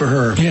 Wow, good for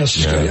her.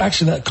 Yes,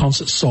 actually that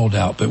concert sold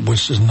out, but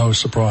which is no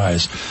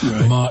surprise.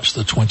 Right. March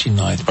the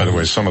 29th. By the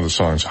way, some of the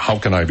songs, How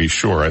Can I Be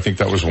Sure? I think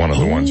that was one of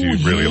the ones you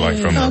really liked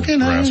from the Rascals. How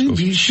Can I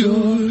Be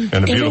Sure? And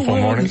A Beautiful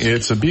Morning.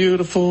 It's a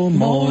Beautiful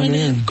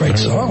Morning. Great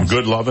song.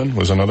 Good Lovin'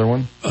 was another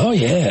one. Oh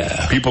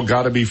yeah. People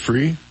Gotta Be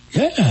Free.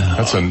 Yeah.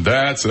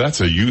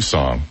 That's a you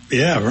song.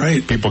 Yeah,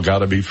 right. People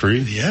Gotta Be Free.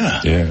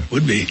 Yeah.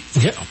 Would be.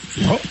 Yeah.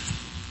 Well,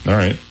 all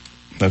right.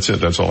 That's it.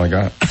 That's all I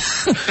got.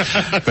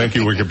 Thank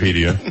you,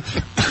 Wikipedia.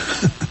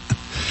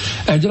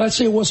 And did I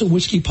say it wasn't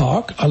Whiskey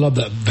Park? I love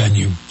that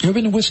venue. You ever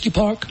been to Whiskey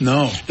Park?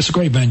 No. It's a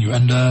great venue.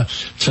 And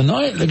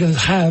tonight they're going to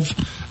have,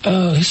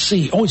 let's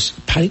see, it's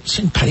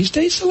St. Patty's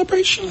Day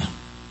celebration?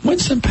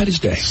 When's St. Patty's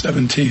Day?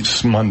 17th.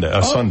 It's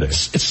Monday. Sunday.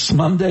 It's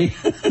Monday.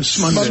 It's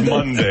Monday.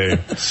 Monday.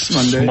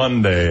 Monday.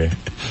 Monday.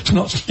 It's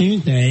not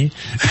Tuesday.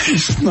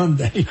 It's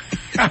Monday.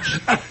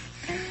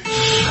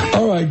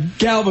 All right,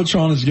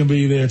 Galvatron is going to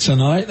be there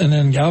tonight, and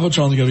then Galvatron is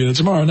going to be there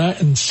tomorrow night,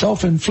 and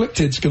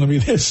Self-Inflicted is going to be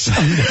this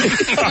Sunday.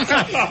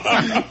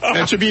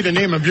 That should be the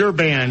name of your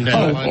band.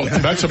 Well,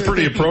 that's a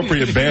pretty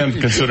appropriate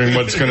band considering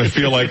what it's going to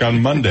feel like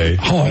on Monday.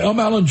 Hi, I'm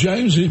Alan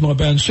James. Here's my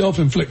band,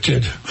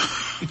 Self-Inflicted.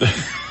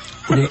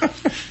 We're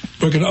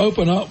going to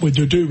open up with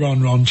the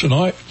Do-Run-Run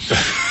tonight.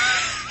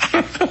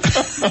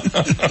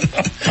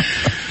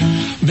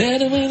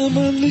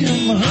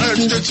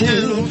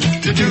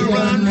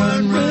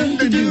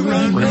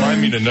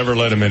 Remind me to never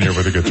let him in here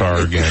with a guitar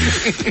again.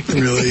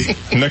 Really?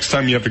 Next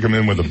time you have to come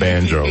in with a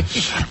banjo.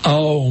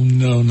 Oh,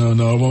 no,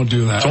 I won't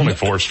do that. It's only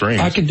 4 strings.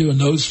 I can do a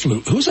nose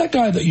flute. Who's that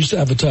guy that used to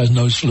advertise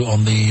nose flute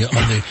on the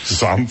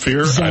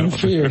Zamfir?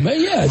 Zamfir.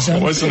 Yeah, Zamfir.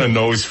 It wasn't a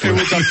nose flute. It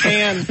was a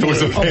pan. It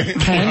was a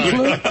pan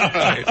flute?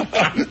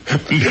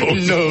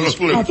 Nose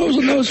flute. I thought it was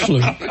a nose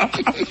flute.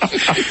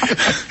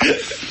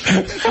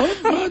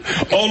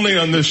 What? Only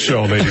on this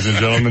show, ladies and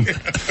gentlemen.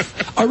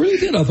 I really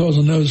did. I thought it was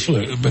a nose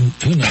flute, but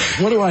who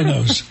knows? What do I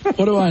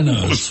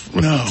know?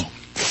 No.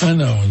 I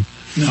know.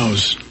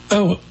 Nose.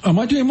 Oh, am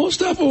I doing more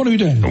stuff, or what are we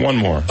doing? One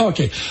more.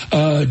 Okay.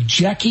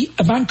 Jackie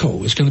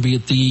Evanko is going to be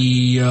at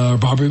the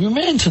Barbary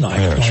Man tonight.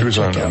 Yeah, she was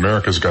on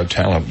America's Got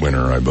Talent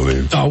winner, I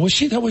believe. Oh, was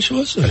she? That what she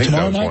was? I think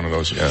tomorrow that was night? one of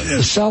those, yeah.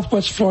 The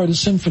Southwest Florida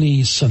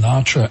Symphony,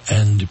 Sinatra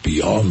and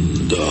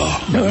Beyond.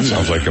 That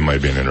sounds like it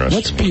might be an interesting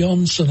What's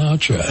Beyond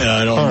Sinatra? Yeah,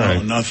 I don't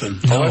know. Nothing.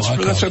 Well,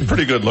 that's a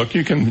pretty good look.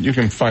 You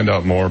can find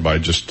out more by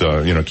just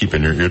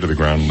keeping your ear to the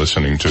ground,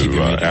 listening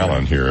to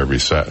Alan here every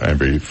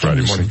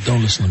Friday morning.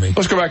 Don't listen to me.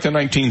 Let's go back to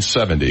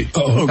 1970.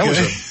 Oh,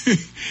 okay.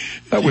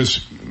 That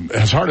was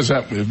as hard as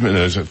that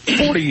was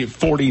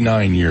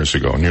 49 years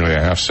ago, nearly a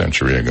half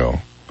century ago.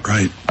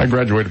 Right. I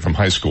graduated from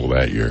high school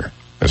that year,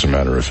 as a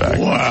matter of fact.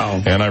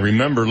 Wow. And I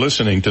remember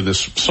listening to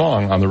this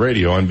song on the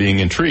radio and being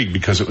intrigued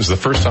because it was the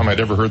first time I'd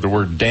ever heard the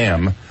word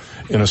damn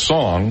in a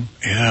song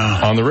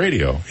on the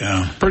radio.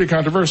 Yeah. Pretty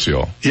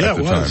controversial at the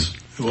time.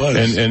 It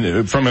was.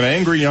 And from an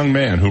angry young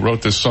man who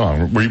wrote this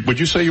song, would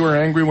you say you were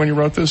angry when you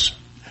wrote this?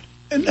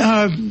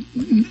 My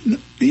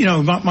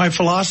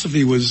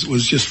philosophy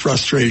was just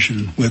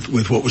frustration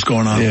with what was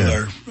going on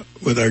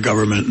with our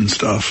government and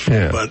stuff.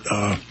 Yeah. But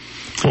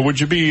well, would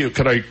you be?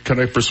 Could I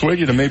persuade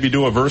you to maybe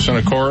do a verse and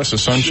a chorus of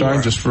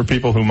Sunshine, just for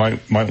people who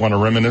might want to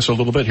reminisce a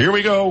little bit? Here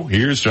we go.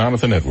 Here's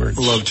Jonathan Edwards.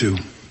 I'd love to.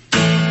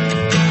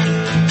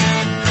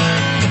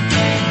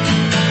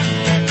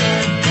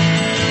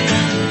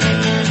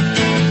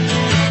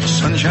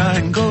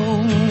 Sunshine, go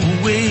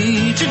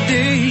away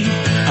today.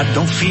 I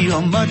don't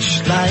feel much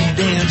like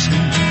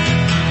dancing.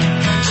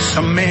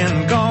 Some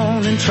man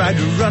gone and tried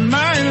to run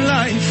my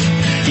life.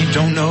 He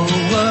don't know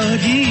what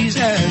he's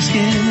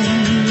asking.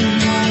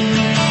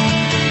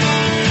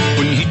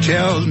 When he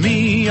tells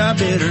me I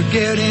better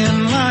get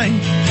in line,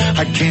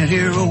 I can't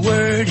hear a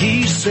word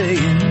he's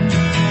saying.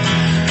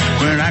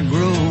 When I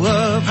grow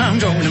up, I'm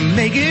gonna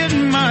make it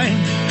mine.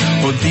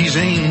 Well, these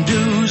ain't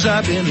dues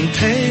I've been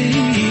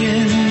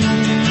paying.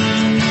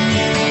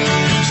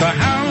 So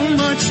how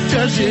much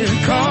does it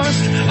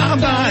cost? I'll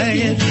buy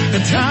it. The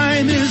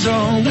time is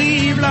all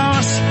we've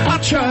lost. I'll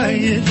try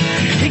it.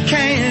 He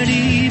can't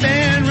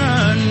even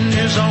run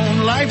his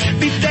own life.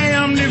 Be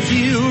damned if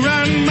you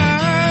run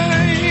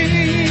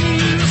mine.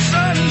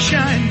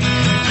 Sunshine.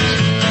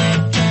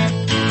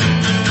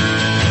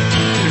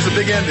 Here's the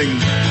big ending.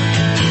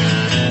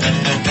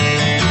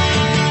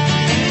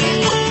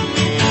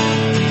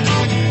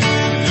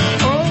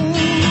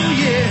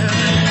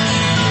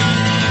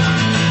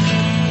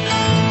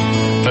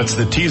 That's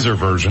the teaser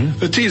version.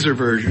 The teaser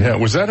version. Yeah,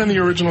 was that in the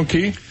original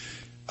key?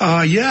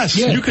 Yes.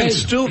 Yeah, you can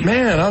still,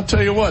 man, I'll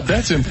tell you what,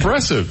 that's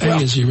impressive. A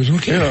is the original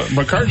key.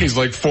 McCartney's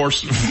like four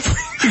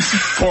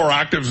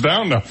octaves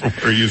down now from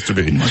where he used to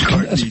be.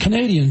 That's a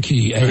Canadian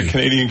key, A. The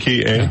Canadian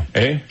key, A.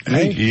 A?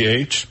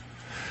 E-H.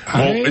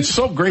 Well, it's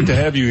so great to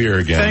have you here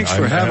again. Thanks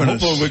for having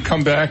us. I hope we'll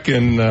come back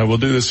and we'll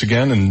do this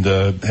again and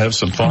have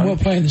some fun. And we'll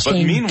play in the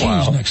same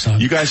meanwhile, keys next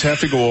time. you guys have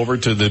to go over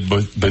to the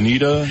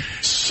Bonita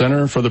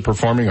Center for the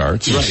Performing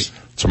Arts. Right.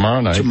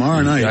 Tomorrow night.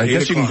 I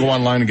guess you can go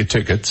online and get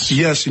tickets.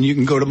 Yes, and you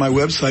can go to my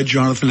website,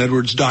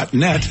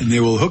 jonathanedwards.net, and they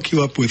will hook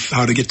you up with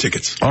how to get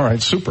tickets. All right,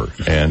 super.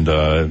 And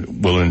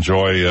we'll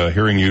enjoy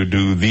hearing you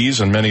do these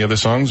and many other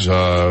songs,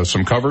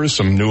 some covers,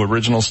 some new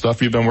original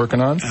stuff you've been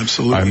working on.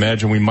 Absolutely. I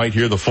imagine we might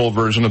hear the full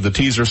version of the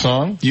teaser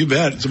song. You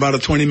bet. It's about a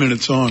 20-minute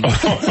song.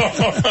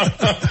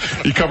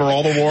 You cover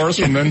all the wars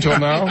from then till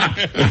now?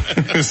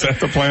 Is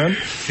that the plan?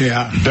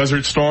 Yeah.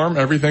 Desert Storm,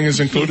 everything is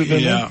included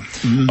in there?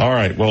 Mm-hmm. All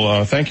right.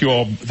 Well, thank you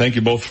all. Thank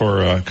you both both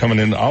for coming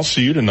in. I'll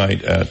see you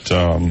tonight at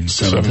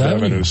 7th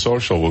Avenue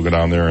Social. We'll go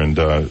down there and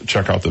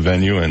check out the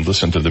venue and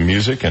listen to the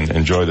music and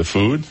enjoy the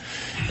food.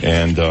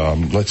 And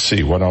let's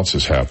see, what else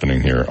is happening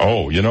here?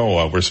 Oh,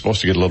 we're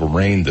supposed to get a little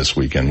rain this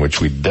weekend,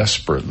 which we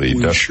desperately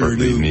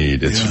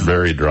need. It's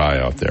very dry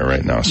out there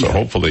right now. So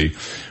hopefully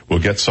we'll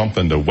get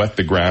something to wet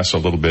the grass a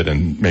little bit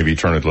and maybe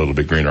turn it a little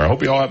bit greener. I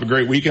hope you all have a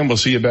great weekend. We'll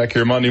see you back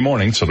here Monday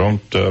morning, so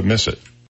don't miss it.